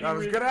fact that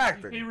was good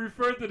acting. He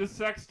referred to the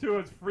sex too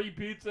as free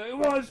pizza. It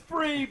was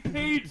free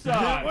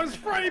pizza. It was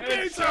free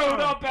pizza. It showed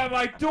up at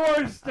my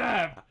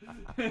doorstep.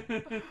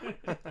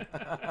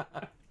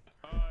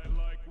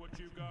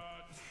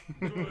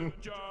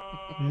 Good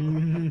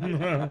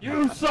job.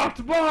 You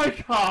sucked my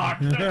cock.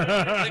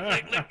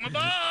 lick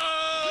my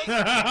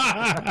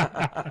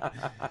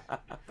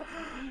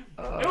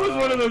It was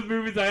one of those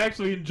movies I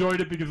actually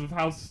enjoyed it because of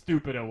how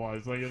stupid it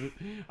was. Like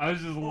I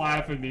was just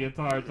laughing the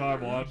entire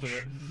time watching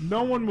it.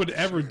 No one would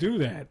ever do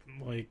that,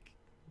 like,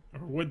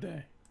 or would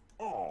they?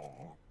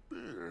 Oh,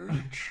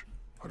 bitch.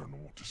 I don't know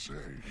what to say.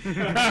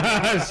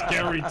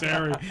 Scary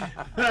Terry.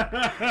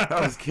 That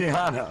was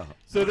Keanu.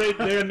 So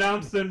they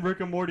announced then Rick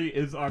and Morty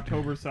is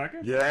October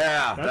 2nd?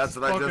 Yeah, that's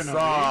what I just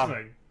saw.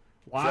 Amazing.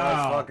 Wow.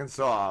 Just fucking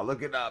saw.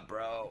 Look it up,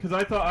 bro. Because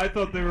I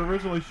thought they were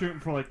originally shooting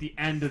for like the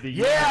end of the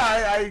year.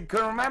 Yeah, I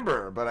couldn't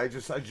remember, but I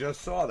just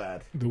saw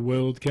that. The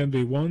world can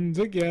be one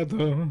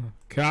together,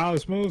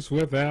 cosmos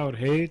without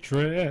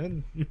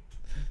hatred.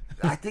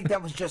 I think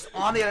that was just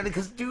on the end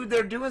because, dude,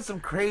 they're doing some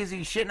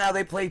crazy shit now.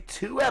 They play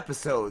 2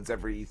 episodes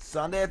every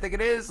Sunday, I think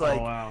it is. Like,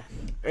 oh, wow.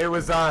 It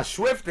was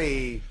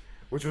Swifty,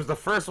 which was the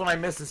first one I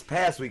missed this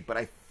past week, but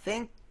I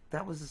think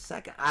that was the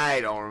second.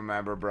 I don't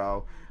remember,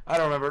 bro. I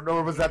don't remember.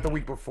 Nor was that the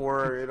week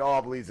before. It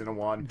all bleeds into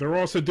one. They're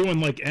also doing,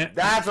 like...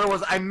 That's what it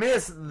was. I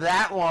missed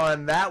that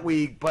one that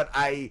week, but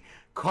I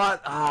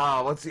caught...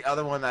 what's the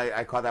other one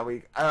I caught that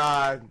week?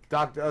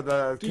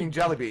 The King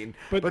Jellybean.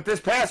 But this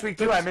past week,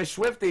 too, I missed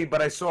Swifty,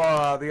 but I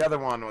saw the other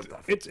one.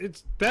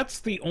 That's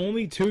the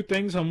only 2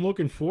 things I'm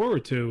looking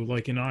forward to,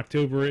 like, in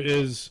October,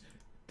 is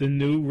the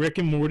new Rick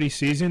and Morty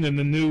season and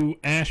the new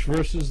Ash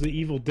versus the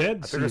Evil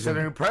Dead season. I think I said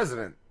a new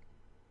president.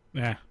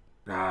 Yeah.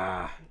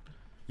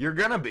 You're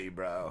gonna be,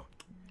 bro.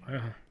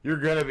 You're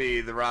gonna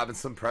be the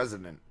Robinson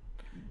president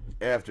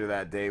after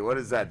that date. What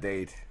is that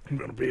date? I'm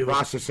gonna be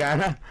Rosh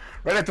Hashanah?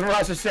 Right after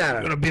Rosh Hashanah.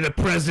 I'm gonna be the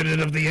president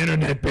of the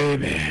internet,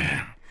 baby.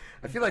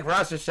 I feel like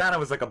Rosh Hashanah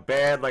was like a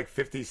bad, like,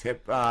 50s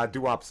hip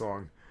doo-wop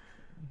song.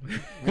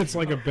 It's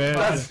like a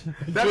bad...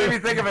 That made me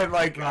think of it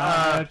like...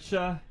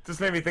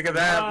 just made me think of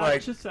that.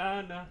 Like,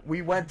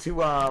 we went to,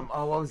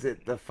 what was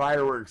it? The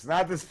fireworks.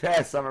 Not this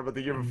past summer, but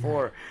the year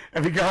before.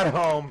 And we got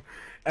home...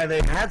 And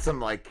they had some,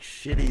 like,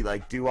 shitty,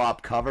 like,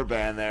 doo-wop cover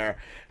band there.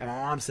 And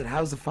my mom said,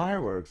 how's the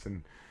fireworks?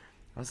 And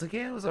I was like,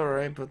 yeah, it was all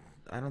right, but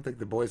I don't think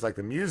the boys like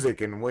the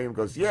music. And William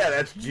goes, yeah,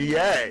 that's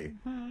GA.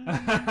 And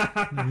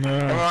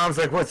my mom's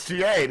like, what's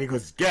GA? And he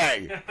goes,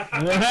 gay.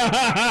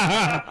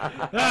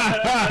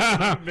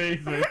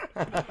 Amazing.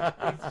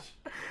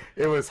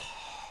 It was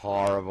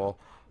horrible.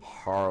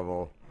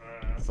 Horrible.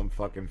 some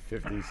fucking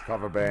 50s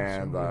cover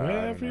band.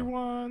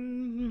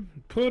 Everyone,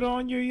 put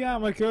on your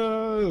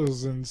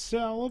yarmulkes and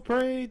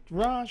celebrate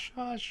Rosh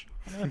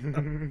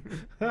Hashanah.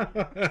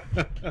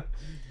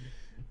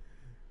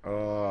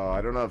 Oh,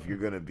 I don't know if you're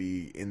gonna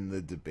be in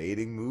the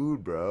debating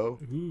mood, bro.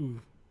 Ooh.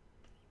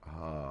 I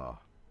don't know.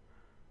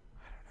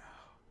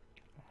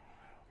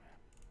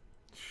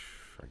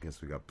 I guess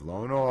we got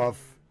blown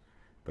off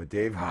by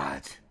Dave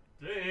Hoj.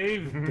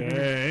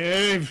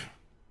 Dave.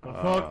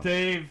 Fuck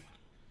Dave.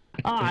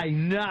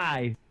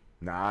 Nah,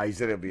 he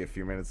said it'll be a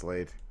few minutes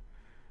late.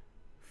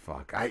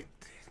 Fuck.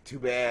 Too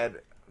bad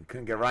we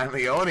couldn't get Ryan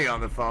Leone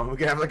on the phone. We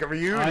could have like a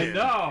reunion. I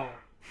know.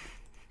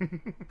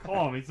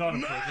 Call him. He's not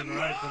in prison,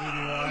 right?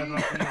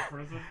 Didn't he in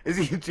prison? Is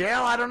he in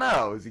jail? I don't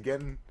know. Is he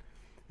getting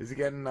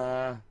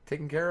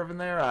taken care of in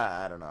there?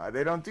 I don't know.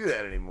 They don't do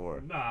that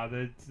anymore. Nah,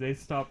 they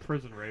stopped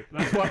prison rape.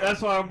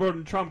 That's why I'm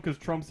voting Trump, because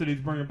Trump said he's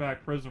bringing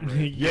back prison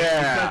rape.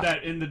 Yeah. He said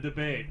that in the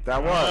debate.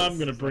 That was. I'm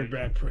gonna bring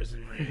back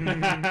prison rape.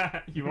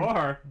 You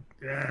are?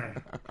 Yeah.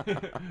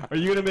 Are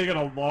you gonna make it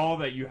a law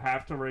that you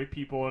have to rape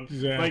people? And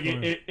Exactly.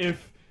 like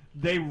if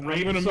they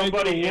rape gonna make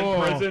somebody it a in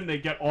law. prison, they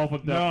get off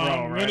of death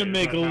row, I'm right? gonna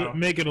Is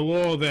make it a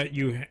law that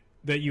you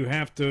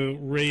have to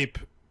rape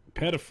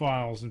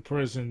pedophiles in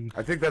prison.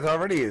 I think that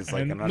already is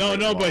like And- an no,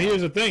 unwritten law. but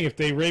here's the thing: if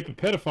they rape a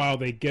pedophile,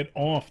 they get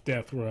off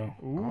death row.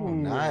 Ooh,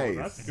 nice.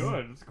 That's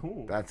good. That's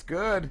cool. That's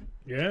good.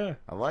 Yeah,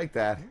 I like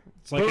that.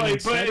 it's like an but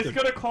incentive. it's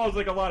gonna cause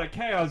like a lot of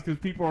chaos because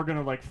people are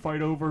gonna like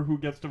fight over who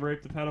gets to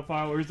rape the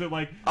pedophile, or is it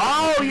like?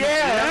 Oh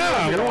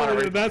Yeah, you don't wanna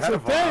rape that's the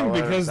pedophile, thing,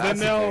 if because then that's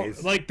the they'll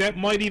case. like that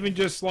might even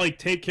just like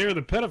take care of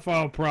the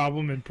pedophile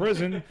problem in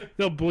prison.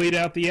 They'll bleed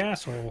out the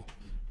asshole,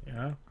 you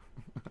know,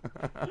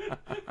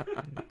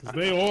 because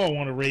they all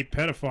want to rape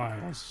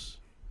pedophiles.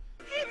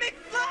 Hey,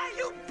 McFly,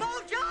 you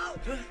bojo!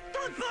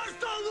 Don't burst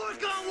don't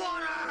work on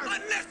water!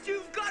 Unless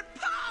you've got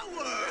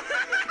power!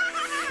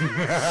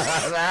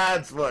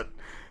 That's what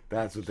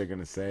they're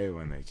gonna say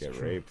when they get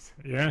raped.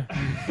 Yeah,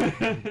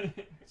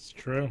 it's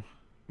true.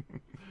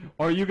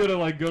 Are you gonna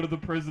like go to the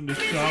prison to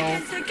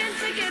show?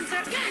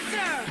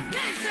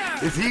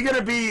 Is he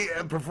gonna be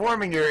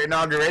performing your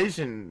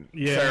inauguration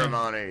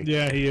ceremony?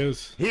 Yeah, he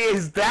is.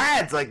 His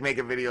dad's like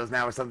making videos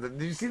now or something.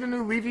 Did you see the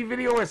new Leafy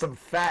video where some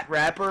fat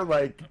rapper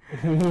like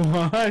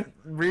what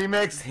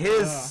remixed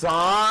his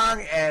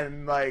song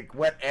and like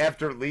went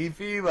after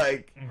Leafy?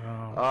 Like,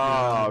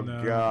 oh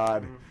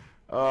god,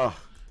 oh,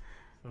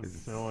 That's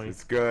silly.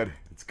 It's good.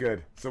 It's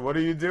good. So what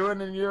are you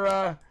doing in your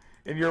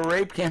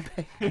rape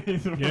campaign?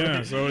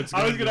 Yeah, so it's.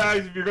 I was gonna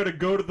ask if you're gonna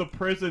go to the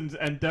prisons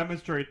and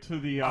demonstrate to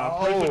the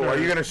prisoners. are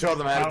you gonna show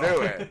them how to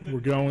do it? We're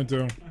going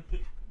to.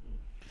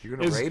 You're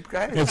gonna rape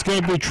guys? It's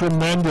going to be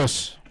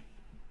tremendous.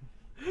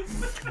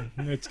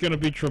 It's going to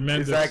be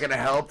tremendous. Is that gonna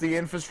help the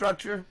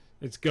infrastructure?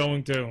 It's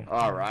going to.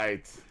 All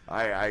right.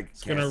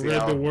 It's going to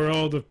rid the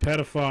world of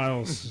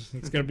pedophiles.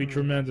 It's going to be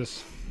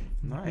tremendous.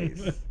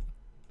 Nice.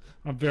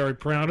 I'm very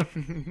proud of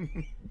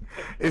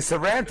Is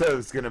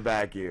Sorrento's gonna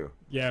back you?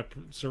 Yeah,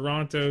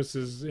 Sorrento's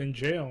is in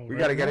jail. We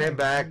gotta get him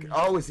back.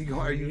 Oh, is he going?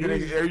 Are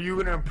you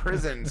gonna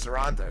imprison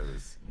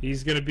Sorrento's?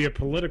 He's gonna be a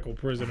political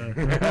prisoner.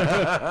 It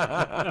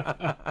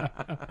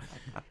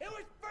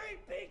was free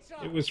pizza!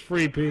 It was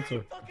free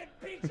pizza. Fucking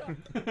pizza!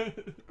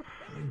 It was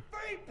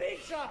free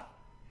pizza!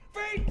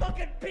 Free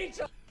fucking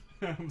pizza!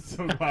 I'm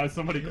so glad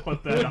somebody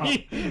clipped that out.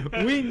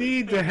 We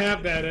need to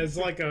have that as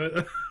like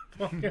a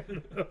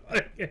fucking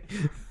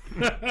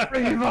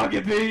free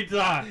fucking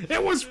pizza.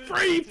 It was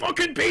free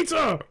fucking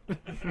pizza.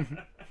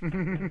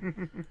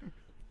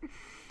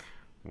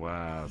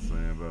 Wow,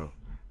 Slambo.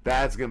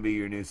 That's gonna be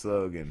your new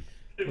slogan.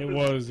 It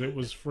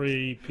was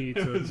free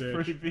pizza. It was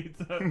bitch. free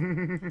pizza.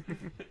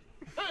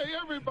 Hey,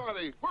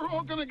 everybody, we're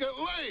all gonna get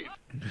laid.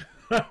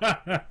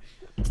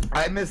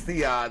 I missed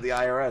the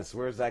IRS.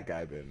 Where's that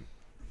guy been?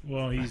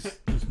 Well, he's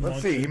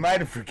Let's see. He might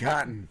have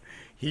forgotten.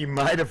 He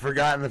might have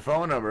forgotten the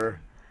phone number.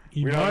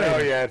 We don't might know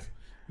have. yet.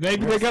 They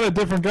got a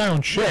different guy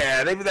on shift.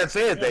 Yeah, maybe that's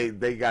it.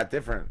 They got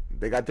different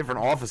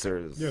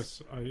officers.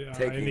 Yes, I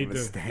taking need the to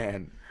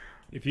stand.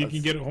 If you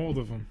can get a hold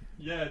of him.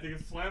 Yeah, I think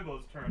it's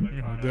Slambo's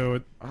turn. I'll do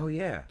it. Oh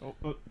yeah. Oh,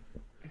 Let's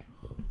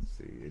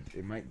see,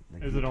 it might.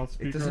 Like, Is it on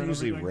speaker It doesn't and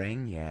usually everything?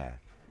 ring. Yeah.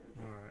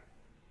 all right.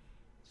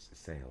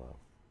 Say hello.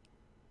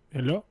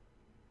 Hello.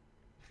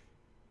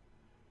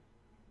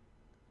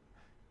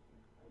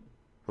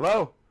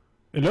 Hello.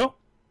 Hello.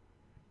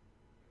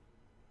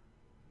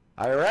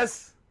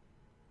 IRS.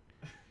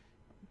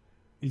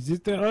 Is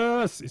it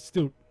us? It's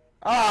still.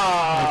 Oh,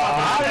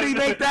 how did he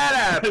make that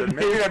happen?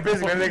 Maybe they're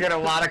busy. Maybe they get a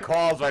lot of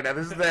calls right now.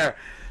 This is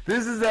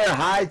their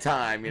high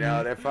time. You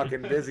know, their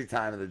fucking busy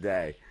time of the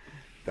day.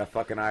 That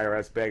fucking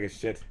IRS bag of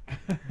shit.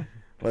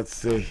 Let's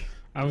see.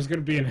 I was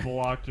gonna be in.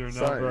 Blocked your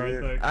number, I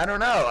think. I don't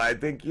know. I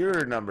think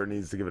your number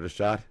needs to give it a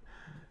shot.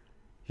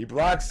 He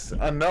blocks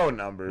unknown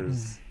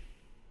numbers.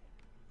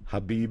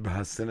 Habib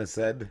Hasina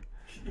said.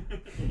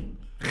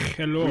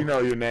 Hello. We know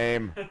your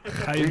name.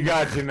 We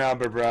got your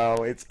number, bro.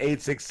 It's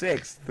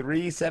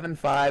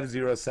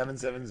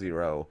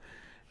 866-375-0770.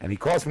 And he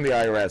calls from the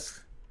IRS.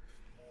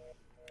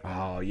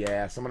 Oh,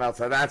 yeah, someone else.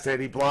 That's it.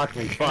 He blocked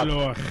me. Fuck.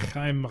 Hello,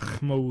 I'm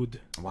Mahmoud.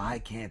 Why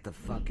can't the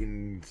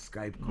fucking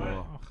Skype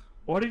call?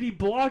 Why did he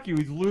block you?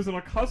 He's losing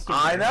a customer.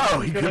 I know.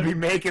 He could be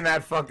making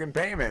that fucking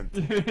payment.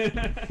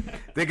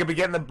 They could be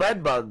getting the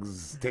bed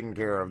bugs taken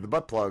care of. The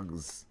butt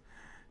plugs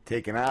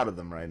taken out of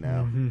them right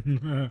now.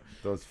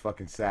 Those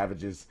fucking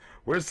savages.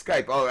 Where's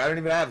Skype? Oh, I don't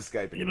even have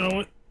Skype anymore. You know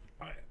what?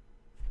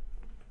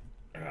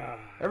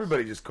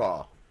 Everybody just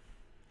call.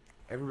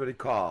 Everybody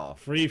call.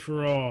 Free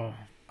for all.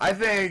 I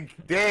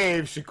think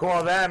Dave should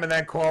call them and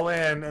then call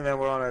in, and then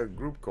we're on a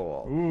group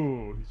call.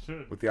 Ooh, he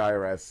should. With the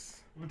IRS.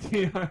 With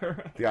the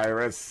IRS. The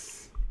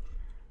IRS.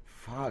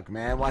 Fuck,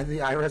 man. Why did the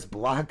IRS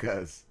block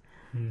us?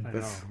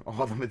 That's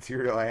all the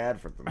material I had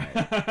for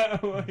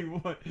tonight. Wait,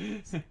 what?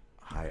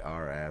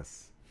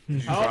 IRS.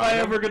 How am I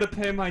ever going to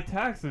pay my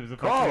taxes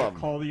if I can't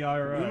call the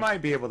IRS? We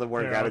might be able to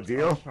work out a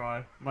deal. I'll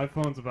try. My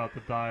phone's about to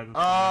die.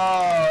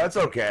 That's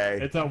okay.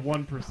 It's at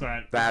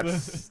 1%.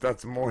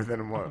 That's more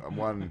than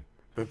one.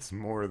 That's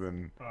more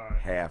than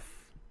half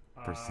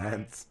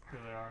percent. Here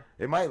they are.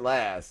 It might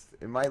last.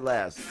 It might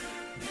last.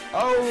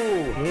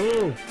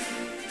 Oh!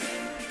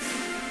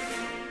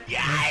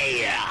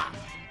 Yeah!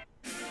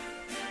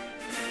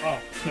 Oh,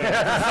 shit.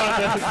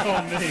 That's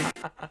on me.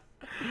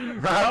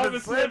 Rob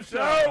and Slim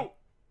Show!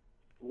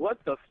 What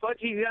the fuck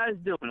are you guys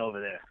doing over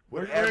there?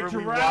 We're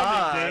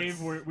drowning, Dave.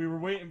 We were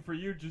waiting for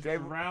you, just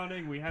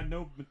drowning. We had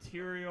no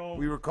material.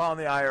 We were calling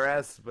the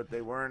IRS, but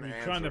they weren't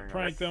answering. Trying to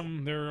prank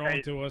them. They're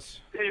on to us.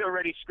 They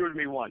already screwed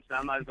me once.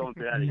 I'm not going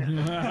through that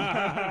again.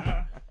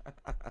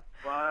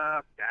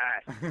 Fuck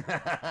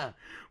that.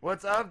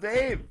 What's up,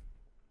 Dave?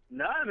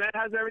 Nah, man.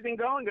 How's everything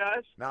going,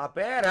 guys? Not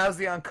bad. How's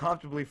the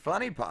Uncomfortably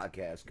Funny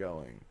podcast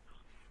going?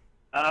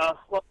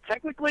 Well,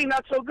 technically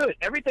not so good.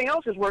 Everything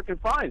else is working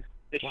fine.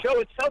 The show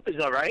itself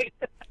is all right.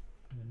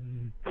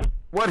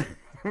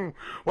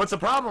 What's the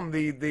problem?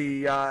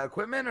 The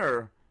equipment,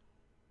 or?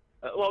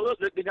 Well, look,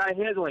 the guy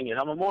handling it.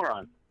 I'm a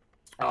moron.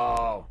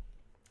 Oh.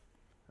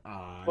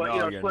 But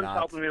no, Slim's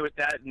helping me with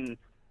that, and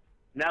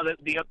now that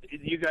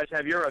you guys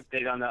have your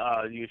update on the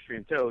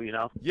Ustream too, you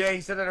know. Yeah,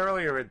 he said that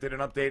earlier. It did an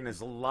update, and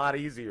it's a lot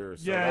easier.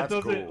 So yeah, that's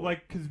it doesn't cool.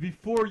 because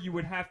before you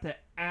would have to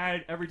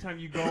add every time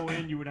you go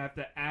in, you would have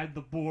to add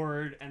the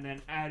board and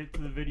then add it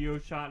to the video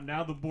shot.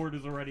 Now the board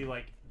is already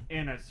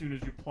in as soon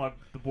as you plug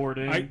the board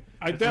in. I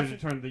as soon as you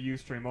turn the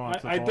Ustream on.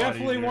 So I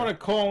definitely want to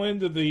call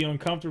into the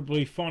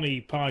Uncomfortably Funny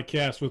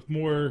podcast with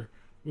more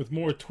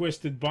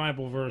twisted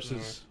Bible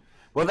verses.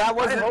 Well, that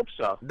was. I hope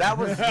so. That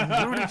was.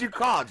 Who did you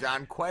call?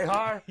 John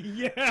Quahar?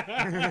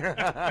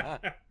 Yeah.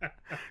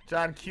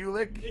 John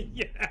Kulik?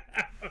 Yeah.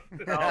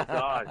 Oh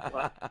God!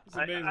 Well,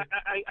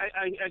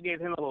 I gave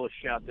him a little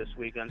shout this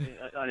week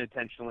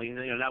unintentionally. You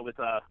know, not with.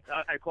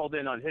 I called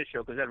in on his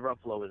show because Ed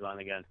Ruffalo was on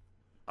again.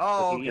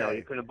 Oh, okay. You know,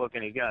 he couldn't book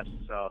any guests,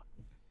 so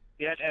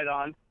he had Ed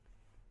on,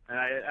 and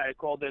I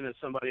called in as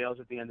somebody else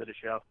at the end of the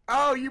show.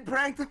 Oh, you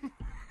pranked him?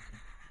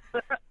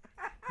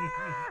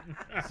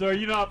 So are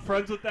you not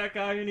friends with that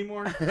guy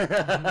anymore?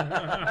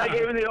 I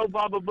gave him the old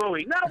Baba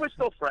Booey. No, we're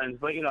still friends,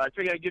 but I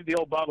figured I'd give the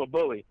old Baba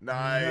Booey.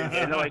 Nice. He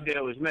had no idea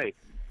it was me.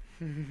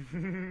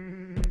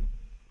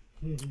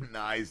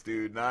 Nice,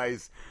 dude.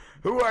 Nice.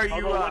 Who are you?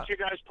 Although once you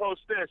guys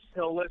post this,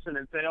 he'll listen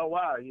and say, "Oh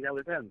wow, that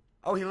was him."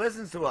 Oh, he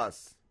listens to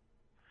us.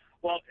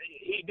 Well,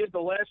 he did the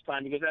last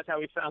time because that's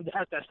how he found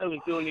out that I was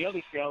doing the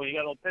other show. He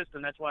got all pissed,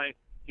 and that's why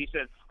he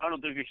said, "I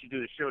don't think we should do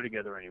the show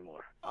together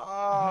anymore."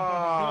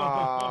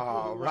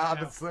 Oh, Rob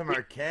and Slim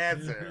are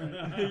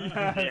cancer.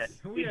 Yes.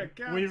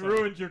 We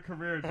ruined your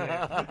career,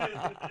 Dave.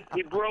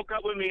 He broke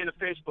up with me in a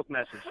Facebook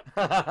message.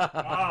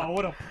 Oh,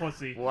 what a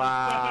pussy.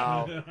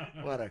 Wow.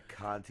 What a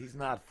cunt. He's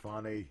not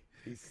funny.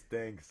 He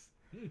stinks.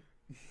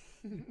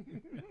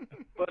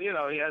 But, he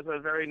has a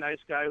very nice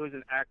guy who's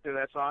an actor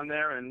that's on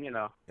there, and,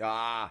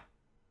 Yeah.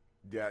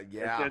 It's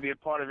going to be a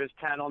part of his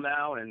panel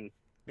now, and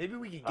maybe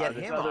we could get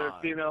this him other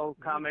on. female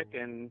comic,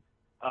 and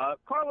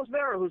Carlos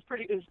Vera, who's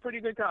pretty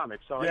good comic.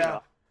 So yeah,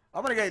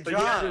 I'm gonna get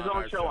John. He has his on own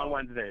our show on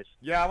Wednesdays.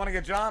 Yeah, I want to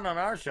get John on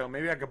our show.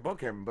 Maybe I could book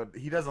him, but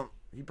he doesn't.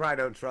 He probably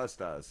don't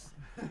trust us.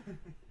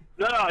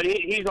 No,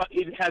 he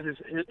has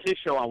his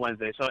show on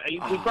Wednesday, so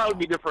he'd probably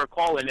be good for a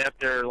call in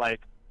after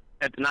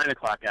at the 9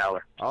 o'clock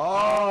hour.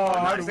 Oh,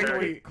 I was we thinking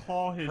we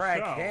call his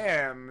prank show.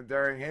 him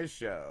during his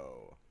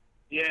show.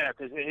 Yeah,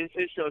 because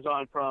his show's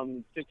on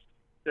from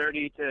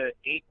 6:30 to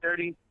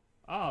 8:30.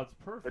 Oh, it's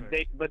perfect.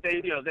 But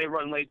they they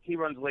run late. He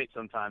runs late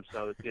sometimes,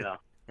 so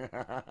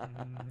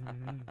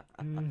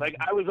Like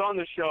I was on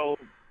the show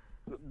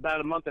about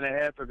a month and a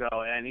half ago,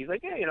 and he's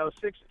like, yeah,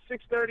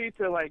 6:30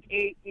 to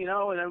 8,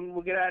 and then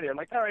we'll get out of here. I'm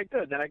like, all right,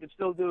 good. Then I can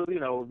still do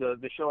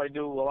the show I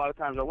do a lot of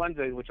times on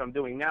Wednesdays, which I'm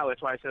doing now.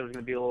 That's why I said I was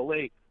going to be a little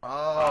late.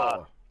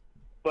 Oh.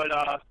 But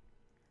I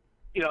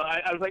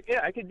was like,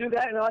 yeah, I could do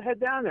that, and I'll head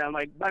down there. I'm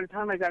like, by the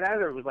time I got out of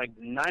there, it was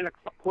 9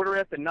 o'clock,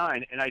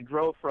 9:15, and I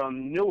drove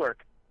from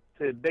Newark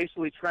to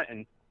basically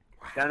Trenton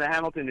down to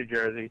Hamilton, New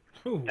Jersey.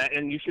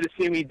 And you should have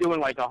seen me doing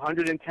like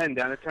 110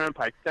 down the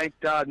turnpike. Thank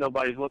God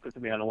nobody's looking to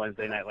me on a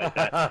Wednesday night like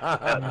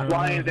that.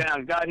 Flying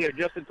down, got here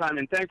just in time,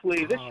 and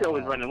thankfully this show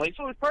was running late,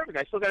 so it was perfect.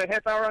 I still got a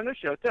half hour on this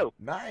show too.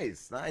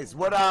 Nice.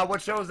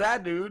 What show is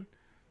that, dude?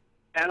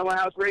 Animal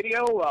House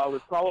Radio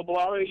with Paulo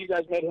Bellaro. You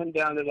guys met him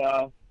down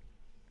at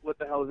what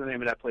the hell is the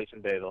name of that place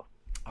in Bayville?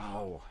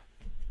 Oh.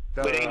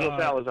 With Angel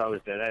Salazar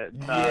was there.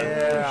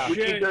 Yeah.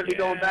 We're going to be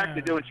going back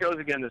to doing shows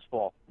again this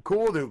fall.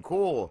 Cool, dude.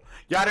 Cool.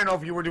 Yeah, I didn't know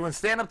if you were doing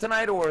stand-up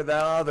tonight or the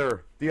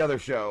other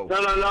show.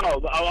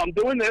 No. I'm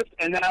doing this,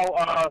 and now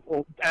I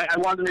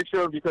wanted to make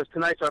sure because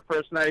tonight's our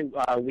first night.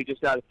 We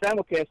just got a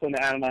simulcast on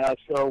the Animal House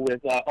show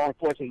with Armed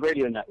Forces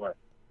Radio Network.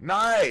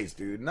 Nice,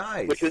 dude.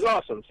 Nice. Which is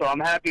awesome. So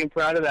I'm happy and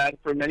proud of that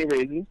for many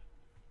reasons.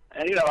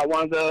 And I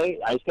wanted to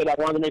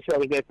make sure I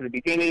was there from the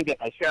beginning, get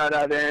my shout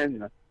out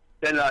in.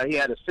 Then he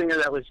had a singer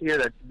that was here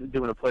that's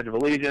doing a Pledge of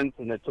Allegiance,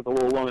 and it took a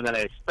little longer than I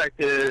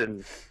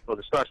expected,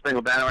 the Star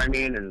Spangled Banner,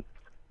 and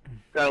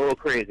got a little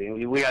crazy.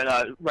 We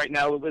got, right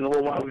now, in a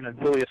little while, we're going to have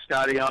Julia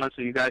Scotty on,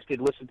 so you guys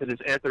could listen to this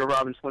after the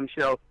Rob and Slim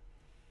show.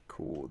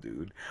 Cool,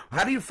 dude.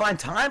 How do you find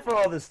time for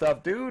all this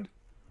stuff, dude?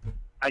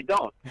 I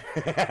don't.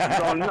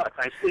 I'm going nuts.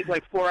 I sleep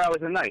like 4 hours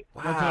a night.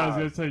 Wow. That's what I was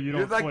going to say. You don't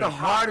You're like sleep. the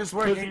hardest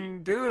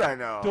working dude I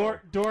know.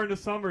 During the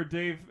summer,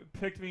 Dave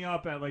picked me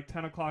up at like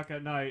 10 o'clock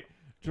at night,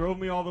 drove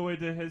me all the way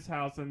to his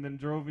house, and then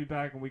drove me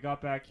back, and we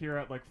got back here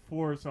at like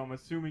 4, so I'm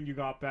assuming you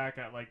got back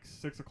at like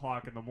 6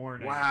 o'clock in the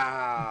morning.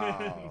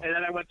 Wow. And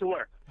then I went to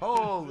work.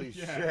 Holy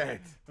Yeah,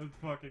 shit. That's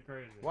fucking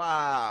crazy.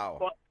 Wow.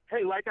 Well,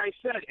 hey, like I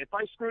said, if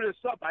I screw this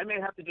up, I may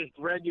have to just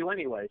drag you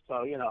anyway,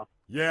 so, Yeah.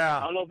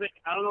 I don't know if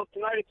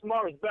tonight or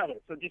tomorrow is better,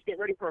 so just get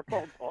ready for a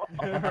phone call.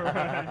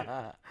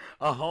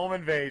 A home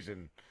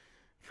invasion.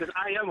 Because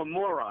I am a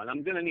moron.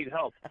 I'm going to need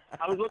help.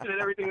 I was looking at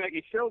everything that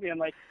you showed me. I'm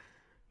like,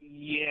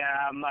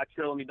 yeah, I'm not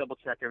sure. Let me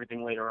double-check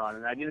everything later on.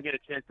 And I didn't get a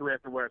chance to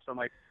after work, so I'm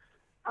like,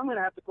 I'm going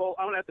to have to call.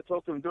 I'm going to have to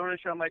talk to him during the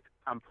show. I'm like,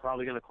 I'm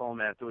probably going to call him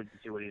afterwards to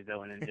see what he's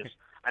doing. And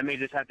I may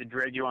just have to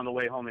drag you on the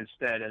way home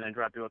instead and then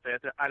drop you off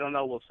after. I don't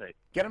know. We'll see.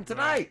 Get him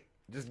tonight.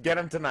 Just get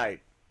him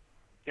tonight.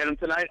 Get him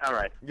tonight? All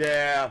right.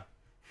 Yeah.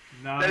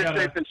 No, Better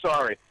safe than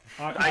sorry.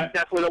 I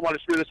definitely don't want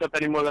to screw this up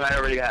any more than I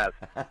already have.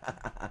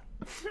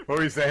 What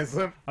were you saying,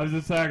 Slim? I was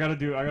just saying I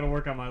gotta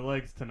work on my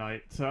legs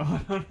tonight, so.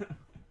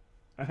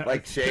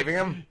 Like shaving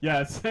them?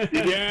 Yes.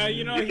 Yeah,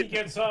 he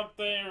gets up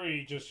there,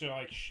 he just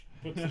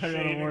puts the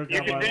shave.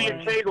 You can do your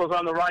kegels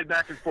on the ride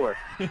back and forth.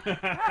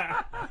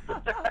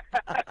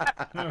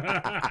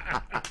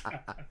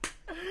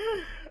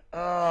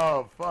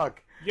 Oh,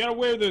 fuck. You gotta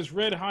wear those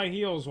red high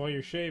heels while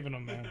you're shaving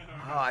them, man.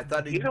 Oh, I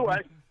thought he. Either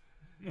way.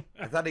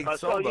 I thought he So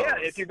sold yeah,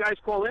 those. if you guys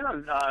call in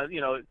on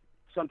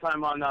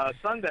sometime on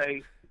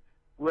Sunday,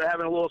 we're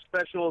having a little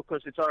special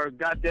because it's our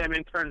goddamn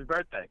intern's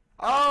birthday.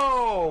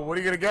 Oh, what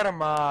are you gonna get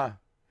him?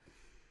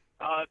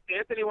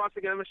 Anthony wants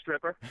to get him a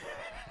stripper.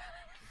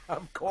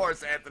 Of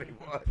course, Anthony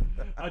would.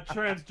 A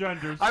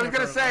transgender. I was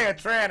gonna say a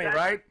tranny,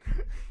 right?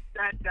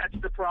 That's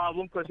the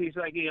problem because he's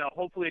like,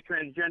 hopefully a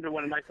transgender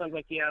one. And my son's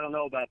like, yeah, I don't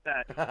know about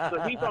that.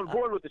 So he's on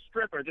board with the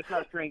stripper, just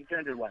not a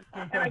transgender one.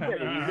 And I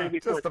get it. He's going to be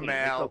 14. Just a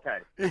male.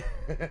 It's okay.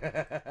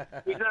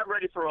 He's not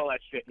ready for all that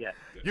shit yet.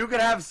 You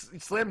could have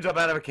Slim jump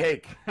out of a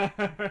cake.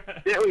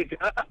 There we go.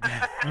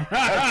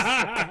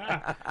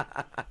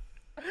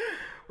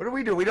 What do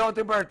we do? We don't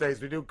do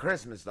birthdays. We do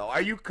Christmas, though.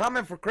 Are you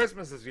coming for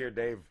Christmas this year,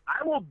 Dave?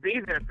 I will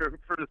be there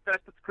for the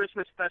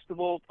Christmas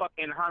festival,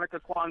 fucking Hanukkah,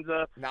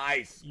 Kwanzaa.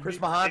 Nice.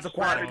 Christmas, Hanukkah,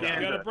 Kwanzaa.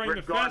 You gotta bring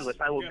Regardless,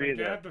 I will be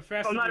there.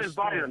 I'm not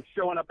invited. I'm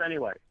showing up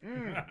anyway.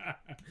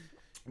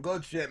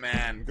 Good shit,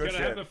 man. Good you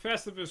shit. gotta have the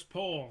Festivus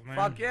pole, man.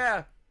 Fuck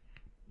yeah.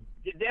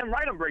 You're damn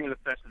right I'm bringing the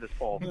Festivus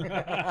pole.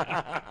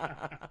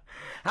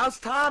 How's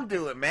Tom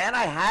doing, man?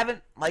 I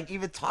haven't,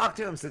 even talked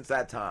to him since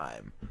that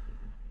time.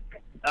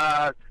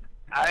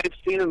 I've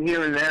seen him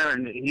here and there,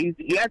 and I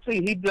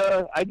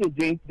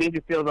did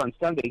Dangerfield on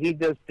Sunday. He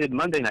just did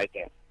Monday night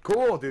there.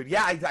 Cool, dude.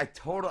 Yeah, I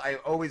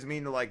always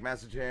mean to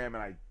message him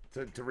and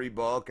to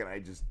rebook, and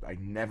I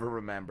never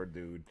remember,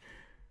 dude.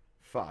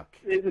 Fuck.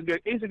 He's a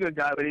good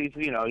guy, but he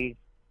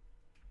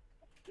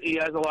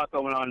has a lot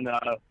going on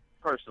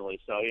personally,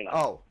 so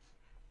Oh.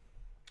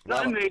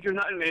 Nothing major,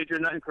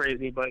 nothing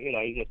crazy, but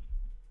he just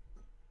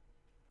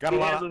got a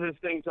lot handles his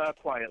things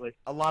quietly.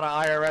 A lot of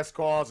IRS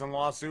calls and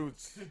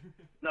lawsuits.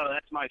 No,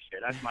 that's my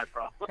shit. That's my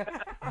problem.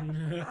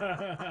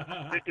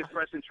 Tickets,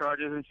 pressing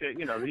charges and shit.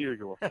 The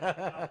usual.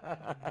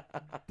 The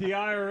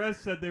IRS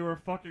said they were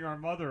fucking our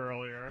mother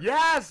earlier.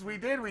 Yes, we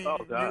did. You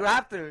God.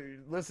 have to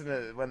listen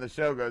to it when the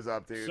show goes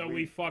up, dude. So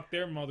we fucked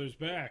their mothers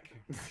back.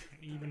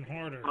 Even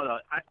harder. Oh, no,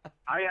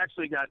 I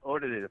actually got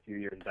audited a few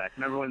years back.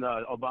 Remember when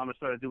Obama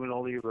started doing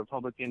all the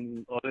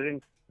Republican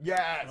auditing?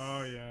 Yes.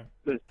 Oh, yeah.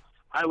 Because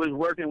I was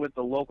working with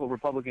the local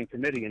Republican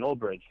committee in Old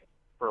Bridge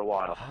for a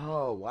while.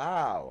 Oh,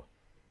 wow.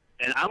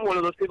 And I'm one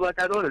of those people that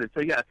got audited.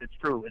 So, yes, it's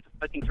true. It's a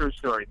fucking true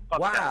story.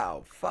 Fuck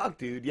wow. That. Fuck,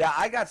 dude. Yeah,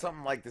 I got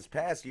something like this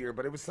past year,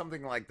 but it was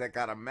something like that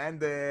got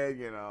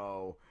amended,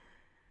 Oh,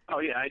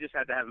 yeah, I just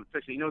had to have it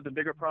fixed. You know what the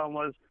bigger problem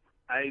was?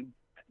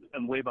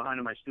 I'm way behind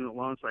on my student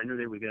loan, so I knew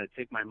they were going to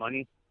take my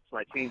money. So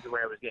I changed the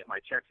way I was getting my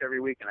checks every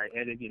week, and I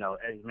added,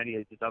 as many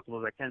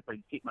deductibles as I can so I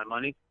can keep my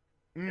money.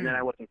 And then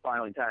I wasn't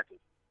filing taxes.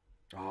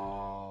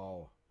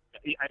 Oh.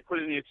 I put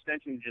in the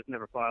extension, just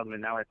never filed them,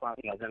 and now I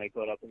finally, then I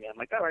go up and I'm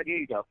like, all right, here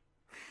you go.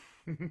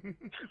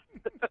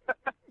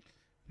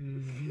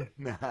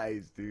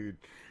 Nice, dude.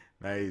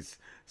 Nice.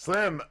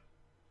 Slim,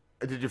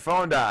 did your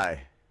phone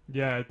die?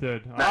 Yeah, it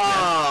did.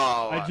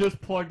 Oh! I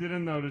just plugged it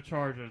in, though, to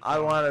charge it. I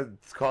want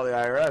to call the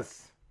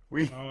IRS.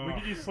 We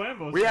could use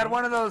Slambo. We had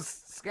one of those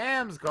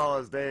scams call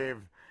us, Dave,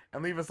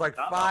 and leave us like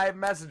 5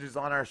 messages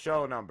on our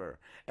show number.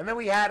 And then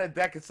we had a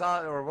deck of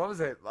or what was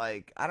it?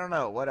 Like, I don't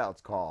know what else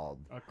called.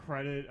 A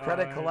credit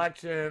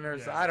collection or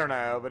I don't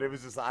know, but it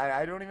was just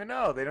I don't even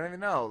know. They don't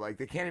even know. Like,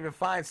 they can't even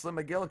find Slim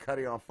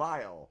McGillicuddy on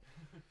file.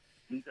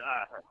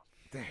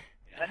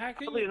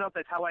 Probably enough,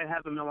 that's how I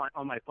have him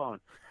on my phone.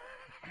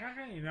 How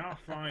can you not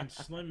find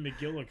Slim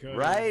McGillicuddy?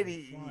 Right?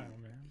 File,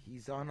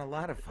 He's on a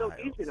lot of it's files.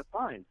 so easy to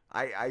find.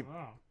 I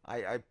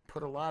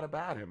put a lot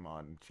about him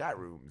on chat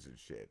rooms and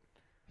shit.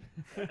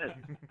 The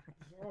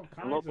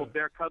local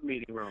bear cub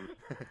meeting room.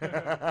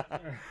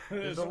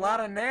 There's a lot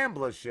of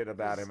NAMBLA shit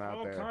about him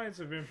out there. All kinds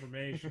of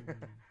information.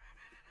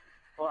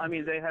 Well, I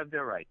mean, they have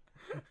their right.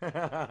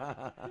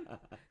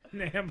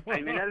 NAMBLA.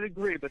 I mean, I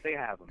agree, but they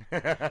have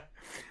them.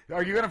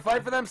 Are you gonna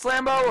fight for them,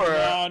 Slambo?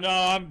 Or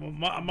no.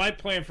 My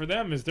plan for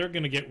them is they're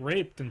gonna get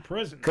raped in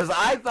prison. Because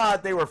I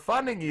thought they were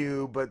funding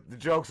you, but the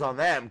joke's on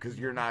them because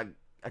you're not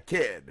a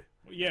kid.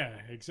 Yeah,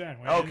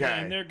 exactly. Okay.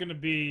 And they're going to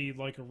be,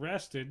 like,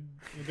 arrested.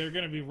 They're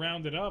going to be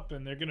rounded up,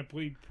 and they're going to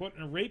be put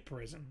in a rape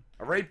prison.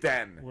 A rape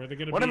den. Where they're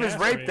going to One be of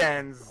his rape raped.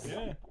 dens.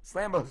 Yeah.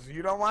 Slambo's.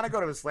 You don't want to go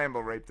to a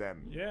Slambo rape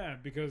den. Yeah,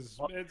 because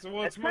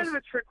it's kind of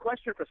a trick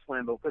question for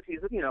Slambo because he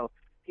is,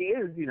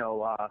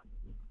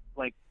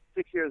 like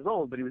 6 years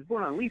old, but he was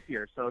born on leap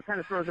year, so it kind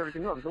of throws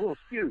everything off. It's a little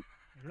skewed.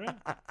 Really?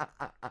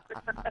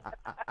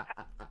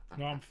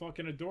 No, I'm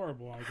fucking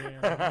adorable.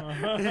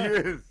 I He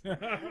is.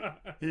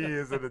 He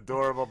is an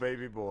adorable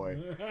baby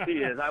boy. He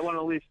is. I want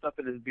to leave stuff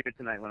in his beard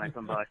tonight when I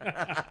come by.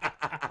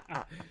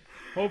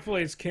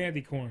 Hopefully it's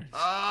candy corn.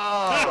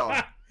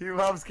 Oh, he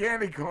loves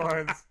candy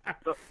corns.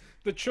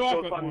 The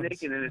chocolate so if I'm ones.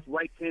 naked and it's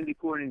white candy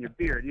corn in your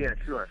beard, yeah,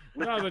 sure.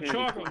 No, the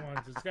chocolate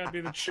ones. It's got to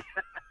be the.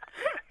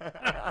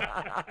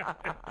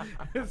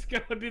 It's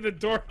got to be the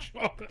dark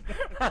chocolate.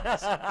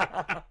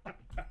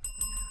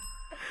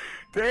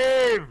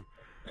 Dave,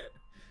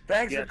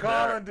 thanks Yes, for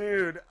calling,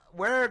 sir. dude.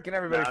 Where can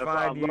everybody Not a find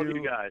problem. you? Love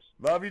you guys.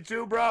 Love you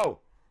too, bro.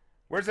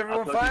 Where's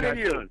everyone I'll talk to finding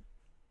you you? guys soon.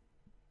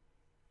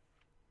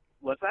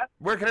 What's that?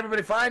 Where can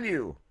everybody find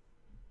you?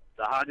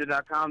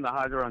 TheHodger.com, The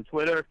Hodger on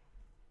Twitter.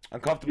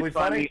 Uncomfortably You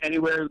can find funny? me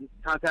anywhere.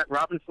 Contact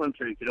Robin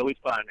Slimtree. You can always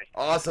find me.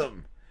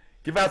 Awesome.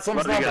 Give out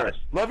Slim's Love you number. guys.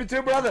 Love you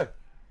too, brother.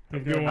 All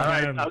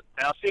right.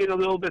 I'll see you in a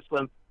little bit,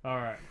 Slim. All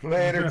right.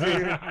 Later,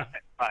 dude.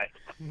 Bye.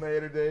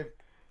 Later, Dave.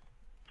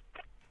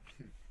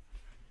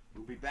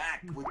 We'll be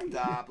back with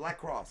Black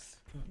Cross.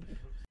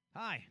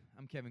 Hi,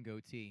 I'm Kevin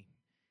Goatee.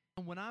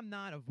 And when I'm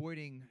not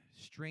avoiding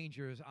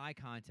strangers' eye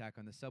contact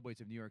on the subways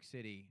of New York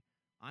City,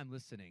 I'm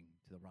listening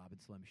to The Rob and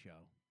Slim Show.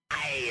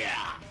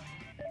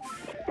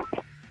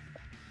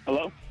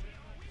 Hello?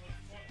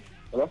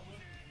 Hello?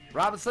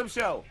 Rob and Slim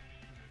Show.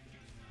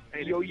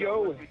 Hey,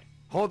 yo.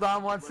 Hold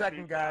on 1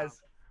 second,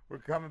 guys. We're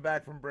coming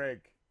back from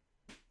break.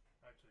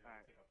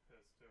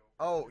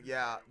 Oh,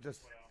 yeah.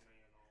 Just,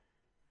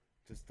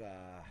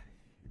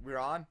 we're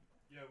on?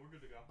 Yeah, we're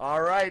good to go.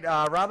 All right,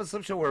 Rob and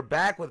Slim Show, we're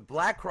back with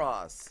Black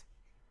Cross.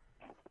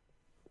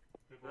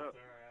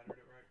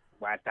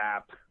 What's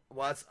up?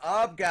 What's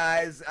up,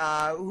 guys?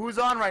 Who's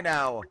on right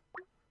now?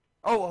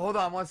 Oh, hold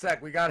on 1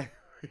 sec. We got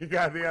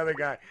the other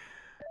guy.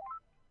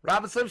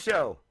 Rob and Slim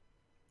Show.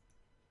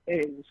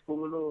 Hey, what's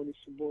going on? It's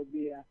your boy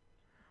B.I.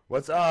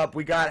 What's up?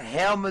 We got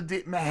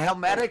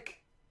Helmetic.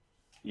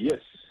 Yes.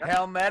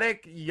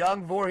 Helmetic,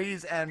 Young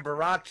Voorhees, and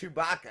Barack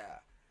Chewbacca.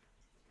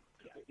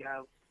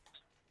 Yeah.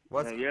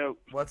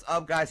 What's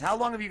up, guys? How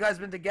long have you guys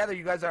been together?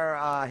 You guys are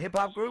a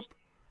hip-hop group?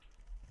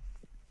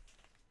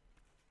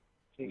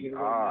 We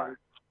are.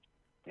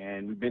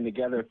 And we've been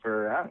together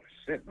for,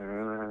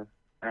 can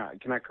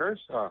I curse?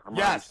 Oh, I'm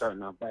already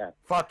starting off bad.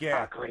 Fuck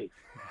yeah. Oh, great.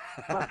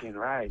 Fucking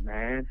right,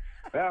 man.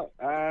 Well,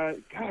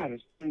 God,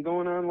 it's been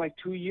going on like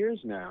 2 years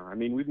now. I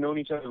mean, we've known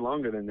each other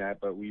longer than that,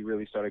 but we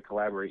really started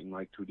collaborating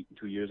like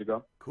two years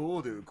ago.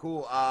 Cool, dude.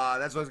 Cool.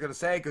 That's what I was going to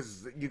say,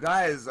 because you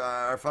guys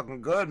are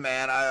fucking good,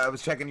 man. I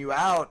was checking you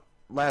out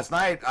last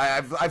night.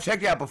 I've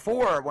checked you out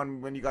before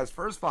when you guys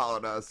first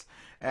followed us,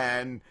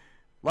 and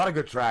a lot of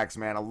good tracks,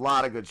 man. A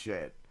lot of good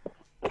shit.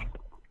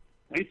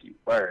 Thank you.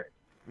 Word.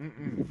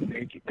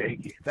 Thank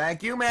you.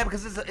 Thank you, man,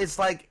 because it's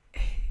like...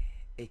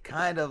 It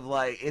kind of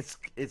like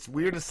it's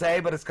weird to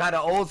say, but it's kind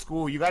of old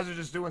school. You guys are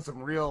just doing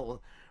some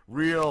real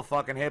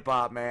fucking hip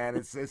hop, man.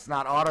 It's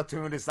not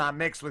auto-tuned. It's not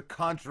mixed with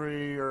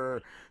country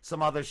or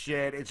some other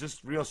shit. It's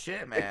just real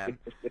shit, man.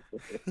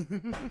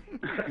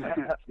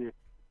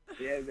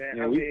 Yeah, man.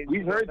 Yeah,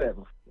 we've heard that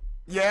before.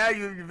 Yeah,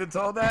 you've been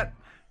told that.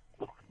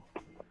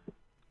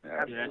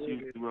 Yeah, that's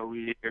usually what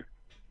we hear.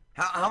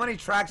 How many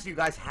tracks do you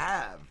guys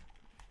have?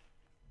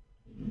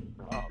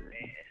 Oh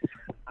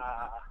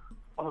man,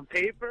 on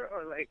paper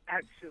or like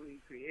actually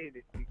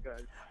created?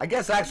 Because I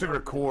guess actually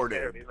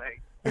recorded.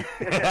 Like,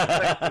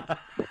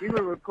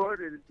 even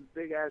recorded is a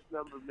big ass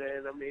number,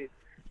 man. I mean,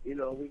 you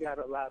know, we got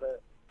a lot of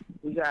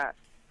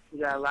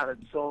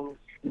songs.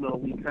 You know,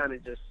 we kind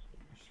of just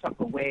stuck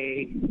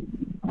away.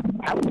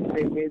 I would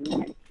say maybe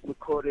we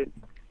recorded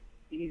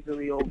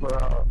easily over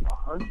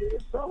 100 or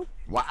so.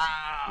 Wow.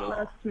 The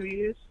last 2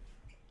 years.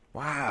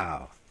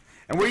 Wow.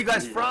 And where are you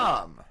guys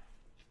from?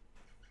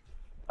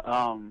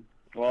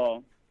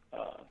 Well,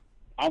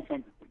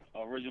 I'm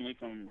originally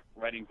from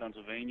Reading,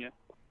 Pennsylvania,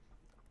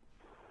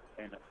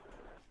 and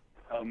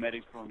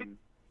medics from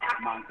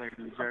Montclair,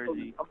 New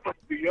Jersey. I'm from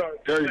New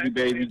York. Jersey,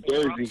 baby,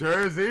 Jersey.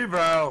 Jersey,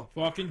 bro.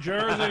 Fucking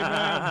Jersey, man.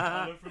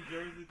 I live from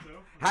Jersey, too.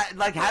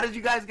 How did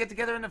you guys get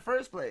together in the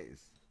first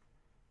place?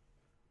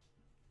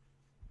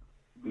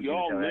 We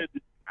all lived.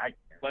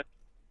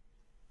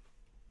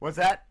 What's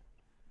that?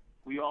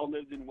 We all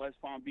lived in West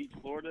Palm Beach,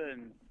 Florida,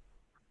 and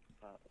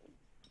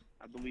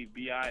I believe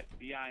Bi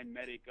and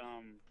Medic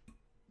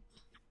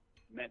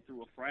met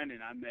through a friend,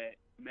 and I met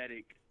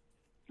Medic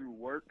through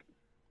work.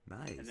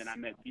 Nice. And then I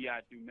met Bi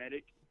through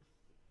Medic.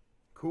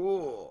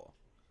 Cool.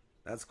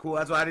 That's cool.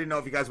 That's why I didn't know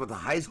if you guys went to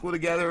high school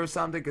together or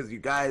something, because you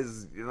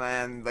guys,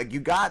 man, like, you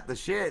got the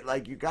shit.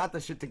 Like, you got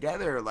the shit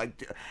together.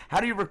 Like, how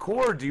do you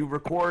record? Do you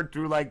record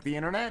through, like, the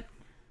internet?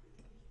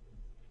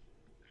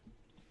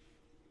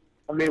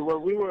 I mean,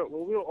 when we were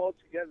all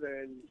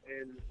together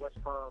in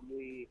West Palm,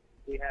 we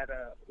had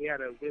a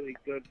really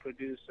good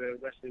producer,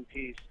 rest in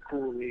peace,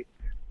 Cooley,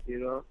 you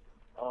know.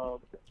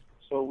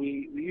 So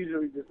we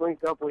usually just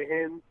linked up with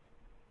him,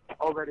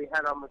 already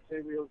had our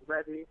materials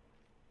ready,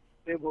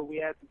 did what we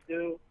had to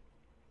do.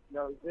 You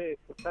know, it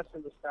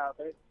professional style.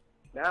 Right?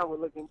 Now we're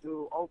looking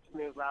through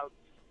alternate routes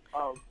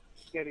of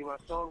getting our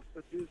songs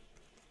produced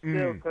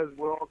still, because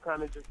we're all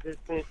kind of just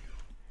distant,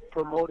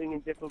 promoting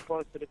in different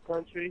parts of the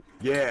country.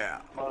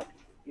 Yeah.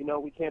 You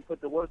know, we can't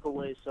put the work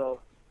away, so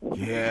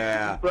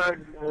yeah,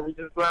 we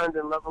just grind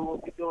and loving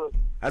what we're doing.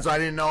 That's why I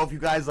didn't know if you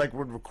guys like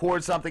would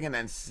record something and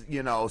then,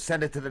 you know,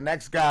 send it to the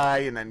next guy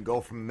and then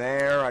go from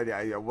there.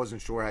 I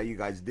wasn't sure how you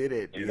guys did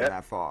it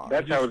that far.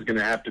 That's how it's going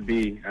to have to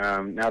be.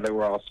 Now that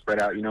we're all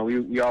spread out, you know,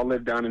 we all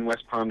live down in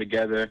West Palm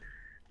together.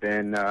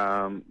 Then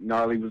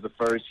Gnarly was the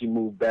first. He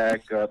moved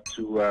back up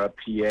to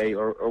PA,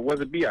 or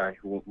was it Bi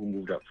who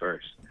moved up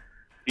first?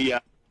 Bi.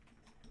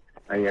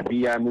 Yeah,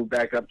 Bi moved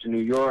back up to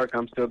New York.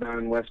 I'm still down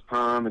in West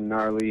Palm, and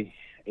Gnarly,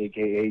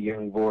 a.k.a.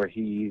 Young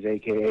Voorhees,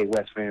 a.k.a.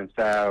 West Van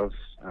Styles,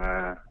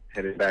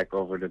 headed back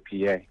over to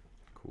PA.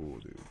 Cool,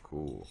 dude.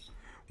 Cool.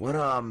 What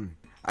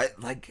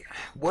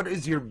what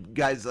is your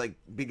guys' like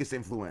biggest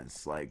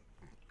influence like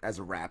as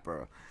a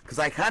rapper? Because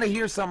I kind of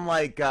hear some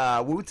like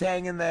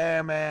Wu-Tang in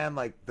there, man.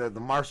 Like the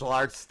martial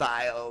arts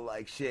style,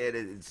 like shit.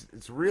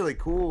 It's really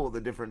cool, the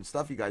different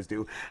stuff you guys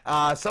do.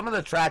 Some of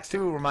the tracks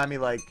too remind me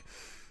like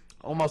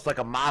almost like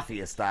a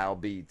mafia style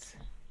beats.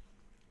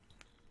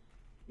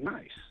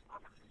 Nice.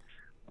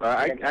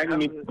 I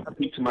can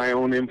speak to my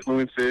own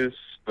influences,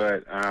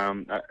 but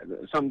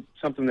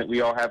something that we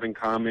all have in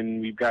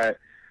common. We've got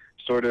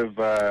sort of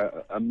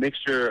a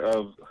mixture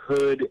of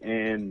hood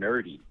and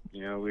nerdy.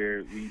 You know,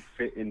 we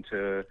fit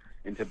into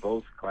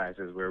both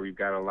classes, where we've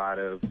got a lot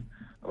of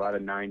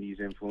 90s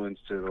influence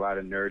to a lot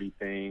of nerdy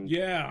things.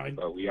 Yeah.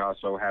 But we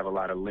also have a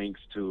lot of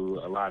links to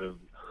a lot of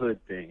hood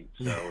things.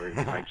 So we're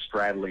like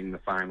straddling the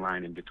fine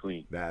line in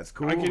between. That's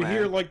cool. I can man.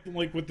 hear like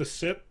with the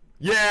Sith.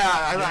 Yeah,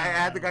 I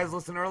had the guys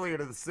listen earlier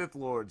to the Sith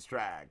Lords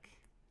track.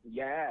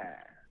 Yeah.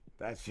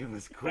 That shit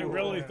was cool. I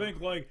really think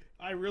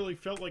I really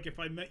felt like if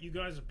I met you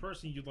guys in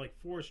person, you'd like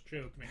force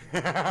choke me.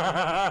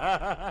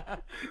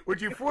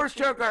 Would you force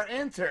choke our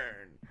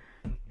intern?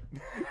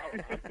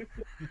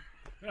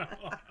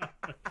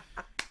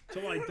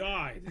 Till I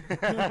died.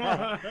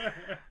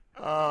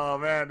 Oh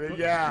man,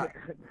 yeah.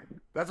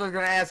 That's what I was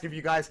gonna ask, if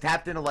you guys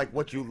tapped into like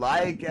what you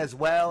like, as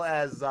well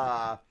as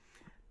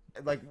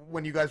like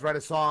when you guys write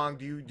a song,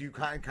 do you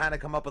kind of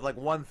come up with like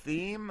one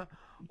theme,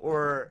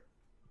 or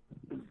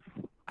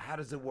how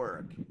does it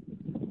work?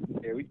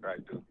 Yeah, we try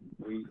to.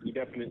 We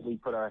definitely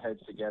put our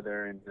heads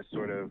together and just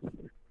sort of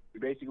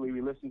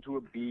we listen to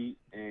a beat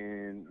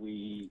and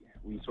we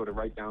sort of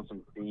write down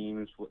some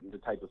themes, the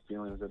type of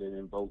feelings that it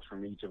invokes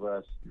from each of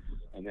us,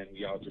 and then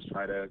we all just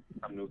try to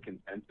come to a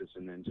consensus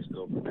and then just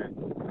go from there.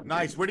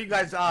 Nice. Where do you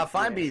guys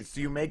find beats?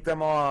 Do you make them?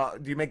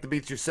 Do you make the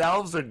beats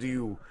yourselves, or do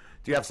you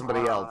have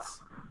somebody else?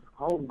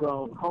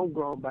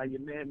 Homegrown by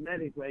your man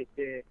Medic right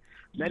there.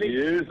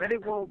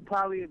 Medic won't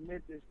probably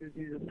admit this because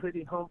he's a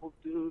pretty humble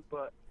dude,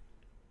 but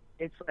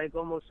it's like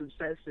almost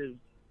obsessive,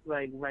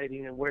 like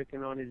writing and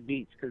working on his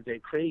beats because they're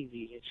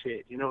crazy and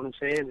shit. You know what I'm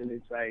saying? And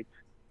it's like,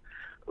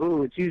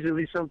 ooh, it's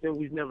usually something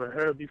we've never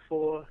heard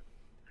before.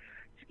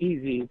 It's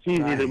easy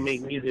to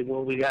make music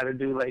when we got to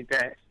do like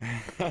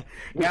that.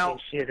 Now,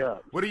 shit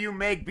up. What do you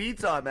make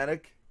beats on,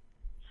 Medic?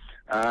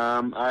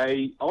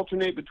 I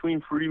alternate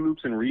between Fruity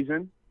Loops and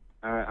Reason.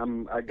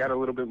 I got a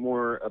little bit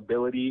more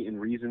ability and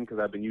reason because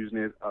I've been using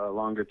it a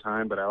longer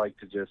time, but I like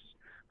to just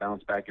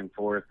bounce back and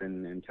forth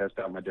and test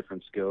out my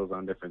different skills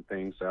on different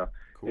things. So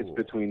it's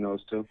between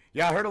those two.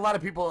 Yeah, I heard a lot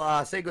of people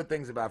say good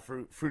things about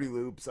Fruity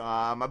Loops.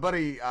 My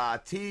buddy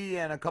T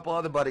and a couple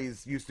other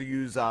buddies used to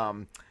use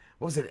what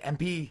was it,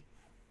 MP3,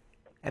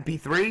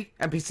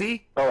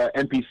 MPC? Oh,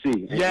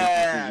 MPC.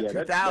 Yeah, MPC.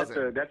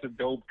 2000. That's a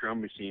dope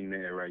drum machine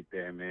there, right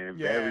there, man.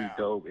 Yeah. Very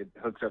dope. It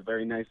hooks up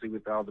very nicely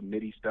with all the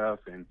MIDI stuff,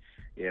 and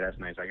yeah, that's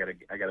nice. I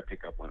gotta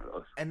pick up one of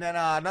those. And then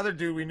another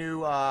dude we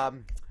knew,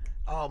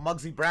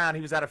 Muggsy Brown.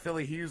 He was out of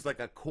Philly. He used like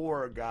a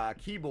Korg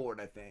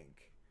keyboard, I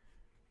think.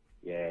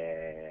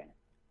 Yeah.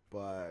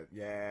 But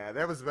yeah,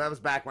 that was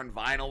back when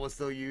vinyl was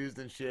still used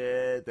and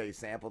shit. They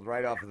sampled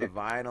right off of the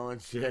vinyl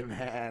and shit,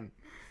 man.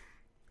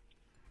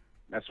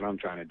 That's what I'm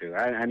trying to do.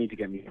 I need to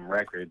get me some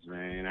records,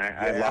 man.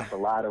 I lost a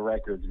lot of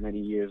records many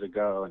years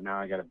ago, and now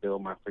I got to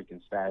build my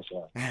freaking stash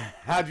up.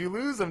 How'd you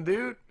lose them,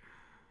 dude?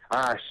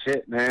 Ah,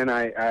 shit, man.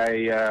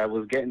 I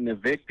was getting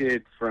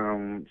evicted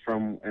from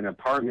an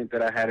apartment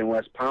that I had in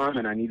West Palm,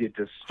 and I needed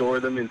to store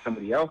them in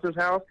somebody else's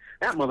house.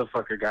 That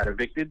motherfucker got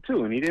evicted,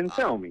 too, and he didn't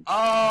tell me.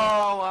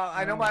 Oh,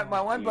 I know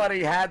my one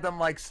buddy had them,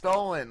 like,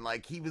 stolen.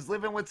 Like, he was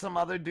living with some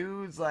other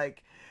dudes,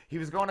 like... He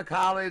was going to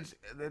college.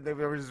 There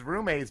were his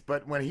roommates,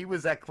 but when he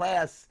was at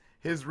class,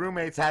 his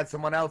roommates had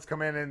someone else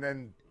come in and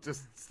then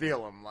just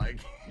steal him. Like,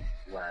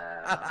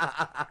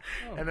 wow.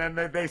 And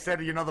then they said,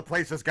 the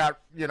place just got,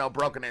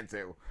 broken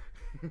into.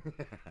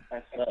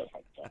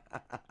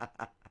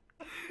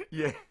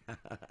 Yeah.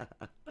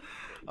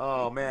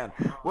 Oh man.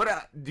 What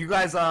do you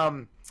guys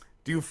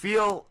do you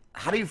feel?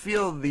 How do you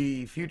feel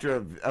the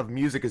future of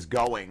music is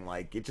going?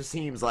 Like, it just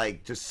seems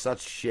like just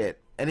such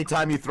shit.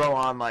 Anytime you throw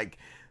on like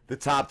the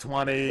top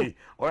 20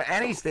 or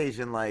any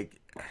station, like,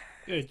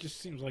 yeah, it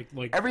just seems like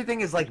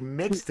everything is like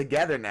mixed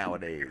together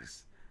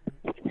nowadays.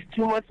 It's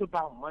too much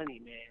about money,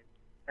 man.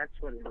 That's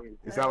what it is.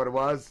 Is that what it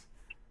was?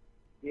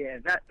 Yeah,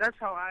 that's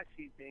how I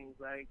see things.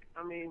 Like,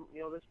 I mean,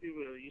 let's be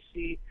real. You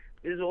see,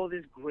 there's all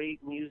this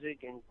great music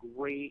and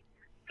great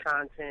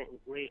content and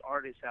great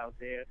artists out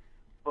there,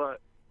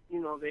 but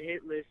the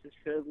hit list is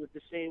filled with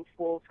the same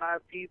 4 or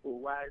 5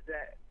 people. Why is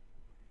that?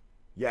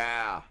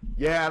 Yeah,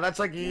 that's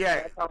like,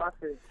 yeah. That's how I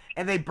feel.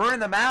 And they burn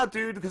them out,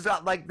 dude, because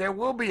like there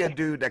will be a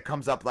dude that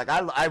comes up. Like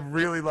I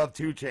really love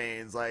 2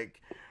 Chainz,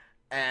 like,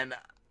 and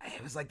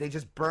it was like they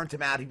just burnt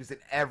him out. He was in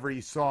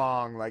every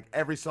song, like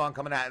every song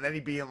coming out, and then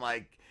he'd be in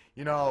like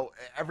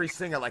every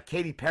singer. Like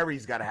Katy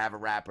Perry's got to have a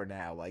rapper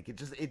now. Like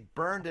it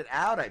burned it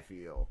out. I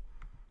feel.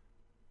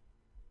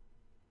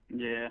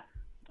 Yeah,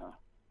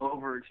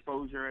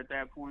 overexposure at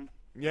that point.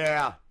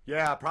 Yeah,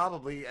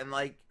 probably, and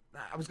like.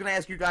 I was gonna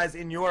ask you guys,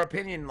 in your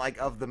opinion, like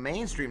of the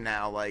mainstream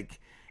now, like,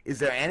 is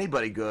there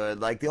anybody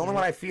good? Like the only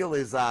one I feel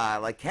is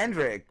like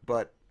Kendrick,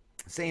 but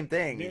same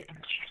thing.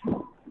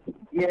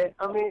 Yeah,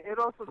 I mean, it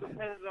also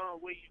depends on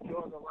where you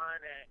draw the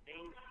line at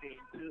mainstream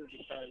too,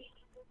 because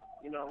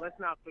let's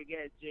not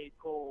forget J.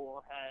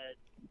 Cole had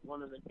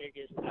one of the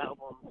biggest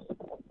albums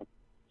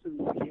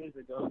 2 years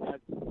ago.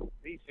 That's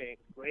recent,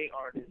 great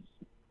artists.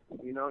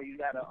 You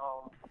gotta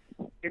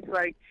it's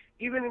like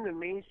even in the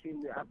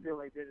mainstream, I feel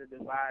like there's a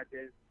divide.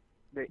 There's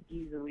the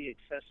easily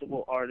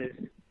accessible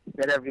artists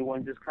that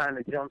everyone just kind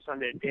of jumps on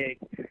their dick,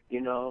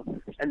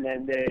 and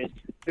then there's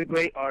the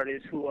great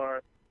artists who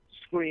are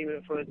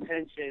screaming for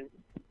attention,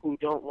 who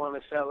don't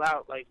want to sell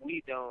out like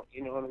we don't.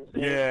 You know what I'm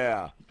saying?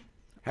 Yeah.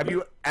 Have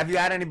you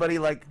had anybody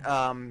like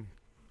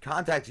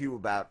contact you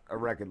about a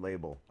record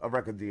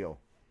deal?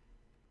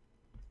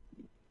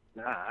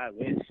 Nah, I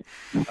wish.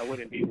 I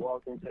wouldn't be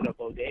walking to the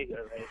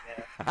bodega right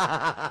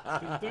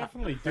now.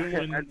 Definitely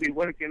doing. I'd be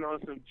working on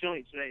some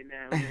joints right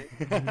now,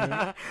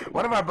 man.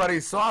 One of our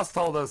buddies, Sauce,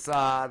 told us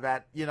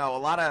that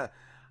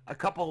a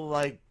couple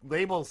like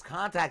labels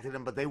contacted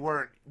him, but they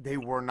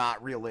were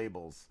not real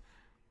labels.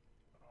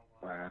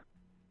 Wow.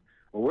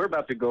 Well, we're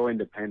about to go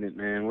independent,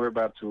 man. We're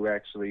about to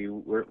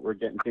we're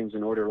getting things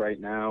in order right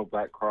now.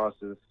 Black Cross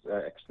is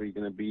actually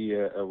going to be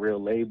a real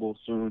label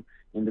soon,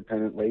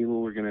 independent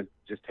label. We're going to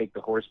just take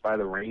the horse by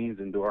the reins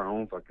and do our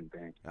own fucking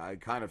thing. I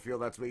kind of feel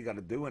that's what you got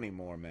to do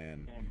anymore,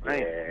 man.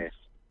 Yeah.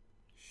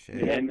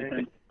 Shit. Yeah,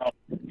 man.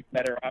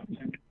 Better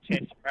option,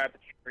 chance to grab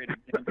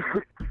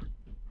it.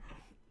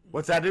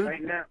 What's that, dude?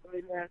 Right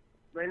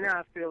now,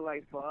 I feel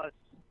like for us,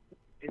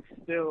 it's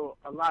still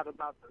a lot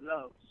about the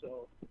love.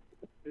 So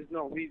there's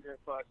no reason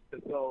for us to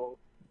go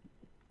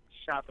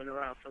shopping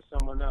around for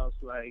someone else.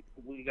 Like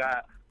we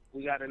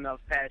got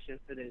enough passion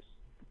for this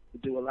to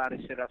do a lot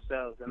of shit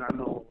ourselves, and I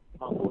know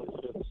my boys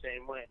feel the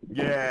same way.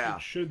 Yeah,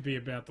 it should be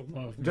about the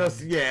love. Man. Just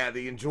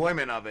the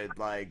enjoyment of it.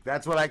 Like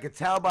that's what I could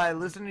tell by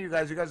listening to you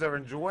guys. You guys are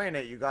enjoying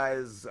it. You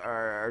guys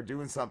are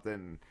doing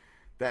something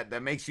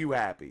that makes you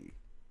happy.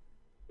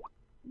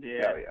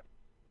 Yeah.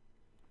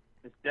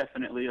 It's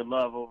definitely a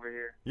love over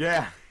here.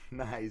 Yeah,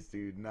 nice,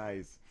 dude,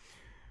 nice.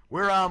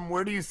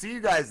 Where do you see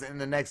you guys in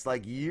the next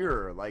like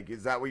year? Like,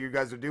 is that what you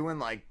guys are doing?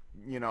 Like,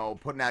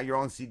 putting out your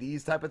own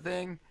CDs type of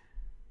thing?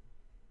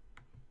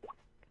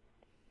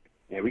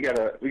 Yeah, we got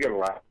a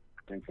lot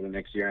and for the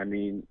next year. I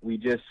mean, we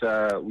just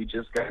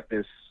got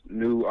this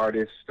new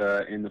artist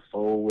in the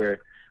fold where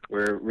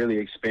we're really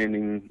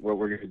expanding what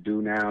we're going to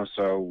do now.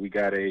 So we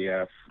got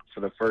for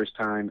the first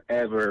time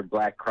ever,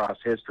 Black Cross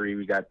history,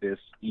 we got this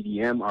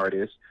EDM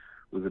artist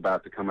who's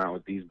about to come out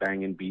with these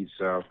banging beats.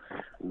 So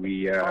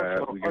we're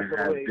going to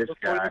have this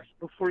guy.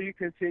 Before you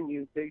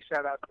continue, big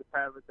shout out to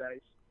Paradise.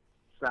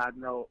 Side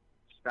note,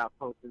 stop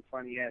posting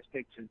funny ass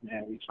pictures,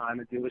 man. We trying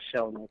to do a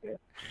show nigga.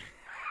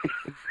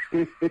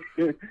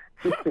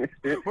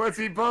 What's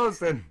he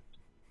posting?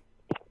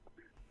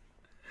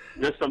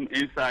 Just some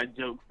inside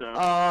jokes, though.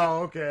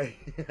 Oh, okay.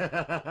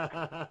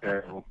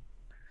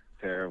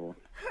 Terrible.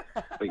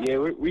 But yeah,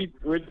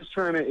 we're just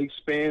trying to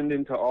expand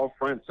into all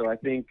fronts. So I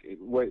think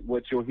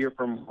what you'll hear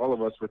from all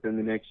of us within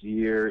the next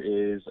year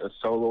is a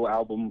solo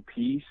album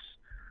piece,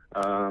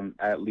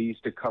 at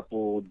least a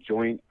couple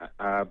joint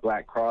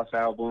Black Cross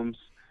albums,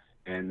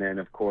 and then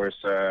of course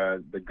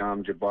the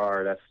Gam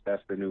Jabbar.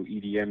 That's the new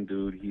EDM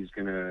dude. He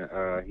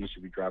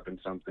should be dropping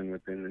something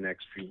within the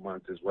next few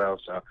months as well.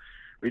 So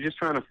we're just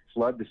trying to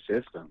flood the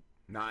system.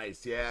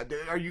 Nice, yeah.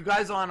 Are you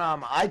guys on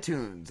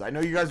iTunes? I know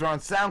you guys are on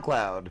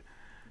SoundCloud.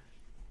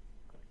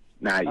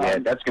 Not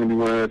yet. That's going to be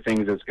one of the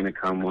things that's going to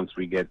come once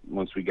we get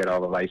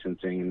all the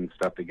licensing and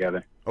stuff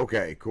together.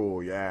 Okay,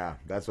 cool. Yeah,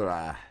 that's what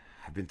I've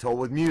been told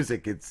with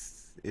music.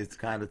 It's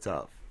kind of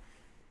tough.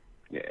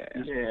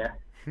 Yeah.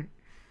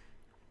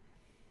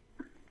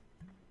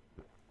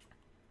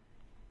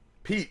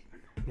 Pete,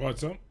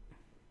 what's up?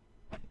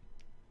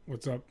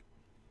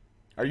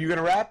 Are you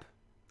gonna rap?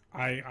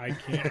 I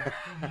can't.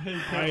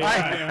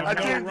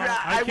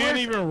 I can't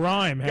even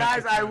rhyme.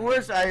 Guys, I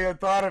wish I had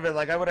thought of it.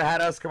 Like, I would have had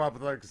us come up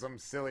with like some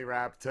silly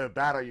rap to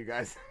battle you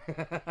guys.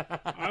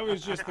 I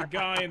was just the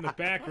guy in the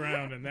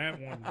background in that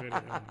one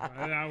video.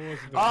 I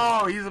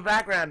wasn't. He's a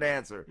background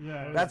dancer.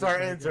 Yeah, that's our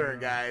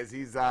intern, guys.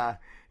 He's I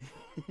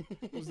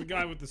was the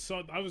guy with the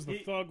sun. I was the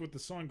thug with the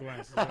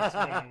sunglasses. That's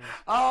what I was.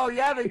 Oh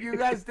yeah, you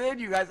guys did.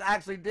 You guys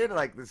actually did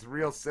like this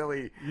real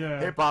silly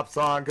hip hop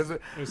song because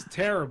it was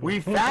terrible.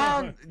 We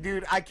found,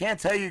 dude. I can't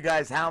tell you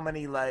guys how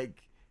many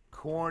like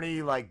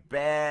corny, like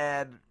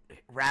bad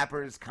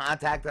rappers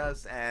contact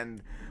us,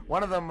 and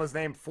one of them was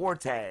named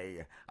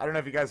Forte. I don't know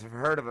if you guys have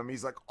heard of him.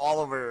 He's like all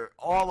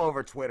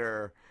over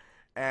Twitter,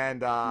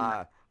 and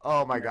oh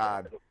my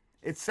god.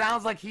 It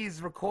sounds like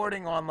he's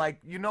recording on, like,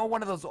 you know,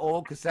 one of those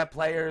old cassette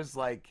players,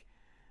 like,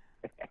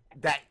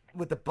 that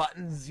with the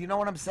buttons. You know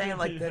what I'm saying?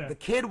 Like, the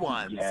kid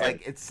ones. Yes.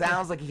 Like, it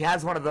sounds like he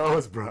has one of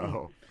those,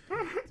 bro.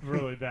 It's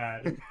really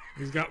bad.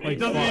 He's got, like, he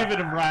doesn't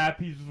even rap.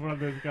 He's just one of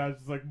those guys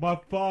who's like, my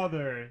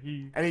father.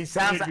 And he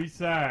sounds made me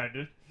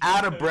sad.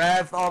 Out of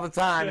breath all the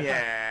time,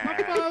 yeah. My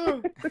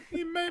father,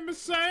 he made me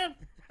sad.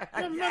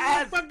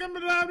 Yes.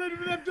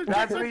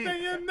 That's what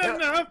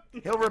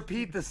he'll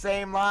repeat the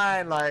same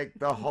line like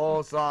the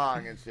whole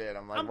song and shit.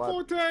 I'm like, I'm what?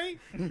 Forte.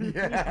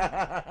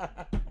 Yeah.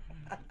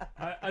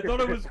 I thought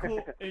it was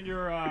cool in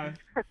your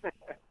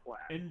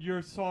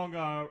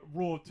song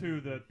Rule 2,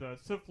 the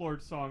Sith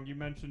Lord song. You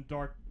mentioned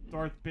Darth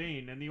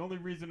Bane, and the only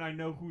reason I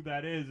know who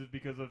that is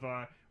because of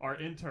our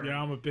intern.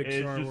 Yeah, I'm a big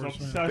Star Wars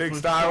fan. Obsessed big with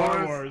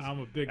Star Wars.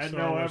 I'm a big and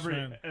Star Wars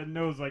fan. And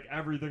knows like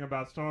everything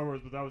about Star Wars,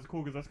 but that was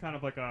cool because that's kind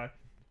of like a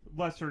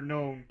lesser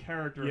known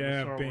character in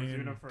the Star Wars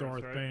universe,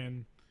 Darth right?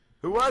 Bane.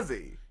 Who was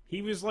he?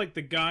 He was like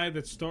the guy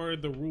that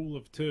started the Rule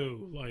of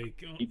Two.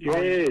 Like he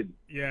did.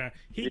 Yeah,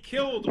 he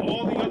killed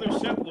all the other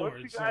Sith Don't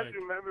Lords. you guys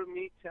remember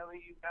me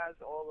telling you guys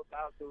all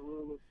about the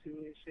Rule of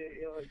Two and shit?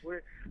 Yo, like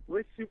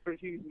we're super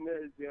huge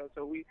nerds, yo.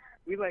 So we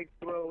like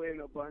throw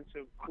in a bunch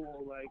of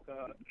cool like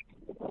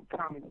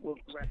comic book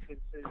references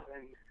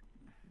and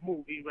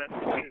movie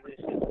references and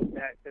shit like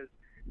that because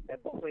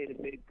that played a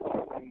big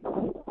part in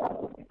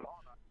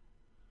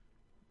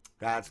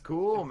That's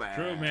cool, man.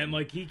 True, man.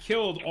 Like, he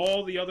killed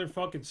all the other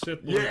fucking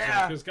Sith Lords. Yeah.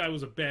 Like, this guy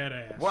was a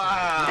badass.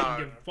 Wow. He didn't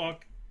give a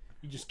fuck.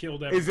 He just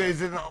killed everyone.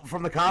 Is it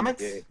from the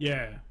comics?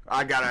 Yeah.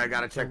 I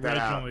gotta check that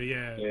out. Originally,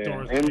 yeah. Yeah.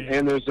 Darth And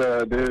Bane. there's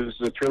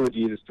a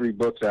trilogy. There's 3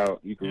 books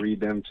out. You can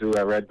read them too.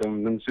 I read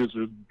them. Them shits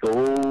was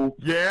dope.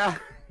 Yeah.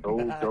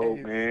 Dope,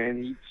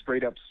 man. He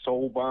straight up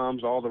soul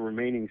bombs all the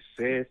remaining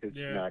Sith. It's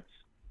nuts.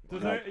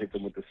 Nuts. Hit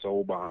them with the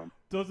soul bomb.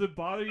 Does it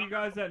bother you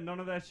guys that none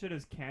of that shit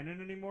is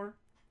canon anymore?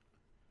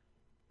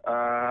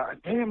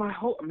 Damn, I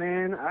hope,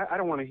 man, I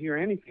don't want to hear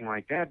anything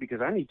like that because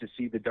I need to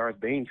see the Darth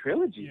Bane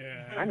trilogy.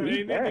 Yeah. I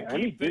need that. I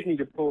need Disney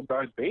to pull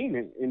Darth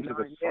Bane into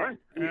the front.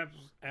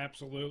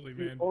 Absolutely,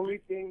 The man. only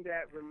thing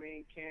that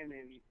remained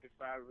canon, if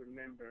I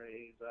remember,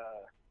 is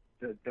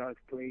the Darth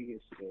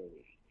Plagueis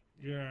story.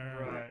 Yeah.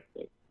 Right.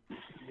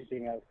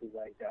 Everything else is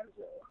like that.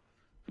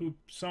 Who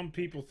some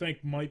people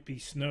think might be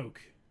Snoke.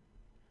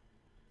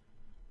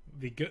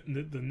 The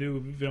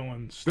new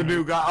villain. Snoke. The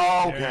new guy.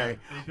 Oh, okay.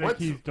 Yeah.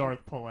 He's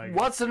Darth Plagueis.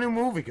 What's the new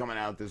movie coming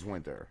out this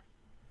winter?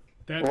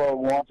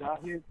 What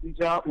do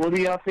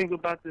y'all think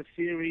about the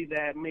theory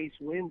that Mace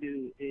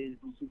Windu is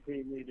the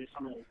Supreme Leader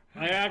Snoke?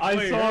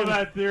 I saw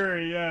that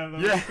theory, yeah.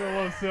 That was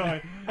so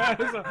silly.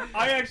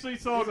 I actually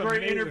saw a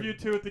great interview,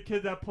 too, with the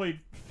kid that played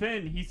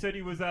Finn. He said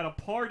he was at a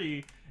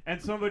party, and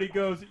somebody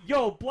goes,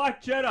 yo,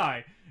 Black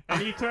Jedi.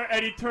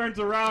 And he turns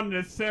around and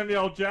it's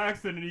Samuel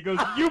Jackson, and he goes,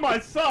 "You my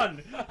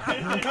son."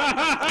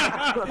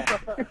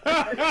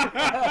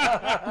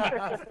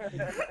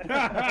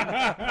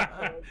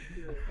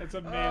 That's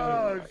amazing.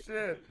 Oh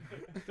shit!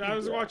 I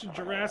was watching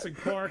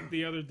Jurassic Park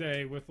the other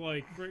day with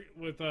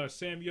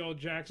Samuel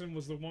Jackson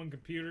was the one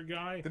computer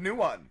guy. The new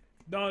one.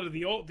 No,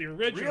 the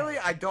original. Really?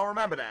 I don't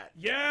remember that.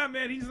 Yeah,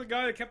 man, he's the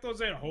guy that kept on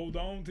saying, "Hold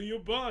on to your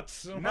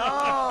butts."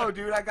 No,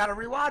 dude, I gotta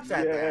rewatch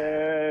that.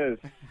 Yes.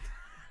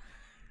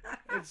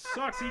 It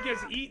sucks. He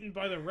gets eaten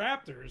by the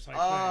raptors. I think.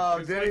 Oh,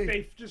 'Cause, did he?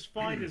 They just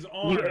find his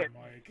arm,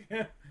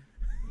 like.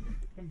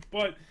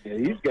 But yeah,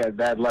 he's got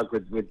bad luck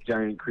with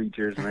giant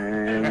creatures,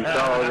 man. You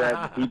saw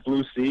that Deep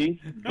Blue Sea?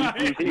 Deep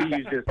Blue Sea,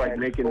 he's just like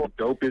making the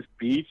dopest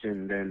beach,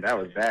 and then that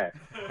was that.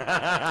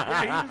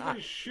 Yeah, he was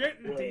just shit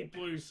in Deep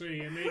Blue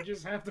Sea, and they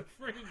just have the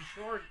friggin'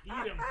 shark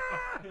eat him.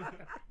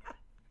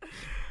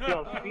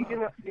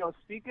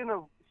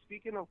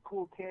 Speaking of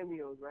cool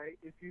cameos, right?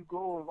 If you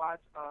go and watch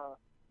A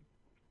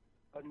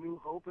New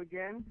Hope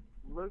again,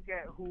 look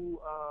at who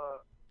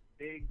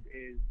Biggs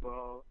is,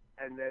 bro.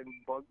 And then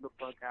bug the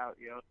fuck out,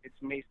 yo.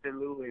 It's Maester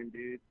Lewin,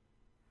 dude.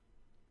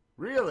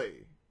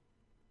 Really?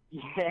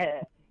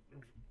 Yeah.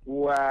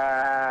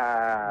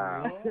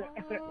 Wow. I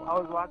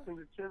was watching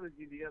the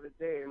trilogy the other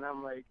day, and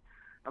I'm like,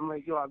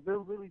 yo, I've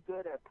been really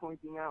good at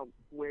pointing out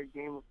where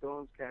Game of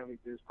Thrones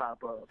characters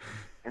pop up.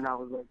 And I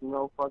was like,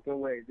 no fucking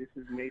way. This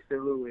is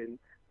Maester Lewin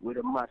with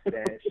a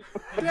mustache.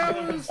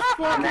 That was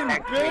fucking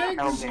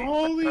Biggs.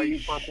 Holy Are you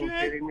shit. fucking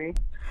kidding me?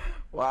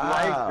 Wow.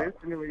 Like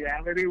this in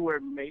reality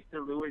where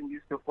Maester Lewin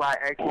used to fly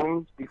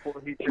X-Wings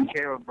before he took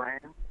care of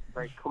Bran?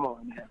 Like, come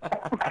on, man.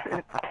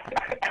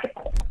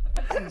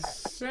 That's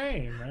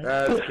insane, man.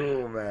 That's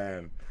cool,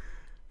 man.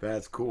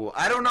 That's cool.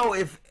 I don't know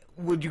if...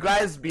 Would you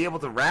guys be able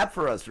to rap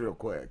for us real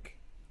quick?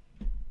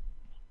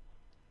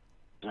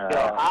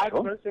 I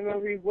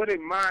personally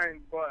wouldn't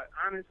mind, but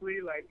honestly,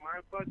 like,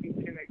 my fucking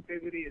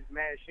connectivity is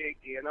mad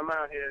shaky, and I'm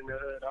out here in the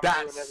hood.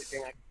 I'm doing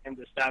everything I can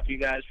to stop you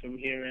guys from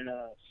hearing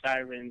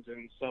sirens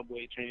and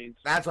subway trains.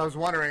 That's what I was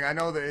wondering. I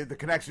know the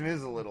connection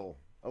is a little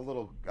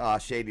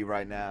shady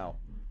right now.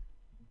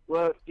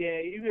 Well,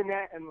 yeah, even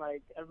that, and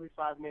like every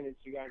 5 minutes,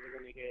 you guys are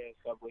gonna hear a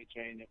subway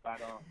train if I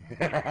don't.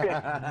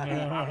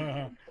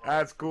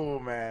 That's cool,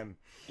 man.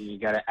 You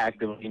gotta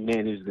actively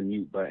manage the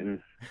mute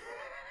button.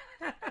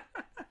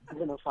 I'm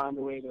gonna find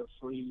a way to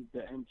freeze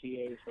the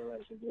MTA for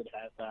like a good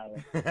half hour.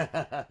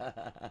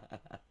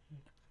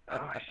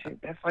 Oh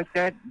shit, that's like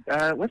that.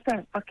 What's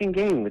that fucking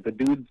game with the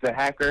dude's the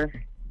hacker?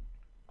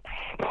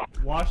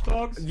 Watch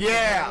Dogs?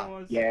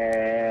 Yeah.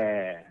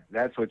 Yeah,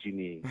 that's what you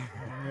need.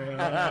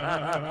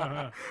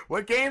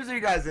 What games are you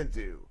guys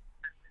into?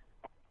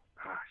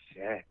 Oh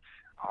shit,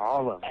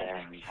 all of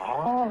them.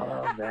 All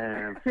of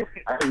them.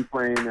 I've been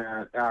playing.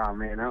 Oh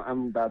man,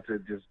 I'm about to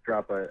just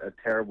drop a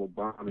terrible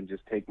bomb and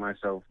just take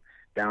myself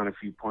down a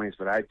few points,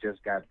 but I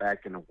just got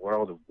back in the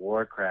World of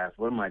Warcraft.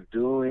 What am I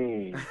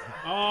doing?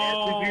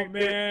 Oh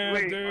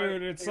man,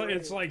 dude, it's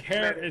like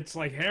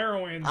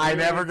heroin. I dude.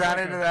 never got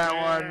into that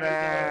one,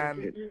 man.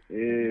 It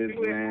is,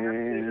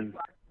 man.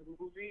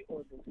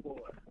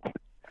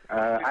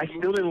 I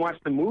still didn't watch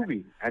the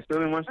movie.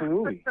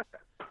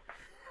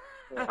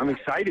 I'm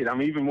excited.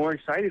 I'm even more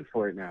excited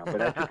for it now. But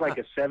that's just like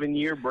a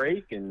 7-year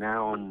break, and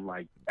now I'm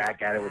like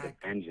back at it with a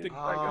vengeance.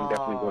 Like I'm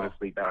definitely going to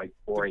sleep at like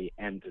 4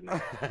 a.m.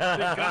 tonight. The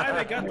guy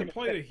that got to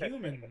play the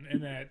human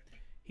in that,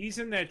 he's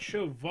in that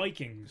show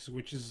Vikings,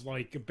 which is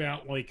like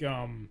about like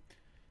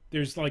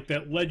there's like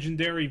that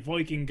legendary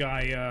Viking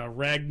guy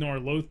Ragnar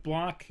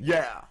Lothbrok.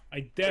 Yeah.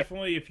 I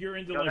definitely, if you're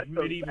into like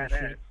medieval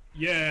shit,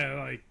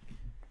 yeah, like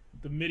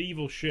the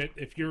medieval shit.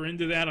 If you're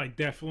into that, I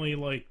definitely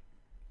like.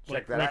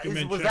 Check that out.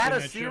 Was that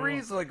a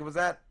series? Like, was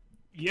that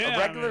a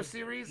regular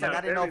series? Like,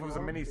 I didn't know if it was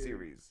a mini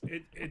series.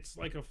 It's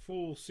like a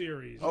full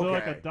series. Is it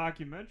like a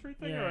documentary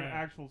thing or an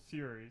actual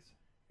series?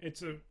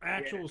 It's an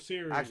actual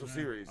series. Actual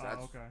series.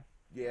 That's, okay.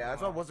 Yeah,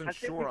 that's why I wasn't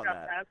sure on that. I think we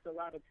got past a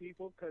lot of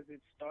people because it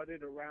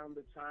started around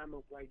the time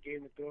of like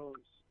Game of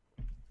Thrones.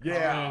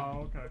 Yeah.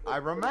 Oh, okay. I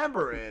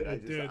remember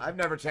it. I've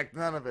never checked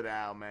none of it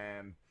out,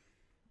 man.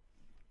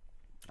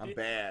 I'm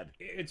bad.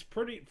 It's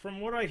pretty. From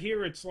what I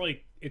hear, it's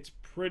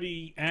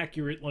pretty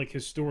accurate, like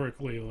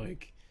historically,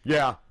 like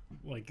yeah,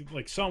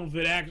 like some of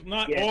it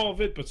not all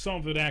of it, but some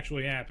of it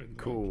actually happened.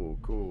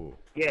 Cool.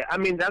 Yeah, I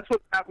mean that's what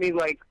got me.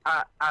 Like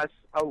I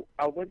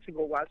went to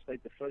go watch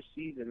like the first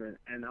season,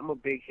 and I'm a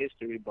big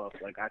history buff.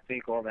 Like I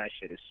think all that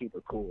shit is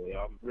super cool. You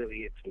know, I'm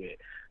really into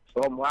it.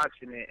 So I'm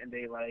watching it, and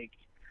they like.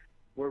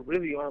 We're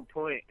really on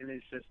point, and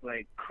it's just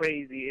like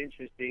crazy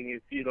interesting.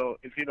 If you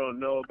don't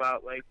know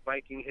about like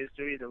Viking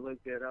history, to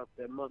look that up.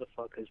 That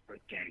motherfuckers were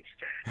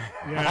gangsters.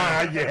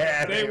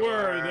 Yeah, they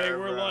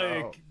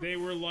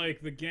were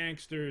like the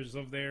gangsters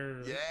of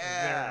their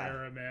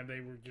era, man.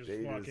 They were just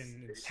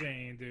fucking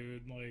insane,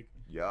 dude. Like,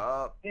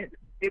 yup. It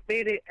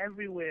made it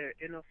everywhere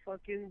in a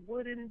fucking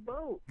wooden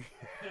boat.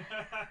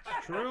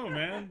 It's true,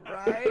 man.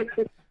 Right?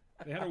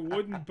 They had a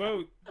wooden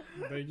boat.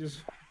 They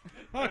just.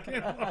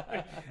 Fucking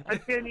lie. I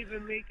can't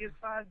even make it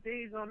 5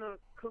 days on a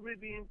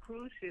Caribbean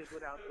cruise ship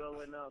without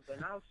throwing up,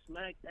 and I'll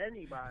smack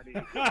anybody.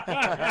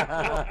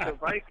 The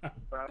Vikings,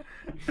 bro.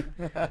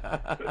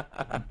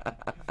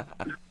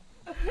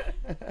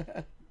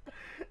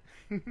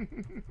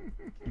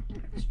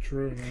 It's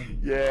true, man.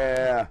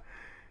 Yeah.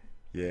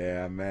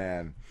 Yeah,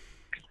 man.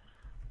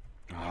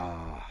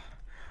 Ah.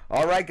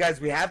 All right, guys,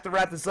 we have to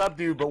wrap this up,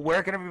 dude, but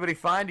where can everybody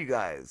find you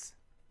guys?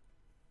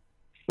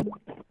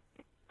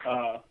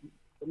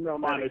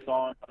 Find us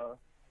on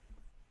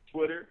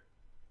Twitter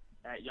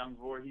at Young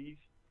Voorhees,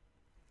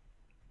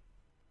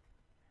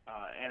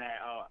 and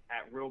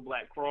at Real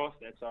Black Cross.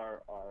 That's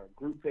our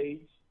group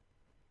page.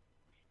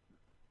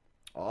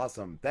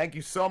 Awesome. Thank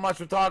you so much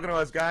for talking to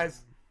us,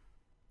 guys.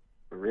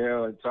 For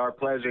real, it's our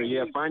pleasure.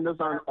 Yeah, find us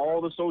on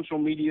all the social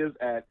medias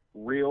at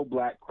Real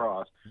Black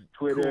Cross.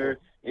 Twitter,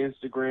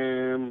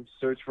 Instagram,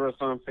 search for us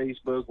on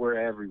Facebook. We're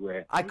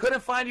everywhere. I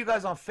couldn't find you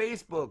guys on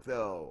Facebook,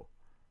 though.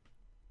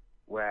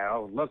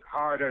 Well, look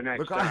harder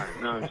next time.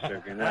 No, I'm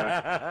joking.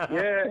 Yeah,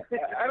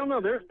 I don't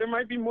know. There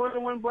might be more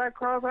than one Black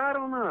Cross. I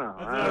don't know.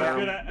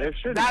 There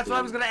should. That's what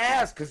I was going to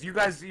ask, because you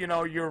guys,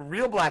 you're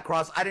Real Black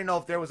Cross. I didn't know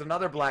if there was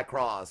another Black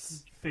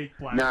Cross. Fake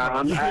Black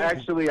Cross.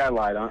 Cross. I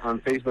lied. On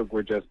Facebook,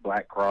 we're just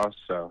Black Cross,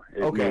 so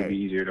it may be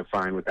easier to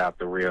find without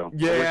the real.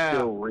 Yeah. But we're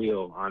still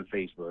real on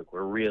Facebook.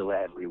 We're real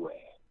everywhere.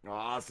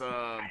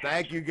 Awesome.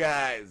 Thank you,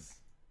 guys.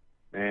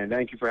 Man,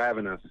 thank you for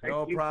having us.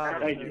 No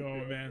problem. Thank you.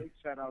 Oh, man. Big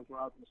shout out to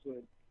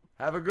Robinson.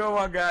 Have a good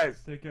one, guys.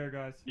 Take care,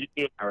 guys. You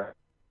too. All right.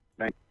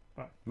 Thanks.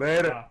 Bye.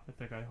 Later. I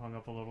think I hung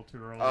up a little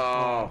too early.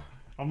 Oh.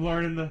 I'm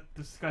learning the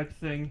Skype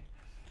thing.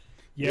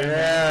 Yeah,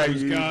 man,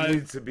 those you guys,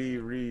 need to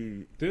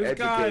be those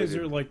guys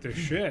are like the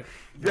shit.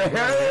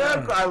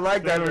 Yeah, I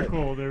like that. They were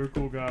cool. They were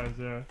cool guys,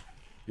 yeah.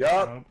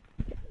 Yup.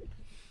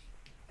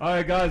 All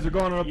right, guys, we're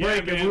going on a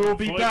break, and we will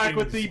be back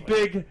with the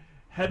big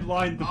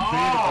headline debate.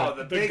 Oh,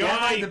 the big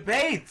headline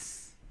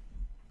debates.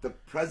 The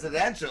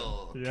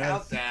presidential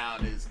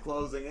countdown is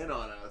closing in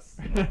on us.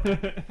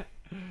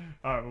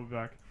 All right, we'll be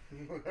back.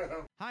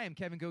 Hi, I'm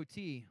Kevin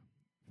Goatee,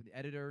 the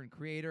editor and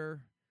creator,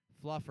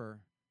 fluffer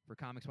for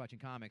Comics Watching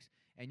Comics,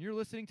 and you're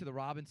listening to the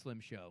Rob and Slim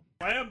Show.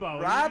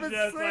 Rambo. Rob and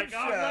just Slim like,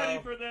 I'm Show.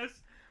 ready for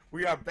this.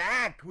 We are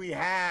back. We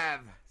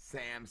have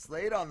Sam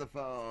Slade on the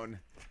phone.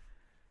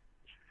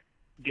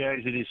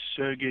 Guys, it is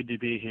so good to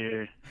be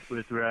here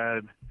with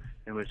Rob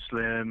and with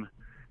Slim.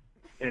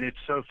 And it's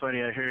so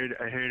funny. I heard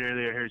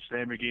earlier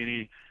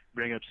Slamborghini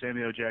bring up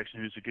Samuel L.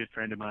 Jackson, who's a good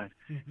friend of mine.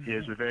 He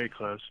is. We're very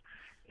close.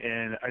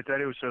 And I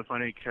thought it was so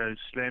funny because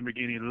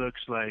Slamborghini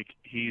looks like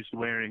he's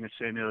wearing a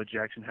Samuel L.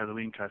 Jackson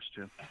Halloween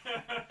costume.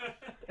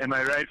 Am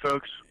I right,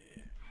 folks?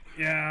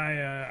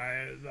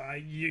 Yeah,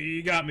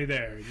 you got me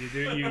there.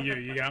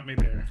 You got me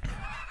there.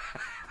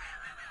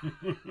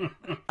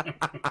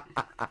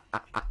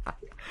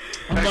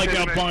 I'm like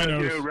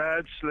albinos.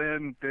 Rod,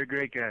 Slim, they're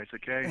great guys,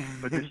 okay?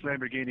 But this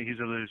Lamborghini, he's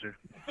a loser.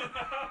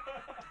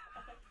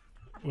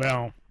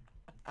 Well,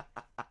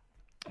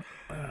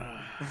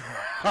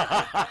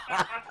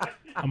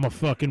 I'm a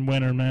fucking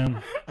winner,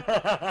 man.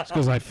 It's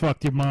because I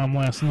fucked your mom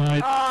last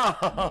night.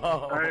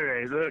 All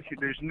right, look,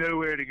 there's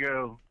nowhere to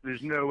go.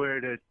 There's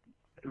nowhere to...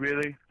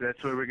 Really?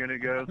 That's where we're going to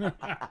go?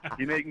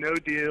 You make no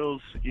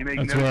deals. You make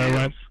That's no where deals.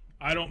 I went.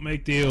 I don't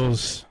make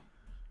deals.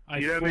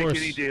 You don't make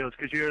any deals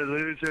because you're a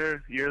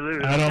loser. You're a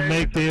loser. I don't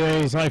make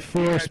deals. I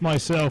force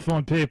myself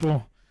on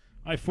people.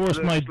 I force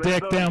my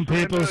dick down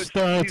people's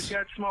throats. He's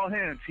got small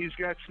hands. He's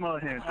got small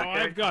hands. Oh, Okay?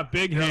 I've got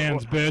big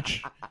hands,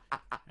 bitch.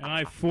 And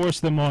I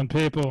force them on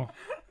people.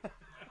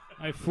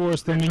 I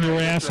force them in your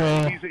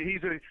asshole.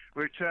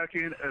 We're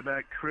talking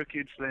about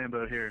crooked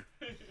Slambo here.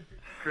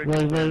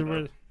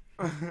 Right.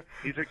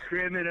 He's a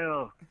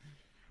criminal.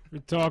 We're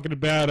talking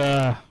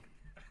about,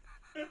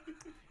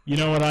 you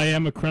know what? I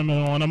am a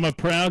criminal, and I'm a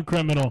proud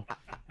criminal.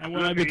 And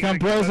when I become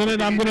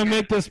president, I'm going to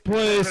make this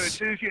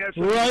place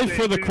right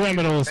for the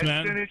criminals,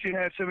 man. As soon as you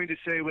have something to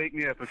say, wake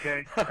me up,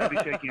 okay? I'll be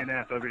taking a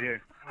nap over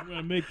here. I'm going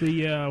to make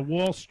the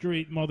Wall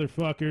Street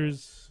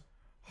motherfuckers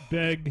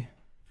beg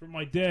for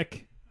my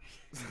dick.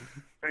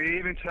 Are you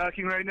even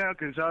talking right now?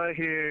 Because all I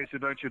hear is a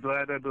bunch of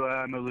blah, blah, blah.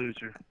 I'm a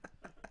loser.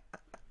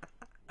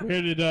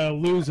 Where did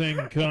losing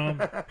come?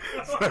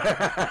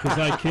 Because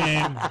I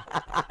came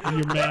in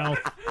your mouth.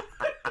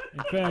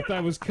 In fact, I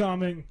was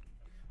coming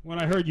when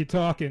I heard you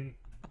talking.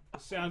 The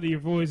sound of your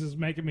voice is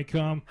making me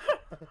come.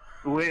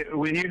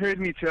 When you heard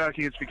me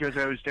talking, it's because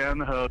I was down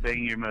the hall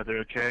banging your mother,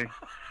 okay?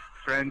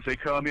 Friends, they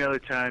call me all the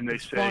time. They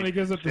say, funny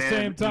because at the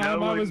same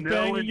time I was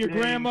banging your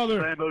grandmother.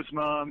 Slambo's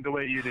mom the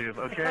way you do,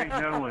 okay?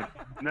 No one.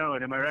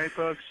 Am I right,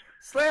 folks?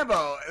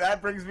 Slambo, that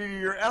brings me to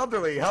your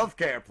elderly health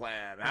care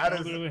plan.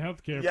 Elderly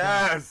health care plan.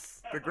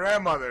 Yes, the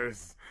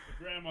grandmothers.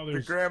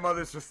 The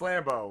grandmothers for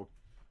Slambo.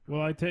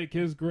 Well, I take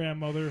his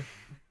grandmother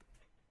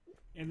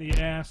in the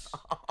ass,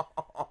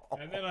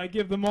 and then I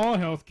give them all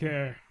health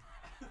care.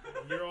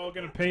 You're all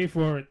going to pay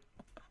for it,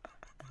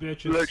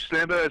 bitches. Look,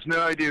 Slambo has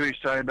no idea what he's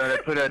talking about. I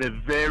put out a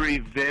very,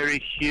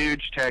 very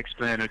huge tax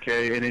plan,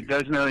 okay? And it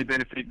doesn't only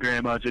benefit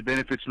grandmas, it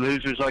benefits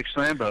losers like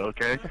Slambo,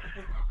 okay?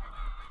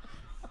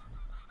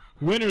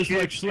 Winners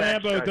like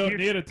Slambo don't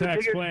need a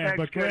tax plan,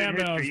 but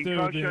grandmas do.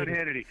 Call Sean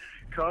Hannity.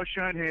 Call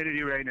Sean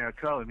Hannity right now.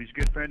 Call him. He's a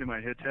good friend of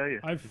mine. He'll tell you.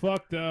 I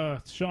fucked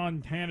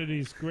Sean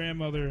Hannity's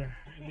grandmother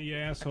in the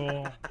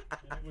asshole,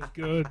 and it was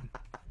good.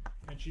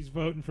 And she's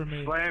voting for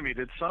me. Slammy,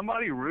 did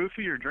somebody roofie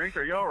your drink?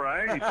 Are you all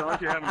right? You sound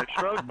like you're having a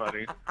stroke,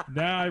 buddy.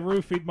 Nah, I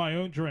roofied my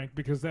own drink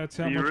because that's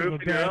how much of a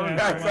badass.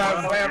 That's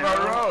how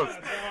Slambo rolls.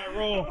 That's how I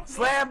roll.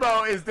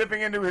 Slambo is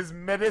dipping into his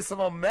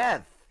medicinal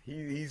meth.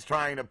 He's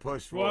trying to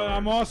push for. Well,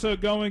 I'm also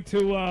going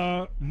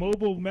to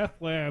mobile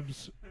meth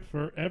labs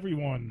for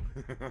everyone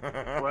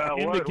Well,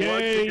 in the what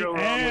gay could go wrong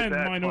with and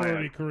that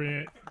minority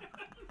plan?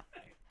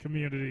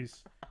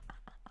 communities.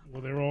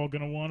 Well, they're all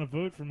going to want to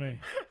vote for me.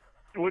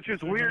 Which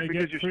is weird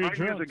because you strike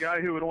me as a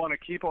guy who would want to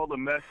keep all the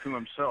meth to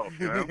himself,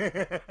 you know?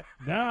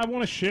 Now I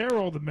want to share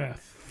all the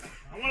meth.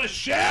 I want to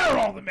share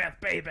all the meth,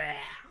 baby.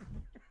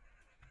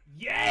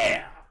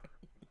 Yeah.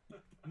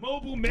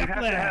 Mobile meth You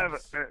have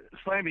labs. to have,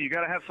 Slammy, you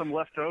got to have some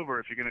left over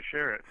if you're going to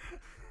share it.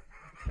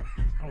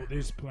 Oh,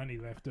 there's plenty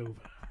left over.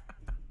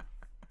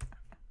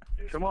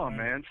 Come on,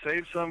 man.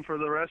 Save some for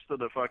the rest of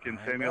the fucking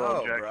Samuel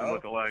L. Jackson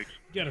lookalikes.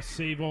 You got to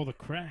save all the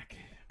crack.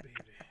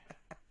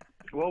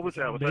 What was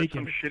that? Was that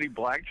some shitty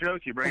black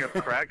joke? You bring up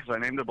crack because I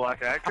named a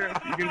black actor?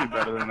 You can do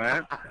better than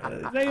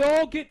that. They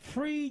all get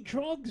free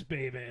drugs,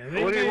 baby.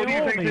 What do you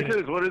think this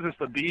is? What is this,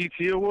 the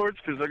BET Awards?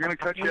 Because they're going to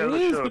cut you out of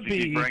the show if you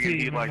keep bringing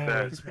heat like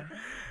that.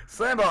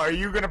 Slambo, are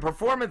you going to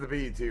perform at the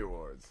BET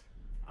Awards?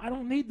 I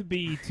don't need the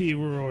BET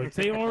Awards.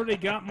 They already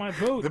got my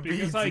vote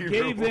because I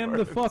gave them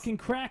the fucking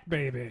crack,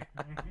 baby.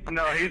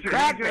 No, he's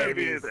going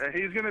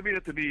to be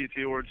at the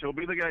BET Awards. He'll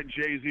be the guy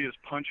Jay-Z is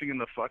punching in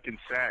the fucking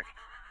sack.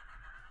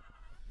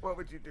 What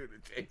would you do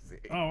to Jay-Z?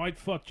 Oh, I'd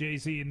fuck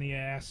Jay-Z in the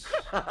ass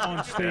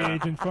on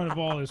stage in front of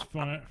all his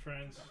friends.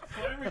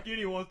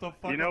 Lamborghini wants to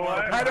fuck. You know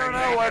what? I don't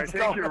know what's I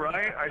think you're going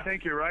right. I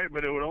think you're right,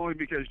 but it would only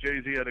because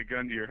Jay-Z had a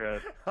gun to your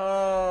head.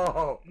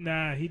 Oh.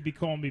 Nah, he'd be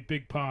calling me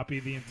Big Poppy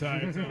the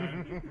entire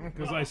time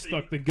because I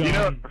stuck the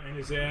gun in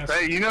his ass.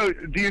 Hey,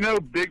 do you know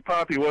Big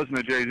Poppy wasn't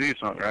a Jay-Z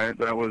song, right?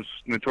 That was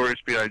Notorious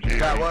B.I.G.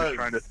 That was. was.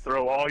 Trying to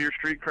throw all your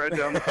street cred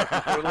down the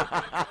fucking toilet.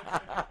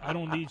 I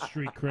don't need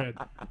street cred.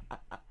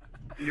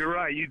 You're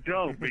right, you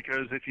don't,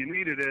 because if you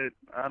needed it,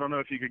 I don't know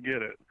if you could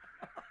get it.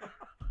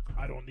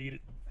 I don't need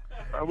it.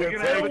 Are we going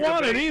to have a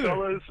debate,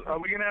 fellas? Are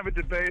we going to have a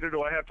debate, or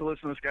do I have to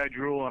listen to this guy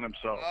drool on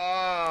himself?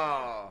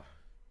 Oh.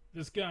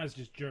 This guy's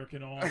just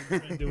jerking off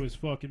into his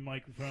fucking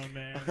microphone,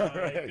 man.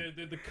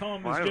 Like, the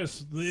cum is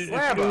just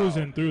it's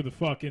oozing through the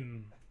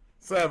fucking...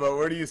 Slambo,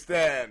 where do you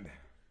stand?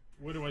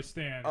 Where do I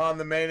stand? On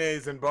the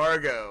mayonnaise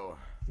embargo.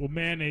 Well,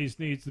 mayonnaise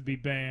needs to be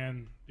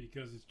banned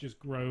because it's just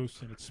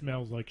gross and it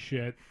smells like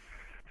shit.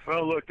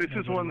 Well, look, this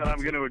is one that I'm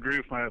going to agree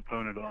with my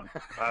opponent on.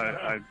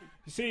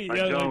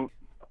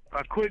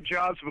 I've quit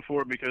jobs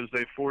before because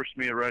they forced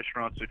me at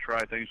restaurants to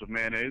try things with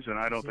mayonnaise, and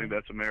I don't think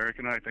that's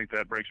American. I think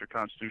that breaks our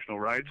constitutional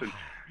rights. And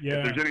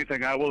if there's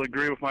anything I will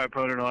agree with my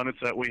opponent on, it's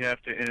that we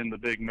have to end the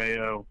big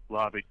mayo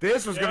lobby.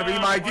 This was going to be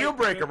my deal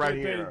breaker right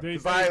here.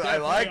 Because I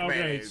like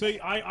mayonnaise. See,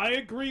 I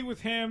agree with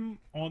him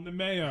on the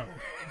mayo.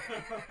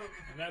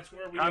 And that's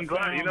where we I'm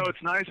glad. You know,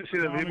 it's nice to see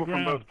that people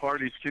from both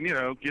parties can,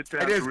 get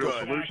down to real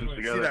solutions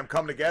together. See them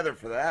come together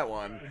for that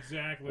one.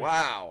 Exactly.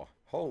 Wow.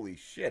 Holy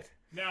shit.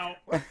 Now...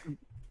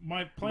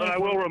 But I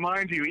will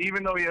remind you,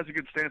 even though he has a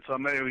good stance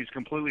on mayo, he's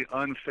completely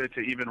unfit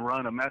to even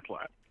run a meth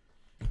lab.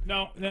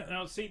 Now,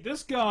 see,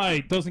 this guy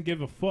doesn't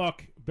give a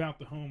fuck about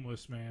the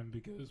homeless, man,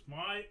 because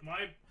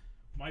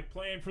my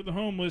plan for the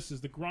homeless is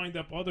to grind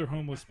up other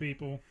homeless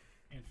people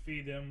and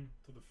feed them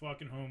to the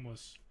fucking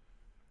homeless.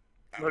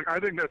 Look, I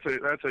think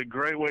that's a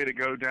great way to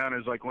go down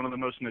as like one of the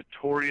most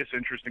notorious,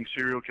 interesting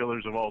serial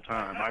killers of all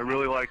time. I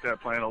really like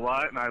that plan a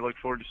lot, and I look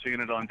forward to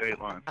seeing it on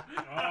Dateline.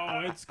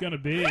 Oh, it's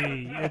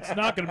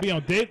not gonna be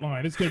on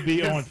Dateline. It's gonna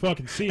be on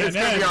fucking CNN. It's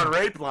gonna be on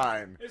Rape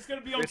Line. It's gonna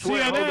be on Hold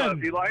CNN.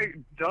 up.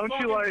 Don't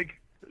you like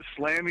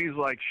Slammy's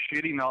like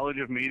shitty knowledge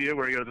of media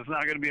where he goes, it's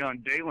not going to be on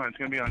Dateline, it's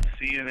going to be on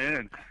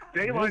CNN.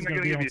 Dateline, they're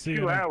going to give you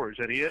 2 hours,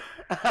 idiot.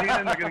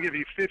 CNN, they're going to give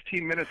you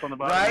 15 minutes on the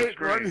bottom of the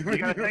screen. You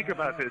got to think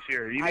about this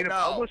here. You need a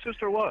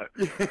publicist or what?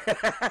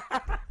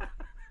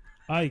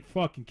 I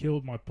fucking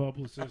killed my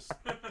publicist.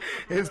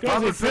 His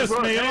publicist,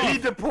 he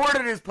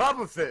deported his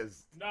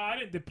publicist. No, I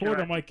didn't deport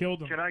him. I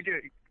killed him. Can I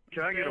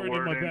get a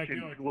word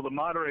in? Will the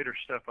moderator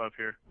step up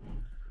here?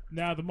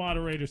 Now the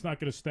moderator's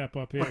not going to step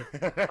up here.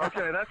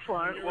 Okay, that's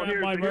fine. Well,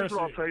 here's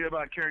what I'll tell you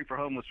about caring for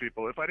homeless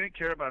people. If I didn't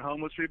care about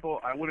homeless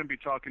people, I wouldn't be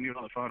talking to you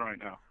on the phone right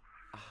now.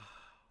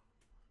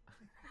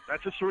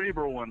 That's a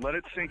cerebral one. Let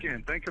it sink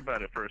in. Think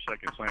about it for a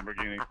second,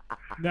 Slamborghini.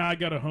 Now I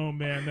got a home,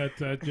 man.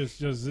 That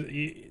just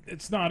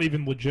it's not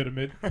even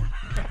legitimate.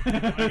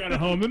 I got a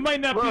home. It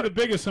might not be the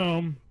biggest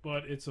home,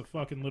 but it's a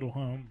fucking little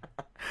home.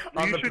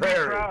 You should be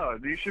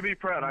proud. You should be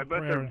proud. I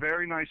bet there are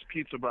very nice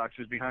pizza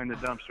boxes behind the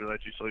dumpster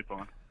that you sleep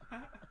on.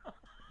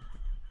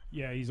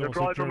 Yeah, they're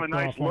probably from a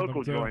nice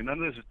local joint.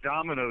 None of this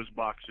Domino's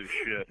boxes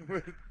shit.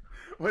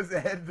 Was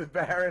Ed the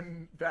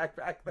Baron back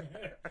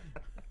there?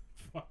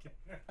 fucking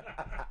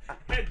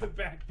head to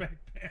back.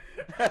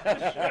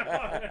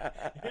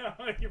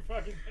 You're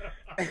fucking.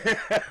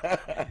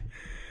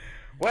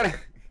 What?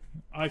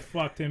 I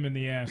fucked him in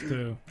the ass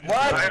too.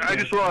 What? I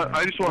just want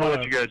to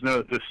let you guys know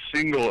that this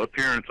single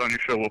appearance on your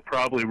show will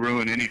probably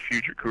ruin any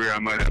future career I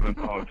might have in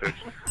politics.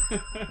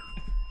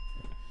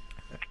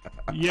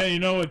 Yeah, you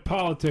know what?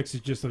 Politics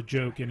is just a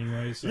joke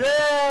anyway. So.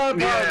 Yeah,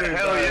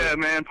 hell yeah,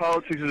 man.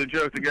 Politics is a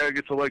joke. The guy who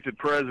gets elected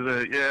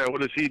president, yeah,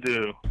 what does he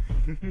do?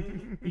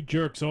 He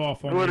jerks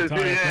off on What the does he?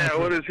 entire Yeah, country.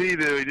 what does he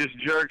do? He just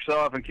jerks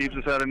off and keeps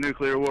us out of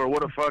nuclear war.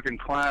 What a fucking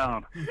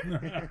clown.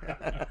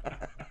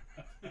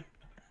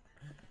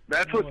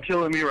 That's what's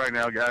killing me right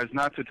now, guys.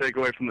 Not to take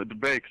away from the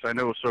debate, because I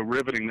know it was so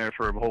riveting there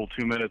for a whole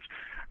 2 minutes.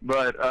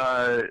 But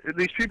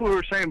these people who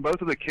are saying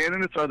both of the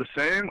candidates are the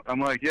same, I'm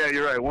like, yeah,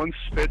 you're right. One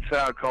spits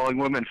out calling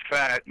women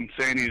fat and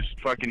saying he's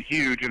fucking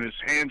huge and his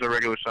hands are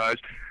regular size.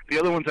 The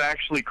other one's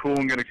actually cool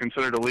and going to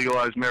consider to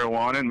legalize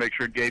marijuana and make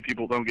sure gay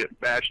people don't get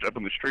bashed up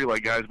in the street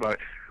like guys by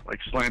like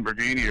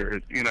Slamborghini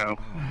or, you know,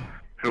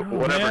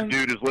 whatever man.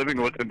 dude is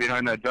living with him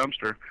behind that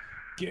dumpster.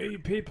 Gay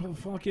people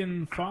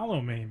fucking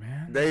follow me,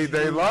 man. They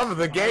love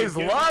the gays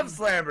love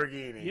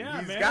Lamborghini. Yeah,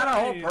 He's man. got a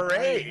whole I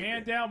parade.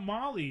 hand out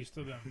mollies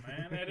to them,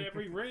 man, at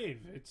every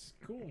rave. It's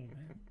cool,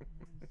 man.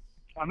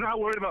 I'm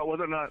not worried about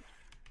whether or not,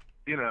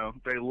 you know,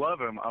 they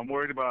love him. I'm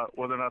worried about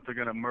whether or not they're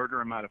going to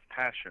murder him out of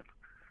passion.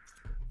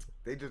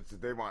 They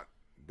want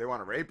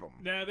to rape him.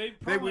 Nah, they'd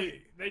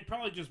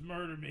probably just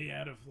murder me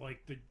out of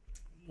like the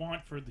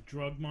want for the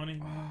drug money.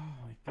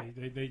 Like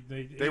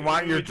They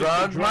want your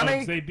just drug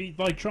money? They'd be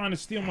like trying to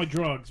steal my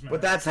drugs, man.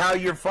 But that's how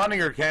you're funding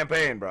your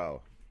campaign,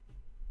 bro.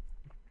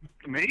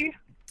 Me?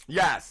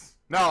 Yes.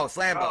 No,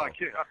 Slambo. Oh,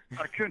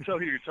 I couldn't tell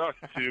who you're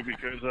talking to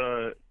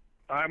because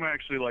I'm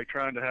actually like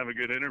trying to have a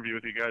good interview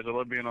with you guys. I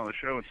love being on the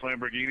show, and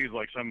Lamborghini's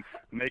like some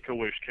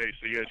Make-A-Wish case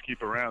that you guys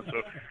keep around.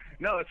 So,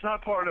 no, it's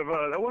not part of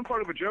that wasn't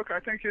part of a joke. I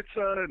think it's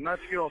not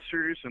to get all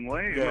serious and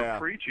lame or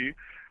preachy.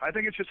 I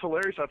think it's just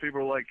hilarious how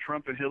people are like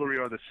Trump and Hillary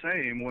are the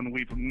same when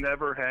we've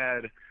never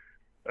had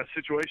a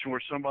situation where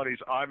somebody's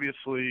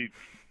obviously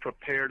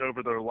prepared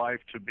over their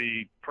life to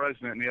be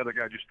president and the other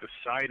guy just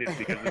decided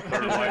because it's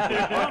their life.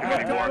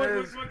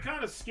 What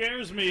kind of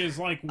scares me is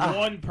like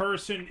one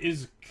person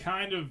is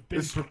kind of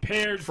been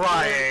prepared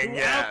trying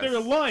throughout their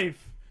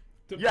life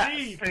to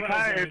be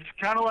president. It's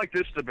kind of like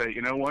this debate,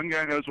 you know. One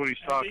guy knows what he's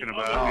talking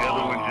about, and the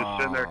other one just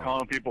sitting there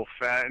calling people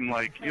fat and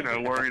like, you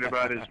know, worrying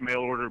about his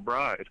mail order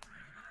bride.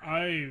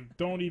 I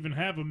don't even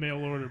have a mail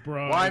order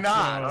bride. Why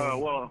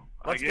not? Well,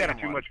 I gave you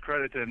too much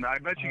credit to him. I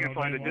bet you can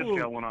find a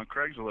discount one on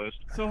Craigslist.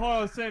 So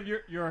hold on, Sam,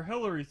 you're a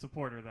Hillary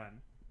supporter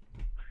then?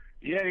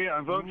 Yeah,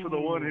 I'm voting for the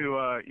one who,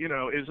 you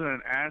know, isn't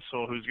an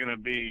asshole who's going to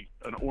be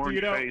an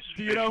orange-faced,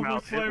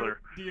 fish-mouthed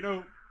Hitler. Do you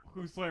know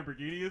who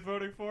Lamborghini is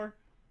voting for?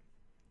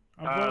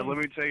 Let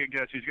me take a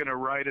guess. He's going to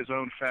write his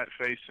own fat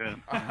face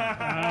in.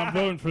 I'm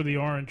voting for the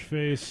orange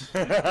face.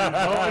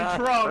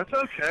 That's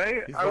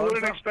okay. I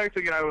wouldn't expect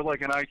a guy with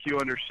like an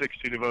IQ under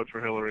 60 to vote for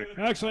Hillary.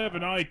 I actually have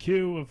an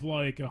IQ of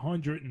like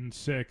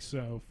 106,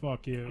 so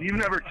fuck you. You've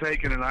never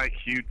taken an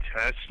IQ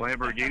test,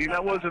 Lamborghini.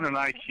 That wasn't an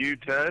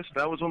IQ test.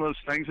 That was one of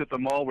those things at the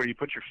mall where you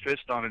put your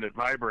fist on it, it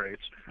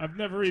vibrates. I've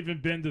never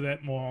even been to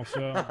that mall,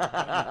 so talk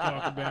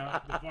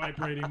about the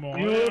vibrating mall.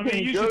 You I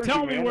mean, you should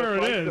tell me where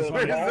it is.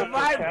 Where's the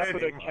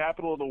vibrating capital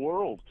of the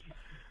world?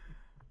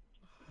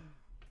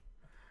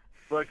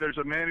 Like, there's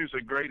a man who's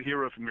a great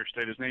hero from your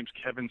state. His name's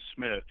Kevin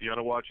Smith. You ought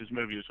to watch his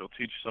movies. He'll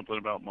teach you something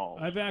about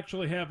malls. I've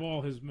actually have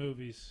all his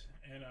movies.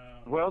 And,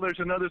 well, there's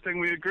another thing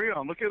we agree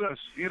on. Look at us,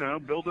 you know,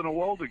 building a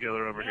wall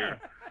together over here.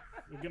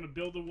 We're going to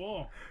build a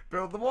wall.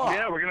 Build the wall.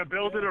 Yeah, we're going to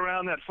build it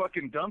around that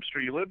fucking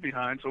dumpster you live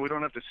behind so we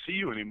don't have to see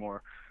you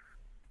anymore.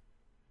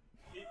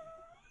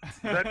 Is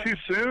that too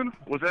soon?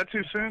 Was that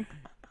too soon?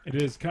 It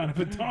is kind of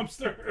a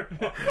dumpster.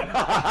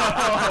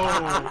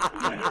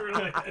 It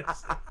really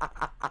is.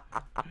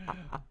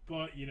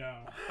 But, you know.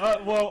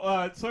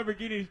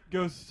 Lamborghini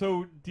goes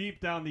so deep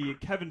down the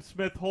Kevin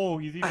Smith hole,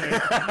 he's even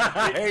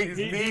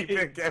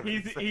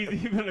he's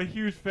even a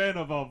huge fan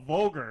of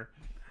Vulgar.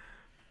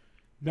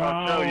 No.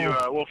 I'll tell you,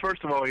 well,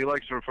 first of all, he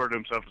likes to refer to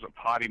himself as a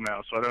potty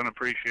mouth, so I don't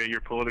appreciate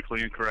your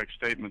politically incorrect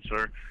statement,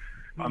 sir.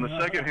 On the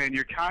second hand,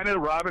 you're kind of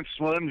Robin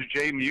Slim's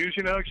Jay Muse,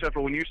 you know, except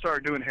for when you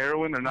start doing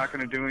heroin, they're not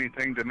going to do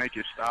anything to make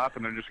you stop,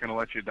 and they're just going to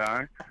let you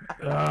die.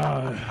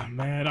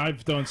 Man,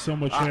 I've done so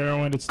much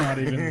heroin, it's not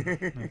even,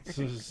 it's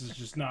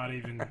just not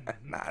even.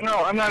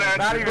 No, I'm not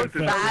asking even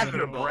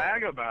to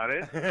brag about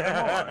it.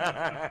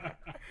 Come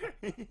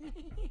on.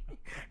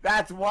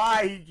 That's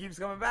why he keeps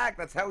coming back.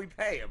 That's how we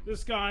pay him.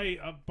 This guy,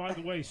 by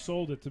the way,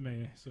 sold it to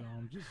me, so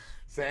I'm just...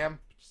 Sam?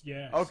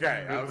 Yeah.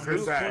 Okay, I was going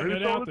to say. Who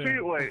sold it to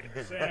you? Wait,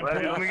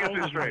 let me get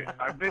this straight.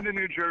 I've been to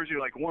New Jersey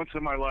like once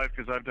in my life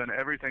because I've done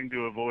everything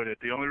to avoid it.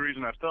 The only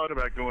reason I've thought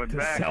about going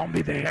back sell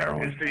me the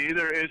heroin.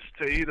 is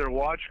to either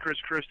watch Chris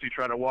Christie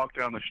try to walk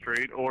down the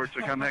street or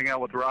to come hang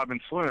out with Robin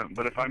Slim.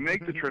 But if I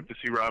make the trip to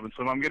see Robin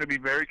Slim, I'm going to be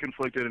very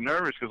conflicted and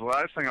nervous because the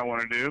last thing I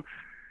want to do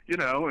you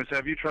know, is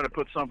have you try to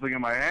put something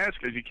in my ass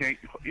because you can't,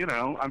 you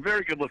know, I'm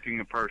very good looking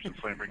in person,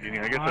 Lamborghini.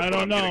 I guess that's I what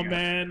don't I'm know, getting at.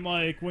 man.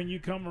 Like when you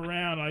come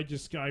around, I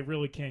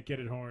really can't get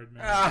it hard,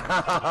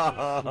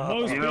 man.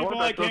 Most You know people what?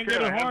 I That's can't okay.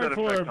 get I it have hard that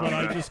for, effect but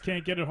on I me. just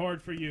can't get it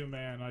hard for you,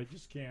 man. I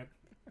just can't.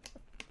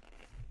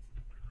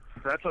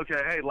 That's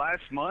okay. Hey,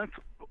 last month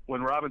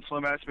when Rob and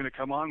Slim asked me to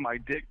come on, my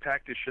dick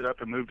packed his shit up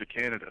and moved to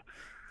Canada.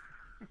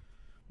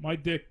 My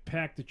dick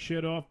packed the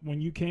shit up when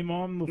you came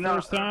on the No,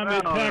 first time. no,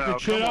 It packed no, the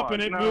shit come up on.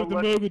 and it No, moved to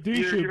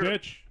Mogadishu, you're-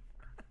 bitch.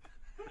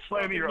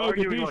 Slam, you're Mogadishu.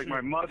 arguing like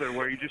my mother,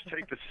 where you just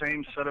take the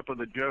same setup of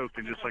the joke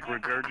and just like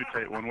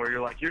regurgitate one, where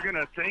you're like, you're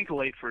gonna think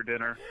late for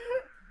dinner.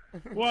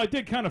 Well, I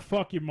did kind of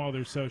fuck your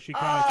mother, so she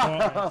kind of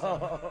taught me.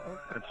 So.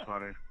 That's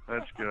funny.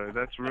 That's good.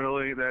 That's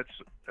really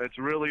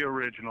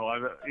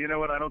original. You know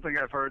what? I don't think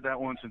I've heard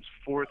that one since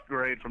 4th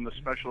grade from the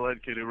special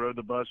ed kid who rode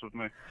the bus with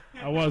me.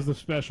 I was the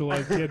special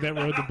ed kid that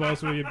rode the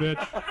bus with you, bitch.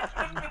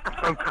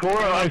 Of course,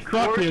 I of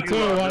fucked course you too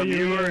loved while him.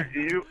 you were.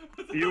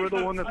 You were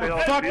the one that they all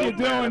Fuck feel you bad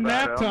doing about,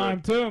 nap Albert.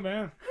 time too,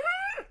 man.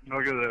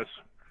 Look at this.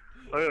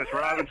 Look at this.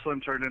 Rob and Slim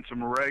turned in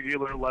some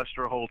regular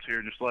Lester Holtz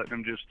here, just letting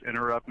him just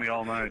interrupt me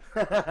all night.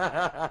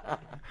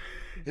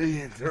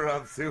 He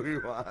interrupts who he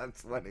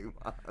wants when he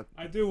wants.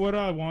 I do what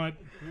I want,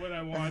 when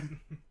I want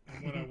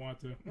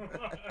to.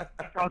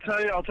 I'll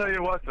tell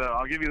you what, though.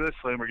 I'll give you this,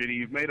 Lamborghini.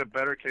 You've made a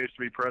better case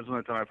to be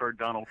president than I've heard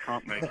Donald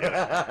Trump make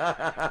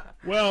yet.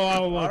 Well,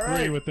 I'll All agree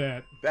right. with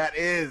that. That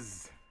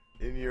is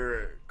in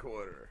your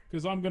quarter.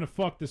 Because I'm going to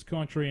fuck this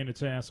country in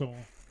its asshole.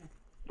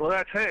 Well,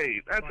 that's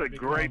a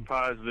great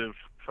positive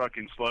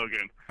fucking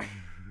slogan.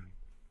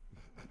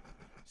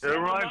 It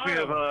reminds me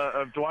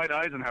of Dwight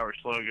Eisenhower's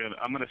slogan,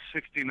 I'm going to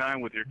 69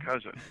 with your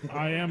cousin.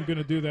 I am going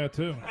to do that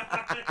too.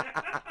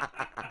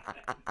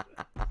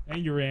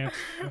 And your aunt.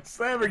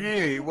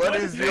 Lamborghini, what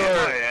is your...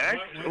 My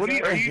ex? What are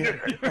you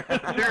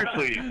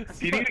seriously,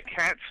 do you need a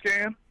CAT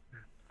scan?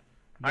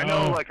 I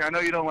know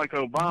you don't like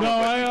Obama. No, but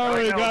I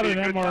already right now got would be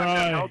an a good time to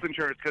have MRI. health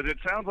insurance because it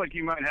sounds like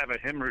you might have a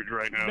hemorrhage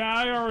right now. No,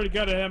 I already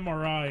got an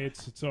MRI.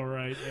 It's all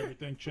right.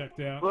 Everything checked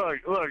out. Look,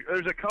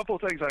 there's a couple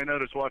things I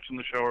noticed watching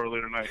the show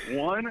earlier tonight.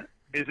 One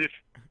is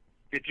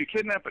if you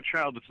kidnap a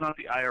child, it's not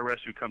the IRS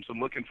who comes and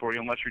looking for you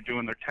unless you're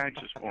doing their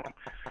taxes for them.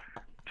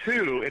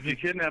 Two, if you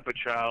kidnap a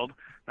child,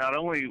 not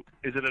only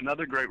is it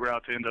another great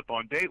route to end up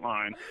on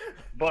Dateline,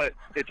 but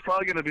it's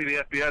probably going to be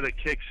the FBI that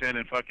kicks in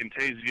and fucking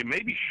tases you,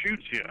 maybe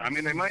shoots you. I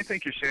mean, they might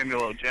think you're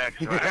Samuel L.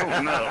 Jackson. I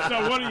don't know.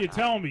 So what are you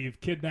telling me? You've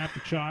kidnapped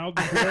a child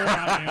before?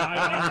 I mean,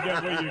 I don't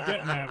get where you're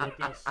getting at with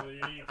this. So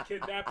you've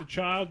kidnapped a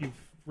child. You've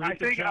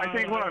raped a child. I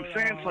think what I'm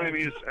saying,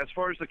 Slammy, is as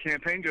far as the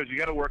campaign goes, you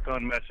got to work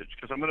on message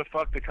because I'm going to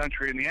fuck the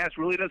country in the ass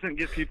really doesn't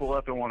get people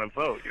up and want to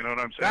vote. You know what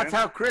I'm saying? That's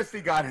how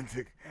Christie got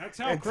into... That's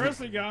how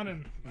Christie got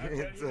in.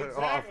 Into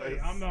Exactly.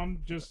 office. I'm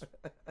just...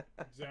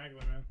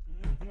 Exactly,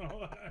 man.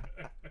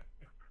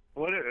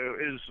 What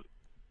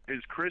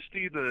is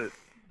Christie the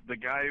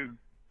guy who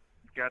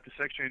got the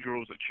sex change, or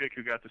was it a chick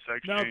who got the sex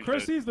No, change?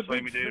 Christie's the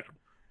Slammy big... dated?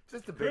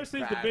 Just a big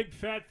Christie's fat the big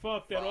fat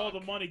fuck that all the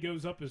money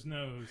goes up his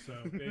nose. So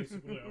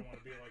basically, I want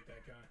to be like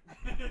that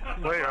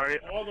guy. Wait,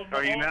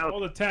 all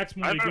the tax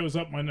money goes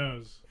up my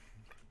nose.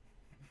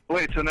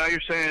 Wait, so now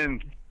you're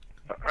saying,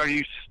 are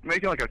you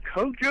making like a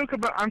Coke joke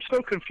about? I'm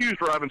so confused,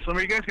 Robin. So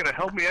are you guys gonna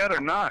help me out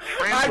or not?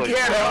 I Translate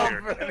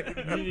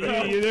can't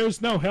here.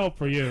 There's no help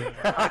for you.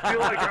 I feel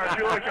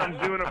like I'm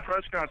doing a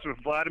press conference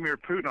with Vladimir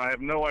Putin. I have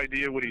no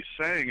idea what he's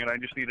saying, and I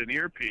just need an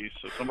earpiece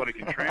so somebody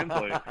can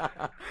translate.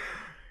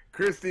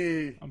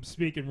 Christie... I'm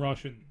speaking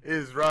Russian.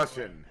 ...is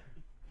Russian.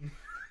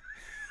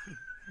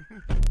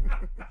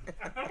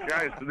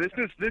 Guys,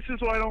 this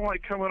is why I don't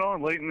like coming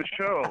on late in the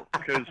show,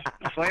 because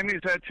Slammy's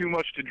had too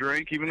much to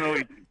drink, even though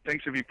he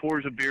thinks if he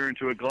pours a beer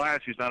into a glass,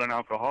 he's not an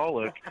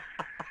alcoholic.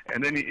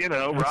 And then, It's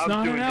Rob's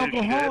not doing an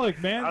his alcoholic,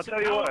 shit. man. I'll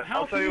tell you what.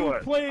 How can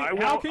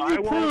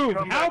you prove?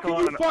 How can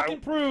you fucking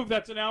prove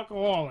that's an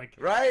alcoholic?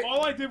 Right?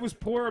 All I did was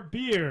pour a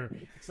beer.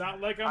 It's not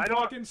like I'm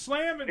fucking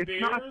slamming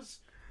beers. not-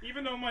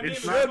 Even though my name is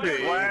It's not the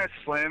Slammy. glass,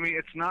 Slammy.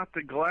 It's not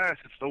the glass.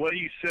 It's the way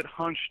you sit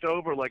hunched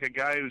over like a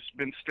guy who's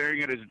been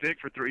staring at his dick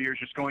for 3 years,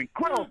 just going,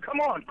 "Grow, come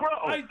on,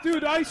 grow."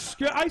 Dude, I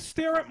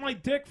stare at my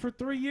dick for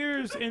 3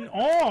 years in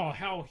awe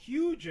how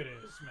huge it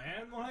is,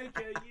 man. Like,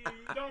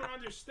 you don't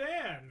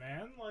understand,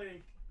 man.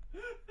 Like...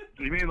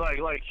 You mean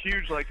like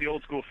huge, like the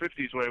old school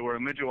 '50s way, where a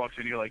midget walks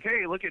in, you're like,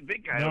 "Hey, look at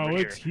big guy No, over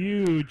it's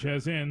here." huge,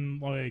 as in,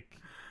 like...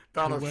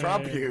 Donald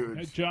Trump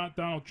huge.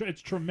 Donald Trump.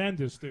 It's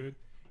tremendous, dude.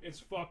 It's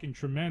fucking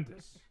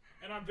tremendous.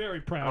 And I'm very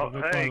proud of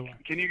it, by Hey, the way.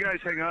 can you guys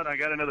hang on? I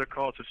got another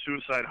call. It's a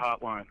suicide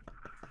hotline.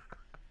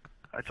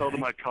 I told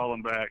him I'd call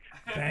him back.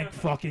 Thank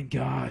fucking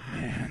God,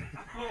 man.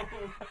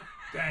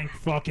 Thank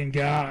fucking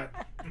God.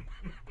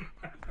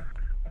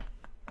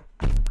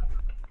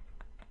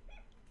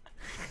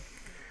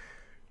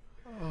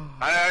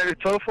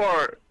 So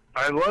far,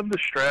 I love the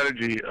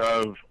strategy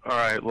of, all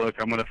right, look,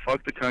 I'm going to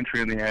fuck the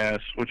country in the ass,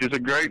 which is a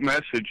great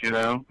message, you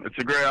know. It's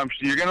a great.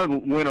 You're going to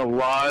win a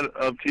lot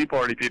of Tea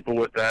Party people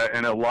with that,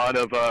 and a lot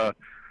of what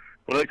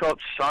do they call it,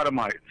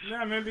 sodomites.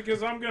 Yeah, man,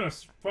 because I'm gonna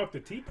fuck the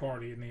Tea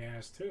Party in the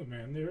ass too,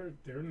 man.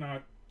 They're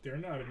not They're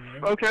not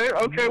immune. Okay.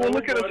 Well,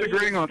 look at us Nobody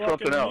agreeing is on something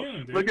fucking else.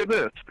 immune, dude.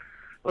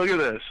 Look at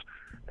this.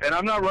 And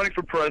I'm not running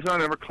for president. I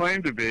never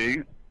claimed to be.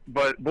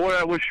 But boy,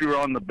 I wish you were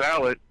on the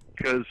ballot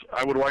because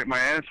I would wipe my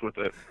ass with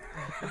it.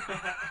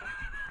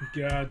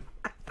 God.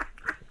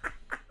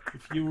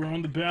 If you were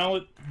on the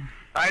ballot...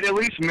 I'd at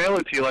least mail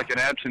it to you like an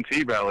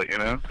absentee ballot, you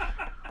know?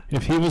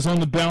 If he was on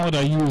the ballot,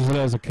 I'd use it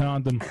as a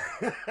condom.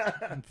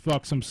 And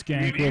fuck some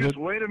skank with it.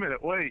 Wait a minute.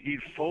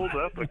 You'd fold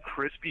up a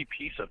crispy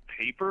piece of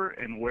paper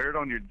and wear it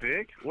on your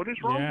dick? What is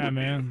wrong with Yeah, you?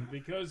 man.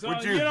 Because,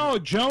 Would you know,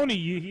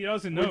 Joni, he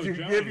doesn't know Would you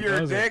Joni, give your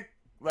does he? dick,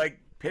 like,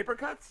 paper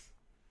cuts?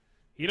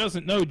 He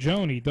doesn't know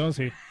Joni, does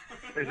he?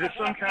 Is it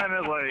some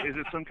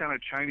kind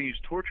of Chinese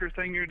torture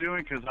thing you're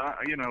doing? Because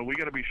we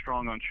got to be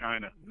strong on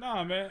China.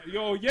 No, man.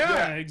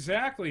 Yeah,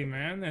 exactly,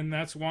 man. And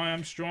that's why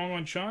I'm strong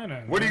on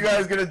China. What are you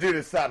guys gonna do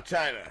to stop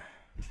China?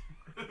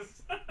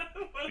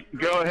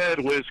 Go ahead,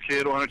 whiz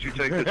kid. Why don't you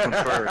take this one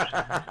first?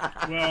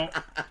 Well,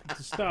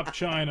 to stop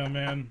China,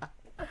 man.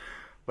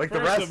 Like the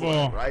First of wrestler,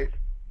 all- right?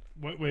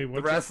 Wait,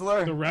 what's The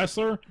wrestler? The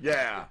wrestler?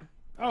 Yeah.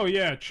 Oh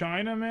yeah,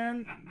 China,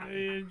 man.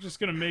 You're just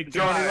gonna make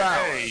Johnny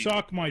this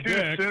suck my too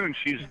dick. soon.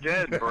 She's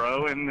dead,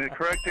 bro. And the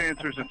correct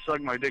answer is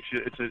suck my dick.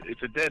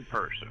 It's a dead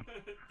person.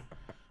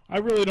 I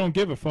really don't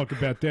give a fuck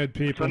about dead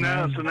people.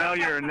 man. So now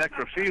you're a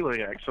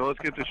necrophiliac. So let's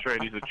get this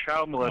straight. He's a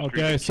child molester.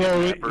 Okay, he's a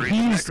so kidnapper,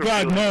 he's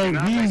got necrophiliac. no, You're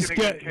not he's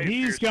making a got, good case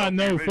he's for got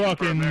no yourself. You're Vision for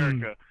fucking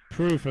America.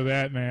 proof of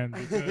that, man.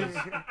 Because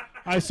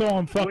I saw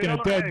him fucking a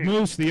don't- dead hey,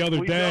 moose the other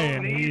we day,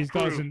 don't and need he proof,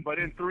 doesn't. But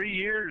in 3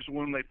 years,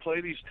 when they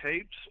play these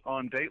tapes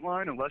on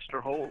Dateline and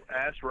Lester Holt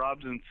asks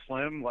Robs and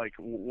Slim like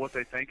what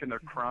they think and they're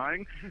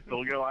crying,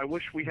 they'll go, "I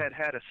wish we had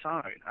a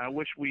sign. I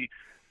wish we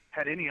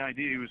had any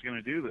idea he was going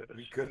to do this.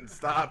 We couldn't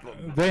stop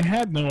him." They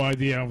had no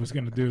idea I was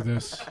going to do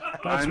this.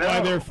 That's know. why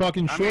they're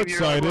fucking I mean, you're-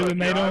 short-sighted, look,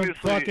 and they you're don't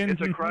obviously- fucking. It's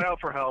a cry out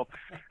for help,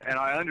 and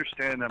I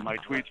understand that my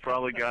tweets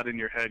probably got in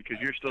your head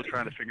because you're still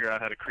trying to figure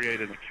out how to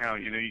create an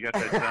account. You know, you got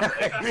that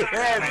dumb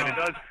I mean, it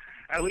does.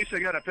 At least I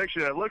got a picture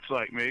that looks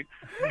like me.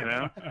 You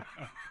know.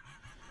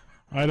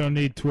 I don't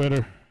need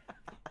Twitter.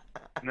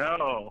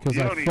 No, 'Cause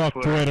you I don't need fuck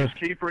Twitter. Just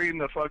keep reading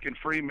the fucking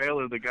free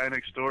mailer the guy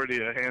next door to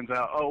you hands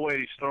out. Oh wait,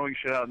 he's throwing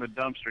shit out in the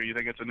dumpster. You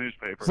think it's a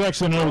newspaper? It's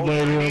actually an old Oh,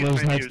 lady that Chinese lives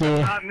menus. next door.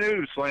 That's not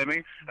news,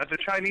 Slammy. That's a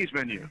Chinese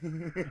menu.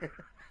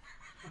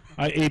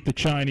 I ate the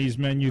Chinese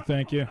menu,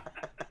 thank you.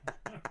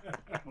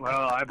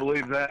 Well, I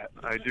believe that.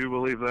 I do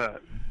believe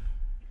that.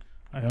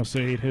 I also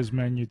ate his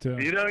menu too.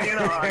 You know,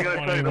 I gotta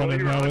Want tell you, the anyone way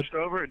to you're know it? hunched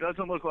over, it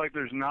doesn't look like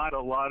there's not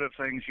a lot of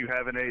things you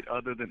haven't ate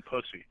other than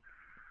pussy.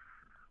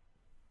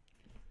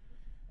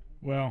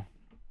 Well,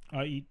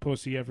 I eat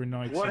pussy every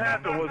night. What so-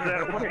 happened? Was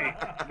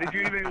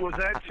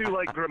that too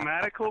like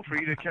grammatical for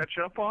you to catch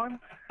up on?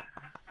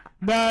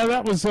 Nah,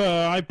 that was,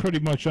 I pretty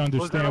much Was that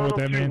understand a what little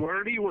that too means.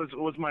 wordy?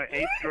 Was my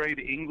 8th grade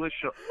English,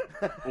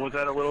 was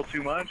that a little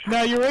too much?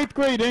 Now, your 8th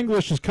grade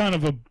English is kind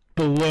of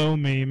below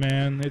me,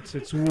 man.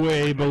 It's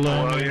way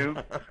below Below me. you?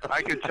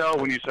 I could tell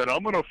when you said,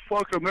 "I'm gonna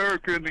fuck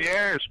America in the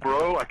ass,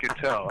 bro." I could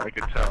tell.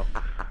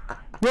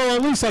 Well,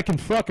 at least I can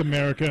fuck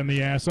America in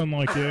the ass,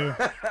 unlike you.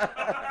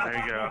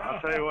 There you go.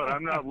 I'll tell you what,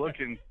 I'm not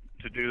looking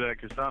to do that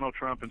because Donald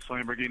Trump and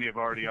Slamborghini have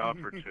already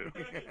offered to.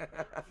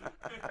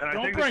 And I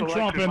Don't think bring this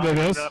Trump election into might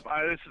this. end up- I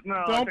Don't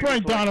think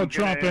bring this Donald election's gonna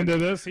Trump end- into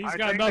this. He's I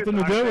got think nothing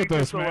to I do think with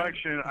this,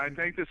 man. I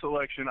think this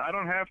election, I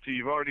don't have to.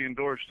 You've already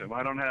endorsed him.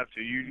 I don't have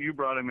to. You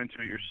brought him into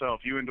it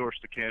yourself. You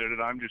endorsed the candidate.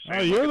 I'm just saying.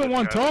 Oh, you're the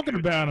one talking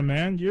about him,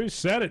 man. You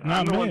said it, I'm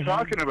not the me. one man.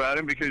 talking about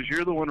him because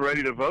you're the one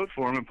ready to vote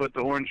for him and put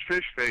the orange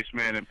fish face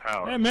man in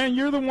power. Hey, man,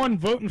 you're the one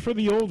voting for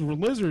the old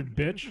lizard,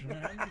 bitch.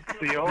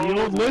 The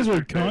old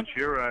lizard cunt. bitch,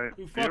 You're right.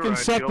 Who You're fucking right.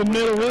 set the old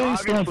Middle lizard.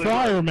 East on Obviously,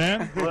 fire, look,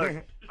 man.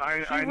 Look,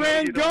 I She know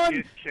ran you don't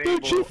guns, get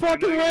dude. She cable.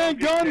 fucking I know you ran don't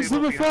get guns to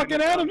cable the behind fucking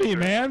the enemy, dumpster.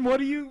 man. What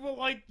do you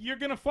like? You're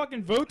gonna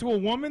fucking vote to a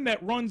woman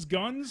that runs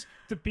guns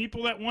to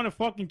people that want to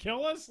fucking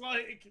kill us?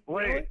 Like,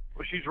 Wait, really?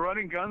 well, she's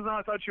running guns on?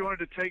 I thought you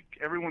wanted to take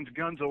everyone's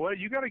guns away.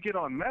 You got to get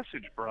on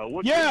message, bro.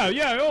 What's Yeah, this?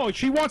 yeah. Oh,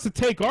 she wants to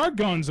take our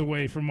guns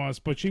away from us,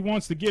 but she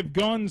wants to give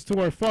guns to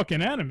our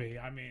fucking enemy.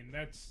 I mean,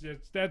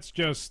 that's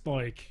just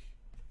like.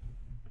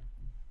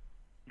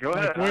 Go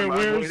ahead. Like, I'm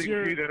where's waiting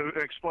your- for you to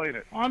explain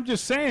it. I'm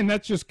just saying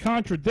that's just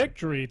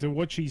contradictory to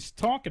what she's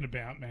talking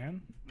about,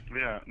 man.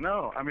 Yeah,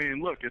 no, I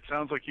mean, look, it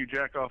sounds like you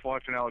jack off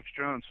watching Alex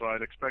Jones, so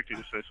I'd expect you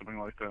to say something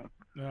like that.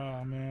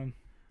 Oh man.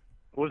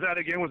 Was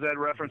that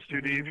reference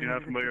too deep? You're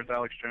not familiar with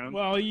Alex Jones?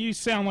 Well, you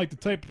sound like the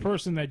type of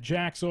person that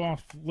jacks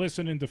off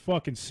listening to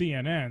fucking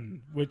CNN,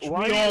 which Why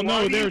we do you- all why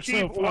know do you they're keep-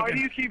 so fucking. Why do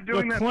you keep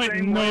doing the that Clinton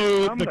same way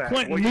News, I'm the back?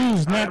 Clinton Well,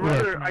 News I'd Network.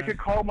 rather- I could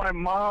call my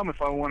mom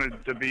if I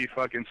wanted to be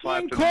fucking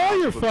slapped. in the Call mouth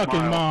your with a fucking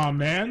smile. mom,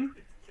 man.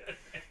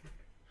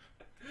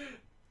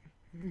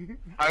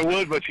 I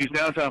would, but she's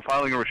downtown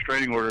filing a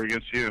restraining order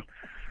against you.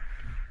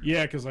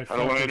 Yeah, because I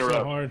don't wanna fucked her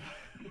so interrupt. hard.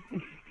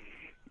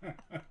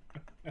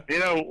 You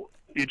know,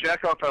 you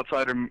jack off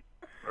outside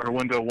her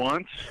window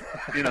once,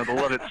 you know, they'll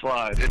let it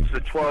slide. It's the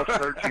 12th,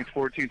 13th,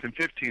 14th, and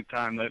 15th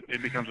time that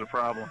it becomes a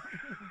problem.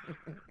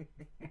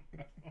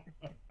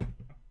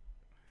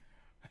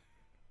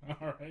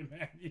 All right,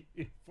 man.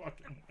 You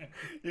fucking.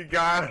 You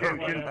got Can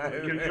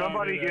him.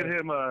 somebody get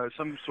him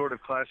some sort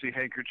of classy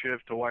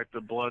handkerchief to wipe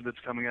the blood that's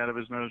coming out of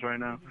his nose right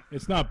now?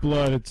 It's not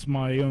blood. It's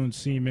my own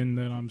semen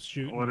that I'm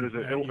shooting. What is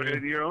it?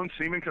 at you. Your own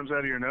semen comes out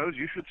of your nose?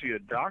 You should see a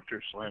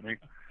doctor, Slammy.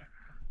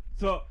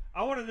 So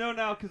I want to know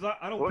now because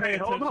I don't pay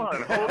Wait, hold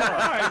attention. on, hold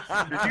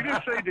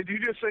on. Did you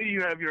just say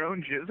you have your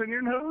own jizz in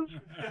your nose?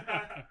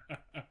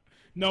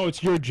 No,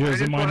 it's your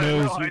jizz in my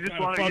nose. I You just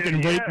kinda want to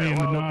fucking raped me in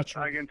the well,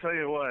 nostril. I can tell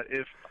you what,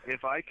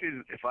 if I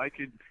could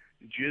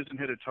jizz and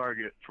hit a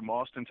target from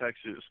Austin,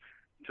 Texas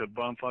to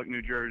bumfuck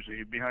New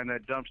Jersey behind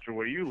that dumpster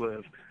where you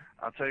live,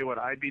 I'll tell you what,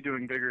 I'd be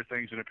doing bigger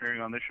things than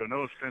appearing on this show.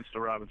 No offense to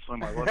Rob and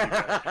Slim, I love you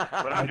guys.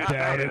 But I'm just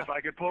doubt saying, it. if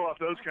I could pull off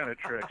those kind of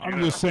tricks. I'm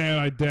just saying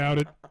I doubt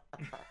it.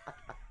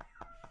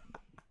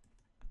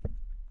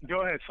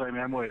 Go ahead, Slammy,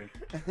 I'm waiting.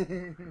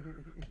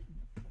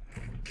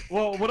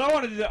 Well, what I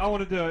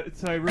wanted to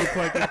say real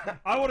quick is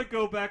I want to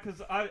go back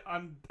because I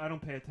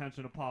don't pay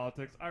attention to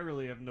politics. I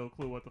really have no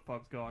clue what the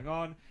fuck's going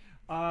on.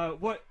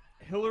 What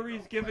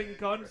Hillary's giving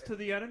guns to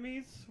the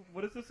enemies?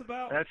 What is this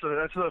about? That's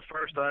the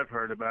first I've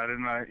heard about it,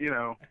 and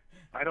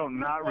I don't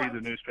not read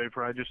the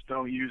newspaper. I just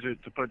don't use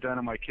it to put down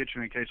in my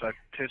kitchen in case I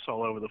piss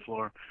all over the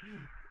floor.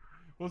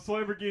 Well,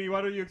 Slamborghini,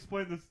 why don't you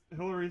explain this?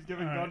 Hillary's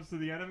giving guns to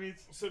the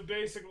enemies. So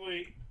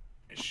basically,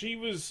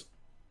 she's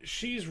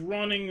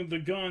running the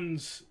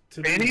guns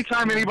to.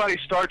 Anytime anybody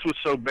starts with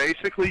 "so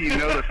basically," you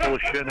know they're full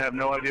of shit and have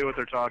no idea what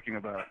they're talking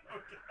about.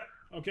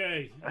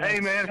 Okay. Hey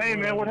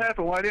man, what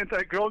happened? Why didn't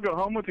that girl go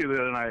home with you the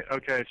other night?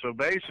 Okay, so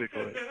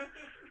basically.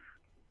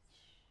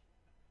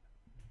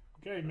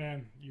 Okay,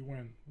 man, you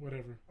win.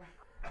 Whatever.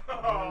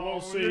 Oh,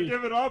 we'll see. You're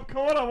giving up?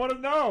 Come on, I want to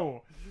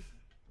know.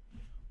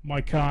 My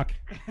cock.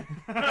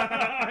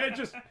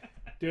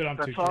 Dude, I'm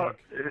too drunk.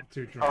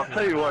 I'll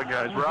tell you what,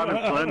 guys. Rob and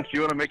Slim, if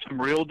you want to make some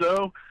real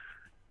dough,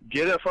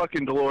 get a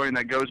fucking DeLorean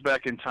that goes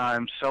back in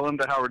time, sell him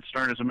to Howard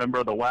Stern as a member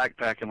of the Whack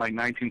Pack in like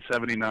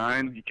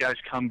 1979. You guys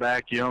come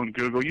back, you own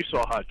Google. You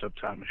saw Hot Tub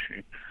Time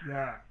Machine.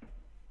 Yeah.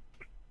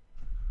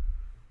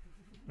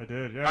 I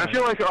did, yeah. I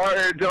feel like,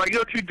 did I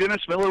go too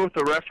Dennis Miller with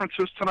the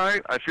references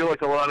tonight? I feel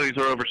like a lot of these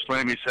are over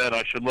Slammy's head.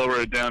 I should lower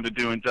it down to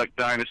doing Duck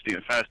Dynasty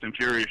and Fast and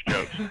Furious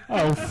jokes.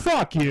 Oh,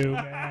 fuck you,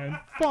 man.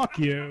 Fuck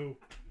you.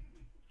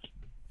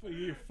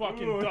 Your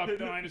fucking Duck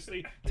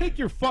Dynasty. Take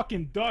your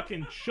fucking duck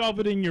and shove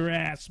it in your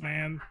ass,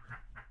 man.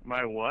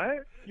 My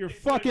what? Your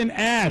fucking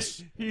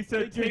ass. He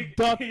said take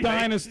Duck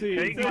Dynasty.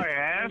 Take my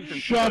ass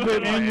and shove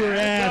it in your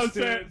ass.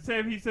 No,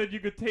 Sam, he said you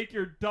could take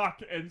your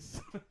duck and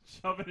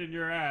shove it in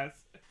your ass.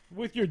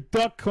 With your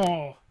duck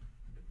call.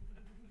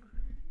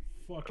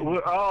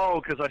 Fucking.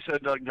 Oh, because I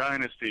said Duck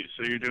Dynasty,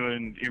 so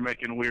you're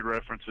making weird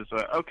references.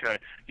 Okay,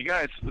 you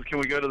guys, can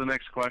we go to the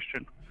next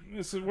question?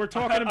 We're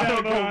talking about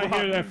a guy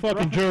here that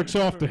fucking jerks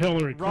off to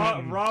Hillary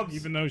Clinton, Rob's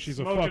even though she's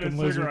a smoking fucking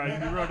lizard.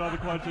 cigarette. You wrote all the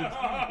questions.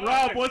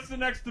 Rob, what's the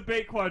next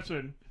debate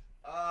question?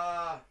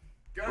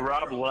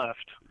 Rob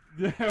left.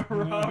 Yeah,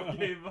 Rob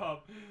gave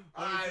up.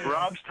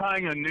 Rob's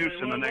tying a noose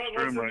in the next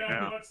room right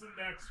now. What's the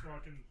next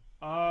fucking question?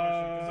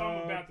 Because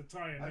I'm about to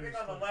tie a noose. I think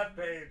on the left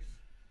page.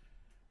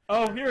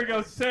 Oh, here we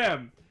go,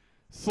 Sam.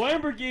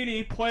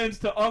 Slamborghini plans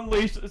to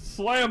unleash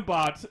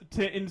Slambots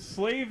to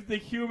enslave the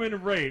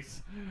human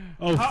race.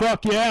 Oh,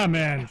 fuck yeah,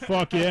 man.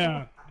 Fuck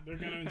yeah. They're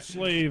going to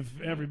enslave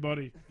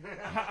everybody.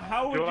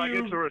 How would Do I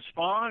get to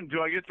respond?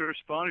 Or you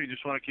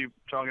just want to keep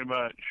talking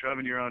about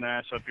shoving your own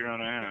ass up your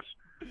own ass?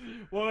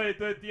 Well, wait,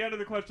 the end of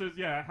the question is,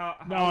 yeah,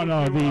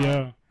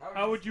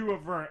 how would you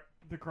avert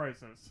the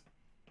crisis?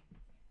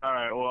 All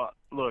right, well,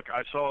 look,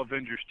 I saw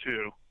Avengers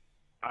 2.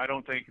 I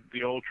don't think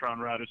the Ultron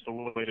route is the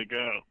way to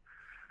go.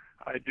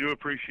 I do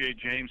appreciate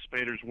James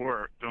Spader's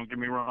work. Don't get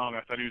me wrong.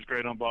 I thought he was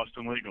great on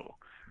Boston Legal.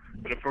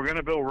 But if we're going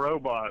to build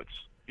robots,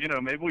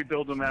 maybe we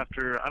build them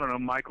after, I don't know,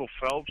 Michael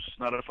Phelps,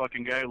 not a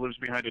fucking guy who lives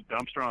behind a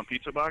dumpster on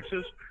pizza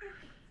boxes.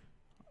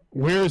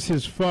 Where's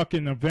his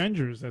fucking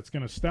Avengers that's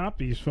going to stop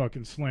these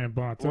fucking slam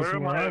bots? That's what I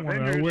want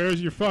to know.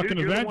 Where's your fucking Dude,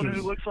 you're Avengers? the one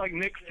who looks like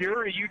Nick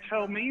Fury. You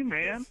tell me,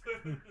 man.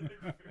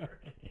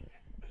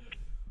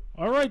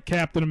 All right,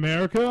 Captain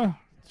America.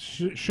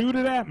 Shoot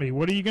it at me.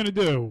 What are you gonna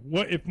do?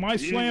 What if my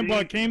slam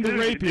bot came to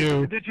rape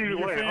you? Did you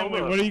your wait? family,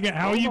 Hold what are you gonna?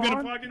 How are you Hold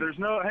gonna on. fucking? There's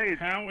no hey.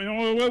 How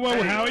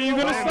are you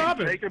gonna stop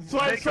it? Take a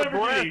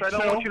breath. I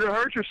don't want you to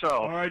hurt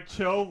yourself. All right,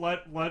 chill.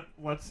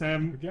 Let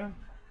Sam.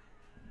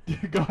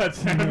 Go ahead,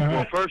 Sam.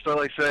 Well, first I'd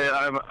like to say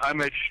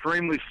I'm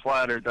extremely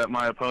flattered that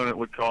my opponent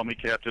would call me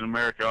Captain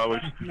America. I was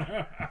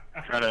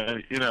kind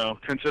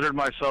of considered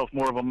myself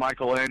more of a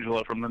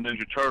Michelangelo from the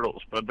Ninja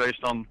Turtles, but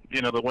based on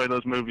the way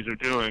those movies are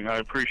doing, I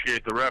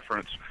appreciate the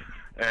reference.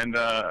 And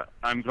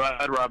I'm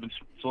glad Rob and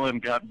Slim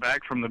got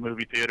back from the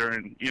movie theater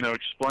and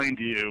explained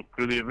to you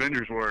who the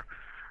Avengers were.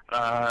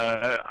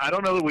 I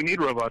don't know that we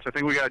need robots. I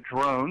think we got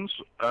drones.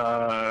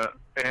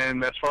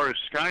 And as far as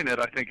Skynet,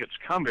 I think it's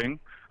coming.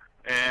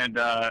 And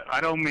I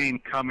don't mean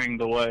coming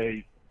the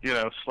way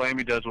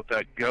Slammy does with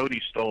that goat he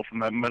stole from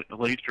that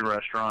Middle Eastern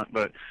restaurant,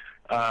 but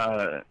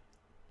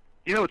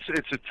it's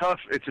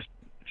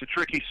a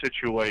tricky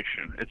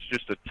situation. It's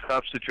just a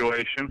tough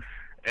situation,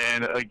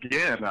 And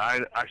again, I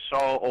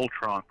saw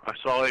Ultron. I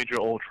saw Age of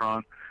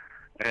Ultron.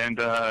 And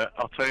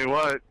I'll tell you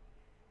what,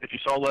 if you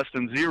saw Less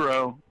Than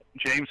Zero,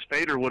 James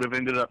Spader would have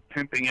ended up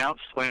pimping out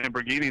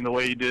Lamborghini the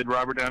way he did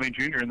Robert Downey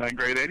Jr. in that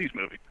great 80s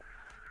movie.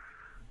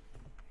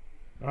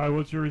 All right,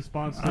 what's your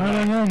response to I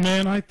that? don't know,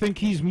 man. I think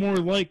he's more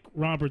like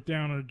Robert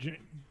Downey Jr.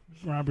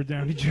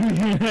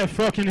 in that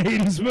fucking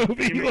 80s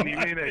movie.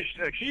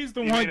 He's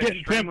the one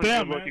getting pimped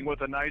out, man. Looking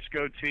with a nice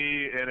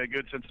goatee and a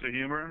good sense of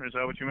humor. Is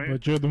that what you mean?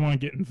 But you're the one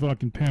getting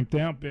fucking pimped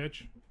out,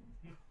 bitch.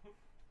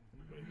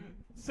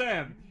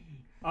 Sam,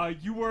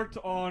 you worked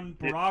on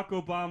Barack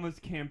Obama's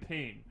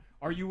campaign.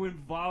 Are you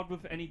involved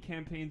with any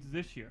campaigns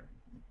this year?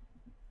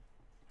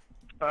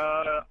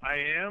 I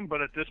am,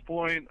 but at this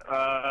point,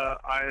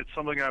 it's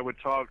something I would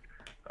talk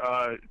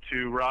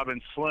to Rob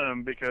and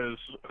Slim because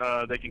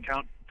they can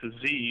count to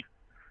Z.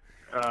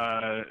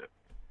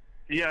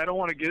 Yeah, I don't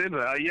want to get into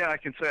that. Yeah, I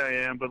can say I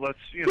am, but let's,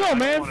 Yo,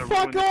 man,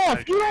 fuck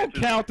off. You don't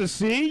count to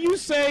C. You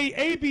say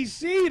A, B,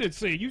 C to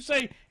C. You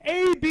say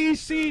A, B,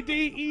 C,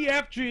 D, E,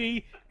 F,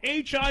 G,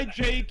 H, I,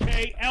 J,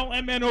 K, L,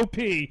 M, N, O,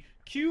 P,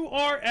 Q,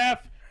 R,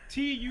 F,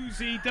 T, U,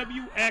 Z,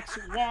 W, X,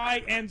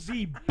 Y, and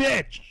Z,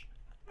 bitch.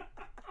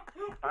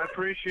 I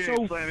appreciate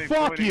So Slammy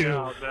fuck pointing you.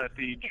 out that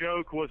the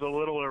joke was a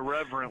little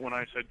irreverent when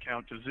I said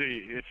count to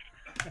Z. If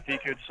he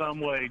could some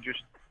way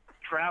just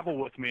travel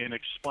with me and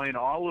explain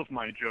all of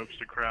my jokes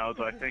to crowds,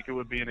 I think it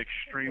would be an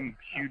extreme,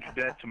 huge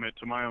detriment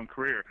to my own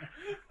career.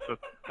 So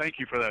thank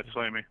you for that,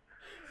 Slammy.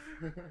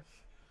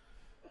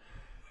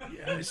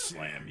 Yeah, I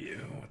slam you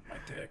with my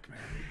dick, man.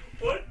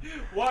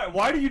 What?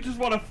 Why do you just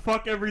want to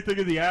fuck everything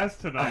in the ass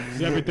tonight?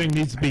 'Cause everything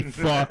needs to be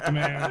fucked,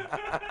 man.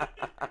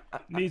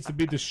 Needs to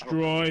be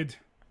destroyed.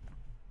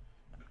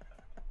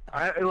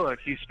 Look,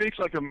 he speaks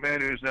like a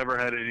man who's never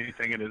had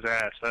anything in his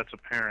ass. That's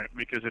apparent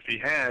because if he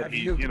had,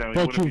 he But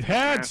wouldn't you've be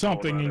had so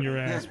something about in it. your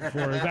ass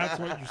before. That's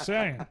what you're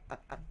saying.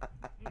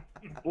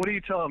 What are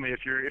you telling me?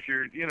 If you're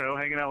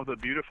hanging out with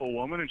a beautiful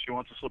woman and she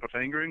wants to slip a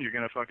finger in, you're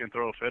gonna fucking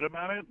throw a fit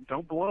about it?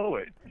 Don't blow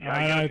it.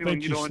 I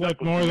think you don't end up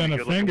slipped with more too than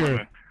many a good-looking finger.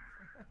 women.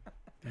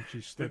 And she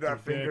Did slipped that her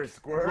finger dick.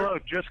 squirt?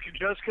 Look, just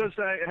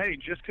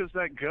because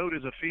that goat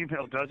is a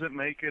female doesn't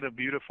make it a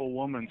beautiful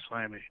woman,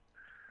 Slammy.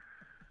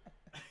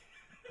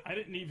 I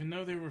didn't even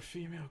know they were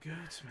female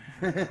goats,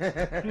 man.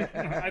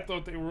 I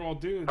thought they were all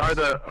dudes.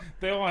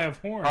 They all have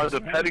horns. Are the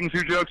man. petting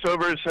zoo jokes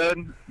over his head,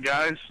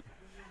 guys?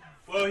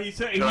 Well, he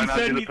said Should I not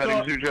do he the petting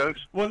thought. zoo jokes?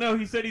 Well, no,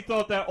 he said he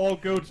thought that all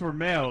goats were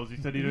males. He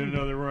said he didn't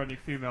know there were any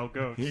female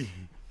goats. Is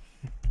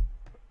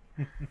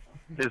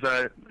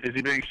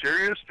he being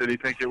serious? Did he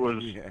think it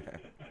was?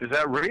 Is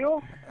that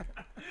real?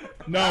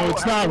 No,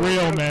 it's not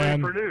real,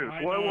 man.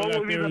 What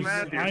would be the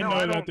math here? I No, know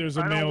don't- that there's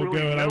a I don't male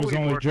really goat. know I was only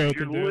anymore 'cause joking,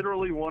 You're dude.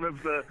 literally one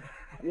of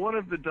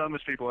the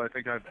dumbest people I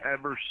think I've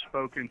ever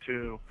spoken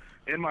to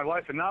in my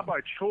life, and not by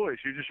choice.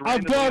 You just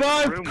I've randomly got in the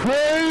ice room with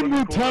cream, looking cool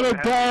Lieutenant and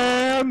happy.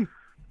 Dan.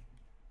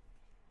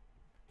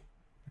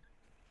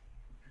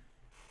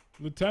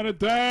 Lieutenant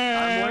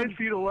Dan. I'm waiting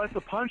for you to let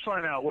the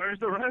punchline out. Where's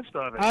the rest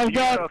of it? I've You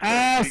got gotta-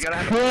 ass you gotta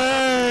have cream.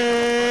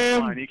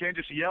 punchline. You can't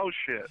just yell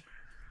shit.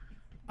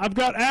 I've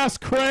got ass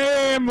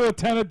cream,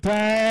 Lieutenant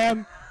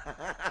Dan.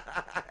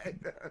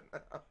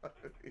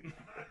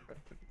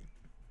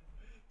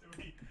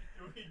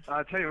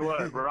 I'll tell you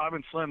what,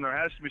 Robin Slim, there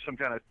has to be some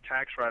kind of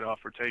tax write-off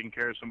for taking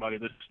care of somebody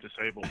that's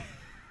disabled.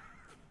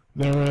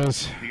 There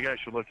is. You guys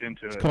should look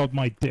into It's it. called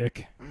my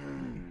dick.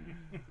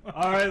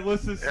 All right,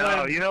 listen,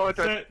 Yeah, you know what?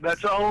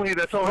 That's only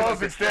like the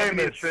Perfect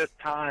statements. 75th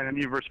time, and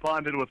you've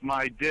responded with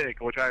my dick,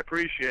 which I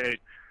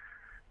appreciate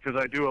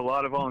because I do a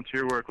lot of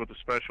volunteer work with the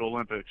Special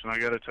Olympics, and I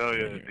got to tell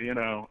you,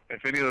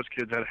 if any of those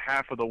kids had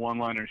half of the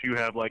one-liners you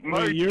have, like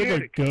my Wait, you're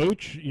dick, the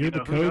coach? You're the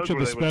who coach knows of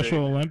where the they would Special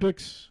be.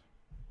 Olympics?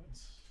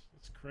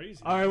 That's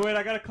crazy. All right, wait,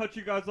 I gotta cut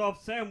you guys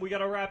off. Sam, we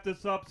gotta wrap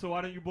this up. So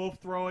why don't you both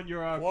throw in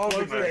your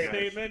closing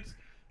statements?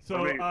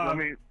 So let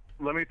me.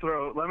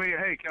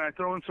 Hey, can I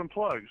throw in some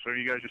plugs? Or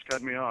you guys just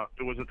cut me off?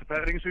 Was it the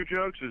petting zoo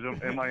jokes?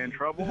 Am I in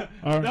trouble?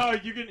 No,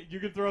 you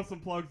can throw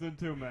some plugs in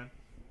too, man.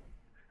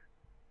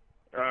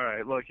 All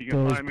right, look, you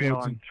can Those find me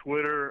plugs on in.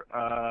 Twitter.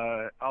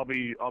 I'll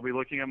be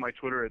looking at my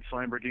Twitter at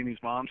Slamborghini's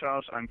mom's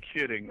house. I'm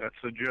kidding. That's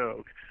a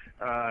joke.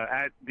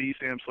 At the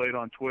Sam Slade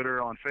on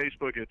Twitter. On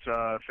Facebook, it's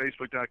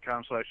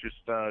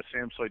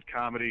facebook.com/Sam Slade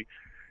Comedy.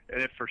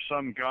 And if for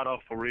some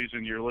god-awful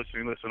reason you're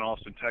listening to this in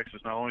Austin,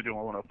 Texas, not only do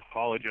I want to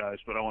apologize,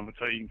 but I want to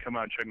tell you, you can come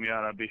out and check me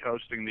out. I'll be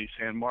hosting the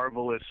San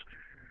Marvelous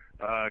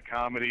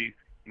comedy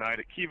night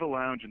at Kiva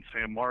Lounge in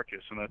San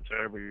Marcos, and that's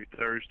every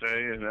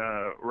Thursday. And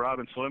Rob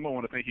and Slim, I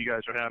want to thank you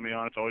guys for having me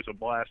on. It's always a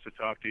blast to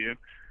talk to you.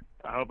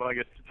 I hope I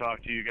get to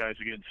talk to you guys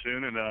again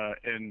soon,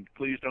 and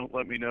please don't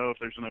let me know if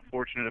there's an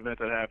unfortunate event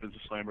that happens to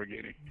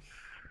Lamborghini.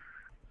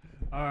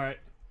 All right.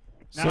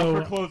 Now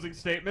for closing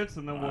statements,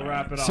 and then we'll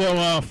wrap it up.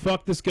 So,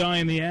 fuck this guy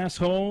in the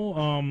asshole.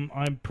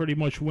 I pretty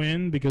much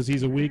win because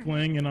he's a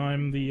weakling, and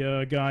I'm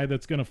the guy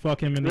that's gonna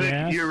fuck him in the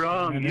ass. You're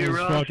wrong. And You're his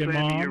wrong, fucking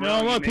Slammy, mom. you're No,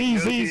 wrong. look, You make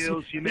he's no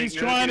deals. You make he's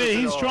no trying to deals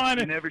at he's all. trying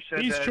You to never said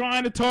he's that.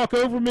 trying to talk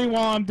over me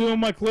while I'm doing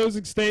my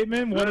closing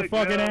statement. What a Look,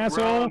 fucking no,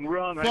 asshole!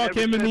 wrong. I Fuck never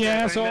him in said the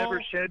that. asshole. I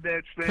never said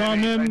that, Slammy. Come I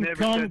in, never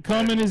said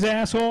come that. in his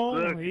asshole.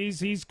 Look,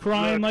 he's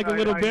crying look, like a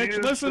little I bitch.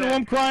 knew Listen to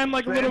him crying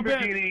like a little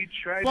Lamborghini bitch.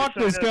 tried Fuck to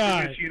sign this up to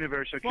guy. Miss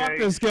Universe, okay? Fuck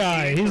this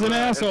guy. Eating He's the an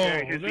problem, asshole.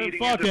 okay? His eating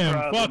Fuck is the him.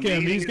 problem. Fuck him.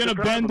 Eating He's is gonna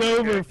the bend problem,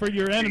 over okay? for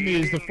your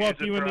enemies to Eating fuck is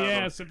the you in the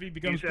problem. ass if he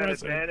becomes He's had a bad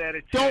president.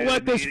 attitude Don't let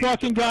and this eating is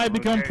fucking the guy problem,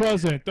 become okay?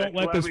 president. Don't That's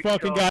let why this we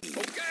fucking call- guy.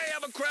 Okay,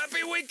 have a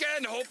crappy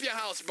weekend. Hope your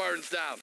house burns down.